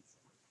have to.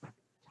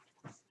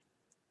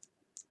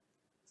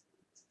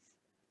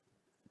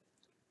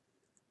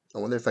 I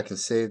wonder if I can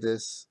save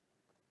this.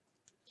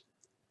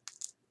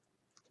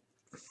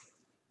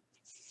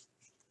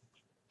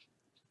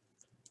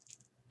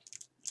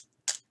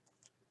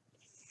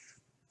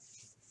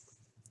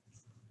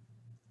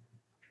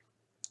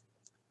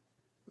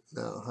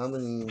 Now, how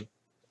many?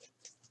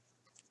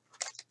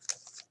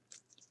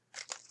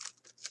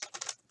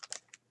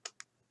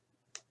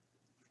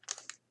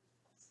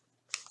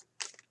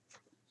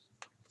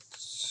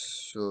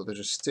 So there's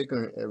a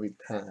sticker in every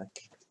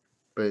pack,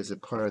 but is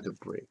it part of the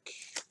break?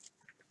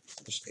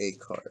 Just 8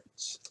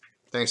 cards.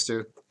 Thanks,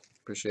 Stu.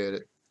 Appreciate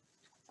it.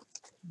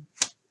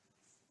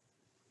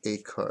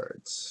 8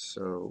 cards.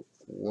 So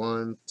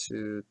 1,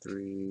 2,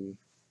 3,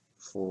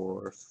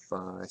 4,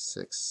 5,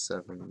 6,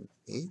 7,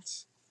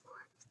 8.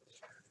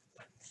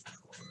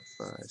 4,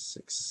 5,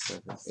 6,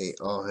 7, 8.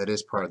 Oh, it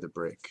is part of the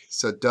break.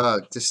 So,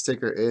 Doug, this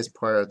sticker is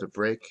part of the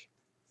break.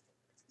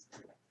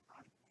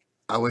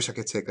 I wish I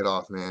could take it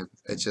off, man.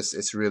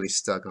 It's really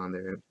stuck on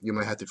there. You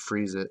might have to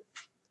freeze it.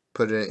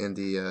 Put it in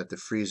the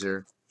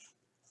freezer.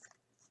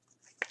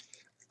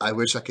 I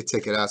wish I could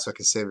take it out so I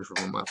can save it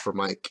for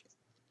Mike.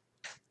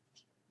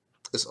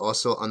 It's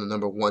also on the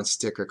 #1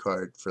 sticker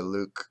card for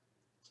Luke.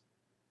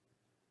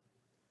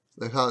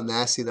 Look how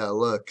nasty that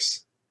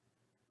looks.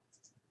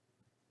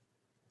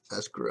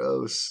 That's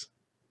gross.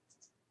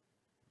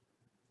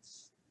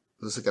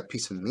 Looks like a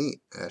piece of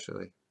meat,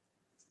 actually.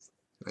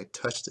 I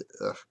touched it.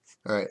 Ugh.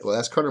 Alright, well,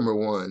 that's card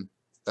 #1.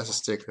 That's a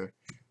sticker.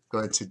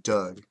 Going to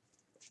Doug.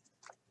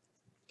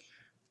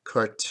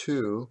 Card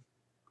 2.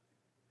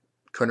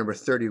 Card number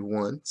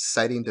 31.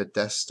 Sighting the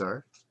Death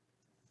Star.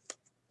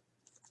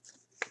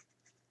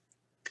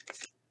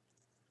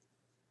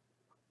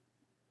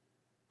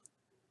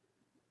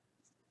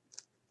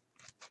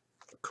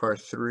 Card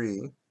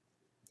 3.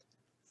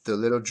 The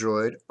Little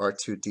Droid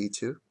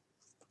R2-D2.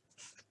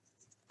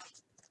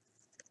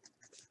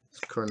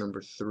 Card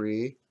number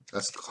 3.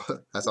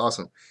 That's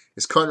awesome.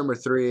 It's card number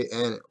 3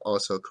 and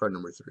also card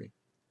number 3.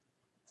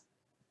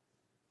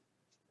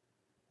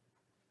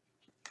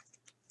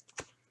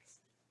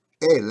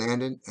 Hey,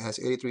 Landon has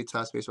 83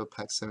 Topps Baseball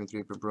Pack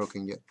 73 for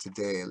broken yet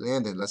today.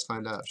 Landon, let's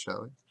find out,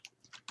 shall we?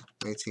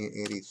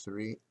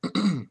 1983.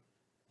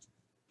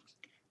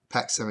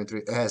 Pack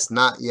 73. It has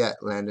not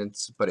yet, Landon,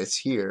 but it's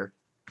here.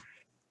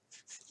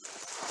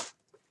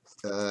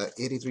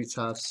 83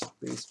 Topps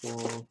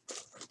Baseball.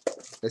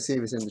 Let's see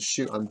if it's in the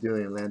shoot I'm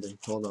doing, Landon.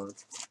 Hold on.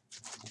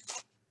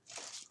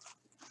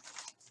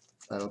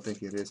 I don't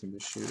think it is in the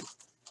shoot.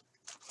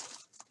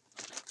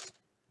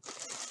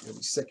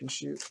 Maybe second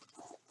shoot.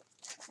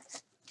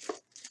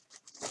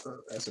 Oh,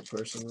 that's a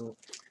personal.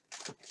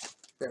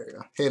 There you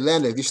go. Hey,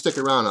 Landon, if you stick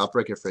around, I'll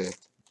break it for you.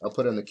 I'll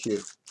put it in the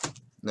queue.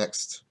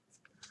 Next.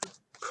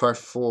 Card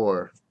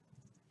 4.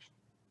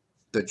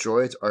 The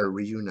Droids are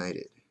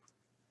reunited.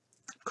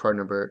 Card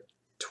number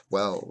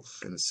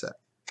 12 in the set.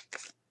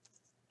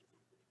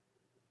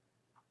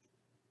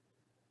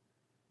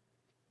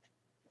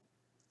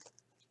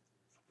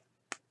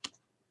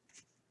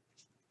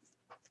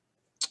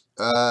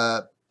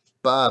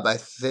 Bob, I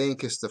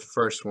think it's the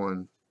first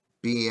one.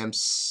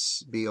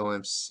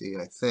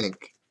 BOMC, I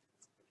think.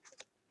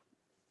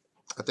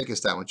 I think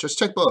it's that one. Just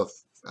check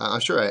both. I'm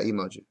sure I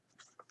emailed you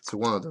to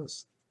one of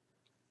those.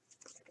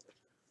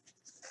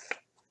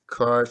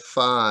 Card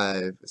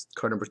 5 is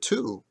card number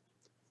 2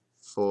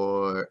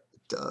 for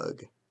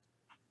Doug.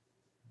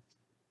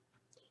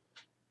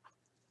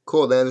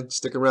 Cool, then.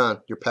 Stick around.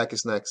 Your pack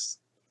is next.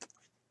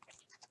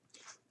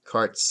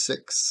 Card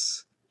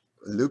 6.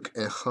 Luke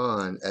and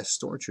Han as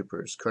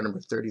Stormtroopers. Card number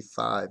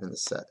 35 in the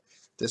set.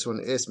 This one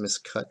is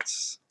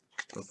miscut,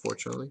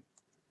 unfortunately.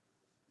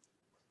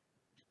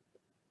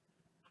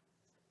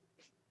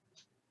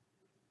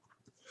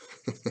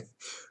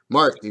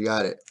 Mark, you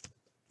got it.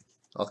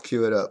 I'll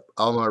cue it up.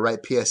 I'm going to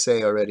write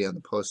PSA already on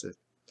the poster.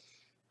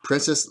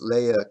 Princess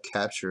Leia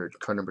captured.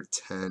 Card number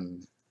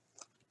 10.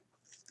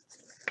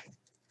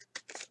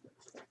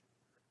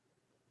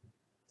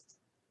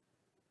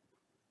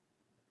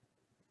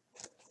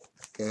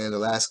 And the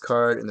last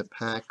card in the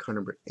pack, card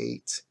number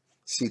 8.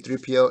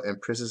 C-3PO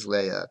and Princess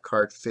Leia,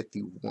 card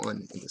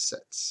 51 in the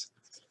sets.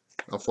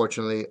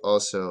 Unfortunately,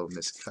 also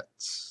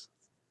miscuts.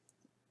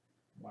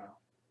 Wow.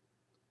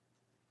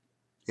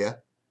 Yeah?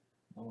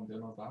 No one did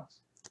no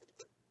box?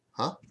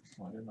 Huh?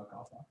 No one did no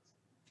golf box?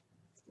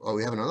 Oh,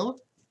 we have another one?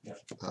 Yeah.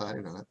 I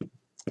didn't know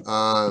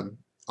that.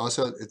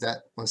 Also, is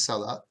that one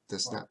sold out?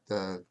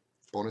 The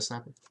bonus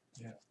snapper?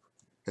 Yeah.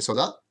 It sold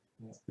out?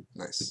 Yeah.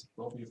 Nice.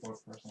 Will be for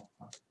personal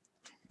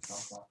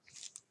golf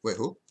box. Wait,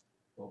 who?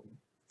 Will be.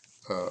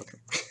 Oh, okay.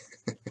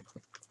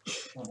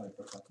 Oh, no,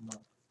 for second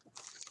month.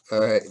 All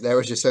right, that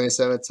was your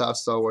 77 Top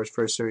Star Wars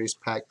First Series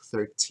Pack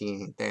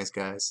 13. Thanks,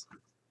 guys.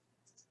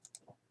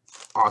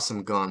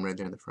 Awesome gun right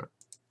there in the front.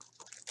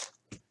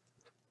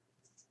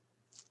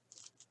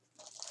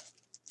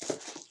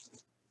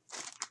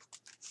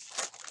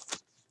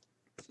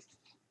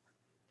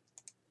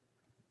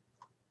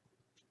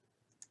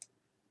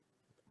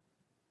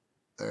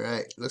 All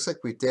right, looks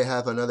like we did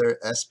have another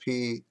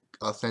SP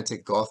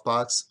Authentic Golf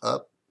Box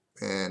up,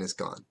 and it's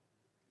gone.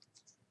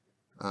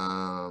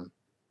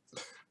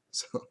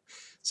 So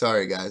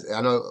sorry guys.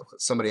 I know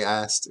somebody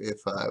asked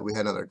if we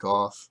had another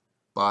golf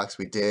box.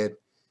 We did.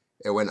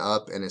 It went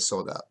up and it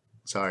sold out.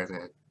 Sorry,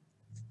 man.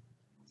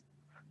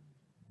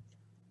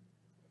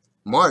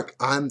 Mark,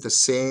 I'm the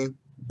same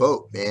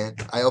boat, man.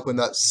 I opened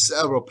up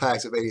several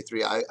packs of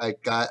 83. I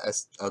got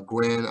a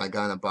Gwyn, I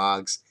got a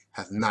Boggs,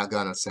 have not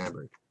gotten a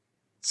Sandberg.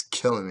 It's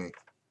killing me.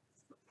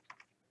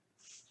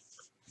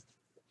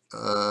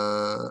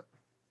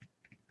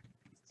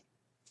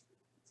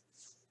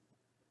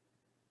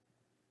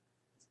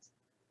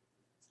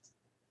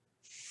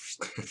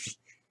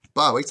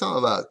 Bob, what are you talking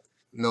about?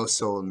 No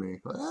soul in me.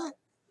 What?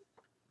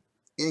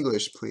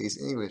 English, please.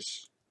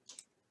 English.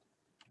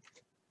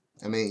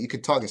 I mean, you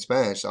could talk in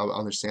Spanish. I'll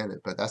understand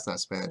it, but that's not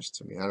Spanish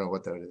to me. I don't know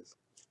what that is.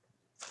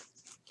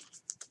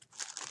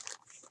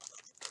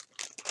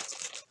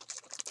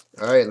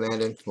 All right,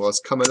 Landon. Well, it's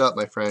coming up,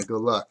 my friend.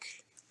 Good luck.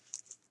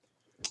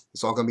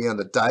 It's all going to be on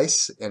the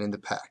dice and in the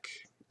pack.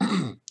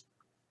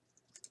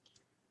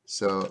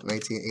 So,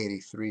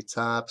 1983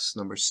 Topps,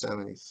 number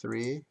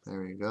 73.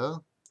 There we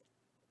go.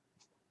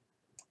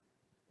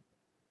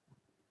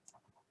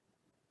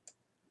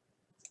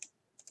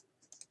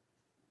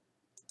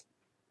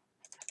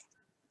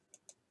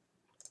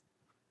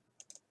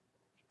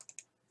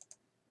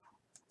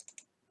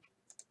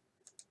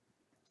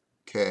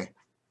 Okay.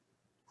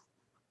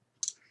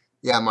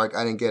 Yeah, Mark,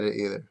 I didn't get it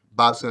either.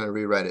 Bob's going to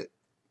rewrite it.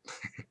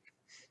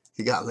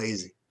 He got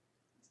lazy.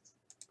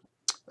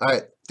 All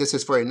right, this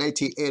is for a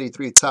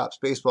 1983 Topps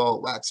Baseball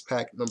Wax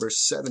Pack number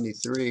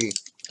 73.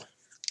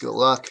 Good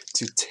luck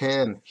to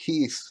Tim,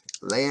 Heath,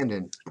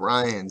 Landon,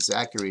 Brian,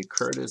 Zachary,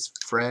 Curtis,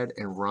 Fred,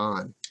 and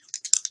Ron.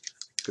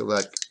 Good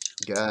luck,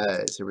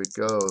 guys. Here we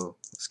go.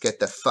 Let's get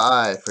the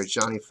 5 for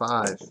Johnny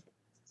 5.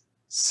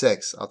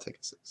 6. I'll take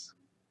a 6.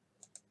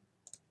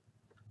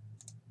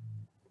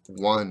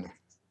 1,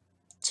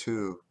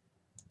 2,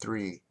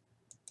 3,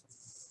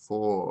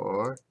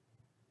 4,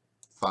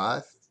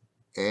 5,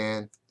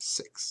 and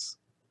 6.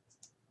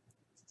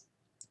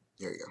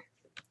 There you go.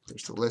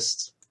 There's the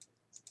list.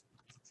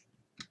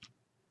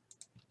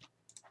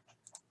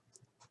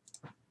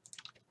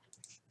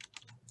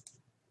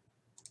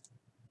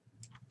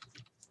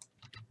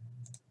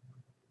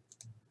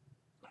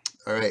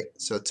 All right,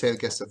 so Tim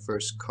gets the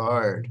first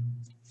card,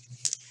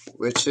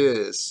 which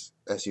is,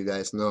 as you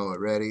guys know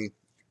already,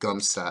 gum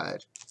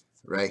side,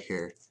 right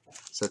here.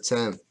 So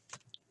Tim,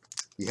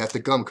 you have the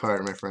gum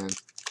card, my friend.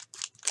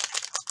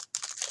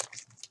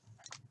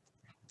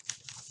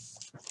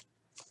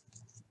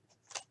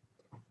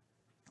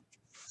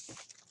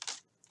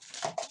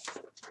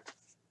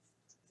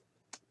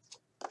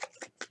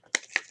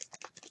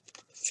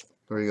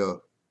 Here we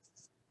go.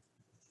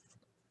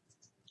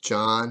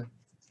 John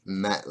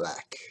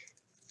Matlack.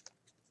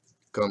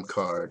 Gum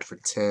card for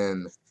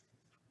Tim.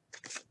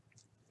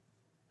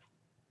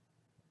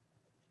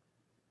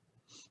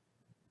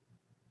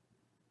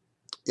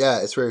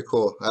 Yeah, it's very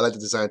cool. I like the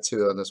design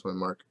too on this one,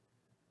 Mark.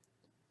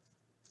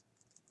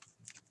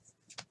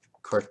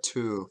 Card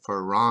 2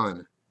 for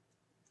Ron.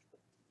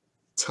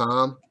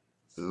 Tom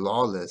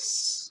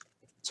Lawless.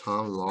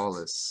 Tom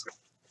Lawless.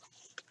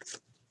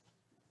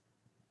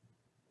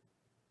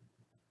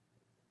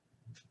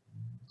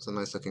 It's a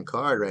nice looking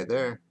card right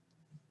there.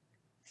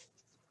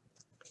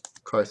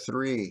 Card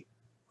 3,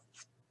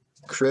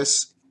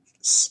 Chris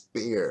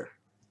Spear.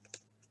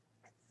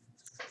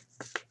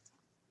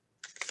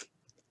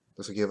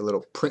 Looks like you have a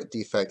little print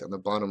defect on the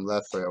bottom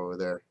left right over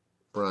there,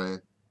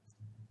 Brian.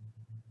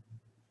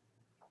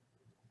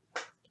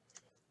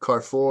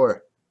 Card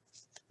 4,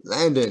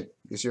 Landon.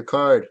 Here's your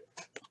card.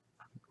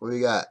 What do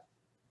you got?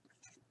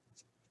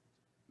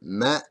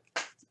 Matt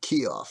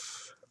Keough.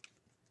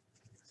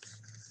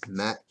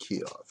 Matt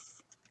Keough.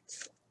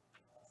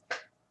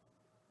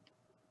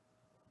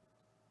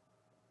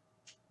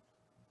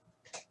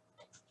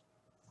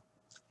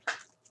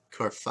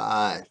 Card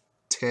 5,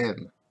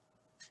 Tim.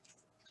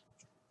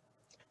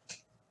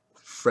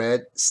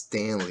 Fred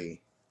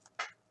Stanley.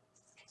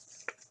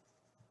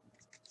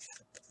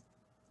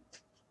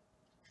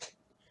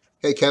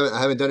 Hey Kevin, I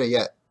haven't done it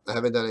yet.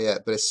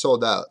 But it's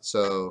sold out,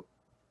 so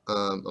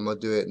I'm gonna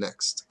do it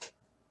next.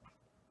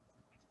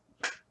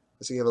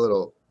 Let's see, you have a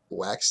little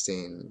wax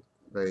stain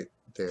right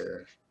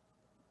there.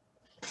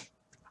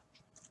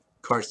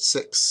 Card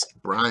 6,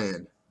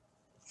 Brian.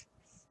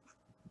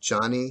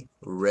 Johnny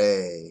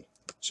Ray.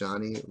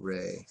 Johnny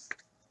Ray.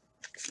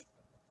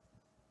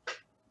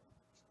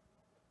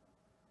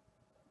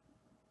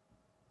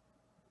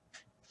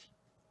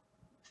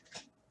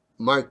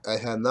 Mark, I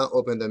have not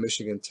opened the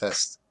Michigan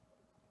test.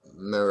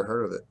 Never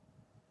heard of it.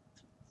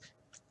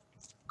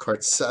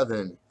 Card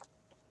 7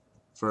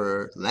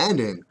 for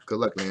Landon. Good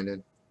luck,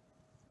 Landon.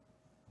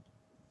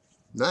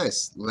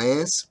 Nice.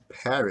 Lance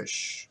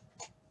Parrish.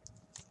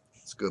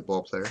 It's a good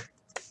ball player.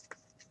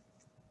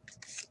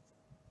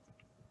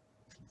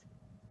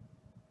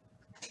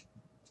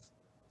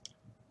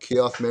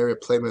 Keough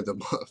Merit Player of the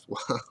Month.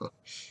 Wow.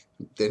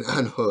 Did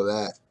not know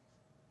that.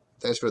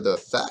 Thanks for the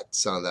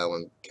facts on that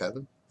one,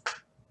 Kevin.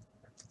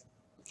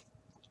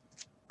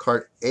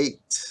 Card 8.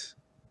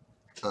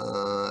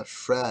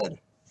 Fred.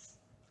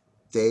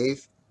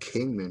 Dave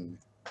Kingman.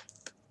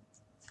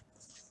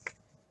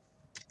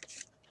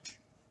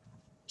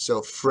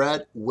 So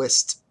Fred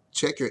Wist,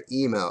 check your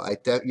email.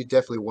 You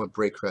definitely want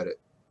break credit.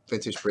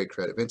 Vintage break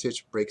credit.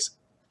 Vintage breaks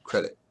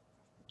credit.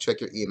 Check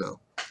your email.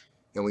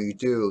 And when you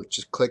do,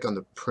 just click on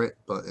the print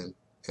button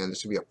and there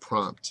should be a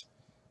prompt.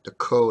 The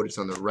code is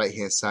on the right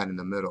hand side in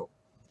the middle.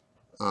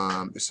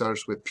 It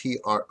starts with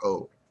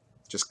PRO.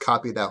 Just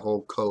copy that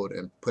whole code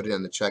and put it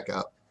in the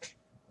checkout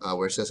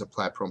where it says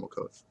apply promo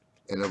code.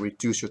 And it'll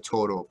reduce your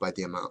total by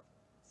the amount.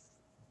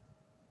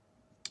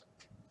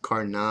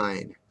 Card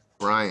 9,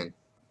 Brian.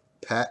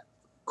 Pat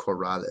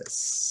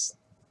Corrales.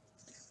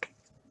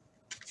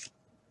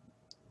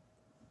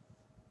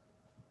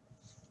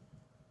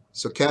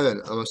 So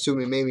Kevin, I'm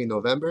assuming maybe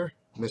November,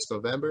 Miss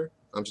November.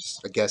 I'm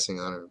just guessing.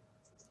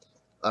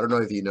 I don't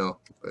know if you know,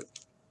 but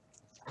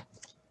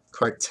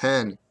card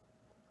 10,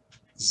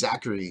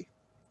 Zachary,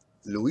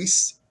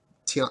 Luis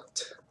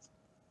Tiant.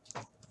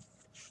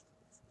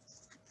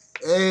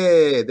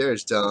 Hey,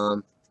 there's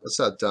Dom. What's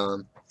up,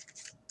 Dom?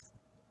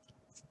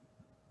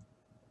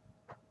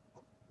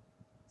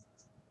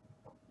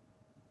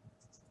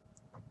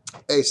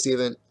 Hey,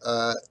 Steven.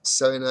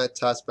 79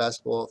 Tots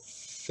Basketball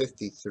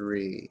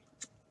 53.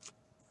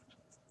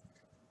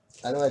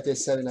 I know I did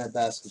 79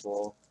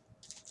 Basketball.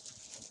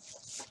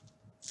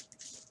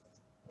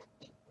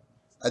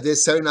 I did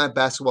 79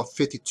 Basketball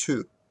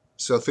 52.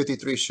 So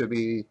 53 should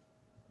be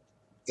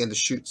in the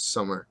chutes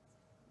somewhere.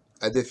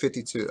 I did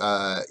 52.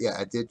 Yeah,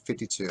 I did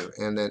 52.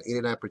 And then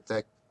 89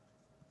 Protect.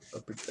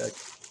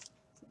 Protect.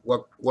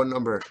 What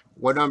number?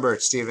 What number,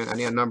 Steven? I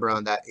need a number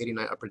on that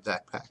 89 Upper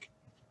Deck pack.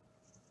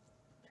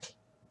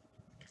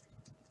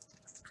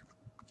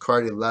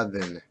 Card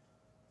 11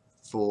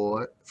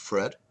 for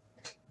Fred.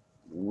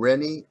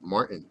 Rennie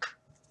Martin.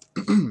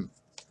 I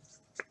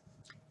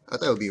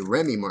thought it would be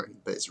Remy Martin,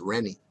 but it's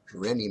Rennie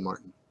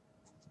Martin.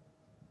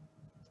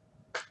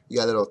 You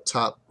got a little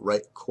top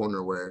right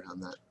corner wear on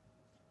that.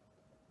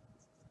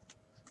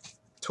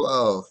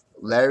 12,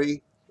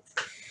 Larry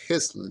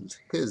Hisley?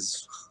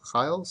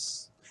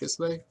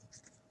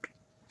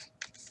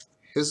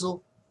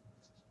 Hizzle?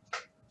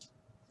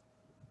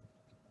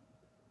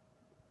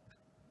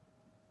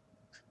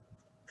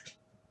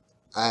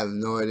 I have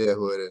no idea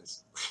who it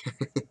is.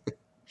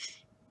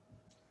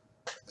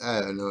 I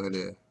have no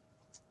idea.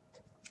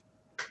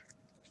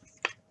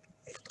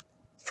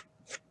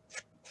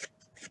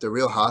 The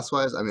Real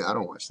Housewives? I mean, I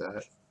don't watch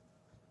that.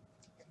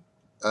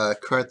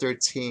 Card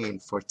 13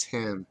 for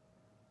Tim.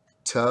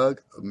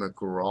 Tug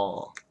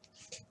McGraw.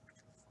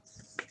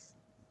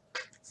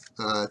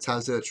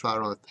 Times to try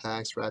on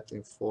packs wrapped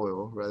in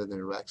foil rather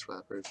than wax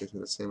wrapper,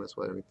 basically the same as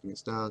what everything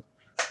is now.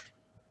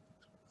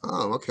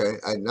 Oh, okay.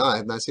 I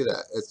have not seen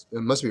that. It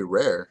must be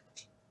rare.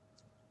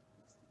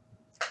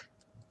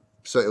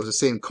 So it was the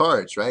same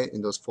cards, right?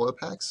 In those foil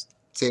packs?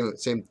 Same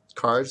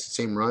cards,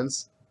 same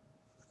runs.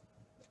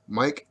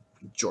 Mike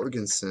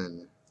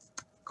Jorgensen.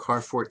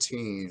 Card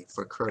 14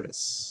 for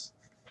Curtis.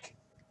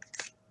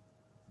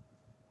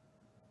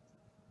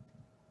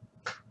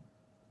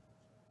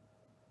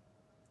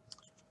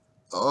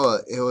 Oh,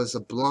 it was a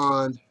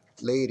blonde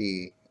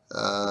lady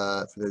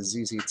for the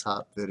ZZ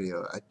Top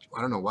video. I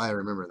don't know why I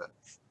remember that.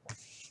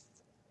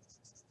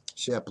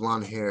 She had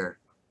blonde hair.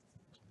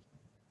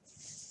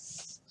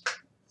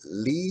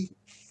 Lee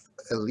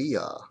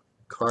Elia,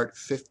 card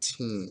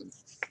 15.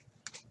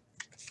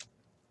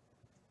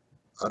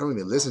 I don't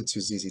even listen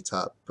to ZZ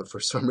Top, but for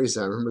some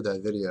reason I remember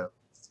that video.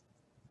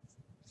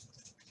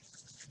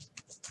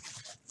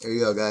 There you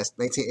go, guys.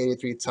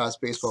 1983 Topps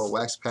Baseball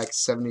Wax Pack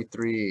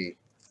 73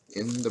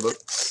 in the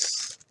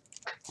books.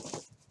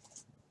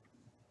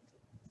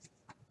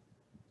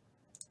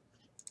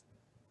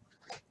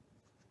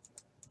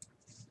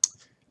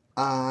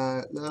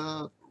 I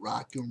love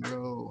rock and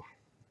roll.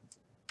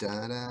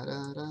 Da da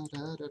da da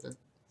da da da.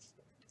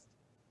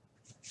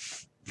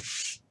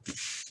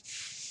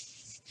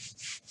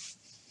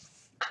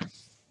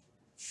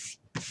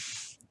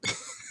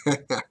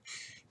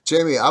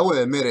 Jamie, I will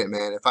admit it,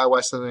 man. If I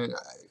watch something,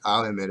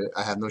 I'll admit it.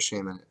 I have no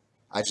shame in it.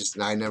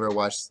 I never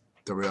watched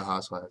The Real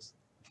Housewives.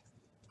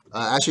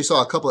 I actually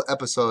saw a couple of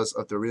episodes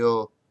of The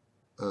Real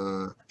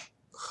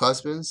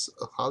Husbands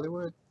of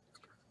Hollywood.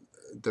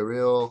 The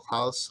Real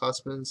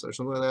Husbands or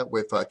something like that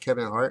with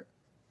Kevin Hart.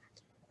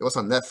 It was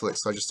on Netflix,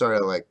 so I just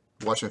started like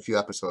watching a few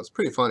episodes.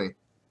 Pretty funny.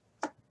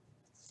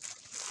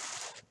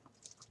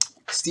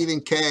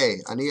 Stephen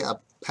K. I need a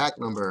pack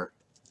number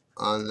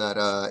on that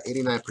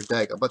 89 per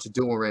deck. I'm about to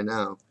do one right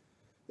now.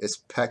 It's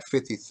pack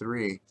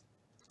 53.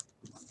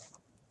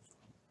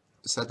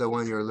 Is that the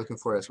one you're looking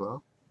for as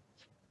well?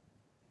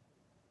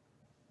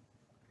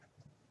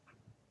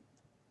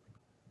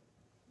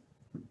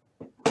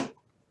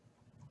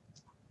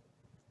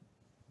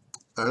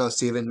 I don't know,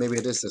 Steven. Maybe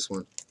it is this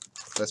one.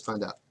 Let's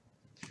find out.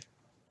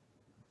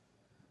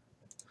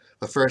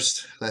 But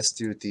first, let's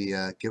do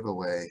the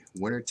giveaway.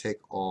 Winner take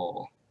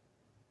all.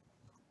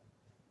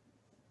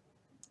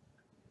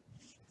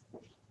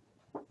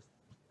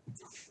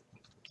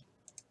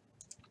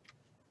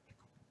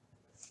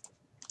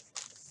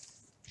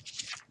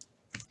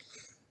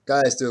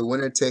 Guys, the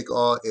winner take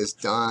all is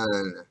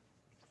done.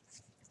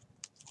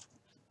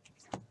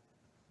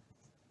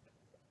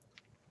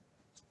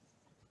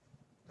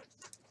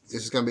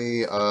 This is gonna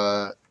be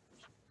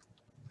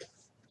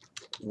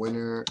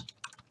winner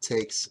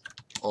takes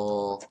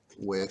all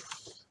with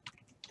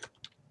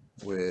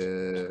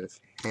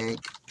Hank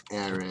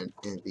Aaron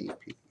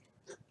MVP.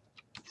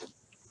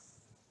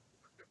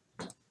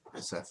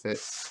 Does that fit?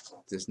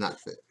 Does not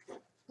fit.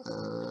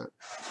 I'm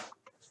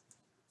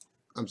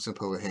just gonna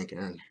put with Hank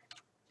Aaron.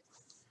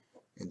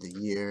 And the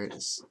year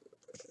is,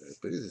 I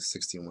believe it's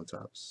 61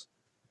 Topps.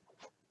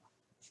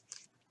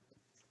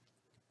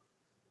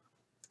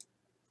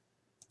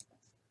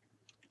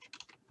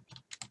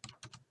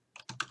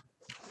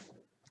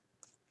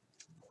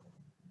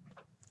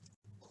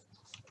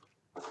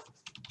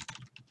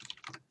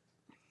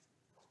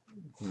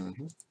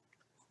 Mm-hmm.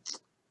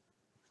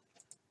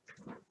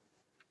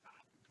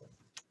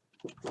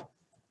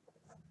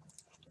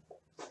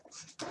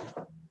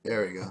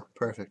 There we go.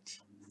 Perfect.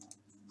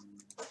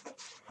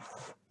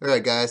 All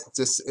right, guys.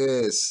 This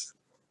is.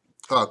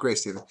 Oh, great,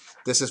 Steven.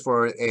 This is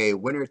for a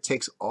winner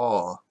takes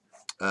all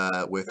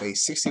with a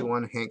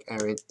 61 Hank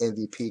Aaron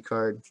MVP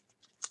card.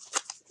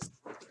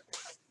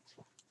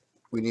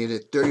 We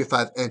needed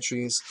 35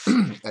 entries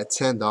at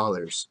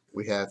 $10.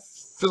 We have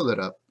filled it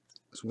up.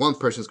 So one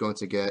person's going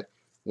to get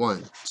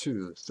 1,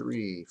 2,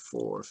 3,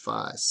 4,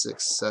 5,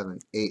 6, 7,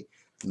 8,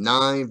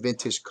 9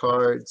 vintage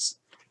cards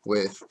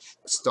with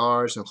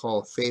stars and Hall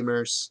of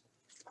Famers,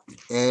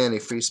 and a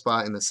free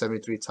spot in the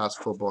 73 Topps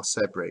Football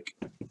set break.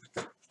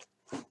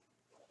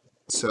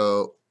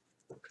 So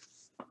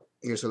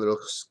here's a little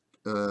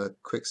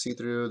quick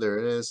see-through. There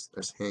it is.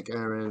 There's Hank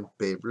Aaron,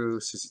 Babe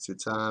Ruth, 62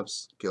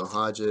 Topps, Gil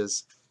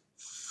Hodges,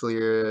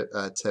 Fleer,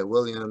 Ted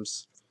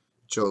Williams,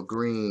 Joe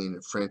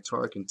Green, Frank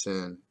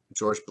Tarkenton,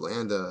 George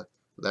Blanda,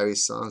 Larry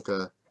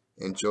Sonka,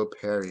 and Joe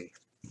Perry.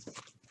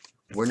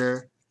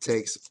 Winner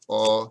takes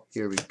all.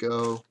 Here we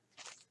go.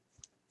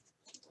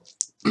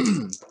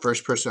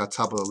 First person on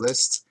top of the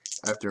list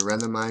after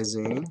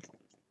randomizing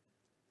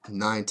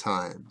 9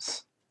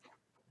 times.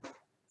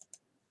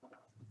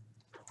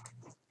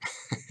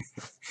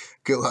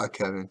 Good luck,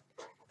 Kevin.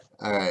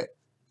 All right.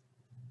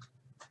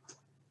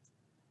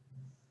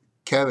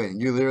 Kevin,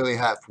 you literally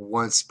have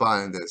 1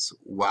 spot in this.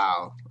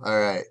 Wow. All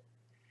right.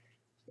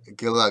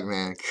 Good luck,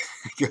 man.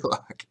 Good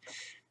luck.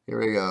 Here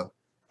we go.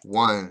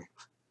 1,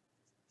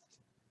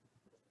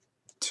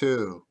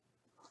 2,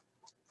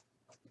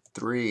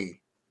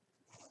 3,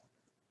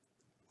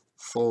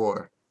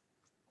 4.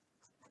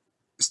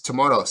 It's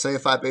tomorrow.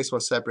 75 baseball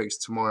set breaks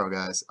tomorrow,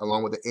 guys,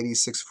 along with the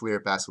 86 Fleer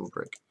basketball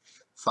break.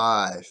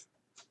 5,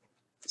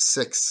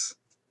 6,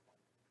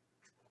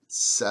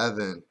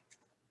 7.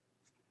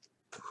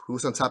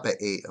 Who's on top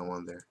at 8? I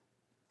wonder.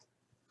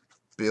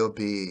 Bill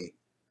B.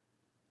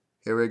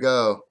 Here we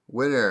go.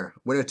 Winner.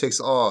 Winner takes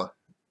all.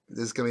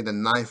 This is going to be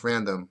the 9th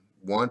random.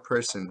 One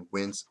person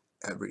wins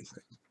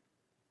everything.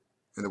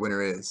 And the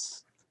winner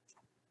is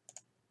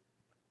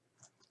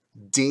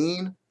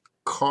Dean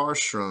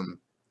Carstrom,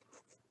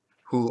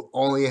 who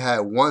only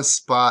had 1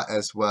 spot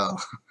as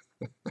well.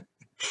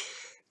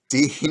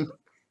 Dean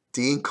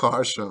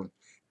Carstrom.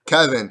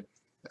 Kevin,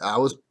 I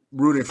was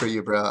rooting for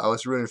you, bro. I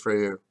was rooting for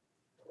you.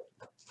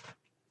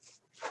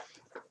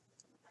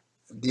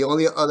 The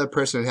only other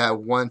person who had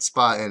 1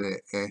 spot in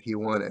it, and he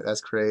won it. That's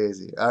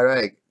crazy. All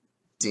right,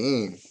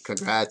 Dean,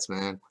 congrats,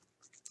 man.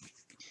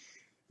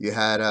 You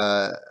had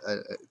a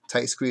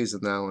tight squeeze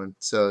in that one.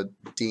 So,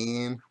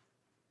 Dean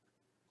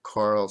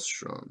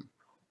Carlstrom.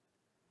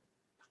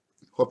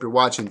 Hope you're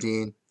watching,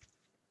 Dean.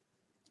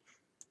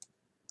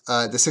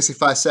 The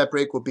 65 set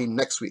break will be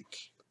next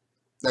week.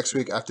 Next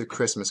week after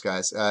Christmas,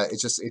 guys. It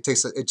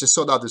just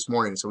sold out this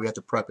morning, so we have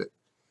to prep it.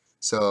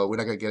 So we're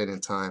not gonna get it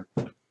in time.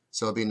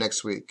 So it'll be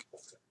next week.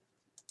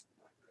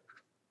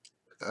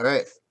 All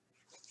right,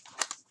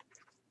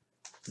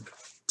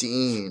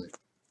 Dean.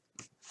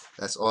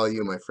 That's all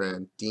you, my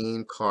friend.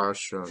 Dean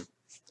Carstrom.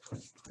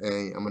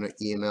 And I'm gonna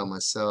email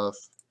myself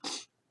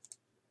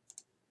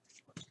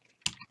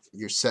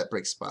your set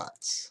break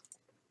spots.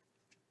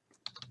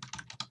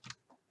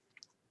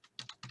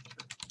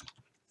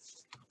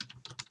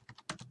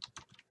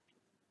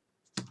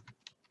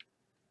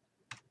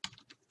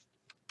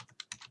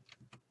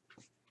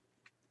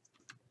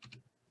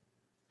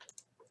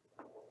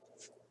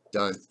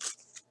 Done.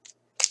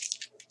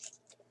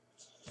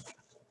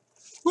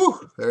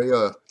 Whew, there you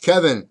go.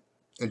 Kevin,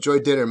 enjoy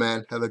dinner,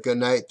 man. Have a good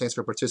night. Thanks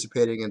for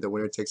participating in the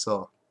winner takes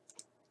all.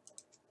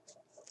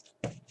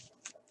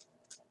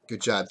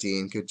 Good job,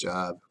 Dean. Good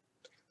job.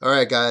 All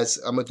right, guys.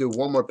 I'm going to do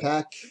one more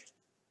pack.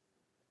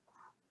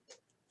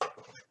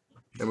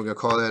 Then we're going to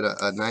call it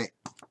a night.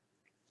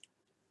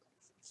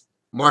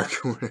 Mark.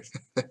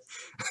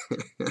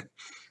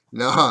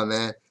 No,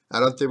 man. I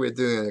don't think we're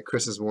doing a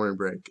Christmas morning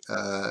break.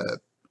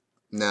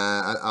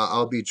 Nah,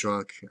 I'll be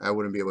drunk. I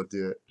wouldn't be able to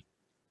do it.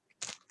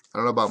 I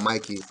don't know about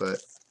Mikey, but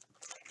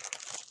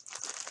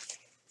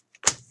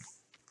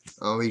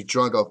I'll be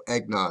drunk off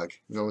eggnog.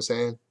 You know what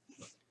I'm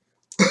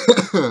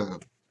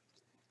saying?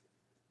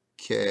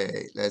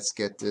 Okay, let's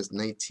get this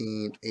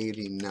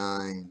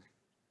 1989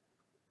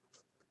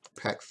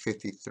 pack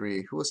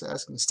 53. Who was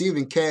asking?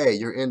 Stephen K.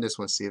 You're in this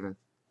one, Stephen.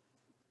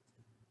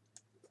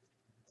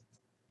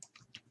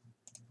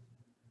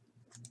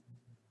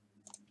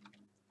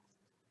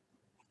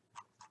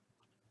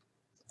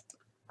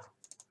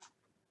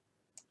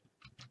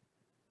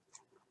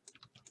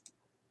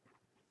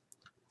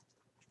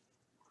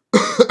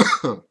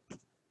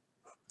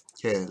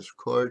 Okay, let's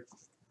record.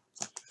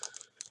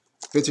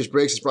 Vintage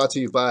Breaks is brought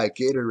to you by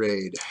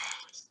Gatorade.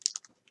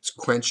 Let's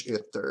quench your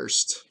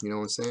thirst. You know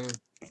what I'm saying?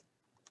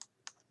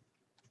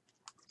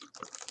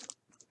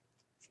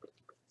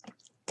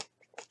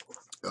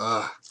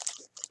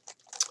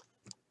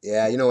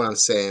 Yeah, you know what I'm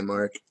saying,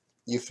 Mark.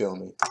 You feel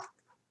me.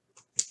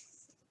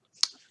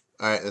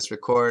 All right, let's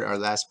record our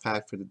last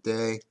pack for the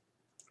day.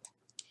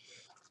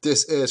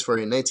 This is for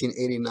a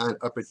 1989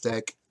 Upper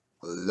Deck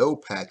Low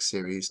Pack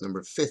Series,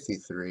 number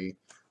 53.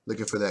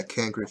 Looking for that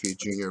Ken Griffey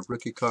Jr.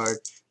 rookie card.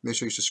 Make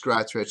sure you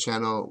subscribe to our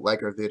channel,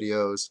 like our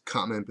videos,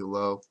 comment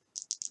below.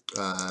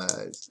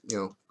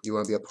 You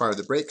want to be a part of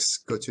the breaks,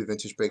 go to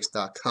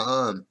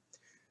vintagebreaks.com.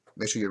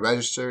 Make sure you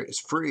register.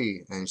 It's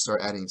free, and you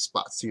start adding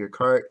spots to your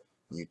cart.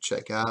 And you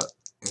check out,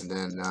 and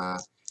then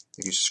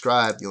if you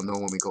subscribe, you'll know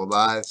when we go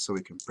live, so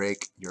we can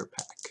break your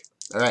pack.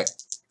 All right,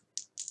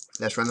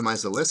 let's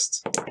randomize the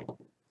list.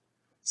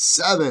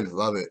 7,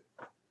 love it.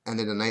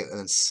 Ended the night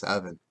on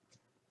 7.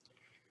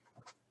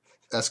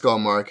 Let's go,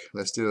 Mark.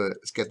 Let's do it.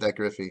 Let's get that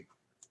Griffey.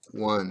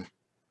 1,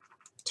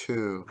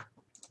 2,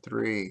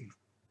 3,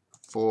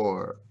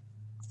 4,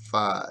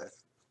 5,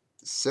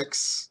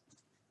 6,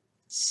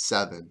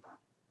 7.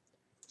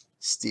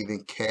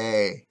 Stephen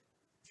K.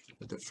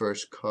 with the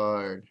first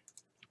card.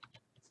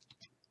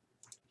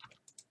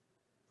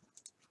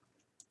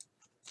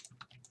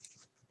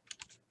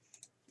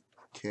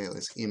 Okay,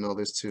 let's email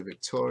this to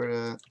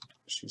Victoria.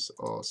 She's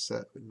all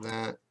set with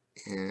that.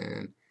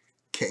 And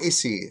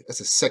Casey, that's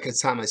the second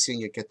time I've seen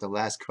you get the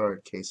last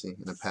card, Casey,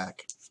 in a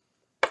pack.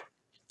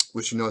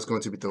 Which you know is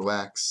going to be the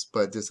wax,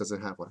 but this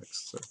doesn't have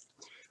wax. So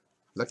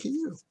lucky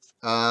you.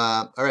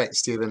 All right,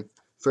 Steven.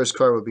 First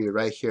card will be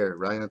right here,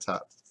 right on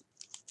top.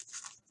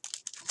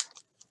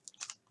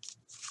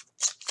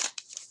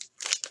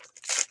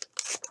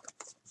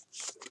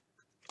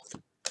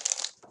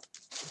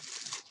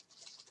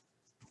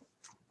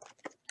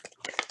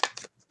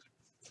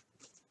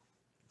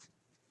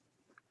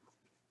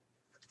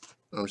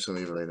 I'm just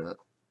going to leave it like that.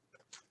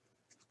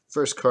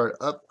 First card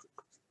up,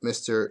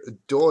 Mr.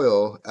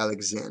 Doyle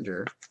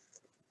Alexander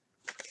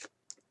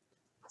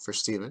for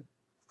Steven.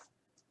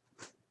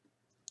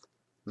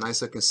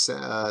 Nice looking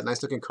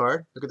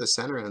card. Look at the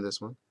center on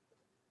this one.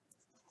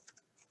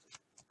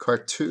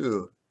 Card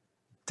 2,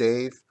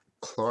 Dave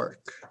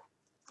Clark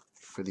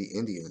for the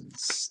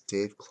Indians.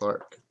 Dave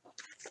Clark.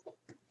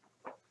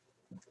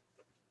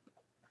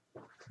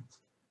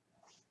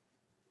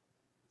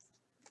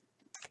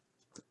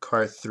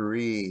 Card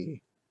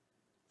 3,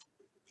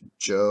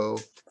 Joe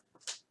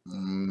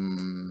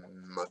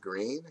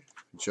McGreen.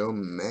 Joe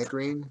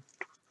McGreen.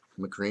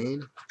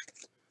 McGreen.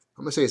 I'm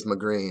gonna say it's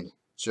McGreen.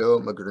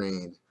 Joe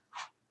McGreen.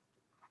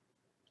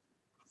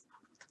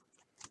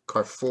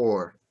 Card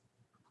 4,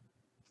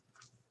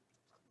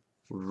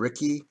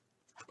 Ricky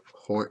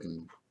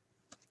Horton.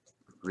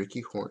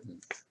 Ricky Horton.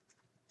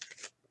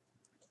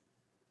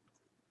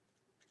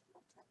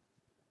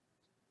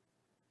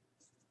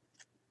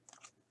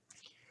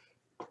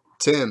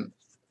 Tim,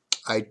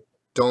 I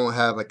don't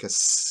have like a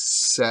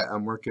set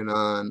I'm working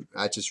on.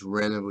 I just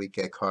randomly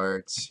get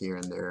cards here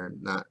and there.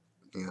 Not,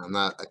 I'm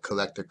not a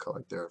collector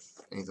or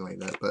anything like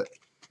that. But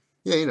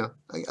yeah,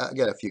 I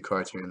get a few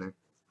cards here and there.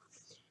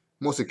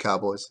 Mostly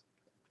Cowboys.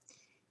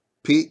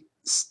 Pete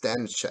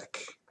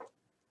Stanchek.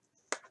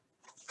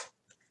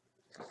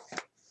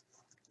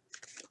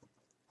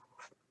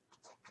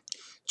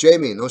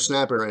 Jamie, no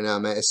snapper right now,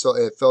 man. It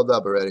filled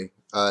up already.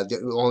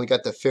 We only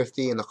got the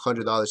 $50 and the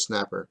 $100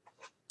 snapper.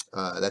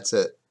 That's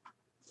it.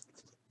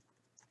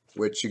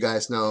 Which you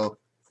guys know,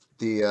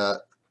 the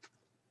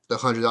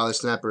 $100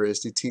 snapper is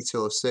the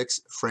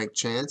T206 Frank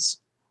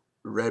Chance,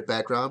 red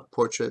background,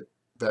 portrait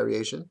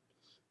variation,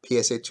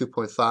 PSA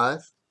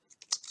 2.5,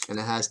 and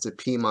it has the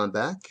Pimon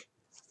back.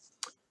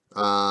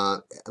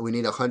 We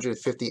need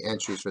 150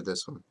 entries for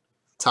this one.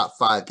 Top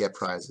 5 get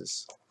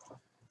prizes.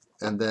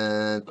 And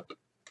then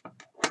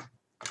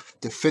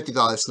the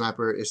 $50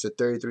 snapper is the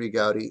 33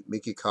 Gaudy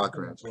Mickey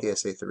Cochran,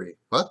 PSA 3.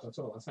 What? That's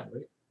all last night,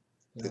 right?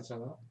 You didn't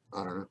send that out?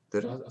 I don't know.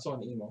 Did it? I saw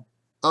an email.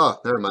 Oh,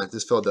 never mind.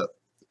 This filled up.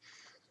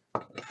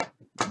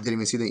 Didn't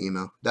even see the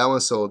email. That one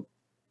sold.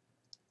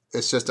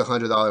 It's just a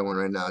 $100 one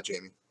right now,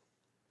 Jamie.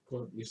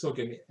 Well, you still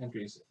give me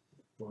entries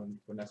for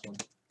next one.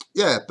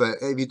 Yeah,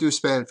 but if you do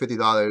spend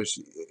 $50,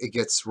 it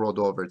gets rolled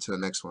over to the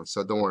next one.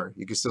 So don't worry.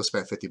 You can still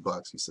spend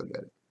 $50. You still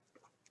get it.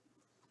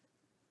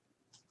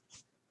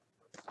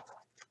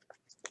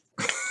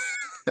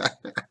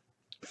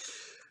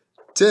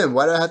 Tim,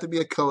 why do I have to be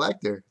a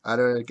collector? I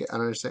don't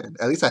understand.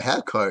 At least I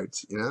have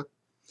cards,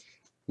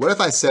 What if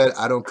I said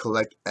I don't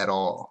collect at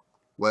all?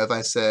 What if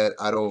I said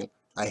I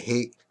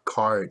hate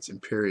cards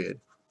and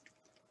period?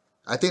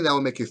 I think that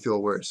would make you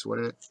feel worse,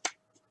 wouldn't it?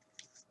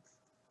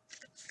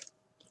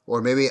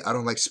 Or maybe I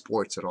don't like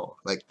sports at all.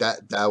 Like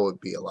that would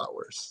be a lot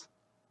worse.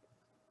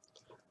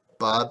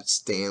 Bob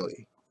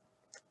Stanley.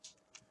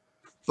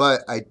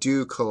 But I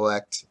do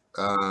collect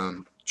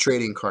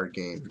trading card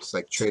games,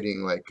 like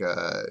trading like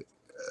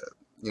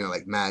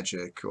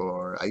Magic,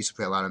 or I used to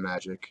play a lot of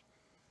Magic.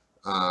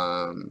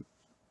 What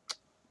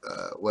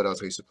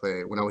else I used to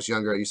play? When I was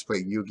younger, I used to play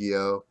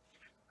Yu-Gi-Oh!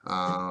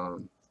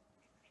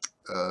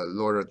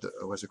 Lord of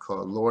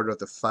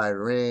the Five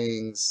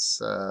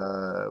Rings.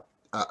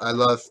 I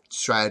love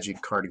strategy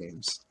card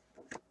games.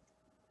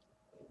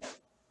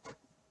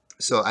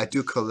 So I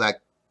do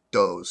collect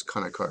those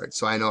kind of cards.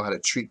 So I know how to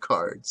treat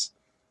cards.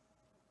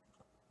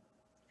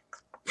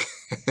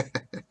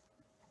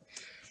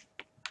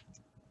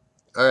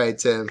 All right,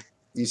 Tim.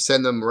 You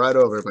send them right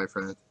over, my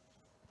friend.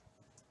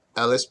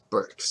 Ellis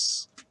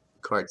Burks,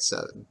 card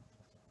 7.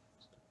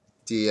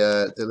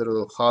 The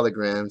little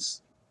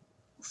holograms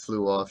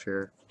flew off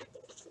here.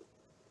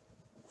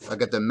 I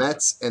got the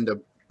Mets and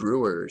the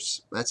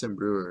Brewers. Mets and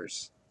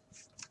Brewers.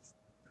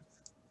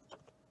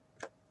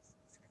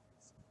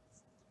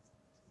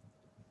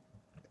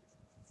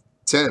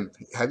 Tim,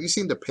 have you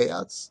seen the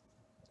payouts?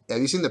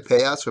 Have you seen the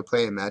payouts for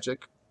playing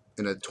Magic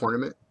in a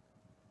tournament?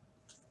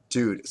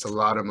 Dude, it's a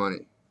lot of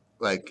money.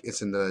 Like,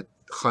 it's in the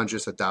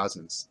hundreds of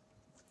thousands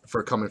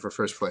for coming for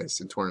first place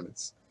in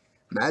tournaments.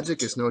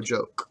 Magic is no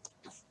joke.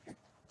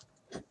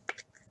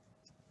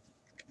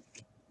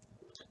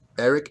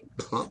 Eric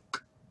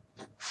Plunk.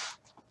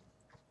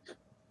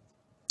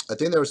 I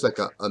think there was like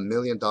a $1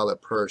 million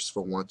purse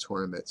for one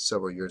tournament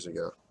several years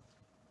ago.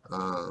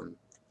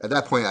 At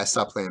that point, I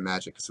stopped playing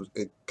Magic because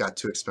it got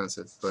too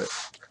expensive. But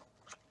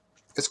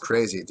it's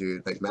crazy,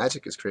 dude. Like,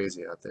 Magic is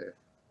crazy out there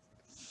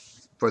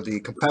for the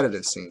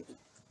competitive scene.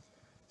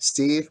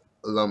 Steve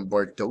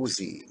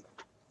Lombardozzi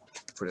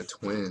for the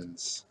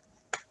Twins.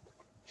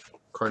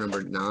 Card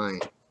number 9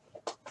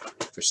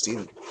 for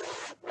Steven.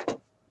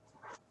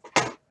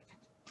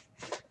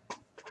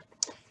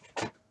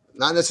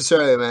 Not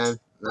necessarily, man.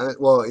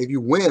 Well, if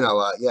you win a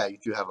lot, yeah, you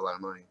do have a lot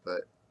of money.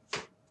 But,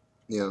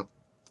 you know,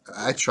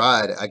 I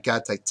tried. I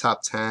got like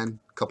top 10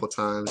 a couple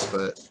times,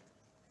 but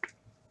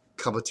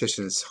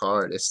competition is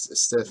hard. It's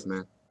stiff,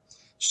 man.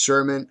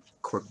 Sherman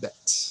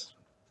Corbett.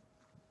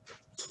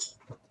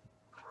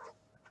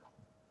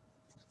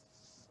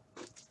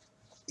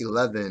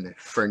 $11,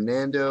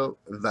 Fernando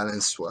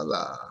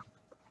Valenzuela.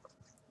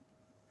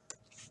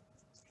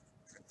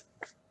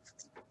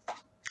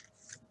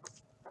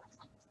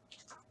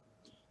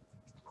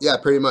 Yeah,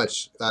 pretty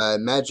much.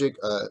 Magic,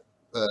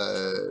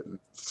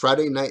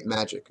 Friday Night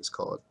Magic is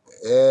called.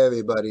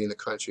 Everybody in the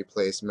country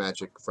plays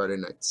Magic Friday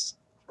nights.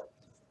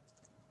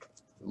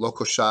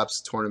 Local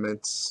shops,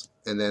 tournaments,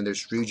 and then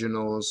there's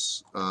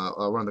regionals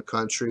around the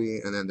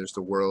country, and then there's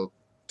the World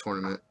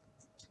Tournament.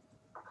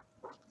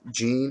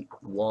 Gene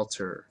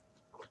Walter.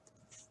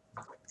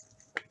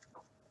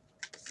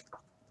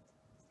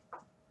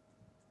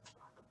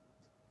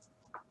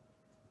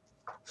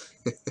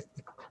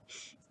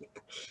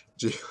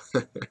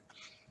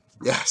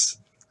 Yes,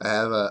 I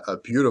have a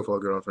beautiful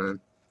girlfriend,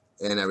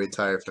 and I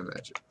retired from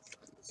Magic.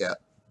 Yeah.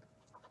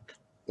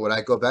 Would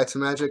I go back to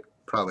Magic?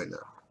 Probably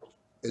not.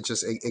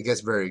 It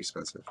gets very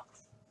expensive,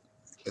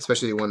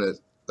 especially if you want to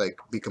like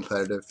be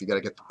competitive. You got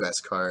to get the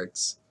best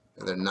cards,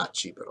 and they're not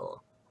cheap at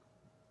all.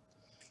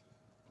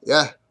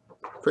 Yeah,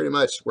 pretty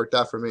much worked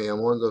out for me.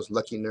 I'm one of those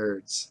lucky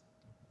nerds.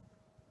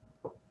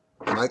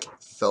 Mike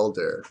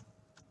Felder.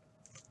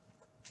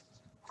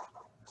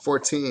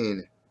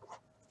 14.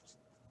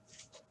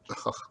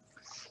 Oh.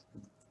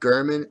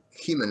 Garmin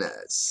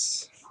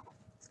Jimenez.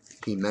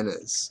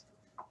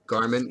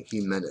 Garmin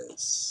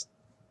Jimenez.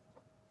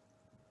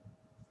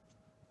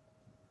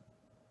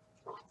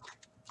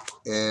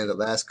 And the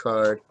last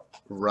card,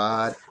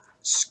 Rod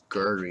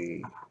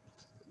Scurry.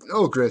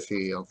 No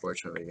Griffey,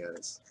 unfortunately,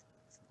 guys.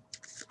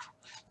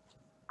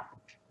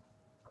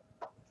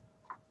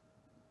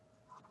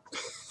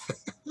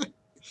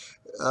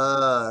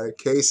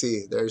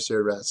 Casey, there's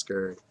your Rod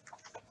Scurry.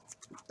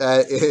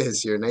 That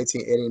is your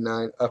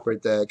 1989 Upper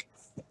Deck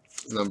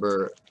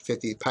number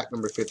 50, pack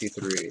number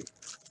 53.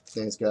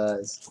 Thanks,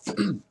 guys.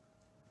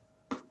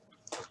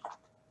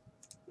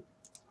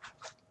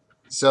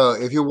 So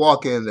if you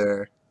walk in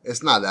there,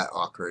 it's not that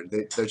awkward.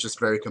 They're just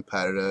very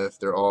competitive.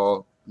 They're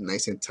all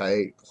nice and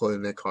tight,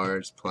 holding their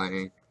cards,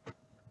 playing.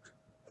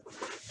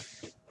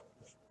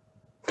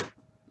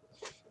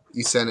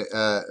 You send it.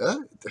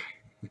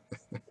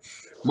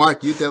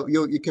 Mark, you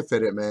can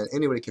fit it, man.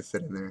 Anybody can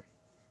fit in there.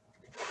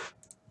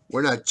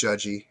 We're not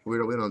judgy. We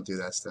don't do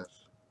that stuff.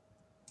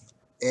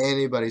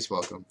 Anybody's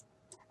welcome.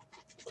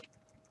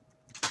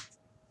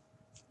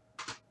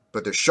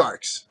 But they're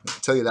sharks. I'll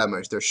tell you that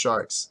much. They're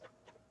sharks.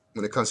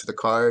 When it comes to the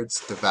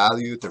cards, the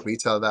value, the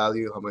retail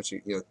value, how much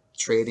you know,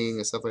 trading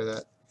and stuff like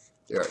that.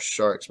 They are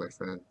sharks, my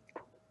friend.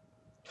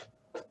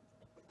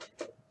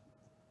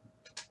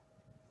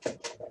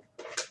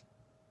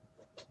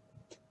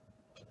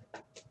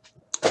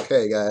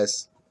 Okay,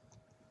 guys.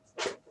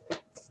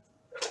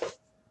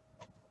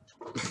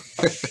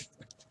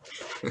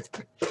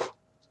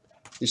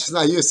 You're just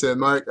not used to it,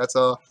 Mark. That's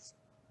all.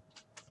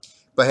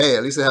 But hey,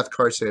 at least they have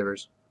card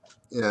savers.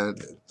 Yeah,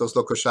 those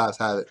local shops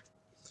have it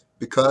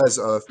because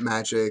of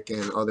Magic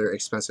and other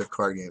expensive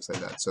card games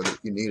like that. So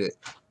you need it.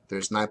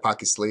 There's 9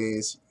 pocket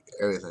sleeves,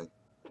 everything.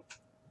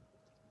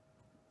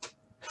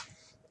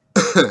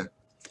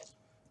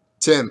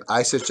 Tim,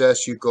 I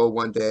suggest you go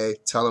one day.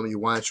 Tell them you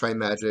want to try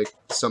Magic.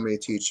 Somebody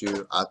teach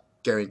you. I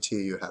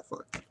guarantee you have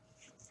fun.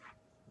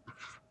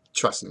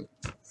 Trust me,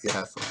 you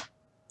have fun.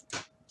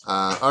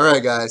 All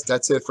right, guys,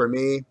 that's it for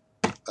me.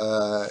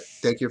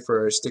 Thank you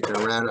for sticking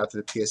around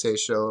after the PSA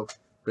show,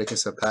 breaking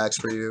some packs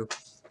for you.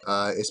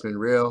 It's been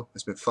real.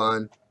 It's been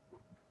fun.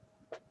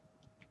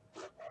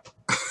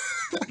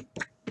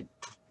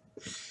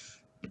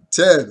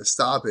 Tim,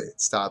 stop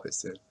it. Stop it,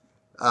 Tim.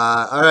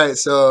 All right,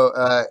 so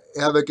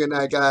have a good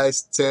night,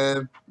 guys.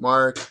 Tim,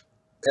 Mark,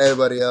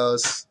 everybody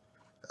else,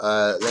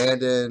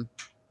 Landon,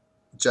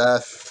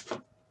 Jeff,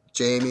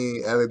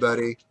 Jamie,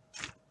 everybody.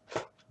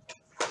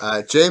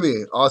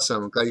 Jamie,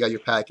 awesome. I'm glad you got your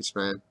package,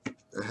 man.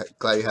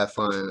 Glad you had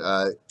fun.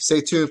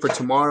 Stay tuned for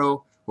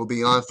tomorrow. We'll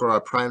be on for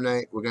our prime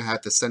night. We're gonna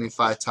have the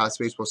 75 Tots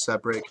baseball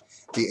set break,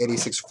 the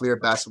 86 Fleer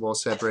basketball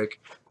set break,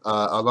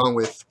 along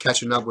with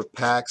catching up with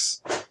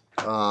packs,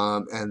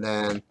 and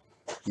then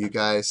you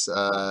guys,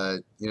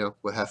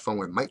 will have fun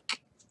with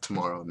Mike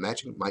tomorrow,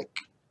 Magic Mike.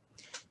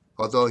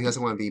 Although he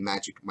doesn't want to be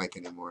Magic Mike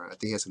anymore. I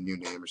think he has a new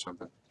name or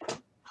something.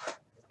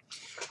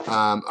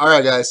 All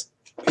right, guys.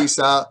 Peace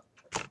out.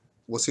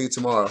 We'll see you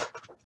tomorrow.